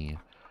be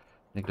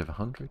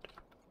 -100.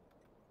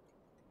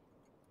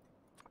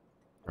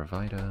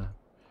 Provider.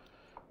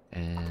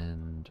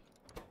 And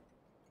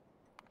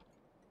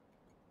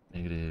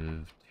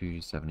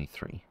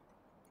 -273.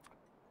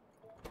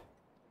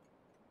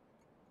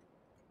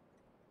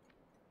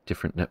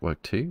 Different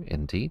network too,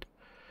 indeed.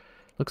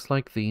 Looks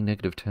like the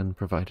 -10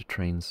 provider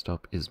train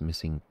stop is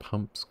missing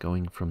pumps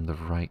going from the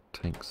right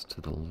tanks to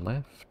the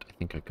left. I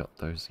think I got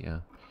those,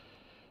 yeah.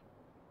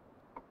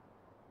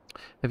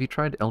 Have you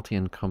tried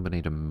LTN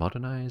Combinator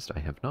Modernized? I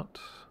have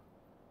not.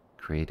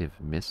 Creative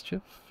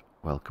Mischief?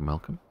 Welcome,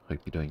 welcome.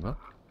 Hope you're doing well.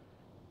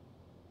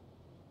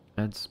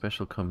 Add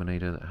special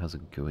combinator that has a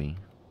GUI.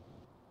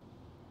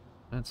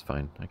 That's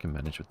fine, I can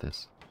manage with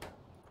this.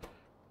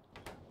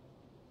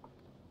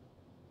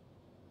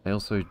 I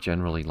also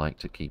generally like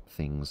to keep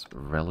things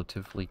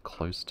relatively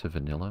close to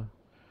vanilla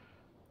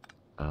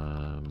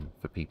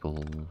for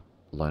people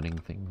learning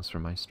things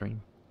from my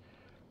stream.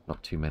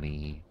 Not too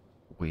many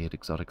weird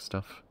exotic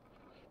stuff.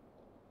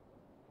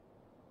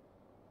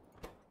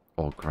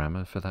 Or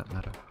grammar for that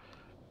matter.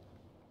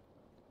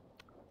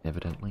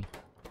 Evidently.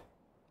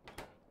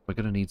 We're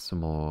going to need some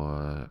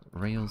more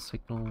rail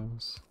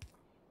signals.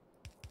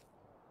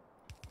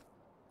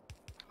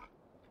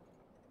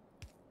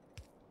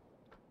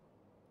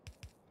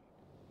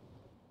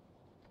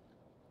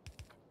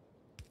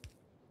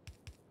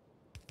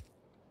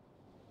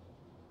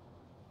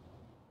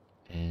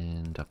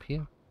 And up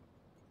here.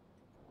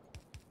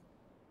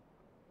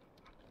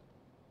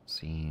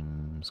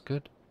 Seems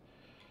good.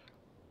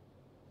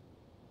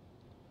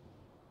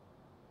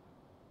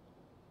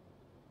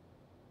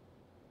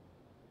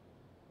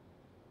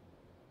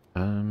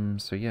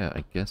 So yeah,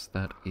 I guess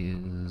that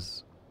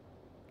is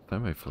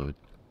thermofluid.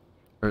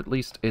 Or at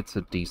least it's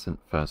a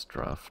decent first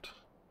draft.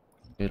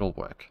 It'll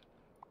work.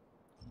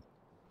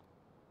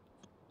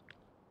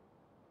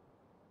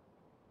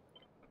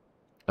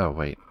 Oh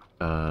wait,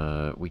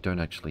 we don't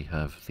actually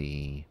have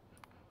the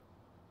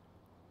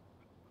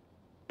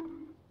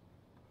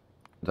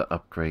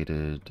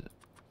upgraded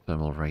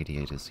thermal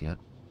radiators yet.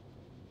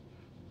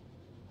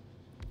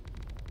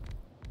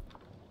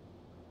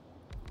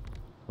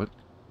 What?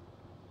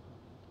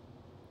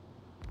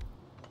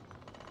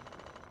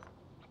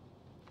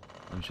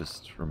 Let me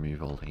just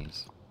remove all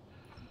these.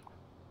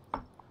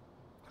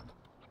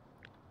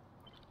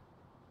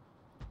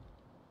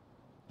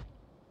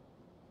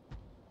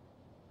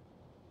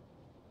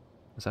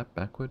 Is that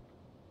backward?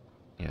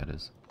 Yeah, it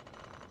is.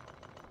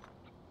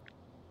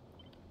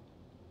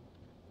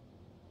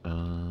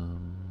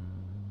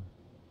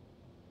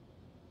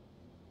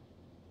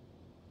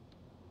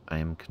 I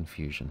am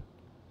confusion.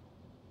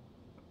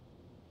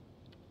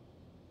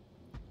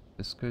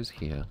 This goes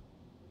here.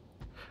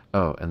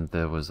 Oh, and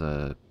there was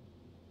a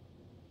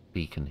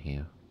beacon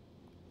here.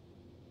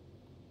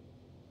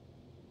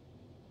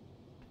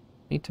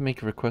 Need to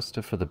make a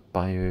requester for the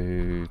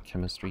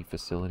biochemistry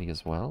facility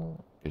as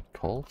well. Good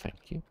call,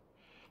 thank you.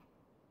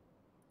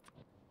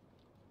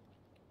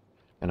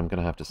 And I'm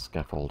gonna have to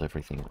scaffold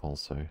everything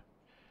also.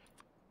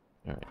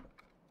 Alright.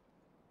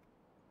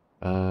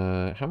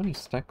 How many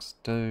stacks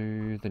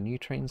do the new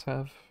trains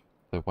have?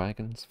 The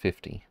wagons?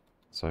 50.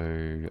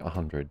 So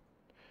 100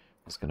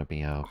 is gonna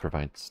be our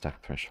provide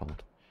stack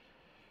threshold.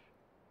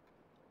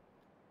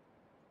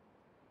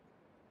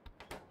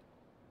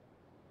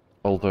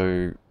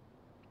 Although,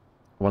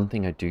 one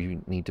thing I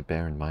do need to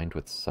bear in mind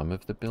with some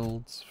of the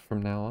builds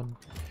from now on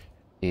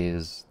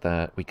is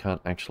that we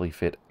can't actually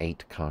fit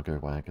 8 cargo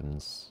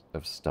wagons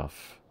of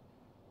stuff.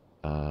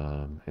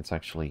 It's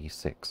actually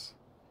 6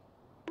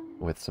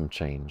 with some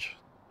change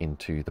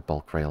into the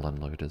bulk rail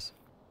unloaders.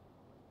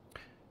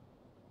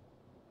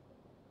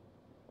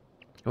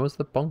 What was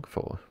the bonk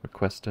for?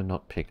 Requester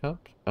not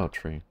pickup? Oh,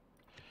 true.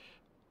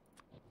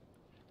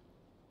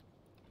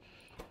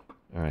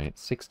 Alright,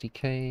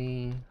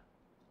 60k.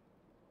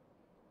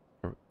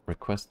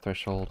 Request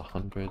threshold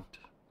 100.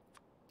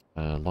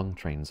 Long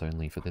trains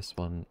only for this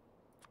one.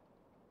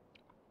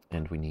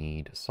 And we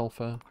need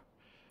sulfur.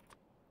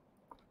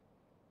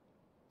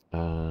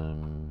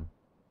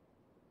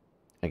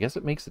 I guess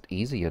it makes it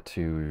easier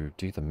to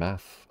do the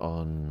math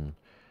on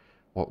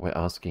what we're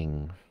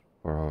asking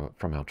for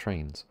from our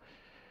trains.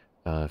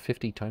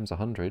 50 times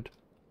 100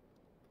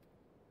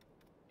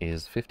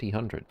 is 50,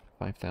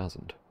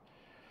 5,000.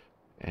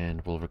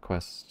 And we'll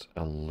request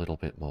a little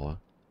bit more.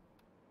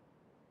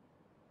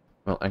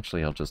 Well,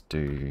 actually, I'll just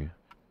do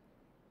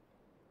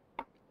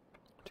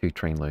 2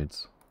 train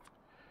loads.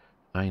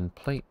 Iron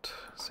plate,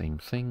 same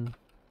thing.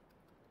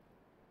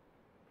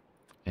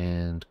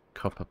 And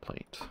copper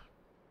plate.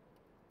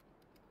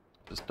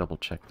 Just double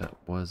check that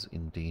was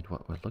indeed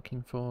what we're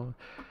looking for.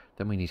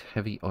 Then we need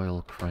heavy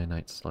oil,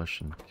 cyanide slush,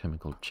 and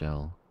chemical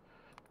gel.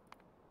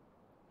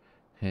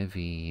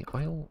 Heavy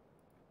oil.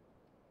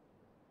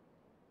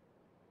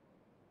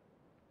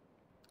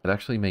 It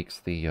actually makes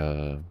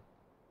the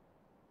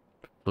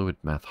fluid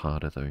math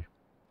harder though.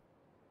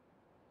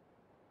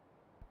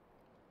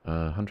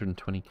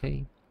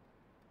 120k.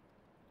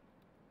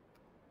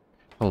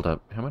 Hold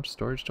up, how much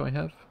storage do I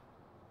have?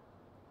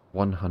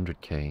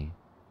 100k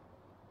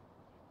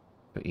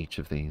for each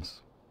of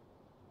these.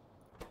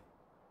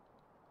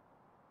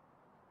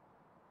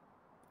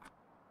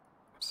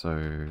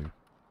 So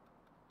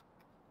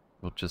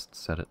we'll just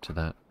set it to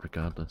that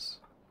regardless.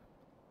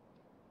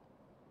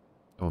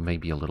 Or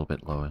maybe a little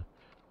bit lower.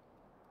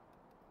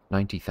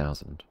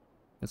 90,000.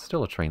 It's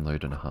still a train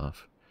load and a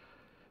half.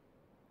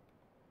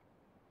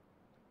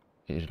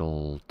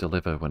 It'll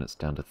deliver when it's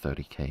down to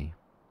 30k.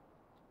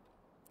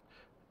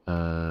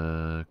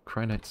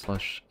 Cyanide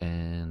slush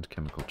and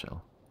chemical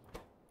gel.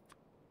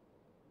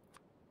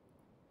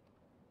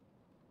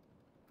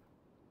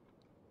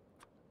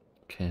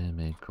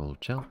 Chemical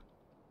gel.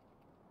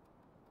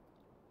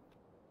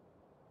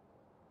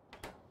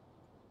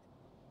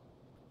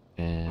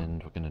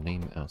 And we're going to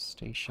name our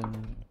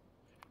station.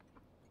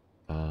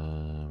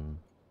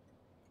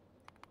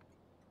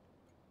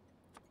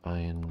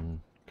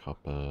 Iron,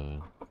 copper,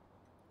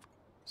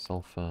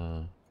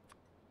 sulfur,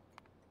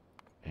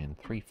 and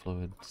 3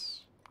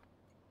 fluids.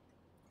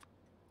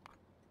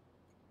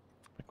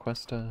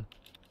 Requester.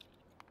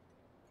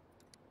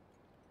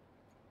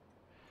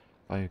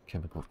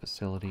 Biochemical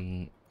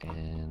facility,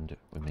 and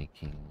we're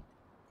making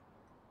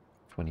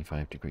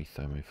 25-degree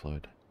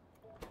thermofluid.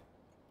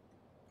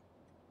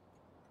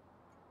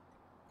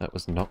 That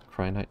was not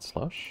cyanide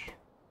slush?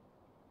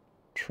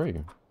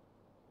 True.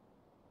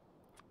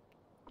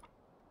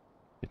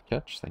 Good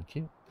catch, thank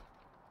you.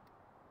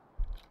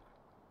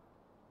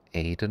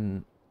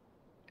 Aiden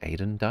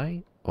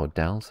Dye? Or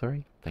Dal,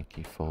 sorry. Thank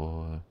you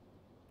for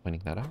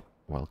pointing that out.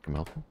 Welcome,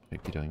 welcome.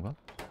 Hope you're doing well.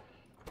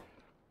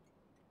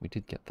 We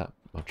did get that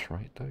much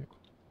right, though.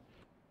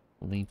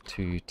 We'll need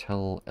to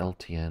tell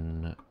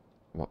LTN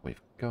what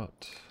we've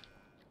got.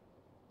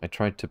 I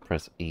tried to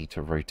press E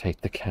to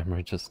rotate the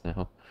camera just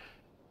now.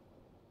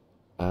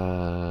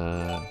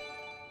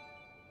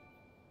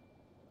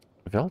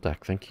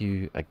 Veldak, thank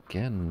you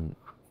again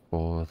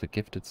for the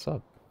gifted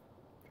sub.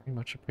 Very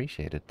much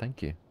appreciated,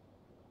 thank you.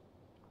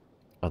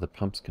 Are the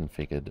pumps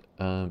configured?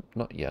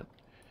 Not yet.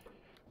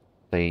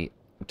 They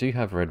do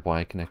have red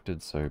wire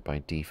connected, so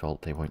by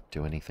default they won't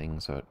do anything,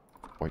 so it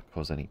won't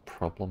cause any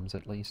problems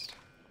at least.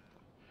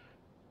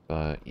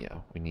 But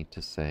yeah, we need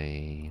to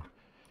say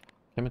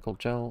chemical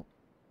gel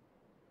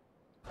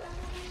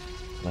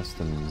less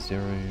than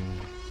 0.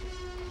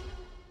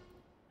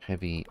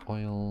 Heavy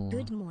oil.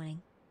 Good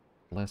morning.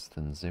 Less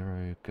than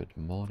 0. Good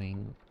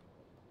morning.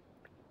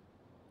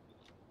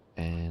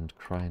 And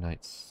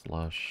cyanide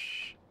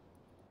slush.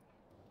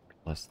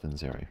 Less than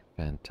 0.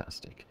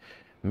 Fantastic.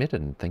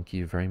 Midden, thank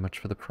you very much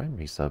for the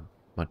primary sub.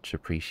 Much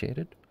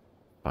appreciated.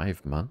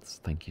 5 months.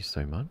 Thank you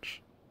so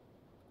much.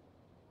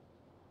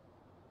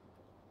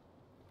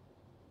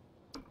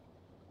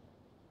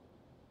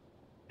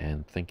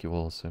 And thank you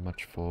all so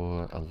much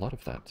for a lot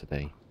of that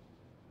today.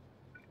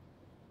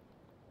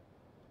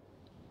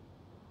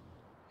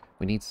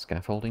 We need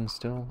scaffolding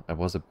still. I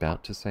was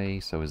about to say,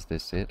 so is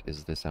this it?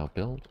 Is this our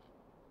build?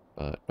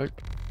 But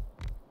nope.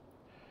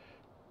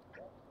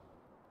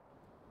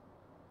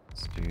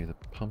 Let's do the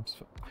pumps.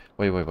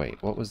 Wait.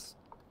 What was...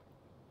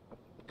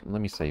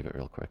 Let me save it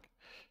real quick.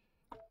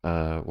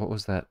 What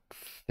was that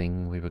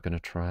thing we were going to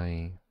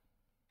try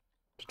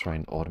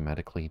and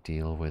automatically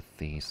deal with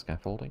the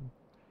scaffolding?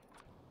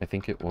 I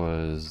think it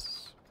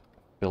was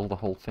build the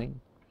whole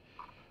thing.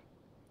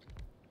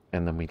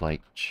 And then we,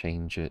 like,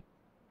 change it.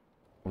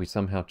 We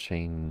somehow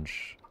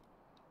change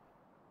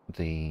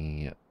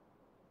the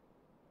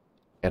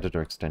editor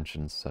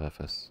extension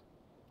surface.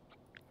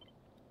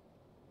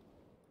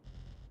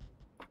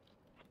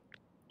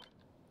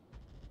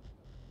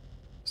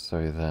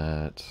 So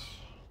that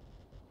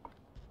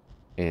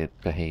it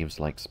behaves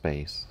like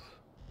space.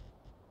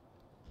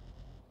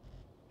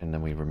 And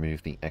then we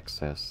remove the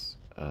excess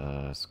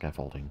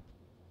scaffolding.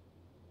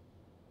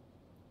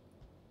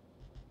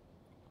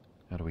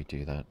 How do we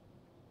do that?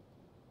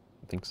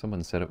 I think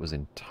someone said it was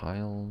in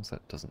tiles.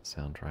 That doesn't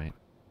sound right.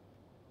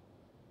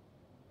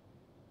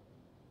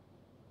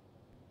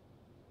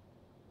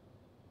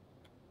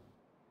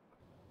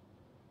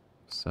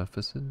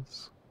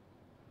 Surfaces?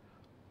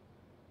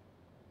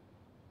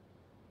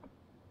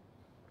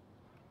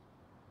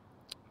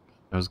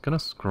 I was gonna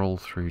scroll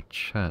through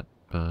chat,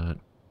 but...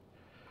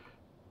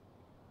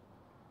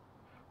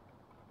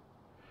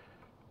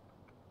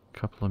 a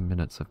couple of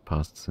minutes have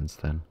passed since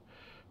then.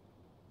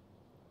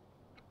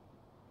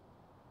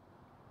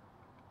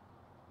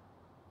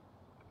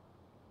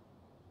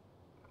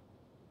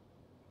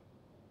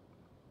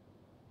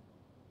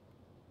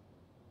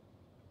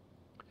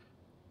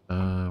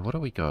 What do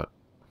we got?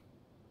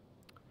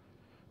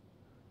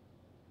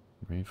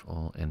 Remove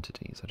all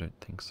entities. I don't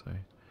think so.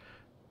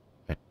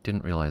 I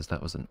didn't realize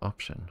that was an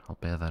option. I'll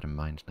bear that in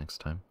mind next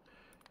time.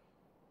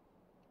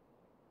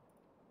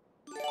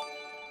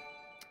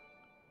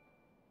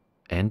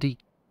 Andy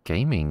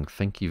Gaming,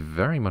 thank you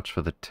very much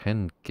for the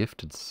 10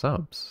 gifted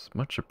subs.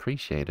 Much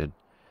appreciated.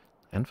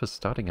 And for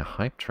starting a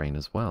hype train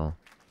as well.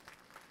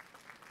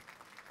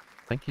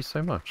 Thank you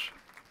so much.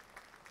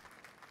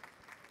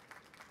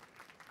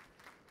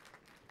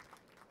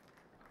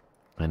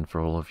 And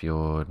for all of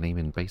your name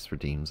and base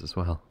redeems as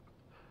well.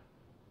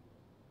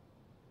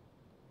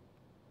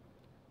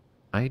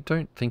 I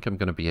don't think I'm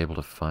going to be able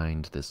to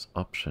find this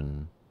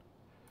option.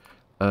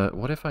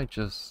 What if I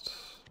just...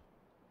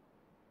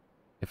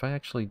 if I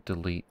actually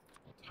delete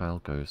tile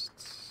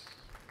ghosts...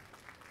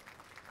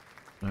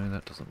 No,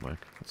 that doesn't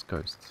work. It's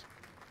ghosts.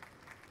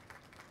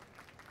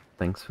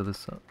 Thanks for the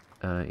sub.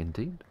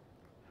 Indeed.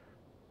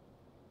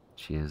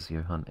 Cheers,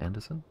 Johan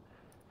Anderson.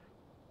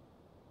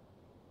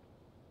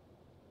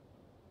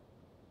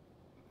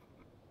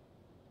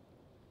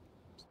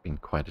 It's been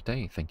quite a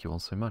day. Thank you all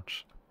so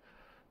much.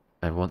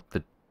 I want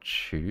the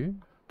chew?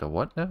 The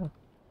what now?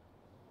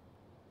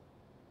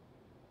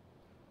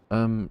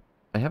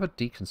 I have a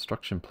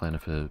deconstruction planner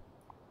for...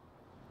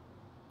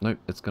 Nope,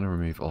 it's going to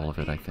remove all of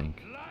it, I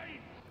think.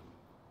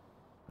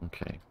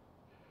 Okay.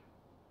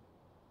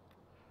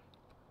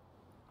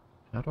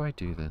 How do I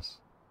do this?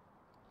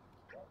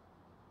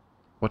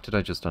 What did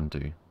I just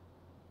undo?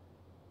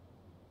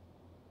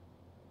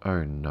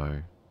 Oh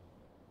no.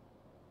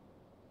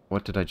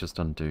 What did I just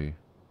undo?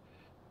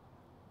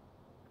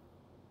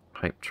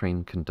 Hype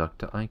train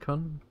conductor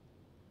icon?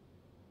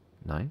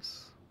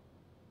 Nice.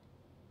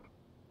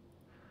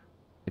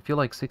 I feel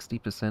like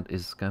 60%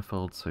 is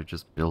scaffold, so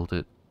just build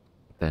it,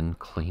 then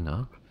clean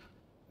up.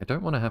 I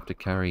don't want to have to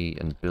carry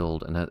and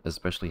build, and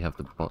especially have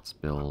the bots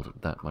build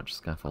that much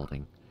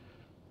scaffolding.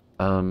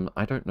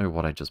 I don't know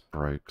what I just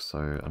broke,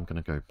 so I'm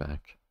gonna go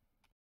back.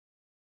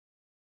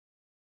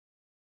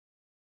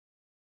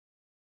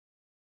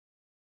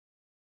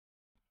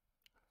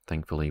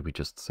 Thankfully, we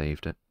just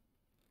saved it.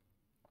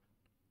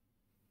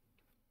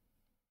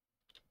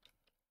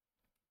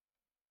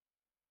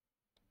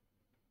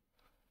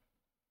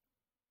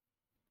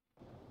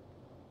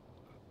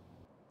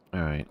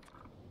 Alright.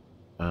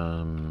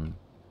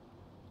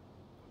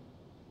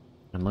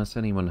 Unless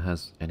anyone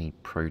has any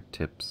pro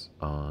tips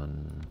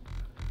on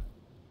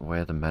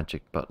where the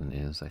magic button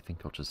is, I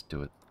think I'll just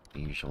do it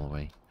the usual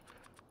way.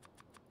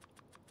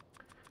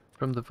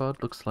 From the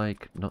VOD, looks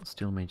like Not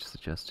Steel Mage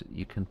suggested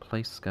you can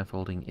place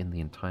scaffolding in the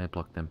entire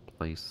block, then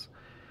place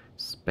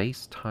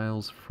space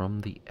tiles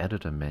from the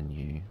editor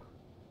menu.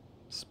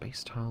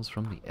 Space tiles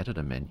from the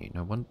editor menu.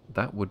 No one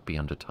that would be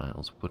under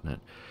tiles, wouldn't it?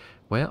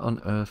 Where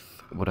on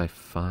earth would I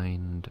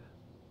find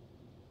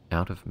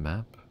out of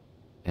map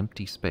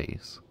empty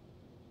space?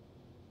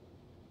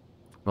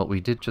 Well,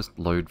 we did just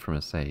load from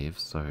a save,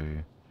 so...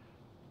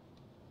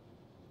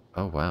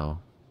 Oh wow.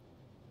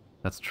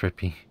 That's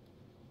trippy.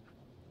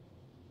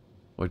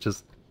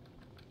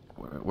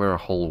 We're a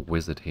whole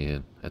wizard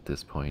here at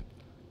this point.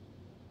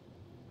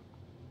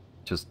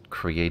 Just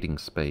creating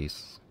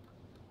space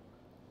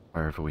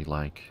wherever we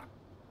like.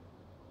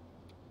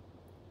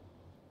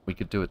 We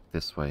could do it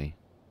this way.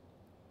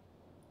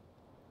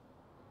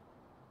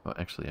 Well,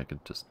 actually, I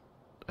could just...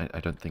 I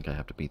don't think I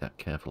have to be that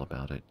careful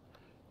about it.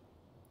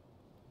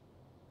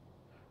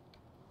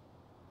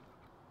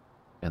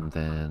 And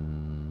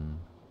then...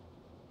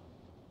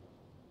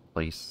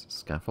 place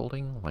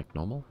scaffolding like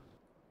normal?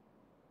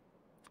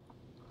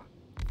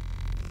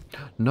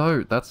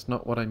 No, that's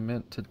not what I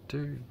meant to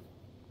do.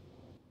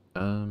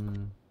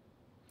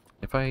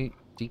 If I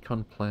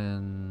decon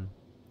plan...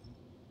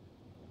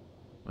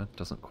 That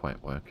doesn't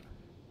quite work.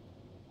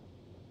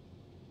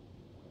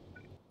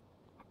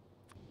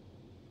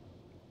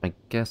 I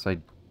guess I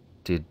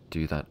did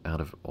do that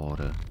out of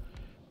order.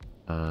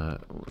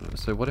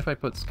 So what if I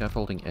put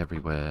scaffolding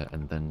everywhere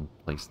and then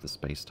place the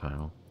space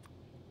tile?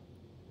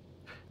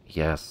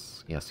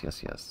 Yes, yes,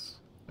 yes, yes.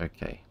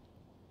 Okay.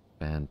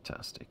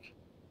 Fantastic.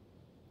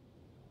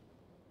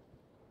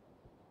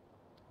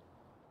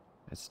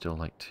 I'd still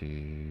like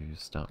to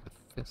start with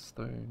this,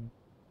 though.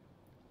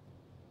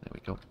 There we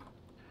go.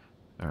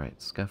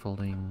 Alright,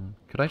 scaffolding.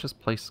 Could I just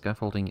place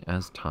scaffolding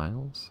as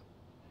tiles?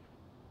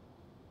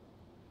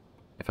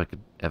 If I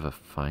could ever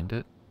find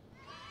it?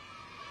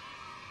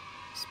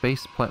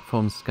 Space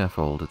platform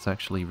scaffold. It's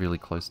actually really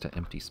close to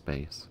empty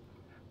space.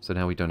 So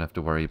now we don't have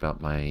to worry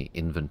about my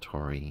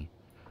inventory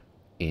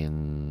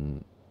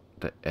in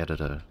the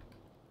editor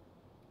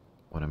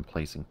when I'm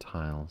placing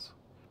tiles.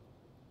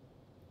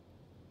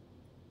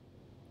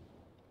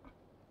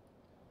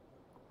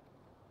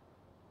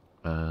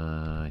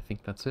 I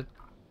think that's it.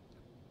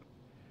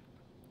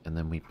 And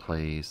then we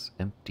place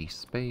empty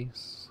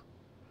space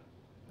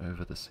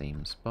over the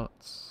same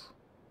spots.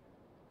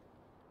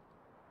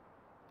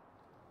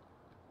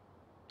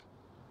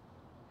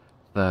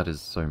 That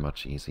is so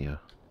much easier.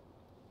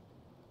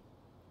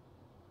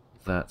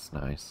 That's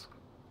nice.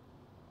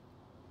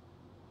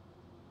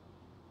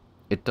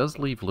 It does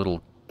leave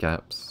little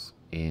gaps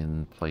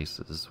in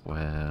places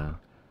where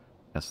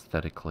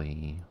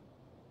aesthetically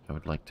I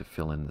would like to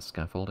fill in the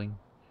scaffolding.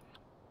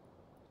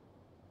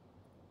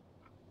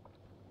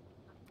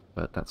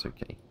 But that's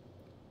okay.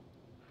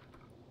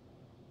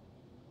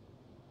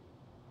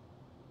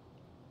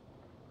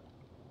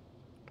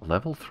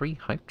 Level 3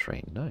 hype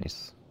train,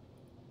 nice.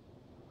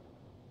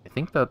 I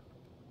think that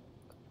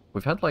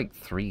we've had like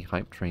 3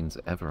 hype trains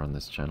ever on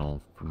this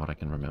channel, from what I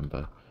can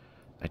remember.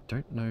 I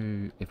don't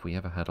know if we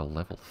ever had a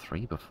level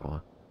 3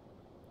 before.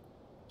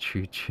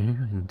 Choo-choo,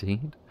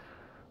 indeed.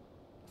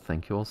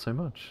 Thank you all so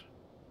much.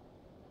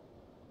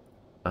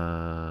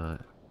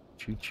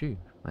 Choo-choo.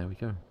 There we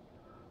go.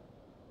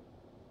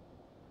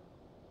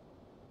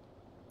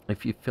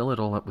 If you fill it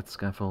all up with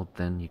scaffold,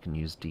 then you can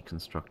use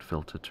deconstruct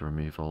filter to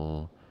remove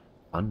all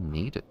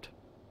unneeded.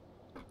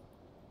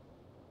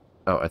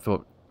 Oh, I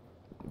thought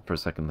for a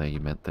second there you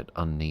meant that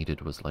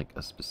unneeded was like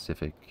a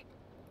specific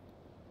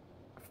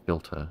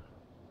filter.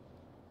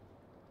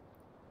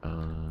 Let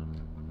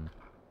me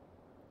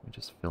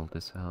just fill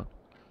this out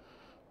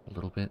a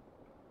little bit.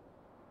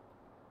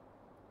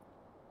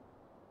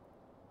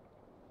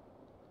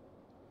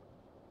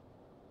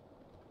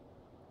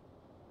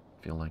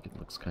 Feel like it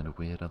looks kind of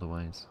weird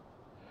otherwise.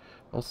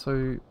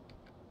 Also,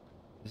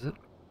 is it...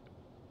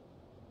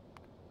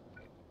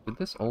 Did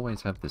this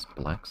always have this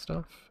black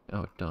stuff?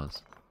 Oh, it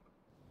does.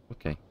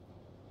 Okay.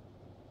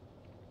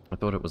 I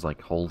thought it was like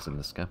holes in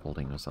the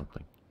scaffolding or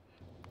something.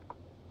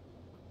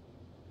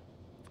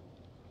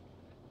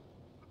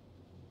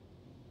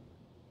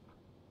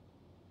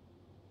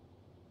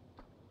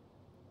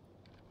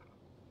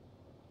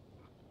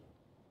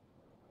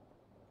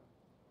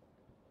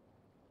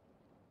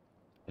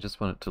 I just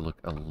want it to look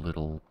a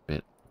little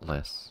bit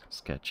less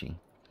sketchy.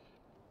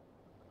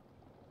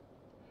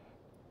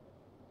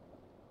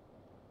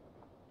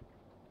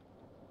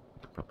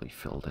 I'll probably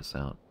fill this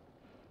out.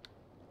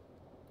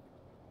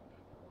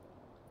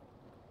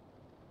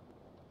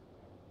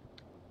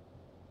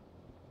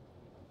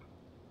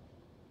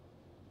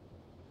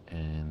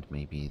 And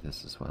maybe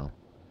this as well.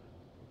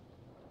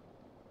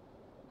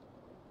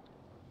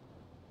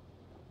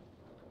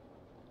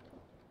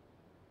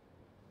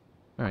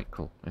 Alright,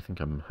 cool. I think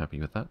I'm happy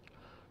with that.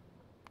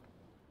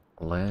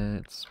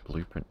 Let's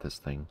blueprint this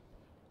thing.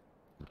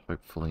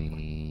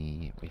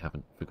 Hopefully we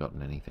haven't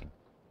forgotten anything.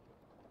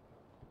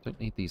 Don't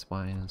need these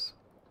wires.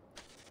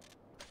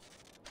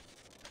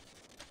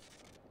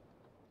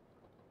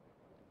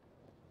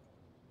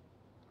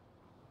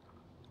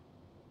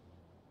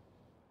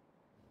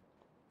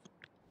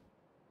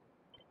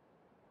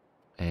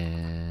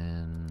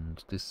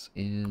 And this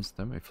is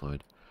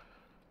thermofluid.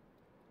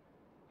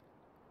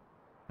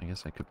 I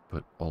guess I could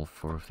put all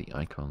 4 of the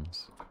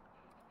icons.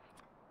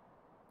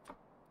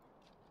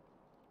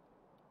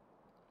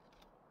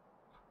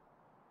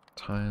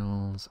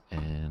 Tiles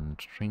and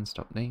train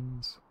stop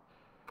names.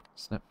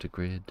 Snap to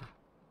grid.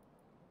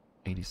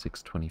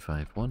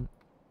 8625-1.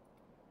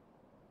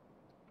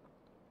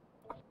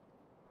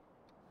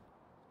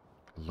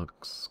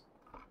 Looks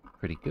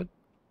pretty good.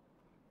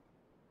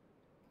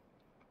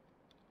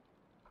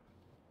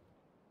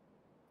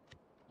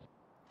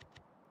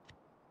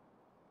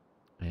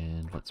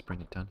 And let's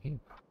bring it down here.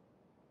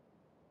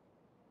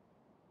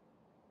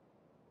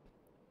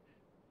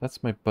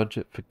 That's my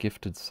budget for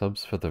gifted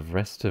subs for the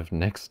rest of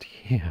next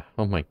year.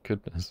 Oh my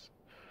goodness.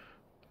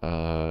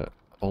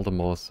 All the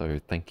more so,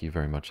 thank you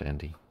very much,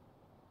 Andy.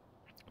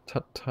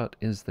 Tut tut,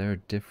 is there a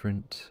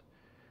different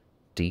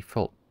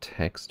default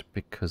text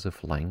because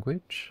of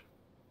language?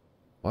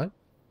 What?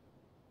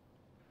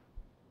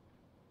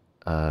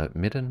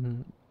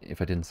 Midden, if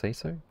I didn't say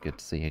so, good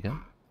to see you again.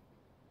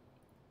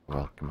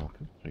 Welcome,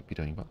 welcome. Hope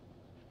you're doing well.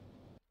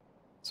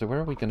 So where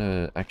are we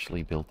gonna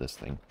actually build this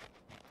thing?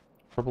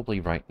 Probably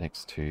right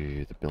next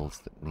to the builds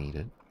that need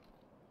it.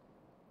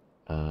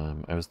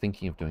 I was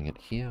thinking of doing it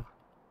here.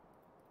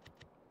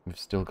 We've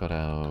still got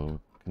our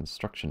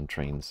construction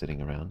train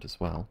sitting around as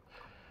well.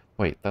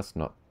 Wait, that's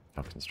not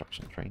our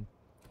construction train.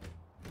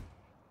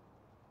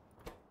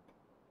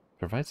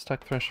 Provide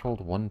stack threshold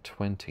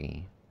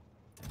 120.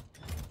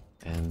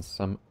 And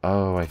some...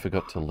 Oh, I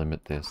forgot to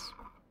limit this.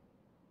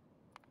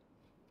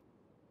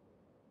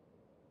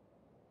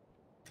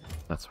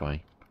 That's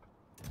why.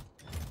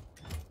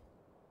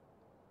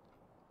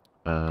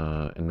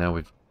 And now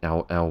we've...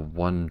 Our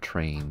one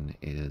train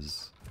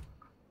is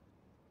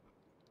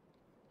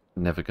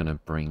never gonna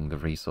bring the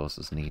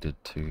resources needed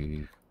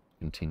to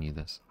continue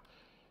this.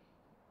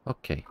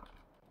 Okay.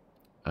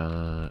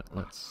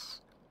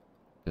 Let's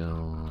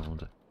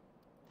build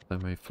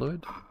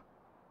thermofluid.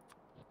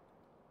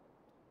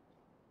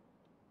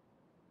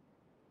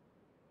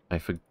 I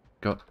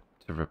forgot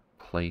to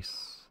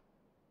replace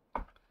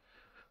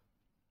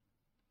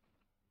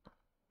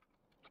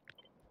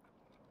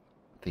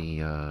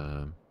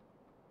the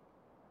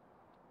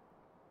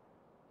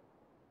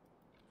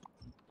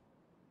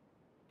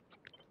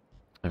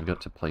I've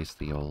got to place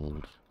the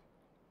old,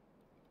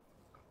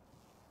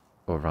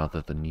 or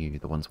rather the new,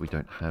 the ones we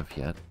don't have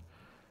yet.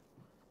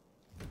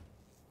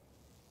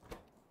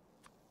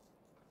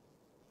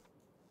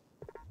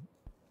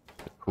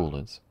 The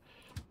coolers.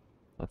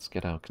 Let's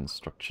get our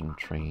construction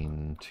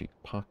train to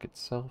park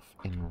itself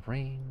in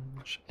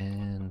range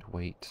and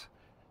wait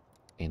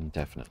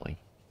indefinitely.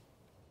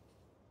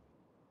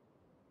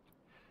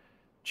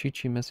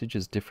 Choo-choo message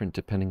is different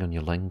depending on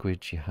your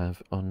language you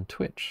have on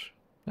Twitch.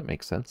 That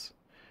makes sense.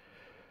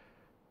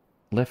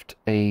 Left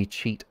a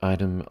cheat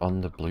item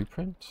on the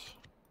blueprint.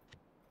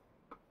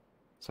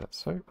 Is that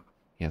so?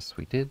 Yes,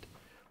 we did.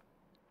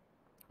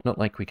 Not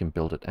like we can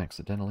build it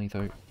accidentally,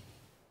 though.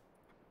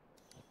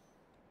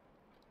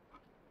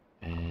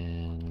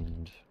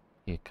 And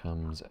here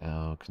comes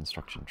our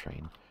construction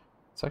train.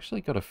 It's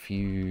actually got a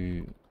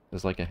few...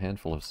 There's like a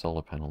handful of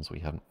solar panels we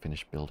haven't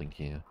finished building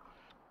here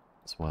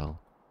as well.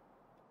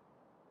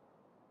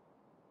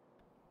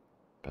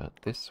 But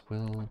this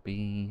will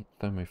be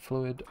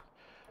thermofluid.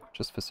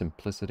 Just for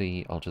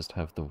simplicity, I'll just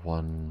have the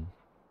one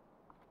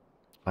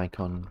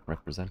icon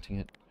representing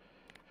it.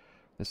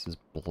 This is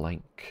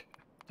blank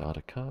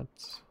data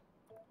cards.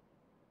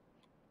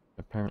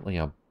 Apparently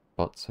our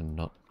bots are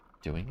not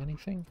doing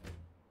anything.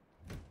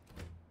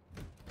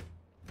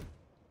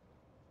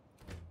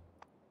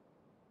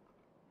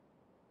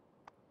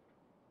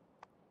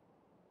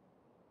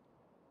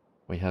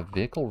 We have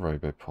vehicle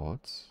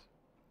roboports.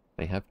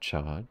 They have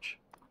charge.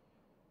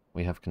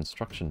 We have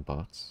construction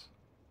bots.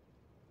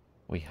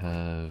 We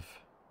have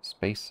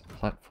space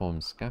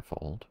platform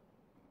scaffold.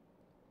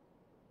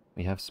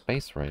 We have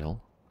space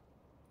rail.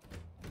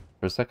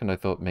 For a second I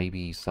thought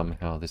maybe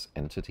somehow this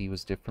entity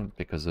was different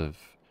because of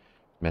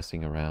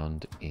messing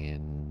around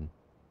in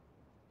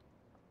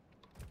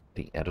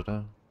the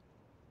editor.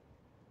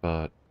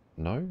 But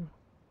no.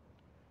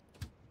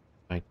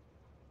 I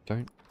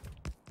don't...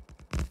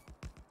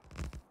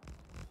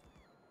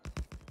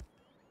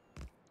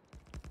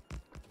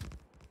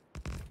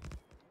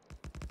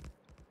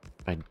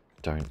 I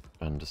don't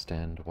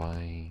understand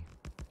why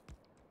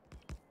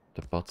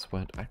the bots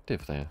weren't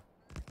active there.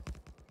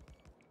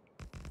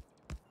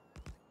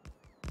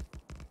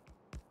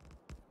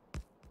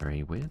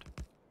 Very weird.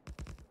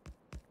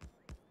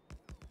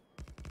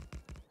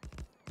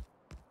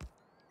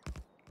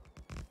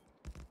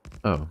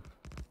 Oh,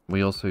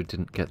 we also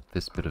didn't get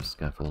this bit of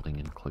scaffolding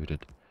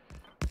included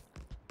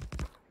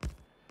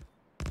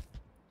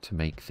to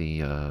make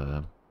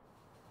the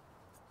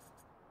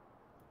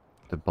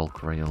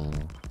bulk rail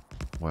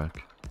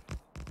work.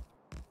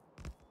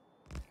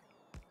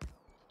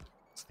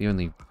 It's the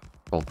only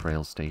bulk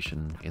rail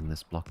station in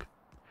this block.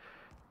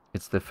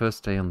 It's their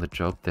first day on the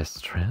job, they're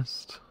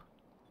stressed.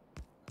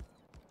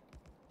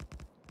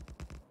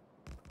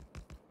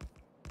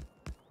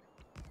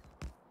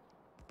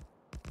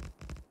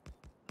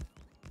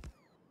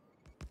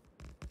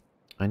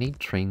 I need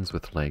trains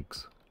with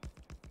legs.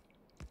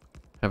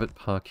 Have it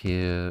park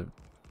here,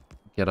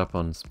 get up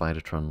on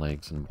Spidertron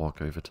legs and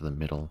walk over to the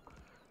middle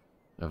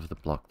of the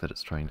block that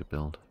it's trying to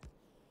build.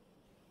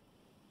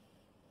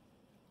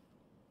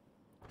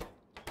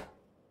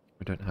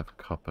 We don't have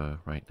copper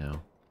right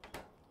now.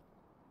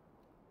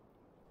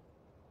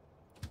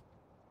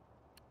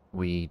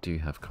 We do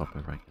have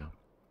copper right now.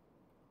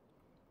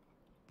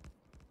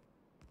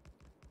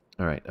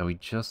 Alright, are we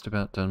just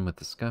about done with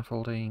the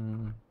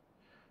scaffolding?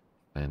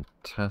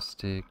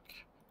 Fantastic.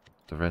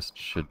 The rest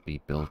should be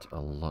built a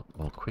lot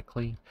more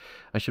quickly.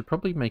 I should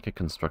probably make a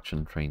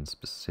construction train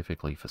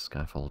specifically for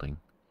scaffolding.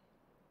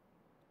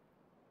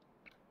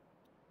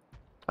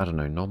 I don't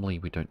know, normally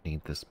we don't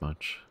need this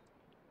much.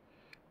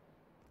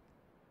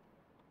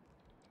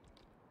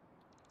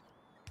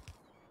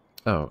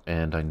 Oh,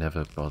 and I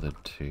never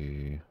bothered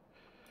to...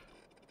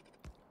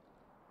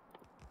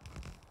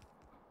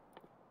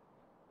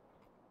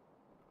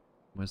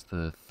 Where's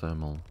the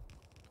thermal?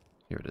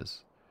 Here it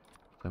is.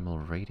 Thermal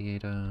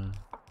radiator.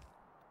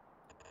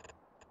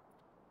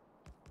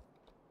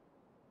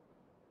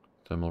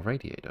 Thermal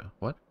radiator.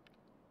 What?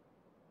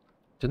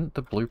 Didn't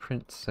the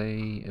blueprint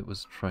say it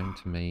was trying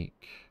to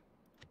make...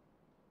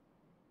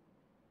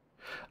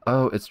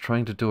 Oh, it's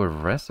trying to do a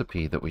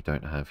recipe that we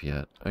don't have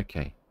yet.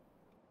 Okay.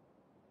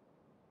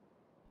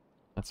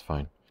 That's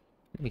fine.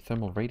 How many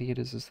thermal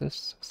radiators is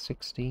this?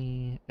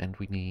 60, and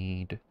we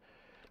need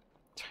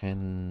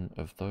 10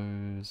 of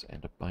those,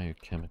 and a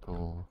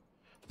biochemical.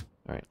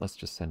 Alright, let's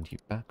just send you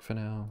back for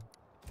now.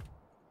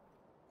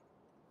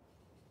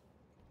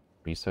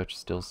 Research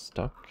still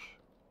stuck?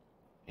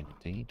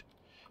 Indeed.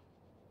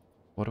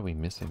 What are we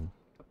missing?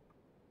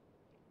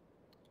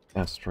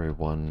 Astro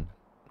 1,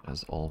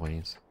 as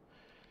always.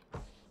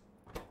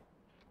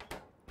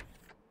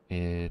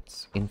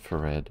 It's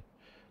infrared,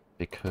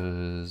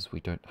 because we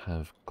don't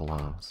have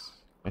glass.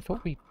 I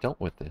thought we dealt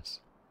with this.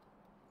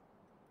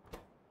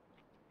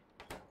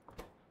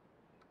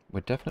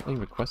 We're definitely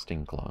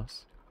requesting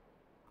glass.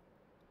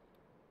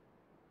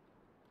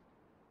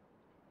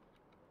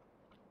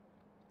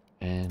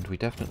 And we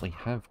definitely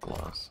have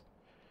glass.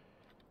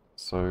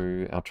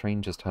 So our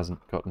train just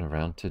hasn't gotten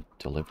around to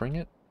delivering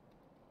it?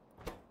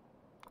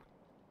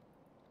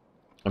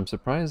 I'm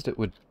surprised it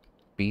would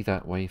be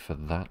that way for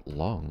that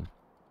long.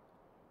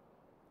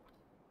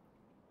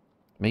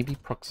 Maybe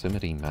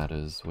proximity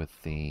matters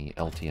with the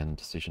LTN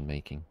decision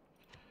making.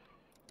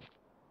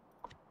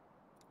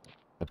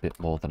 A bit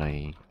more than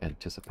I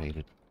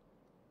anticipated.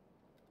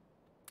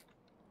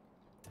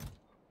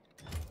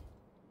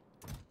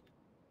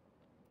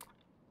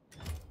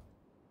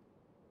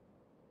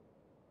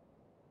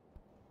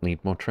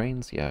 Need more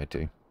trains? Yeah, I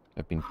do.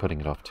 I've been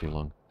putting it off too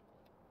long.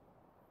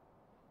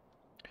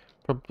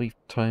 Probably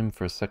time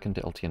for a second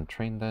LTN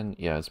train then?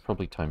 Yeah, it's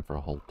probably time for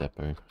a whole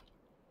depot.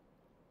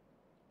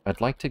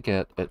 I'd like to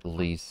get at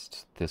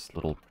least this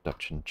little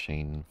production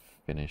chain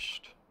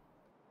finished.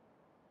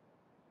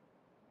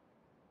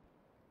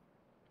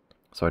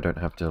 So I don't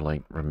have to,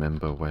 like,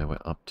 remember where we're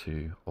up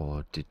to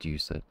or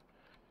deduce it.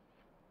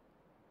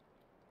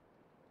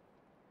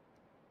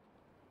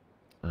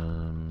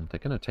 They're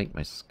gonna take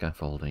my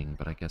scaffolding,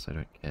 but I guess I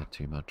don't care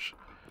too much.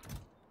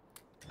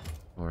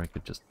 Or I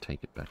could just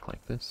take it back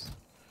like this.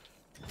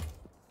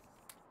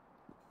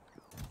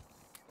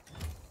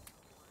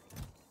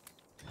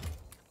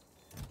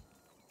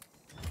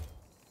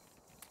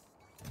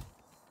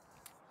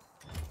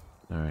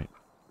 Alright.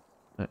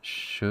 That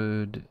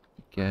should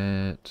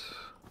get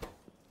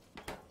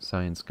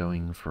science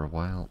going for a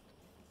while.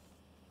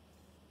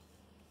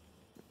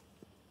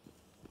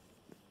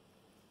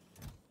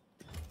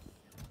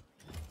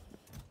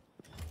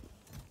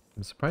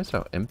 I'm surprised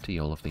how empty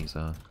all of these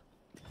are.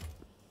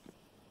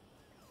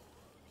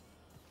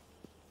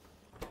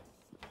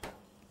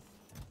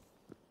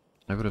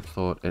 I would have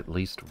thought at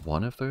least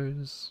one of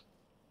those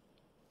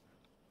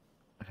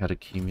had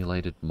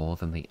accumulated more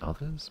than the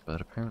others, but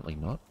apparently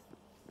not.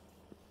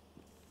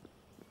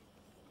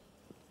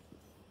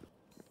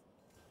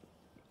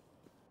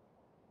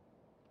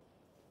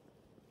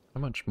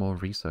 How much more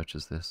research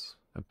is this?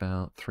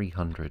 About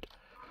 300,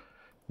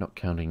 not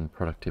counting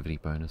productivity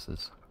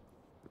bonuses.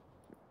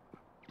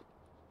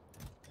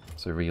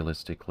 So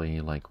realistically,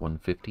 like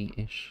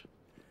 150-ish.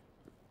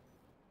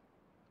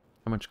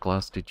 How much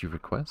glass did you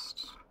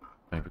request?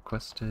 I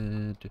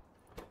requested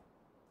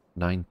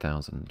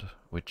 9,000,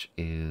 which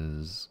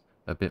is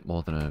a bit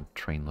more than a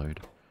train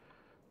load.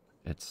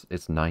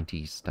 It's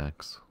 90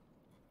 stacks.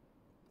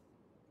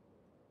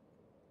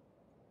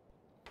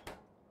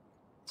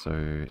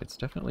 So it's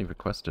definitely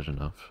requested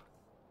enough.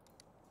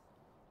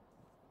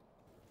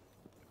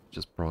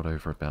 Just brought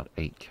over about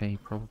 8k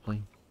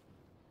probably.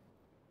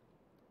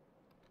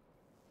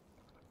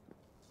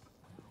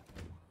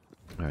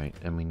 Alright,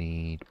 and we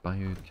need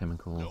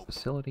biochemical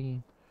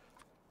facility.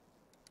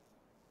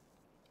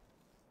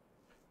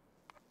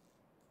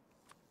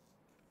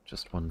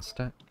 Just one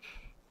stack.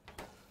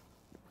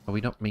 Are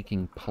we not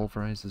making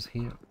pulverizers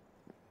here?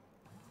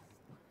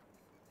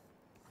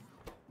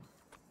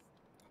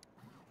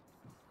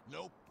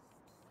 Nope.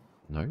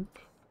 Nope.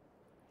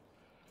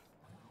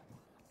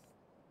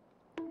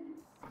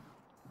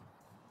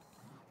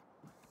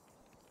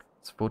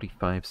 It's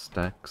 45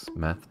 stacks.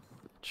 Math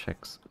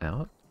checks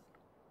out.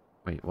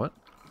 Wait, what?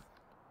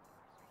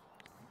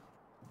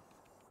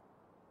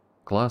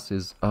 Glass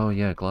is... Oh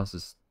yeah, glass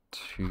is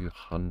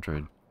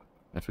 200.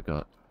 I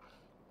forgot.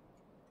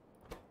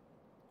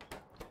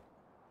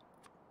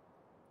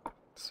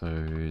 So,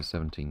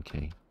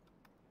 17k.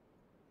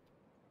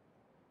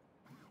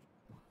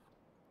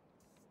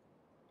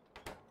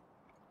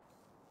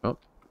 Oh,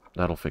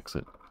 that'll fix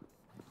it.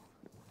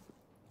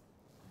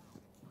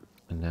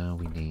 And now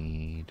we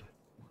need...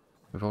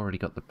 We've already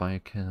got the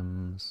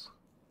biochems.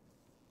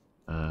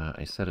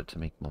 I set it to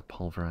make more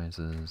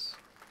pulverizers.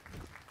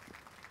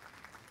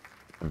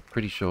 I'm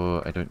pretty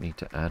sure I don't need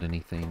to add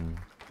anything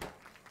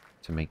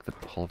to make the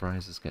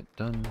pulverizers get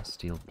done.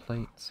 Steel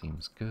plate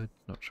seems good.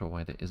 Not sure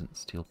why there isn't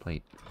steel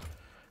plate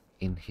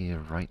in here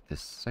right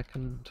this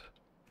second.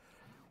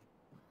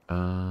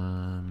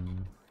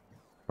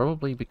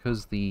 Probably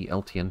because the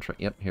LTN train...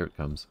 Yep, here it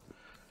comes.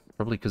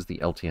 Probably because the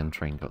LTN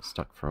train got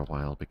stuck for a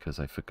while because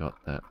I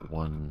forgot that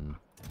one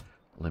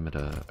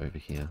limiter over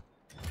here.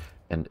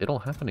 And it'll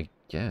happen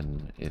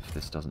again if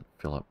this doesn't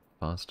fill up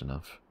fast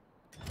enough.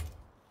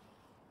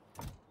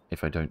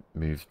 If I don't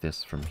move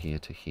this from here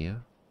to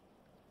here.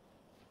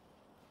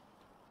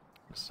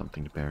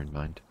 Something to bear in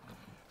mind.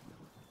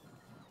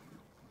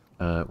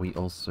 We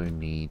also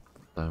need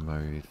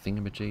thermo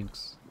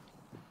thingamajigs.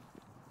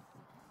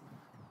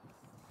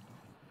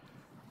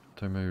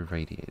 Thermo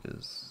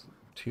radiators.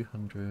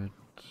 200...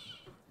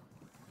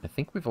 I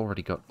think we've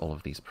already got all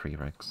of these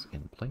prereqs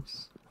in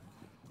place.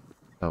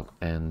 Oh,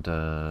 and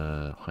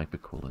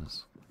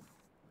hypercoolers.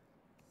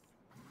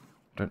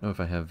 Don't know if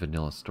I have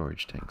vanilla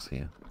storage tanks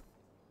here.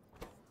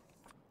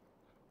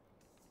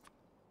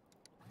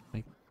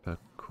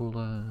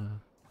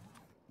 Hypercooler.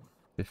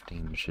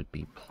 15 should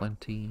be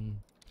plenty.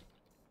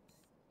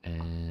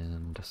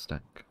 And a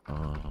stack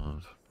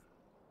of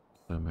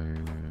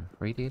thermo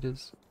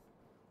radiators.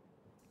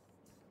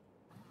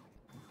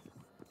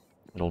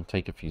 It'll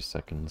take a few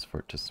seconds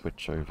for it to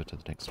switch over to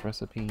the next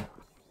recipe.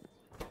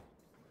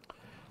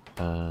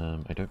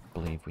 I don't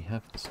believe we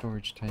have the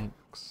storage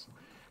tanks.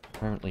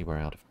 Apparently we're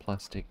out of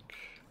plastic.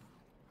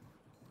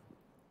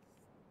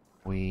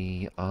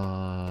 We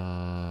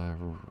are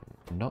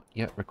not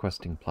yet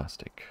requesting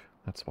plastic.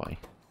 That's why.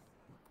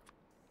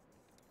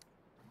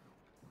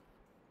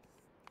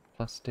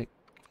 Plastic.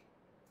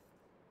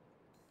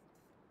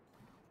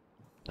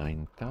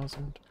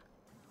 9,000.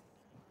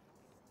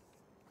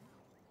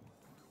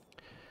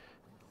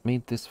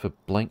 Made this for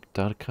blank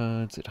data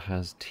cards. It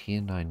has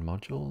tier 9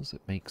 modules.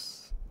 It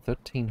makes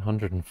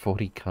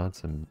 1,340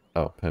 cards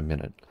per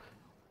minute.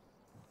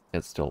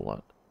 It's still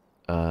a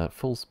lot.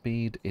 Full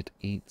speed, it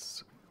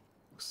eats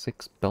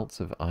 6 belts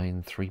of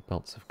iron, 3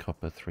 belts of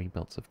copper, 3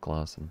 belts of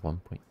glass, and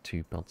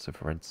 1.2 belts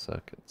of red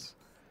circuits.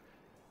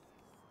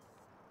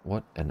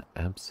 What an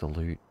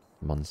absolute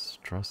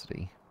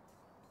monstrosity.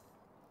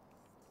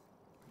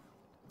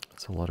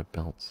 It's a lot of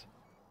belts.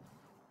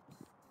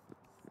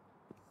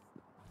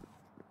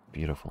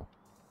 Beautiful.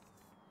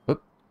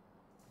 Oop.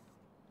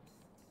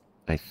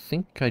 I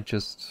think I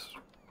just...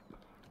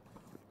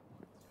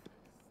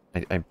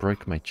 I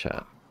broke my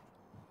chat.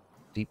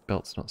 Deep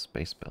belts, not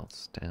space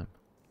belts. Damn.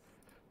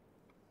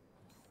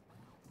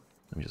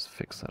 Let me just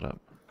fix that up.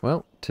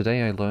 Well,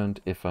 today I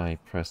learned if I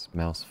press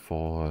mouse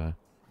 4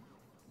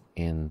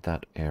 in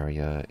that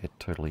area, it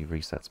totally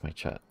resets my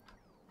chat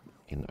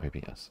in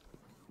OBS.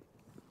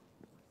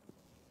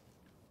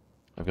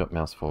 I've got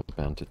mouse 4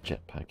 bound to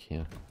jetpack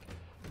here.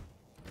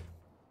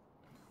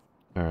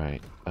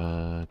 Alright,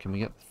 can we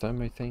get the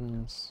thermo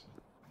things?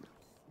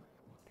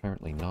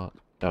 Apparently not.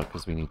 Oh,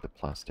 because we need the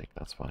plastic,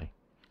 that's why.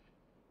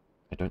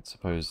 I don't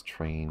suppose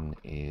train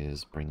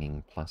is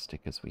bringing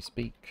plastic as we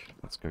speak.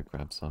 Let's go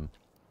grab some.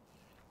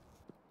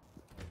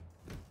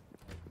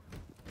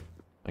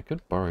 I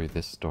could borrow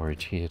this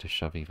storage here to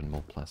shove even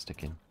more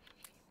plastic in.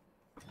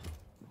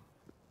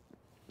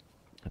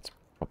 That's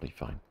probably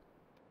fine.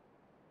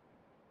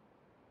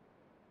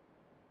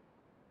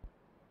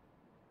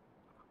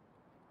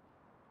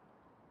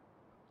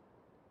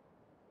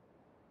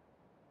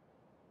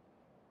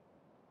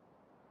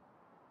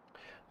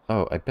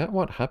 Oh, I bet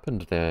what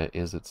happened there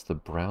is it's the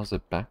browser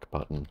back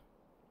button.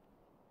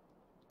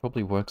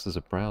 Probably works as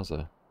a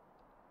browser.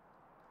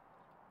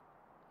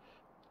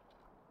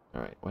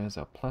 Alright, where's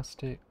our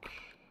plastic?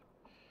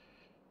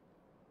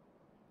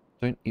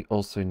 Don't you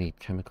also need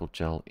chemical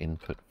gel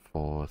input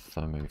for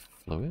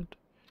thermofluid?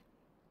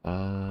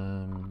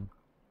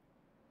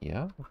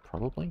 Yeah,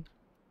 probably.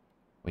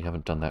 We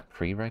haven't done that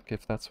prereq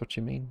if that's what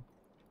you mean.